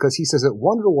now is because he says that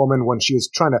Wonder Woman, when she was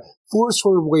trying to force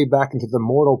her way back into the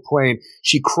mortal plane,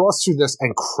 she crossed through this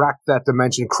and cracked that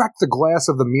dimension, cracked the glass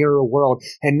of the mirror world.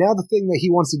 And now the thing that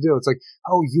he wants to do, it's like,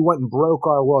 oh, you went and broke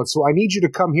our world, so I need you to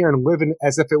come here and live in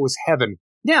as if it was heaven.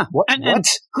 Yeah. What?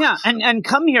 And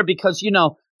come here because,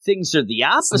 things are the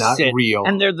opposite. It's not real.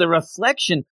 And they're the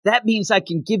reflection. That means I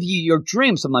can give you your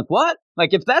dreams. I'm like, what?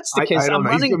 Like, if that's the case, I'm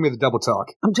running. He's giving me the double talk.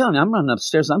 I'm telling you, I'm running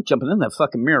upstairs. I'm jumping in that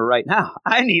fucking mirror right now.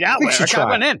 I need outlet. I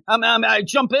went in. I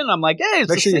jump in. I'm like, hey,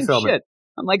 it's the same shit.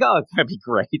 I'm like, oh, that'd be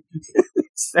great.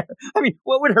 I mean,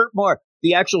 what would hurt more?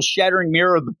 the actual shattering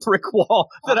mirror of the brick wall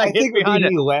that I hit think it would behind be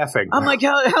it. me laughing. I'm like,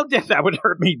 how did that would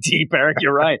hurt me deep, Eric?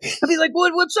 You're right. I'd be like,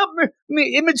 what's up,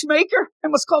 Image Maker? I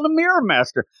must call him Mirror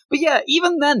Master. But yeah,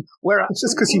 even then, where It's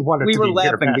just 'cause he wanted we to were be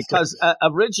Mirror laughing Master. because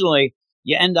originally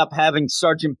you end up having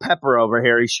Sergeant Pepper over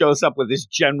here. He shows up with his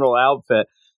general outfit.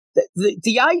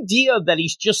 The idea that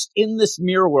he's just in this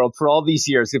mirror world for all these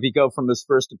years, if you go from his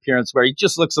first appearance where he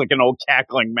just looks like an old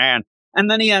cackling man, and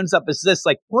then he ends up as this,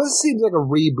 like, Well, this seems like a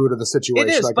reboot of the situation.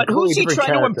 it is, like a but who's he completely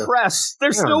trying different to character. impress?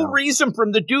 There's I don't no know. reason for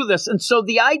him to do this. And so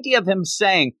the idea of him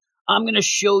saying, I'm going to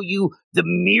show you the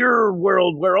mirror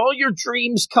world where all your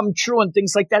dreams come true and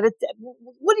things like that.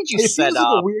 What did you It set feels like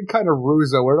up? a weird kind of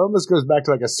ruse, though, where it almost goes back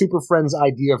to like a Super Friends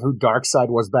idea of who Darkseid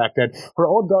was back then, where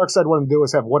all Darkseid wanted to do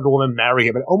was have Wonder Woman marry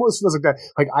him. It almost feels like that,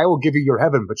 like, I will give you your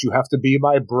heaven, but you have to be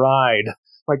my bride.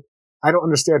 Like, I don't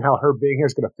understand how her being here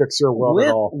is going to fix your world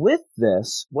at all. With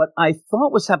this, what I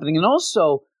thought was happening, and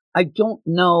also, I don't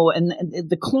know, and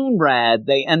the Clunrad,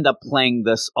 they end up playing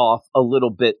this off a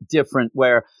little bit different,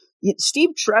 where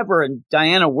Steve Trevor and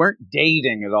Diana weren't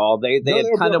dating at all. They No, had they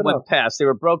were kind of broken went past. They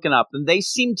were broken up, and they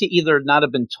seem to either not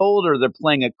have been told or they're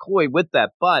playing a coy with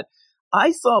that. But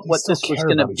I thought They what still this was care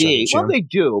going to about each other, be. Well, Jim. they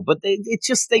do, but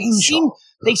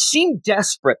they seem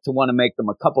desperate to want to make them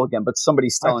a couple again. But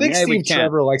somebody's I telling think me, hey, we Steve can't.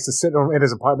 Trevor likes to sit in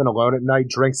his apartment alone at night,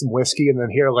 drink some whiskey, and then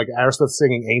hear like Aerosmith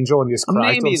singing Angel and just cry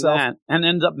to Maybe himself. that, and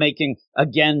end up making,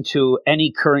 again, to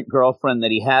any current girlfriend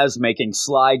that he has, making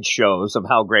slideshows of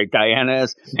how great Diana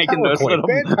is, making those PowerPoint, little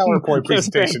bad PowerPoint those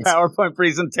bad presentations. PowerPoint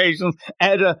presentations.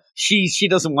 Edda, she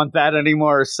doesn't want that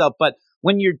anymore herself. But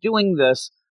when you're doing this,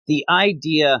 the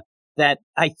idea that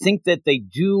I think that they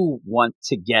do want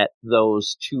to get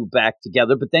those two back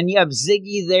together, but then you have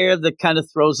Ziggy there that kind of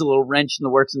throws a little wrench in the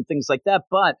works and things like that.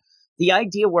 But the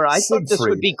idea where I thought this would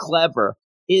Siegfried. be clever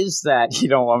is that, you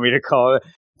don't want me to call it,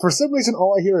 For some reason,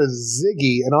 all I hear is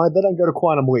Ziggy, and then I go to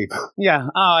Quantum Leap. yeah, oh,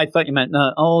 I thought you meant,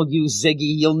 oh, you Ziggy,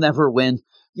 you'll never win.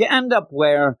 You end up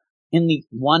where, in the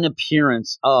one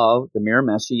appearance of the Mirror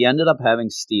Master, you ended up having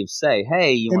Steve say,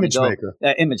 hey, you want to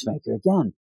go... Image Maker,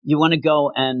 again. You want to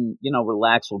go and,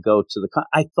 relax, we'll go to the...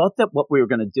 I thought that what we were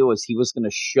going to do is he was going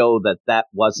to show that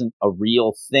wasn't a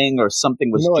real thing or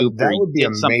something was You know what? duped. That would be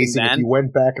amazing if you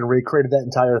went back and recreated that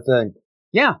entire thing.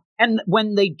 Yeah, and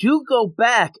when they do go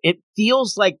back, it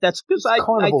feels like that's because I think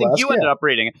Carnival-esque, you ended yeah. up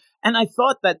reading it. And I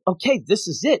thought that, okay, this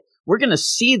is it. We're going to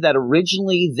see that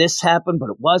originally this happened, but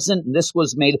it wasn't, and this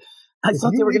was made... I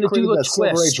thought they were going to do a that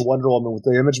Silver twist. Age Wonder Woman with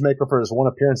the Image Maker for his one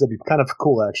appearance. That'd be kind of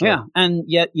cool, actually. Yeah, and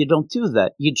yet you don't do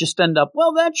that. You just end up,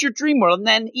 well, that's your dream world. And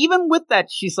then even with that,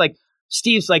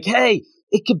 Steve's like, hey,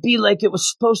 it could be like it was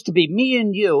supposed to be me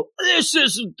and you. This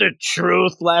isn't the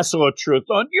truth. Lasso of truth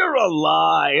on. You're a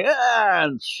lie.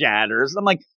 And shatters. I'm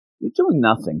like, you're doing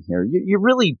nothing here. You're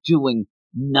really doing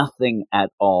nothing at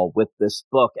all with this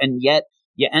book. And yet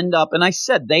you end up, and I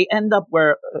said, they end up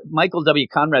where Michael W.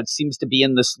 Conrad seems to be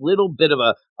in this little bit of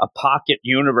a pocket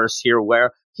universe here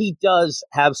where he does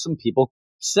have some people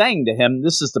saying to him,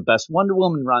 this is the best Wonder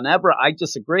Woman run ever. I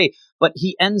disagree. But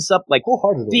he ends up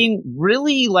Wholeheartedly. being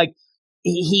really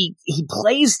he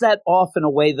plays that off in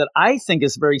a way that I think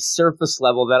is very surface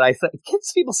level, that I think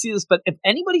kids people see this, but if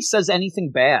anybody says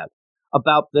anything bad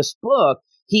about this book,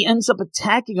 he ends up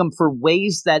attacking them for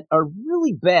ways that are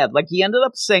really bad. Like he ended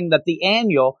up saying that the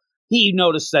annual, he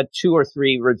noticed that 2 or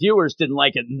 3 reviewers didn't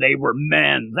like it and they were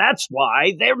men. That's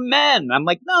why they're men. I'm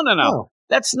like, no. Oh.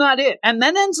 That's not it. And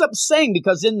then ends up saying,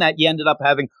 because in that you ended up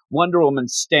having Wonder Woman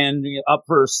standing up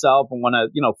for herself and want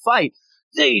to, fight.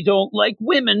 They don't like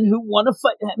women who want to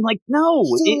fight. I'm like, no.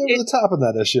 Still over the top in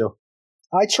that issue.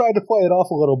 I tried to play it off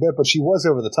a little bit, but she was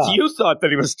over the top. You thought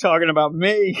that he was talking about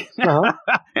me. Uh-huh.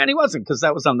 And he wasn't, because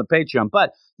that was on the Patreon.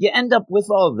 But you end up with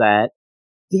all that.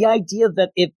 The idea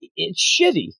that it's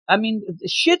shitty. I mean,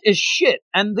 shit is shit.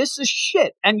 And this is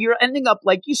shit. And you're ending up,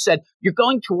 like you said, you're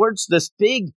going towards this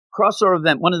big crossover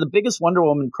event, one of the biggest Wonder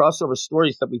Woman crossover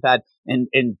stories that we've had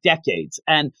in decades.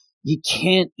 And you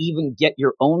can't even get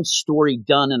your own story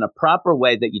done in a proper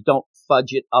way that you don't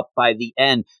fudge it up by the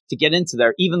end to get into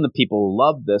there. Even the people who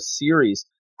love this series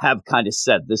have kind of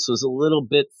said this was a little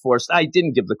bit forced. I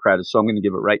didn't give the credit, so I'm going to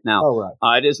give it right now. Oh,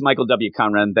 right. It is Michael W.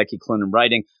 Conrad and Becky Cloonan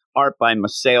writing. Art by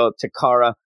Masao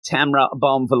Takara, Tamra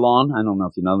Bonvillain. I don't know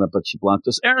if you know that, but she blocked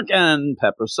us. Eric and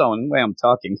Pepper. So, in the way I'm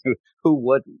talking, who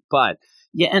wouldn't? But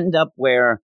you end up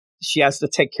where she has to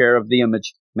take care of the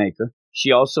Image Maker.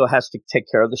 She also has to take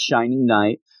care of the Shining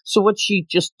Knight. So what she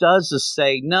just does is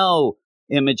say, no,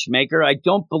 Image Maker, I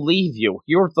don't believe you.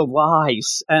 You're the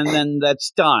lies. And then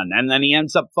that's done. And then he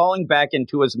ends up falling back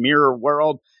into his mirror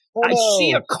world. Oh, I no.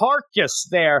 see a carcass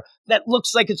there that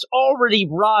looks like it's already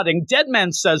rotting.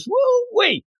 Deadman says, whoa,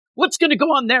 wait, what's going to go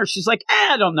on there? She's like,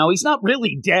 I don't know. He's not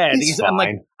really dead. He's I'm like,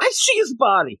 fine. I see his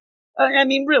body. I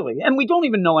mean, really. And we don't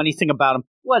even know anything about him.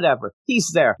 Whatever. He's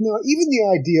there. No, even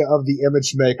the idea of the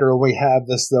image maker, when we have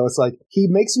this, though, it's like he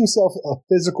makes himself a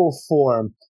physical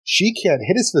form. She can't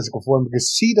hit his physical form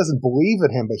because she doesn't believe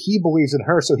in him, but he believes in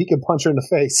her, so he can punch her in the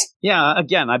face. Yeah,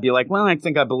 again, I'd be like, well, I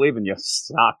think I believe in you.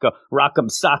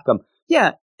 Rock'em sock'em.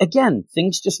 Yeah, again,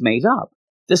 things just made up.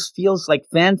 This feels like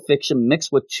fan fiction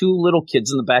mixed with two little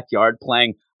kids in the backyard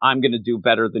playing, I'm going to do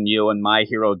better than you, and my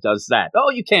hero does that.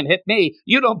 Oh, you can't hit me.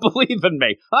 You don't believe in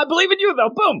me. I believe in you, though.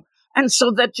 Boom. And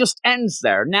so that just ends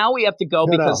there. Now we have to go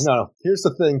because... No. Here's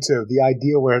the thing, too. The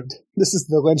idea where this is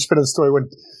the linchpin of the story.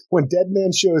 When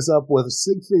Deadman shows up with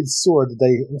Siegfried's sword,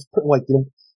 they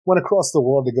went across the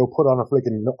world to go put on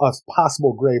a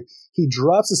possible grave. He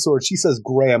drops the sword. She says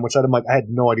Graham, which I had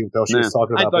no idea what the hell she was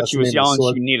talking about. I thought she was yelling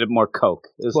she needed more coke,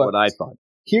 is what I thought.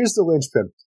 Here's the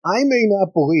linchpin. I may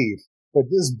not believe, but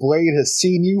this blade has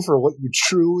seen you for what you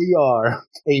truly are.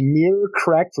 A mirror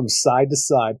cracked from side to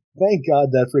side. Thank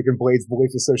God that freaking blade's belief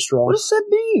is so strong. What does that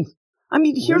mean? I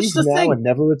mean, here's Leave the now thing. and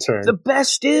never return. The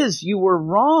best is you were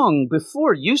wrong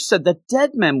before. You said that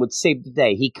Deadman would save the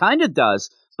day. He kind of does,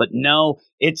 but no,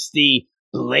 it's the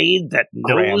blade that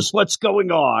knows what's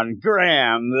going on.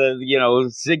 Graham,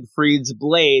 Siegfried's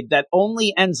blade that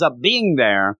only ends up being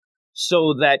there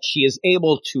so that she is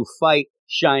able to fight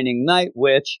Shining Knight,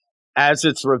 which, as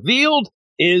it's revealed,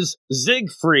 is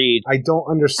Siegfried. I don't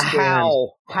understand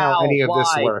how any of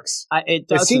this works. It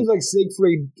seems like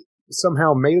Siegfried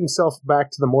somehow made himself back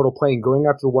to the mortal plane going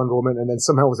after Wonder Woman and then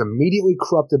somehow was immediately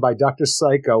corrupted by Dr.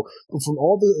 Psycho. But from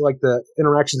all the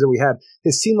interactions that we had,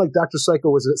 it seemed like Dr. Psycho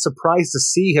was surprised to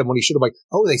see him when he should have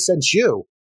oh, they sent you.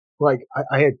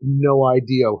 I had no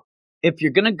idea. If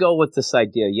you're going to go with this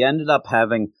idea, you ended up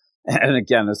having, and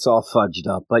again, it's all fudged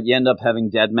up, but you end up having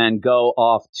Deadman go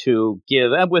off to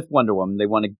give, and with Wonder Woman, they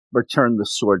want to return the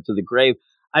sword to the grave.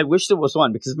 I wish there was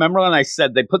one, because remember when I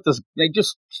said they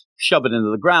just shove it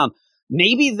into the ground.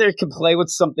 Maybe they can play with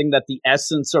something that the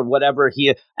essence or whatever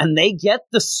and they get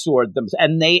the sword,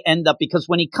 and they end up, because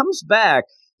when he comes back,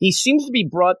 he seems to be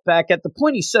brought back at the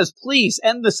point he says, please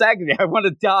end this agony, I want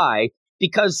to die,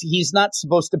 because he's not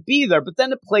supposed to be there. But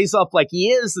then it plays off like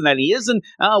he is, and then he isn't.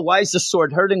 Oh, why is the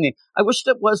sword hurting me? I wish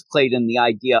that was played in the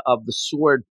idea of the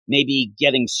sword maybe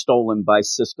getting stolen by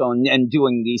Cisco and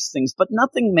doing these things, but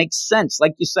nothing makes sense.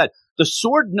 Like you said, the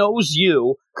sword knows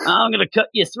you. I'm going to cut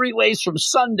you 3 ways from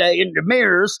Sunday into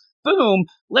mirrors. Boom.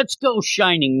 Let's go,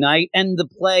 Shining Knight. End the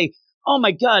play. Oh,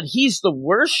 my God. He's the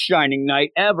worst Shining Knight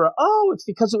ever. Oh, it's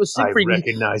because it was Siegfried. I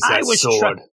recognize that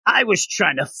sword. I was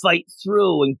trying to fight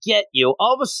through and get you.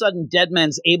 All of a sudden,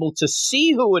 Deadman's able to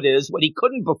see who it is, what he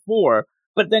couldn't before.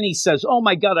 But then he says, oh,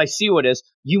 my God, I see who it is.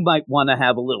 You might want to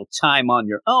have a little time on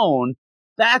your own.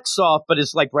 Backs off, but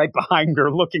is right behind her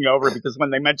looking over, because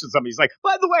when they mention something, he's like,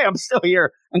 by the way, I'm still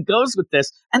here, and goes with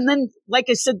this. And then, like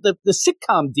I said, the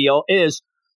sitcom deal is,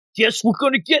 guess we're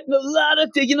going to get in a lot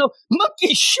of,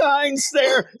 monkey shines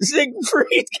there,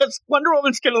 Siegfried, because Wonder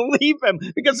Woman's going to leave him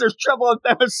because there's trouble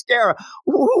at Themyscira.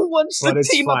 Who wants the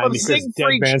team up of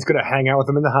Siegfried? Deadman's going to hang out with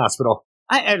him in the hospital.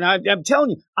 I'm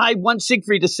telling you, I want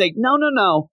Siegfried to say,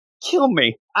 no, kill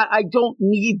me. I don't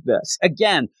need this.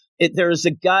 Again, there's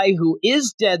a guy who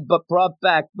is dead but brought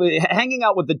back, hanging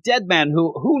out with the dead man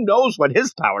who knows what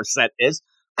his power set is.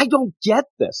 I don't get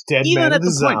this. Dead Even man at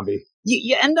is a the point, zombie.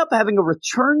 You end up having a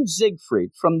returned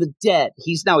Siegfried from the dead.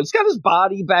 He's got his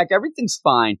body back. Everything's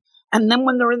fine. And then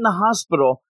when they're in the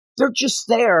hospital, they're just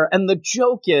there. And the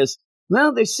joke is,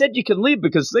 well, they said you can leave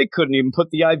because they couldn't even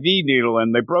put the IV needle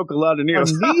in. They broke a lot of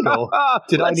needles. A needle?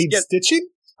 Did I need stitching?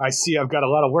 I see I've got a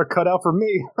lot of work cut out for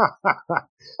me.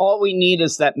 All we need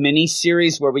is that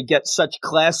mini-series where we get such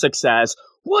classics as,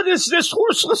 what is this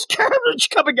horseless carriage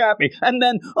coming at me? And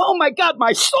then, oh my God,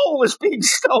 my soul is being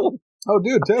stolen. Oh,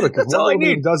 dude, totally. Because Wonder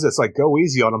Woman does this, go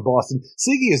easy on him, Boston.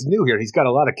 Siggy is new here. He's got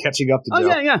a lot of catching up to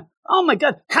do. Oh, yeah. Oh, my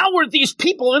God. How are these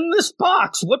people in this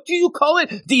box? What do you call it?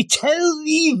 The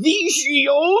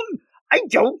television? I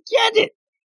don't get it.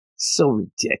 So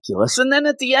ridiculous. And then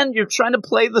at the end, you're trying to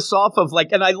play this off of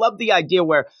and I love the idea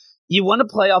where you want to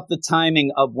play off the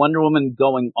timing of Wonder Woman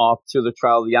going off to the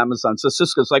trial of the Amazon. So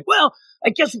Cisco's like, well, I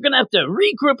guess we're going to have to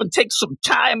regroup and take some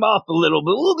time off a little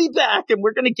bit. We'll be back and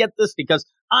we're going to get this because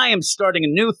I am starting a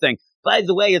new thing. By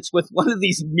the way, it's with one of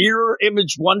these mirror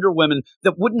image Wonder Women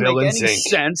that wouldn't make any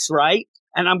sense, right?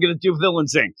 And I'm going to do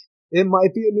Villains Inc. It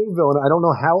might be a new villain. I don't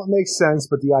know how it makes sense,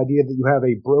 but the idea that you have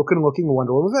a broken-looking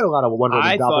Wonder Woman. We've had a lot of Wonder Woman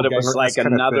I thought it was doppelganger like kind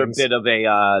of another things. bit of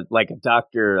a like a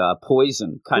Doctor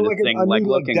Poison kind Or of thing, a like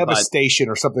new, looking. But Devastation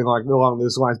or something like along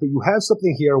those lines. But you have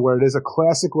something here where it is a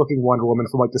classic-looking Wonder Woman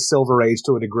from like the Silver Age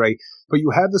to a degree. But you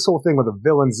have this whole thing with a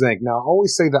villain's inc. Now, I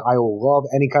always say that I will love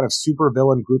any kind of super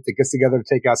villain group that gets together to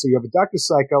take out. So you have a Dr.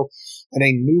 Psycho and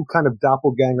a new kind of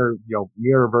doppelganger,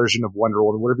 mirror version of Wonder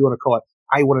Woman, whatever you want to call it.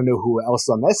 I want to know who else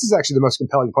on. This is actually the most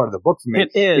compelling part of the book for me.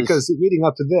 it is. Because leading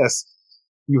up to this,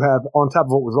 you have, on top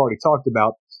of what we've already talked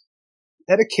about,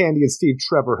 Etta Candy and Steve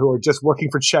Trevor, who are just working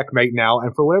for Checkmate now.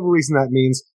 And for whatever reason that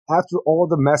means, after all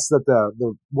the mess that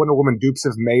the Wonder Woman dupes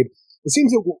have made, it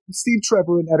seems that Steve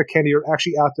Trevor and Etta Candy are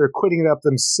actually out there quitting it up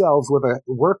themselves with a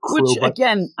work crew. Which, but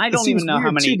again, I it don't seems even know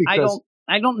how weird, many. too, because-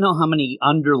 I don't know how many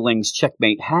underlings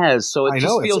Checkmate has, so it I just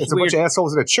know, feels it's a weird. bunch of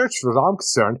assholes in a church, as I'm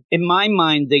concerned. In my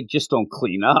mind, they just don't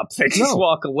clean up. They just No.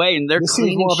 walk away, and they're This seems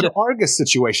cleaning more of shit. an Argus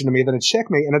situation to me than a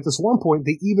Checkmate. And at this one point,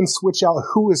 they even switch out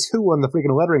who is who on the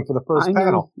freaking lettering for the first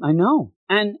panel. I know,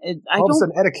 and I All of a don't.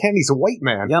 sudden, Etta Candy's a white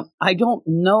man. Yep, I don't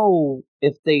know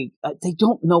if they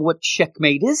don't know what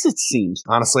Checkmate is. It seems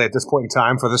Honestly, at this point in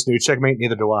time, for this new Checkmate,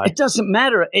 neither do I. it doesn't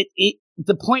matter.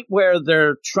 The point where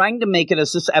they're trying to make it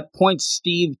as this at points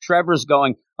Steve Trevor's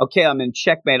going, okay, I'm in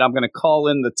Checkmate. I'm going to call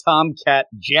in the Tomcat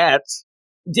Jets.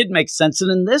 Did make sense.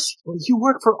 And in this, Well, you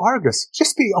work for Argus.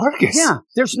 Just be Argus. yeah,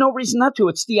 there's no reason not to.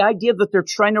 It's the idea that they're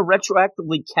trying to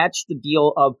retroactively catch the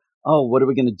deal of, oh, what are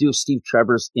we going to do? Steve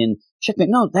Trevor's in Checkmate.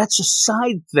 No, that's a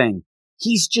side thing.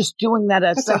 He's just doing that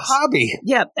as That's a hobby.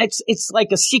 Yeah, it's like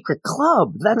a secret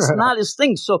club. That's not his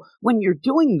thing. So when you're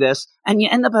doing this and you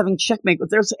end up having Checkmate, but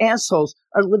there's assholes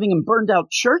are living in burned out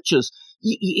churches,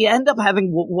 you end up having,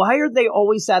 why are they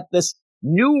always at this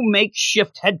new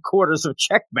makeshift headquarters of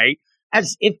Checkmate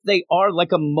as if they are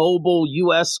like a mobile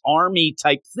U.S. Army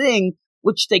type thing,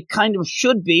 which they kind of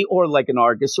should be, or like an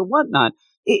Argus or whatnot.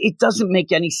 It doesn't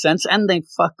make any sense, and they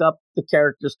fuck up the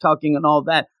characters talking and all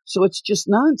that. So it's just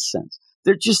nonsense.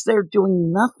 They're just there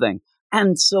doing nothing.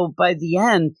 And so by the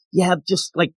end, you have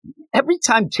just like every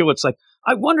time too, it's like,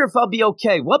 I wonder if I'll be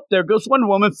okay. Whoop, there goes Wonder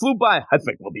Woman, flew by. I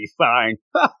think we'll be fine.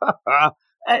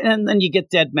 And then you get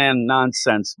Dead Man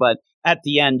nonsense. But at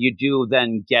the end, you do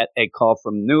then get a call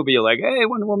from Nubia like, hey,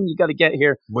 Wonder Woman, you got to get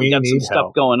here. We got some need stuff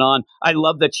help. going on. I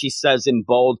love that she says in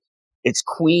bold, it's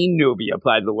Queen Nubia,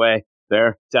 by the way.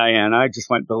 There, Diana, I just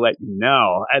wanted to let you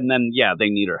know. And then, yeah, they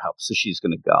need her help, so she's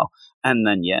going to go. And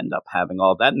then you end up having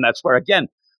all that. And that's where, again,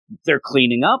 they're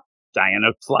cleaning up. Diana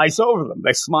flies over them.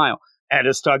 They smile.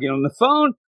 Edda's talking on the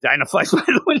phone. Diana flies by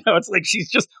the window. It's like she's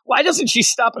just, why doesn't she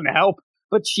stop and help?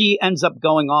 But she ends up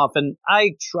going off. And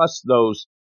I trust those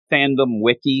fandom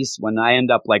wikis when I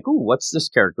end up like, ooh, what's this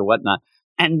character, whatnot.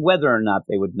 And whether or not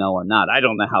they would know or not. I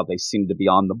don't know how they seem to be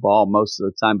on the ball most of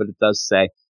the time, but it does say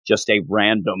just a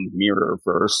random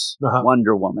mirror-verse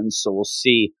Wonder Woman. So we'll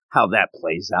see how that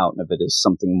plays out and if it is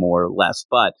something more or less.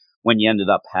 But when you ended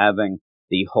up having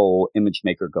the whole Image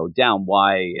Maker go down,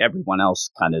 why everyone else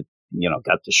kind of,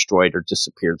 got destroyed or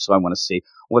disappeared. So I want to see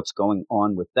what's going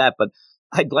on with that. But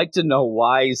I'd like to know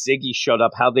why Ziggy showed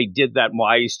up, how they did that, and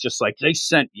why he's just like, they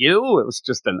sent you? It was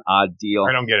just an odd deal.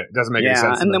 I don't get it. It doesn't make any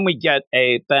sense. And then we get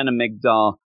a Ben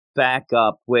Amigdala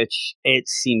backup, which it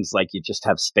seems like you just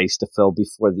have space to fill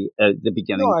before the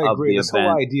beginning I of agree. the This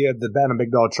event. whole idea of the Band of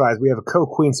Migdal tribes, we have a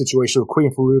co-queen situation with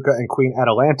Queen Faruka and Queen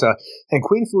Atalanta. And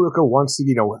Queen Faruka wants to,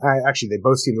 actually they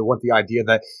both seem to want the idea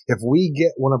that if we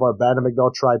get one of our Band of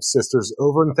Migdal tribe sisters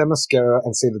over in Themyscira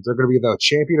and say that they're going to be the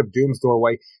champion of Doom's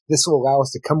Doorway, this will allow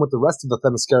us to come with the rest of the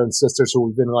Themysciran sisters who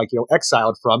we've been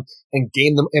exiled from and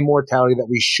gain them immortality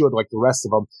that we should, like the rest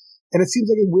of them. And it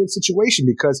seems like a weird situation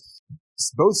because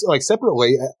both,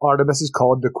 separately, Artemis is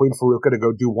called to Queen Faruka to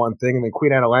go do one thing, and then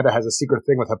Queen Atalanta has a secret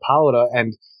thing with Hippolyta,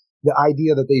 and the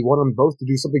idea that they want them both to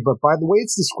do something. But by the way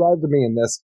it's described to me in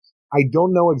this, I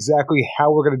don't know exactly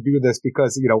how we're going to do this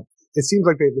because, it seems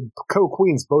like the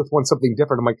co-queens both want something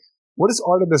different. I'm like, what is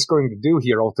Artemis going to do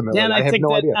here ultimately? Dan, I have think no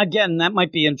that, idea. again, that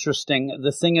might be interesting.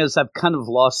 The thing is, I've kind of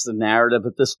lost the narrative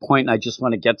at this point. I just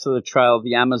want to get to the trial of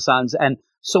the Amazons. And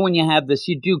so when you have this,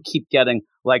 you do keep getting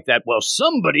like that, well,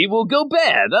 somebody will go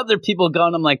bad. Other people go,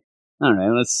 and I'm like, all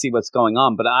right, let's see what's going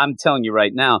on. But I'm telling you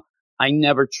right now, I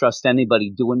never trust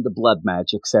anybody doing the blood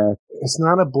magic, Sarah. It's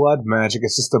not a blood magic.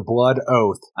 It's just a blood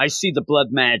oath. I see the blood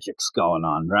magics going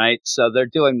on, right? So they're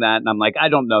doing that, and I'm like, I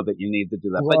don't know that you need to do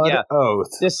that. Blood But yeah,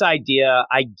 oath. this idea,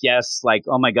 I guess, like,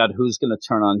 oh my God, who's going to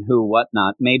turn on who,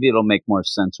 whatnot. Maybe it'll make more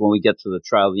sense when we get to the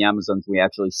trial of the Amazons. We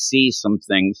actually see some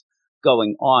things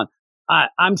going on.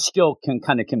 I'm still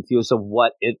kind of confused of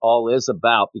what it all is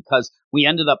about because we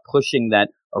ended up pushing that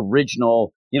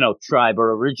original tribe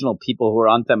or original people who were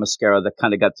on Themyscira that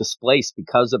kind of got displaced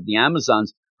because of the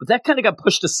Amazons. But that kind of got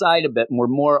pushed aside a bit, and we're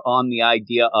more on the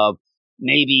idea of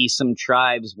maybe some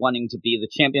tribes wanting to be the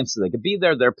champions so they could be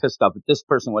there. They're pissed off at this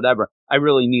person, whatever. I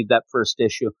really need that first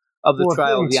issue of the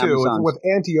trial of the Amazons. With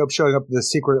Antiope showing up at the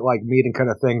secret meeting kind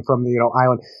of thing from the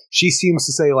island, she seems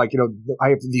to say I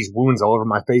have these wounds all over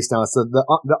my face now. It's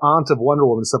the aunt of Wonder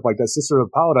Woman and stuff like that, sister of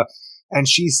Hippolyta. And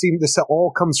this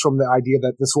all comes from the idea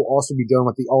that this will also be done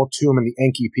with the Altum and the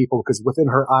Enki people, because within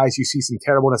her eyes you see some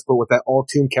terribleness, but with that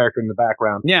Altum character in the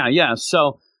background. Yeah.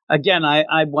 So again,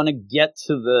 I want to get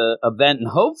to the event, and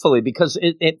hopefully, because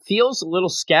it feels a little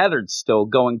scattered still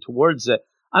going towards it,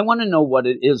 I want to know what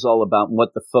it is all about and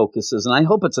what the focus is. And I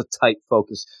hope it's a tight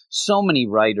focus. So many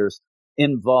writers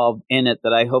involved in it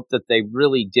that I hope that they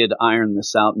really did iron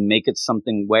this out and make it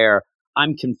something where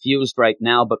I'm confused right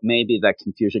now, but maybe that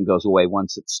confusion goes away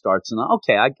once it starts. And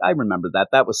okay, I remember that.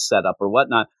 That was set up or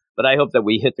whatnot. But I hope that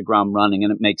we hit the ground running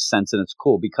and it makes sense and it's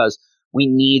cool, because we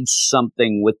need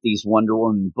something with these Wonder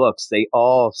Woman books. They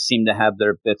all seem to have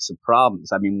their bits of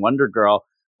problems. I mean, Wonder Girl,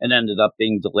 it ended up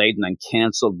being delayed and then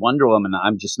canceled. Wonder Woman,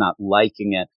 I'm just not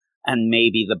liking it. And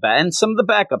maybe and some of the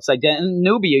backups I did. And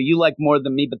Nubia, you like more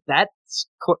than me, but that's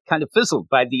kind of fizzled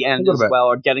by the end as well,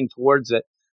 or getting towards it,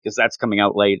 because that's coming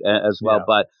out late as well. Yeah.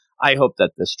 But I hope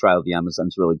that this Trial of the Amazon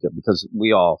is really good, because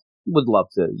we all would love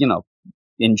to,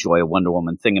 enjoy a Wonder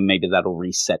Woman thing, and maybe that'll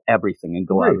reset everything and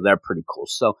go out of there pretty cool.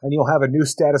 So, and you'll have a new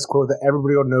status quo that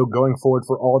everybody will know going forward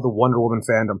for all the Wonder Woman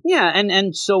fandom. Yeah,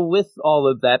 and so with all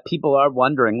of that, people are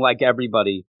wondering, like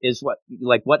everybody,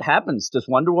 what happens? Does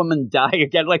Wonder Woman die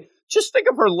again? Just think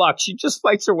of her luck. She just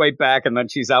fights her way back, and then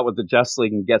she's out with the Justice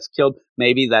League and gets killed.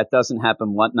 Maybe that doesn't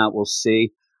happen. Whatnot, we'll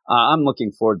see. I'm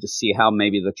looking forward to see how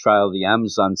maybe the Trial of the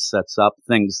Amazon sets up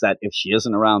things that if she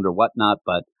isn't around or whatnot,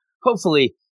 but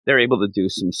hopefully they're able to do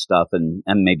some stuff, and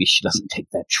maybe she doesn't take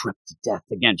that trip to death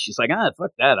again. She's like,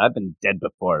 fuck that. I've been dead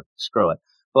before. Screw it.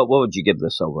 But what would you give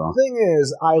this overall? The thing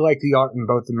is, I like the art in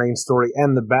both the main story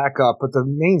and the backup, but the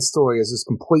main story is just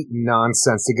complete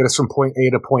nonsense to get us from point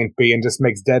A to point B and just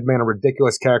makes Deadman a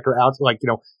ridiculous character out,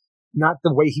 not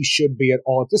the way he should be at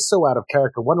all. Just so out of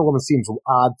character. Wonder Woman seems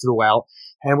odd throughout,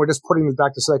 and we're just putting the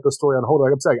Dr. Psycho story on hold.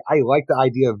 Like I'm saying, I like the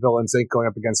idea of Villains Inc. going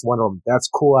up against Wonder Woman. That's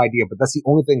a cool idea, but that's the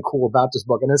only thing cool about this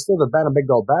book. And as for the Banner Big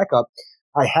Doll backup,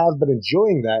 I have been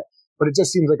enjoying that, but it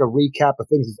just seems like a recap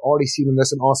of things we've already seen in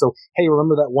this. And also, hey,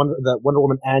 remember that Wonder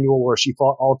Woman annual where she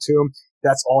fought Altum?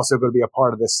 That's also going to be a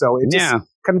part of this. So it just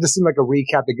kind of just seemed like a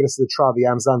recap to get us to the Trial of the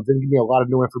Amazon. Didn't give me a lot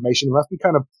of new information. It left me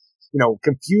kind of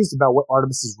confused about what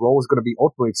Artemis's role is going to be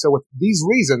ultimately. So with these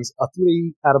reasons, a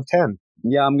 3 out of 10.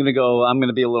 Yeah, I'm going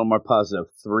to be a little more positive.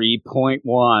 3.1.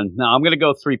 No, I'm going to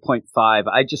go 3.5.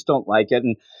 I just don't like it.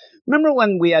 And remember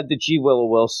when we had the G. Willow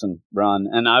Wilson run,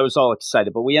 and I was all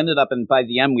excited, but we ended up, and by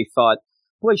the end we thought,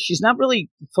 boy, she's not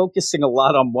really focusing a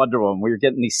lot on Wonder Woman. We were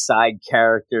getting these side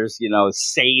characters,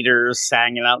 satyrs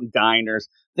hanging out in diners,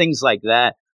 things like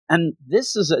that. And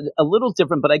this is a little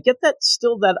different, but I get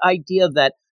that idea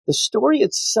that the story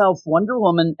itself, Wonder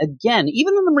Woman, again,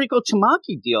 even in the Mariko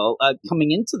Tamaki deal,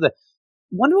 coming into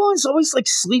Wonder Woman is always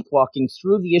sleepwalking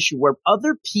through the issue where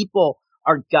other people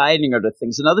are guiding her to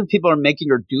things and other people are making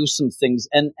her do some things.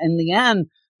 And in the end,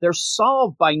 they're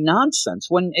solved by nonsense.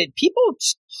 People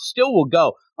still will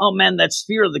go, oh man, that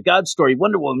Sphere of the God story,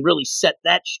 Wonder Woman really set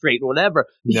that straight or whatever.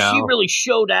 No. She really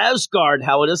showed Asgard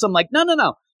how it is. I'm like,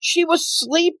 no. She was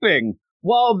sleeping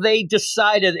while they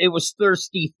decided it was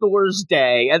Thirsty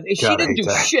Thursday. And she didn't do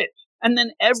shit. And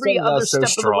then every other step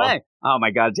of the way, oh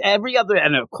my God,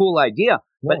 and a cool idea,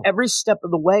 but every step of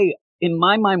the way, in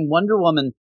my mind, Wonder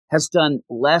Woman has done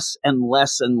less and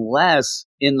less and less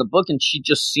in the book, and she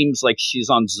just seems like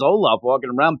she's on Zoloft, walking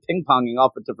around ping-ponging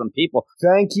off with different people.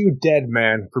 Thank you,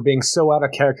 Deadman, for being so out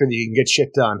of character that you can get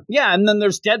shit done. Yeah, and then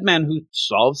there's Deadman who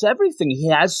solves everything. He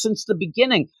has since the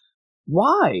beginning.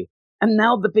 Why? And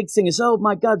now the big thing is, oh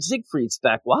my God, Siegfried's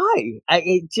back. Why?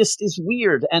 It just is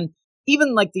weird. And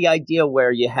even the idea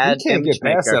where you had you can't get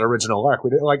past that original arc. We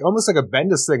did, almost like a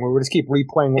Bendis thing where we just keep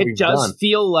replaying what we've done. It does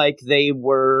feel like they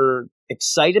were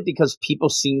excited because people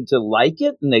seem to like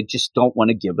it and they just don't want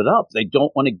to give it up. They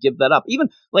don't want to give that up. Even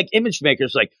Image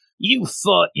Maker's you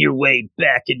fought your way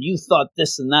back and you thought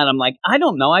this and that. I'm like, I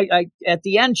don't know. I at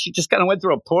the end, she just kind of went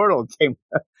through a portal and came.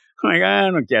 I'm like, I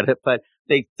don't get it, but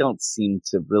they don't seem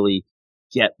to really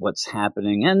get what's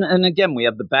happening. And again, we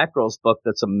have the Batgirls book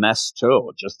that's a mess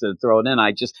too, just to throw it in.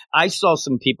 I saw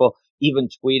some people even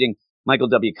tweeting Michael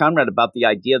W. Conrad about the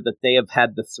idea that they have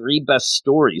had the 3 best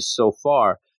stories so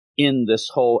far in this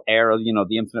whole era,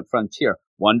 the Infinite Frontier.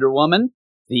 Wonder Woman,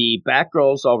 the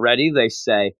Batgirls already, they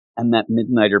say, and that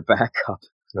Midnighter backup.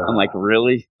 I'm like,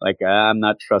 really? Like, I'm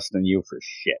not trusting you for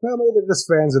shit. Well, maybe they're just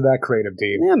fans of that creative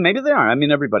team. Yeah, maybe they are. I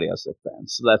mean, everybody has their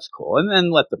fans, so that's cool. And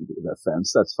then let them be their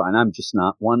fans. That's fine. I'm just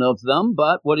not one of them.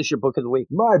 But what is your book of the week?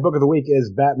 My book of the week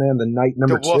is Batman the Knight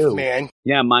number The 2. Wolfman.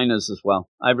 Yeah, mine is as well.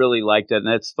 I really liked it. And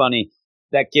it's funny.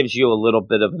 That gives you a little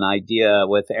bit of an idea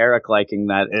with Eric liking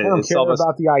that. I don't care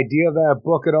about the idea of that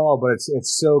book at all, but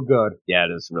it's so good. Yeah,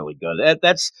 it is really good.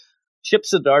 That's Chip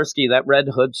Zdarsky, that Red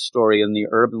Hood story in the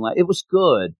urban life. It was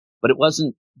good, but it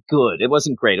wasn't good. It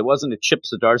wasn't great. It wasn't a Chip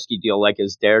Zdarsky deal like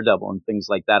his Daredevil and things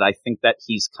like that. I think that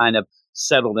he's kind of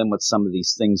settled in with some of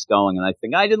these things going. And I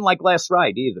think I didn't like Last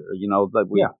Ride either, but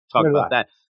we talked about that.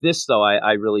 This, though,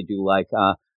 I really do like.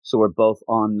 So we're both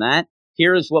on that.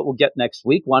 Here is what we'll get next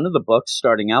week. One of the books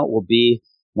starting out will be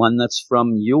one that's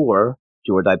from your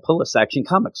Do or Die Pull List, Action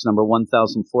Comics, number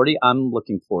 1040. I'm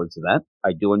looking forward to that.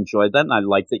 I do enjoy that, and I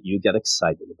like that you get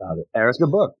excited about it. Eric? It's a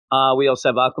good book. We also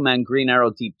have Aquaman, Green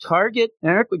Arrow, Deep Target.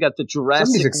 Eric, we got the Jurassic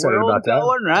Somebody's excited World about that.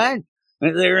 going, right?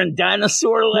 They're in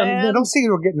Dinosaur Land. No, don't say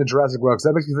you're getting the Jurassic World, because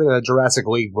that makes me think of the Jurassic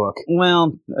League book.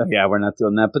 Well, yeah, we're not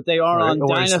doing that, but they are on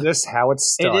Or is Dinosaur. this how it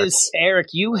starts? It is, Eric,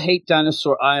 you hate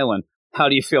Dinosaur Island. How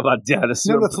do you feel about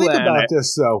Dinosaur No, but think Planet? about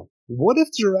this, though. What if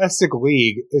Jurassic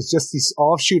League is just this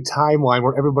offshoot timeline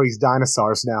where everybody's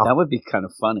dinosaurs now? That would be kind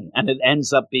of funny. And it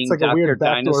ends up being It's like a Dr. weird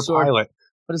backdoor Dinosaur. pilot.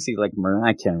 What is he like?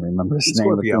 I can't remember his name.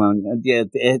 Scorpio.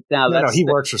 No, he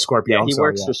works for Scorpio. Yeah, I'm he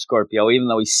sorry, works for Scorpio, even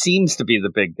though he seems to be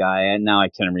the big guy. And now I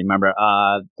can't remember.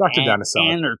 Dr. Dinosaur.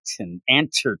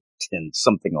 Anterton,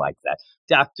 something like that.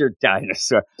 Dr.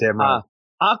 Dinosaur. Damn right.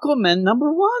 Aquaman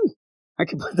number 1. I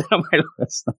can put that on my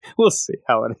list. We'll see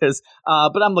how it is.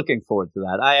 But I'm looking forward to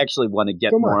that. I actually want to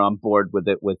get more on board with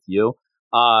it with you.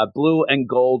 Blue and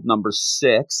Gold number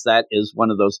 6. That is one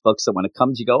of those books that when it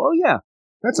comes, you go, oh, yeah.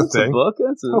 That's a thing. Book.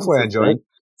 Hopefully I enjoy it.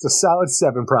 It's a solid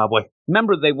 7, probably.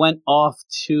 Remember, they went off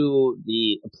to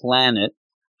the planet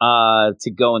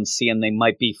to go and see, and they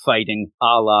might be fighting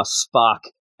a la Spock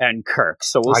and Kirk.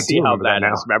 So we'll see how that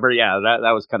is. Remember? Yeah,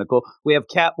 that was kind of cool. We have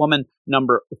Catwoman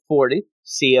number 40.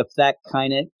 See if that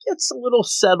kind of gets a little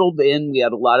settled in. We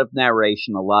had a lot of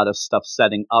narration, a lot of stuff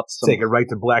setting up. Take it right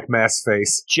to Black Mass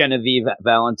face. Genevieve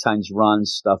Valentine's run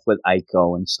stuff with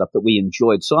Ico and stuff that we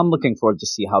enjoyed. So I'm looking forward to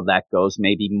see how that goes.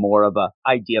 Maybe more of a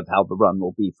idea of how the run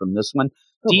will be from this one.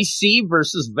 DC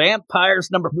versus Vampires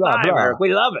number 5. Eric,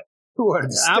 we love it. Who ordered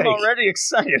the steak? I'm already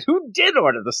excited. Who did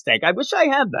order the steak? I wish I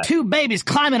had that. 2 babies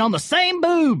climbing on the same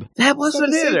boob. That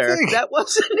wasn't it, Eric. thing. That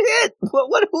wasn't it.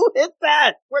 Who hit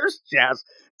that? Where's Jazz?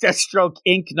 Deathstroke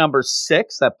Inc. number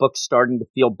 6. That book's starting to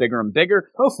feel bigger and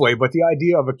bigger. Hopefully, but the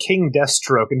idea of a King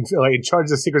Deathstroke and like in charge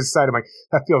of the Secret Society, I'm like,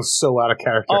 that feels so out of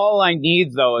character. All I need,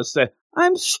 though, is that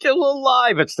I'm still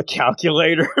alive. It's the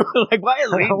calculator. Like, why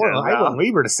is I want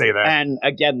Lieber to say that. And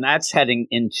again, that's heading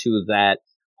into that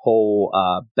whole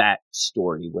Bat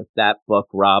story with that book,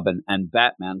 Robin and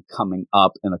Batman coming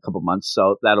up in a couple months.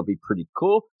 So that'll be pretty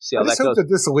cool. See how I just that hope goes. that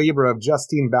this Libra of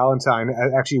Justine Valentine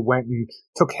actually went and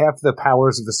took half the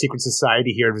powers of the Secret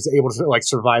Society here and was able to like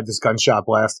survive this gunshot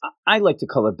blast. I like to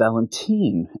call it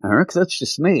Valentine, Eric. That's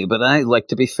just me, but I like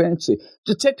to be fancy.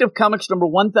 Detective Comics number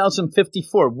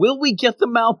 1054. Will we get the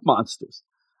mouth monsters?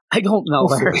 I don't know,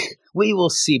 Eric. We will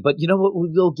see, but you know what? We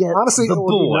will get Honestly, the it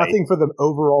will boy. do nothing for the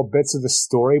overall bits of the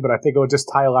story, but I think it will just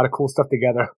tie a lot of cool stuff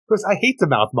together. Because I hate the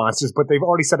mouth monsters, but they've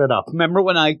already set it up. Remember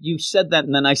when you said that,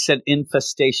 and then I said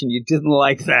infestation? You didn't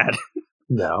like that.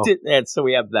 No. And so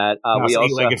we have that. No, We so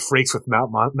also eight-legged freaks with mouth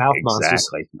monsters.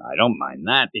 Exactly. I don't mind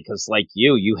that because, like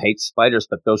you hate spiders,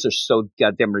 but those are so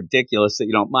goddamn ridiculous that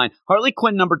you don't mind. Harley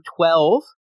Quinn number 12.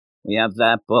 We have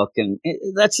that book, and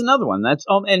that's another one.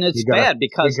 And it's bad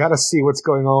because you got to see what's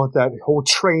going on with that whole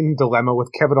train dilemma with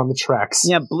Kevin on the tracks.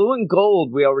 Yeah, Blue and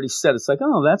Gold. We already said it's like,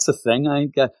 oh, that's a thing.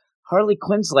 Harley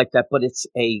Quinn's like that, but it's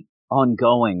a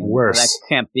ongoing. And worse. That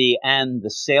can't be. And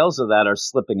the sales of that are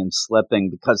slipping and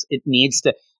slipping because it needs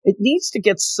to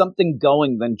get something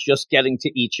going than just getting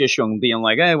to each issue and being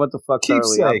like, hey, what the fuck,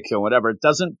 Harley up to, whatever. It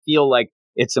doesn't feel like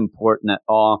it's important at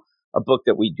all. A book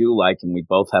that we do like and we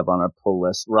both have on our pull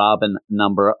list, Robin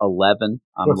number 11.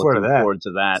 I'm looking forward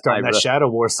to that. Starting that Shadow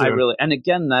War soon. And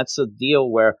again, that's a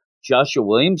deal where Joshua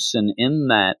Williamson in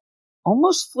that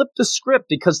almost flipped the script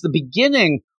because the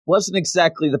beginning wasn't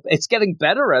exactly it's getting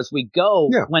better as we go.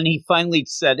 Yeah. When he finally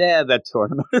said, that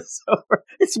tournament is over.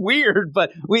 It's weird,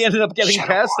 but we ended up getting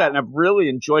past that and I've really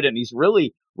enjoyed it. And he's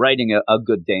really writing a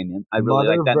good Damien. I really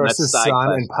Mother like that. Versus Son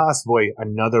Son and possibly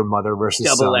another Mother versus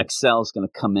Son. Double XL is going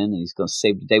to come in and he's going to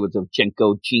save the day with the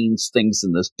Jenko jeans things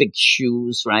and those big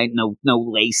shoes, right? No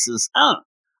laces.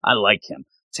 I like him.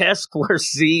 Task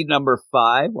Force Z number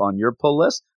 5 on your pull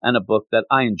list, and a book that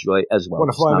I enjoy as well.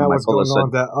 Want to find out what's going on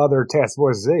with that other Task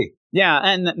Force Z. Yeah,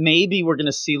 and maybe we're going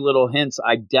to see little hints.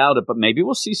 I doubt it, but maybe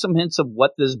we'll see some hints of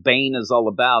what this Bane is all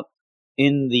about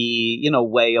in the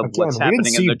way of what's happening in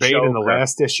the we didn't see Bane in the Joker.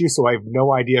 last issue, so I have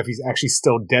no idea if he's actually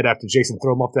still dead after Jason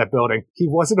threw him off that building. He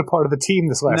wasn't a part of the team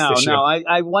this last issue. No,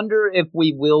 I wonder if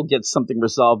we will get something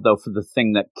resolved, though, for the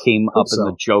thing that came up in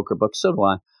the Joker book. So do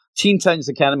I. Teen Titans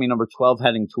Academy number 12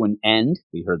 heading to an end.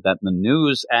 We heard that in the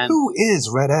news. And who is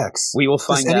Red X? We will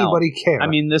find out. Does anybody care? I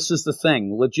mean, this is the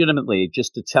thing. Legitimately,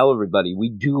 just to tell everybody, we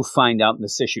do find out in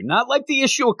this issue. Not like the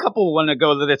issue a couple one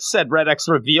ago that it said Red X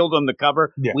revealed on the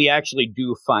cover. Yeah. We actually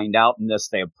do find out in this.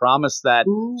 They have promised that.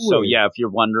 Ooh. So, yeah, if you're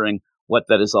wondering what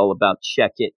that is all about,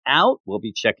 check it out. We'll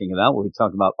be checking it out. We'll be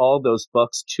talking about all those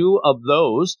books. 2 of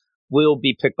those will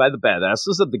be picked by the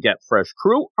badasses of the Get Fresh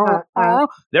crew.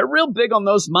 They're real big on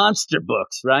those monster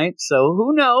books, right? So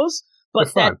who knows?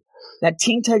 But that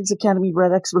Teen Titans Academy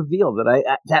Red X reveal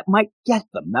that might get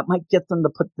them. That might get them to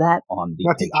put that on the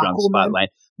Patreon spotlight.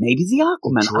 Maybe the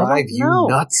Aquaman. I don't know.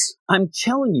 Nuts. I'm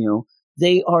telling you,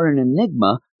 they are an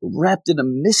enigma wrapped in a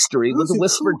mystery with a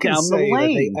whisper down the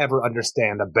lane. They ever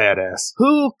understand a badass?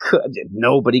 Who could?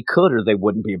 Nobody could, or they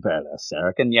wouldn't be a badass,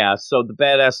 Eric. And yeah, so the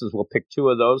badasses will pick 2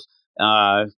 of those.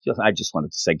 I just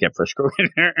wanted to say Get Fresh Crew.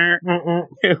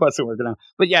 It wasn't working out.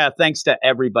 But yeah, thanks to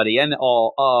everybody and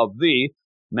all of the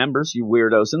members, you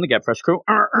weirdos in the Get Fresh Crew.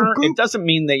 It doesn't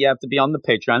mean that you have to be on the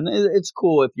Patreon. It's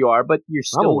cool if you are, but you're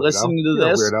still listening to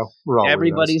this.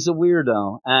 Everybody's a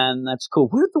weirdo, and that's cool.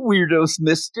 We're the weirdos,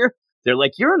 mister. They're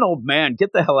like, you're an old man.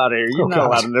 Get the hell out of here. You're not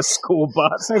allowed in this school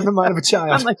bus. Save the mind of a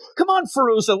child. I'm like, come on,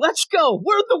 Fairuza, let's go.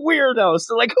 We're the weirdos.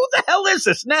 They're like, who the hell is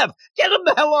this? Nev, get him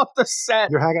the hell off the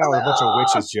set. You're hanging out with a bunch of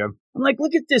witches, Jim. I'm like,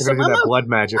 look at this. They're gonna do that blood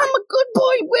magic. I'm a good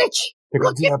boy witch. They're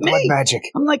going to do that blood magic.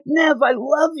 I'm like, Nev, I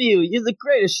love you. You're the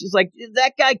greatest. She's like,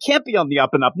 that guy can't be on the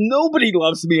up and up. Nobody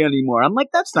loves me anymore. I'm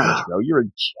like, that's not true. You're a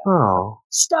jerk. Oh.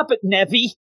 Stop it,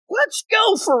 Nevy. Let's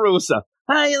go, Fairuza.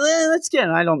 Let's get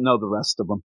I don't know the rest of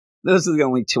them. Those are the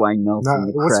only 2 I know from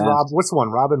the craft. What's one?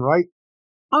 Robin Wright?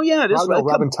 Oh, yeah, it is.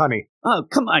 Robin Tunney. Oh,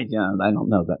 come on. Yeah, I don't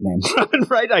know that name. Robin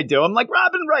Wright, I do. I'm like,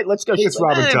 Robin Wright, let's go. It's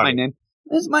Robin Tunney. My name.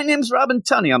 My name's Robin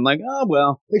Tunney. I'm like, oh,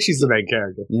 well. I think she's the main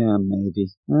character. Yeah, maybe.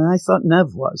 I thought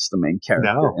Nev was the main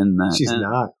character in that. She's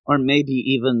not. Or maybe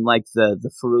even like the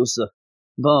Fairuza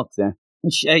book there.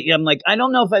 And I'm like, I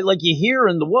don't know if I like you here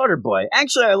in the Waterboy.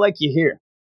 Actually, I like you here.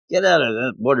 Get out of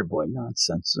that Waterboy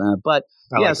nonsense. But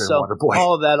yeah, so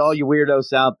all of that, all you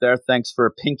weirdos out there, thanks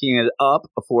for pinking it up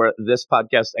for this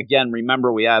podcast. Again,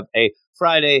 remember, we have a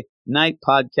Friday night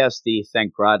podcast.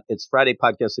 Thank God it's Friday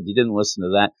podcast. If you didn't listen to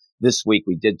that this week,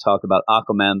 we did talk about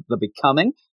Aquaman, The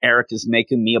Becoming. Eric is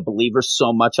making me a believer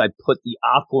so much. I put the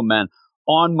Aquaman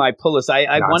on my pull list.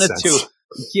 I wanted to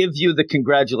give you the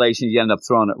congratulations. You end up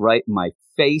throwing it right in my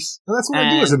face. Well, that's what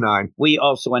I do as a 9. We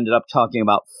also ended up talking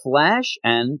about Flash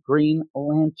and Green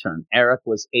Lantern. Eric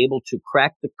was able to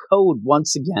crack the code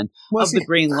once again of the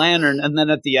Green Lantern, and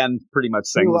then at the end, pretty much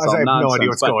saying this all nonsense. I have no idea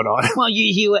what's going on. Well,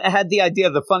 you had the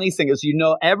idea. The funny thing is, you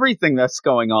know everything that's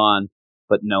going on,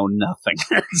 but know nothing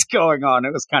that's going on.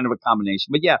 It was kind of a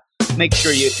combination. But yeah, make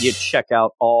sure you check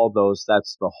out all those.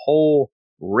 That's the whole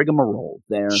rigmarole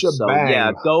there. Shebang. So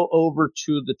yeah, go over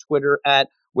to the Twitter at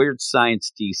Weird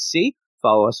Science DC.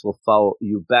 Follow us. We'll follow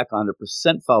you back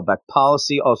 100%. Follow back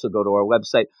policy. Also go to our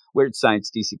website,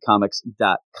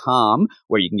 WeirdScienceDCComics.com,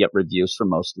 where you can get reviews for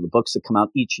most of the books that come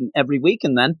out each and every week.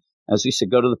 And then, as we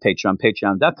said, go to the Patreon,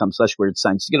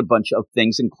 patreon.com/WeirdScience to get a bunch of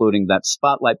things, including that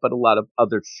spotlight, but a lot of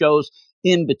other shows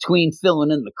in between, filling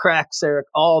in the cracks, Eric,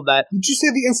 all that. Did you say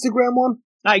the Instagram one?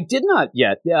 I did not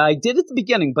yet. Yeah, I did at the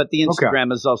beginning, but the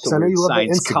Instagram is also Weird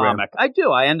Science Comic. I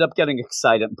do. I end up getting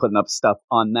excited and putting up stuff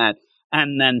on that.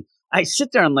 And then I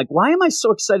sit there, I'm like, why am I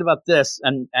so excited about this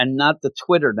and not the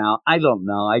Twitter now? I don't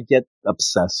know. I get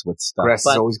obsessed with stuff. Grass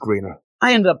is always greener.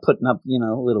 I end up putting up,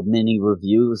 little mini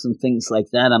reviews and things like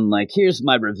that. I'm like, here's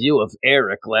my review of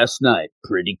Eric last night.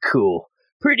 Pretty cool.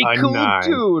 Pretty cool, 9.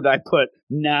 dude. I put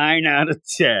 9 out of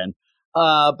 10.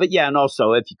 But yeah, and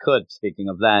also, if you could, speaking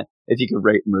of that, if you could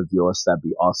rate and review us, that'd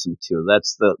be awesome too.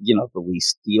 That's the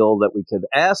least deal that we could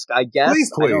ask, I guess.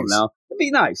 Please. I don't know. It'd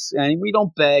be nice. And we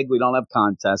don't beg, we don't have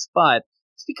contests, but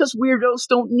it's because weirdos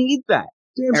don't need that.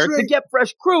 Damn Eric, the Get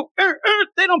Fresh crew,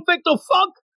 they don't think they'll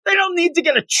funk. They don't need to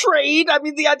get a trade. I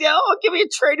mean, the idea, give me a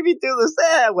trade if you do this.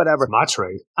 Whatever. It's my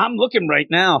trade. I'm looking right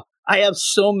now. I have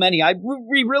so many.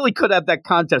 We really could have that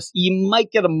contest. You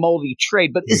might get a moldy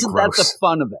trade, but isn't that the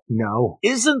fun of it? No.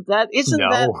 Isn't that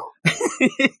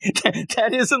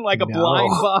that isn't like a blind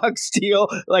box deal,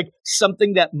 like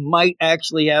something that might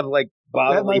actually have like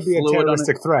bodily That might be a fluid on it.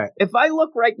 terroristic threat. If I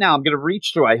look right now, I'm going to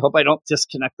reach through. I hope I don't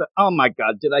disconnect the. Oh my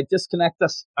God, did I disconnect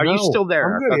us? Are you No, still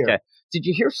there? I'm good Okay. here. Did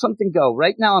you hear something go?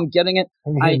 Right now, I'm getting it.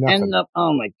 I end up.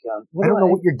 Oh my God. I don't know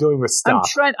what you're doing with stop.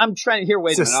 I'm trying to hear.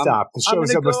 Wait a Just minute. stop. The I'm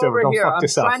show's gonna almost go over. over Don't here. fuck I'm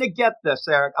this up. trying to get this,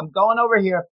 Eric. I'm going over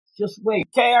here. Just wait.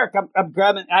 Okay, Eric. I'm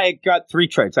grabbing. I got 3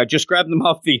 trades. I just grabbed them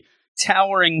off the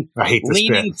towering, I hate this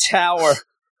leaning bit. tower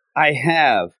I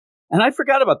have. And I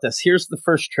forgot about this. Here's the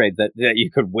first trade that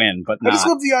you could win, but I just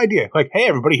not. love the idea. Like, hey,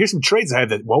 everybody, here's some trades I had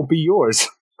that won't be yours.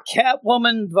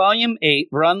 Catwoman Volume 8,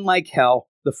 Run Like Hell,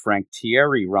 the Frank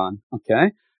Thierry run.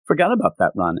 Okay. Forgot about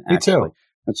that run, Me actually. too.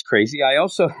 That's crazy. I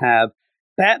also have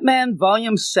Batman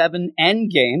Volume 7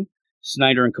 Endgame,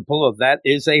 Snyder and Capullo. That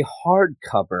is a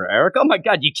hardcover, Eric. Oh my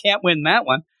God, you can't win that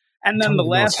one. And then Don't the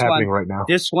even know what's last one, happening right now.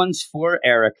 this one's for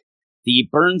Eric. The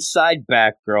Burnside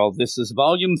Batgirl. This is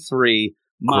Volume 3,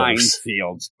 Gross.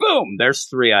 Minefields. Boom! There's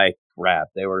 3 I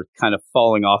grabbed. They were kind of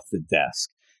falling off the desk.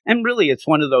 And really, it's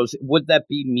one of those, would that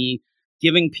be me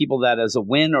giving people that as a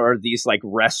win, or are these like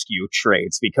rescue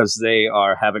trades because they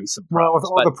are having some Well, problems?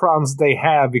 with all the problems they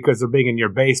have because they're being in your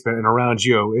basement and around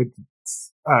you,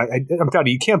 I'm telling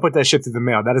you, you can't put that shit through the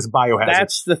mail. That is biohazard.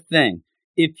 That's the thing.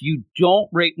 If you don't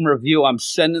rate and review, I'm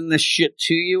sending this shit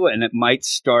to you, and it might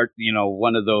start,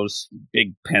 one of those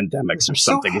big pandemics or I'm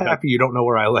so something. happy you don't know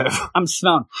where I live. I'm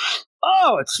smelling.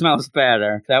 Oh, it smells bad,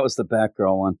 Eric. That was the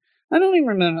Batgirl one. I don't even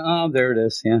remember. Oh, there it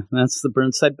is. Yeah, that's the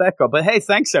Burnside Batgirl. But hey,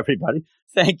 thanks, everybody.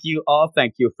 Thank you all.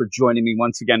 Thank you for joining me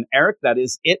once again. Eric, that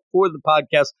is it for the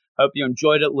podcast. Hope you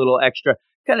enjoyed it. Little extra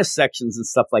kind of sections and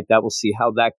stuff like that. We'll see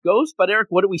how that goes. But Eric,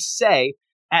 what do we say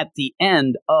at the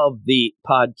end of the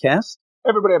podcast?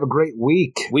 Everybody have a great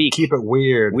week. Keep it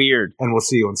weird. Weird. And we'll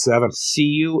see you in 7. See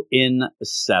you in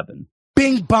 7.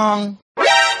 Bing bong.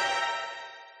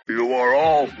 You are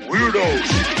all weirdos.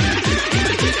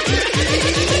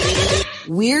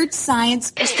 Weird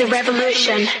science. It's the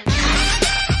revolution. Weird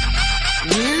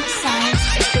science.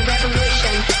 It's the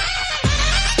revolution.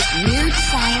 Weird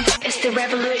science. It's the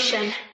revolution.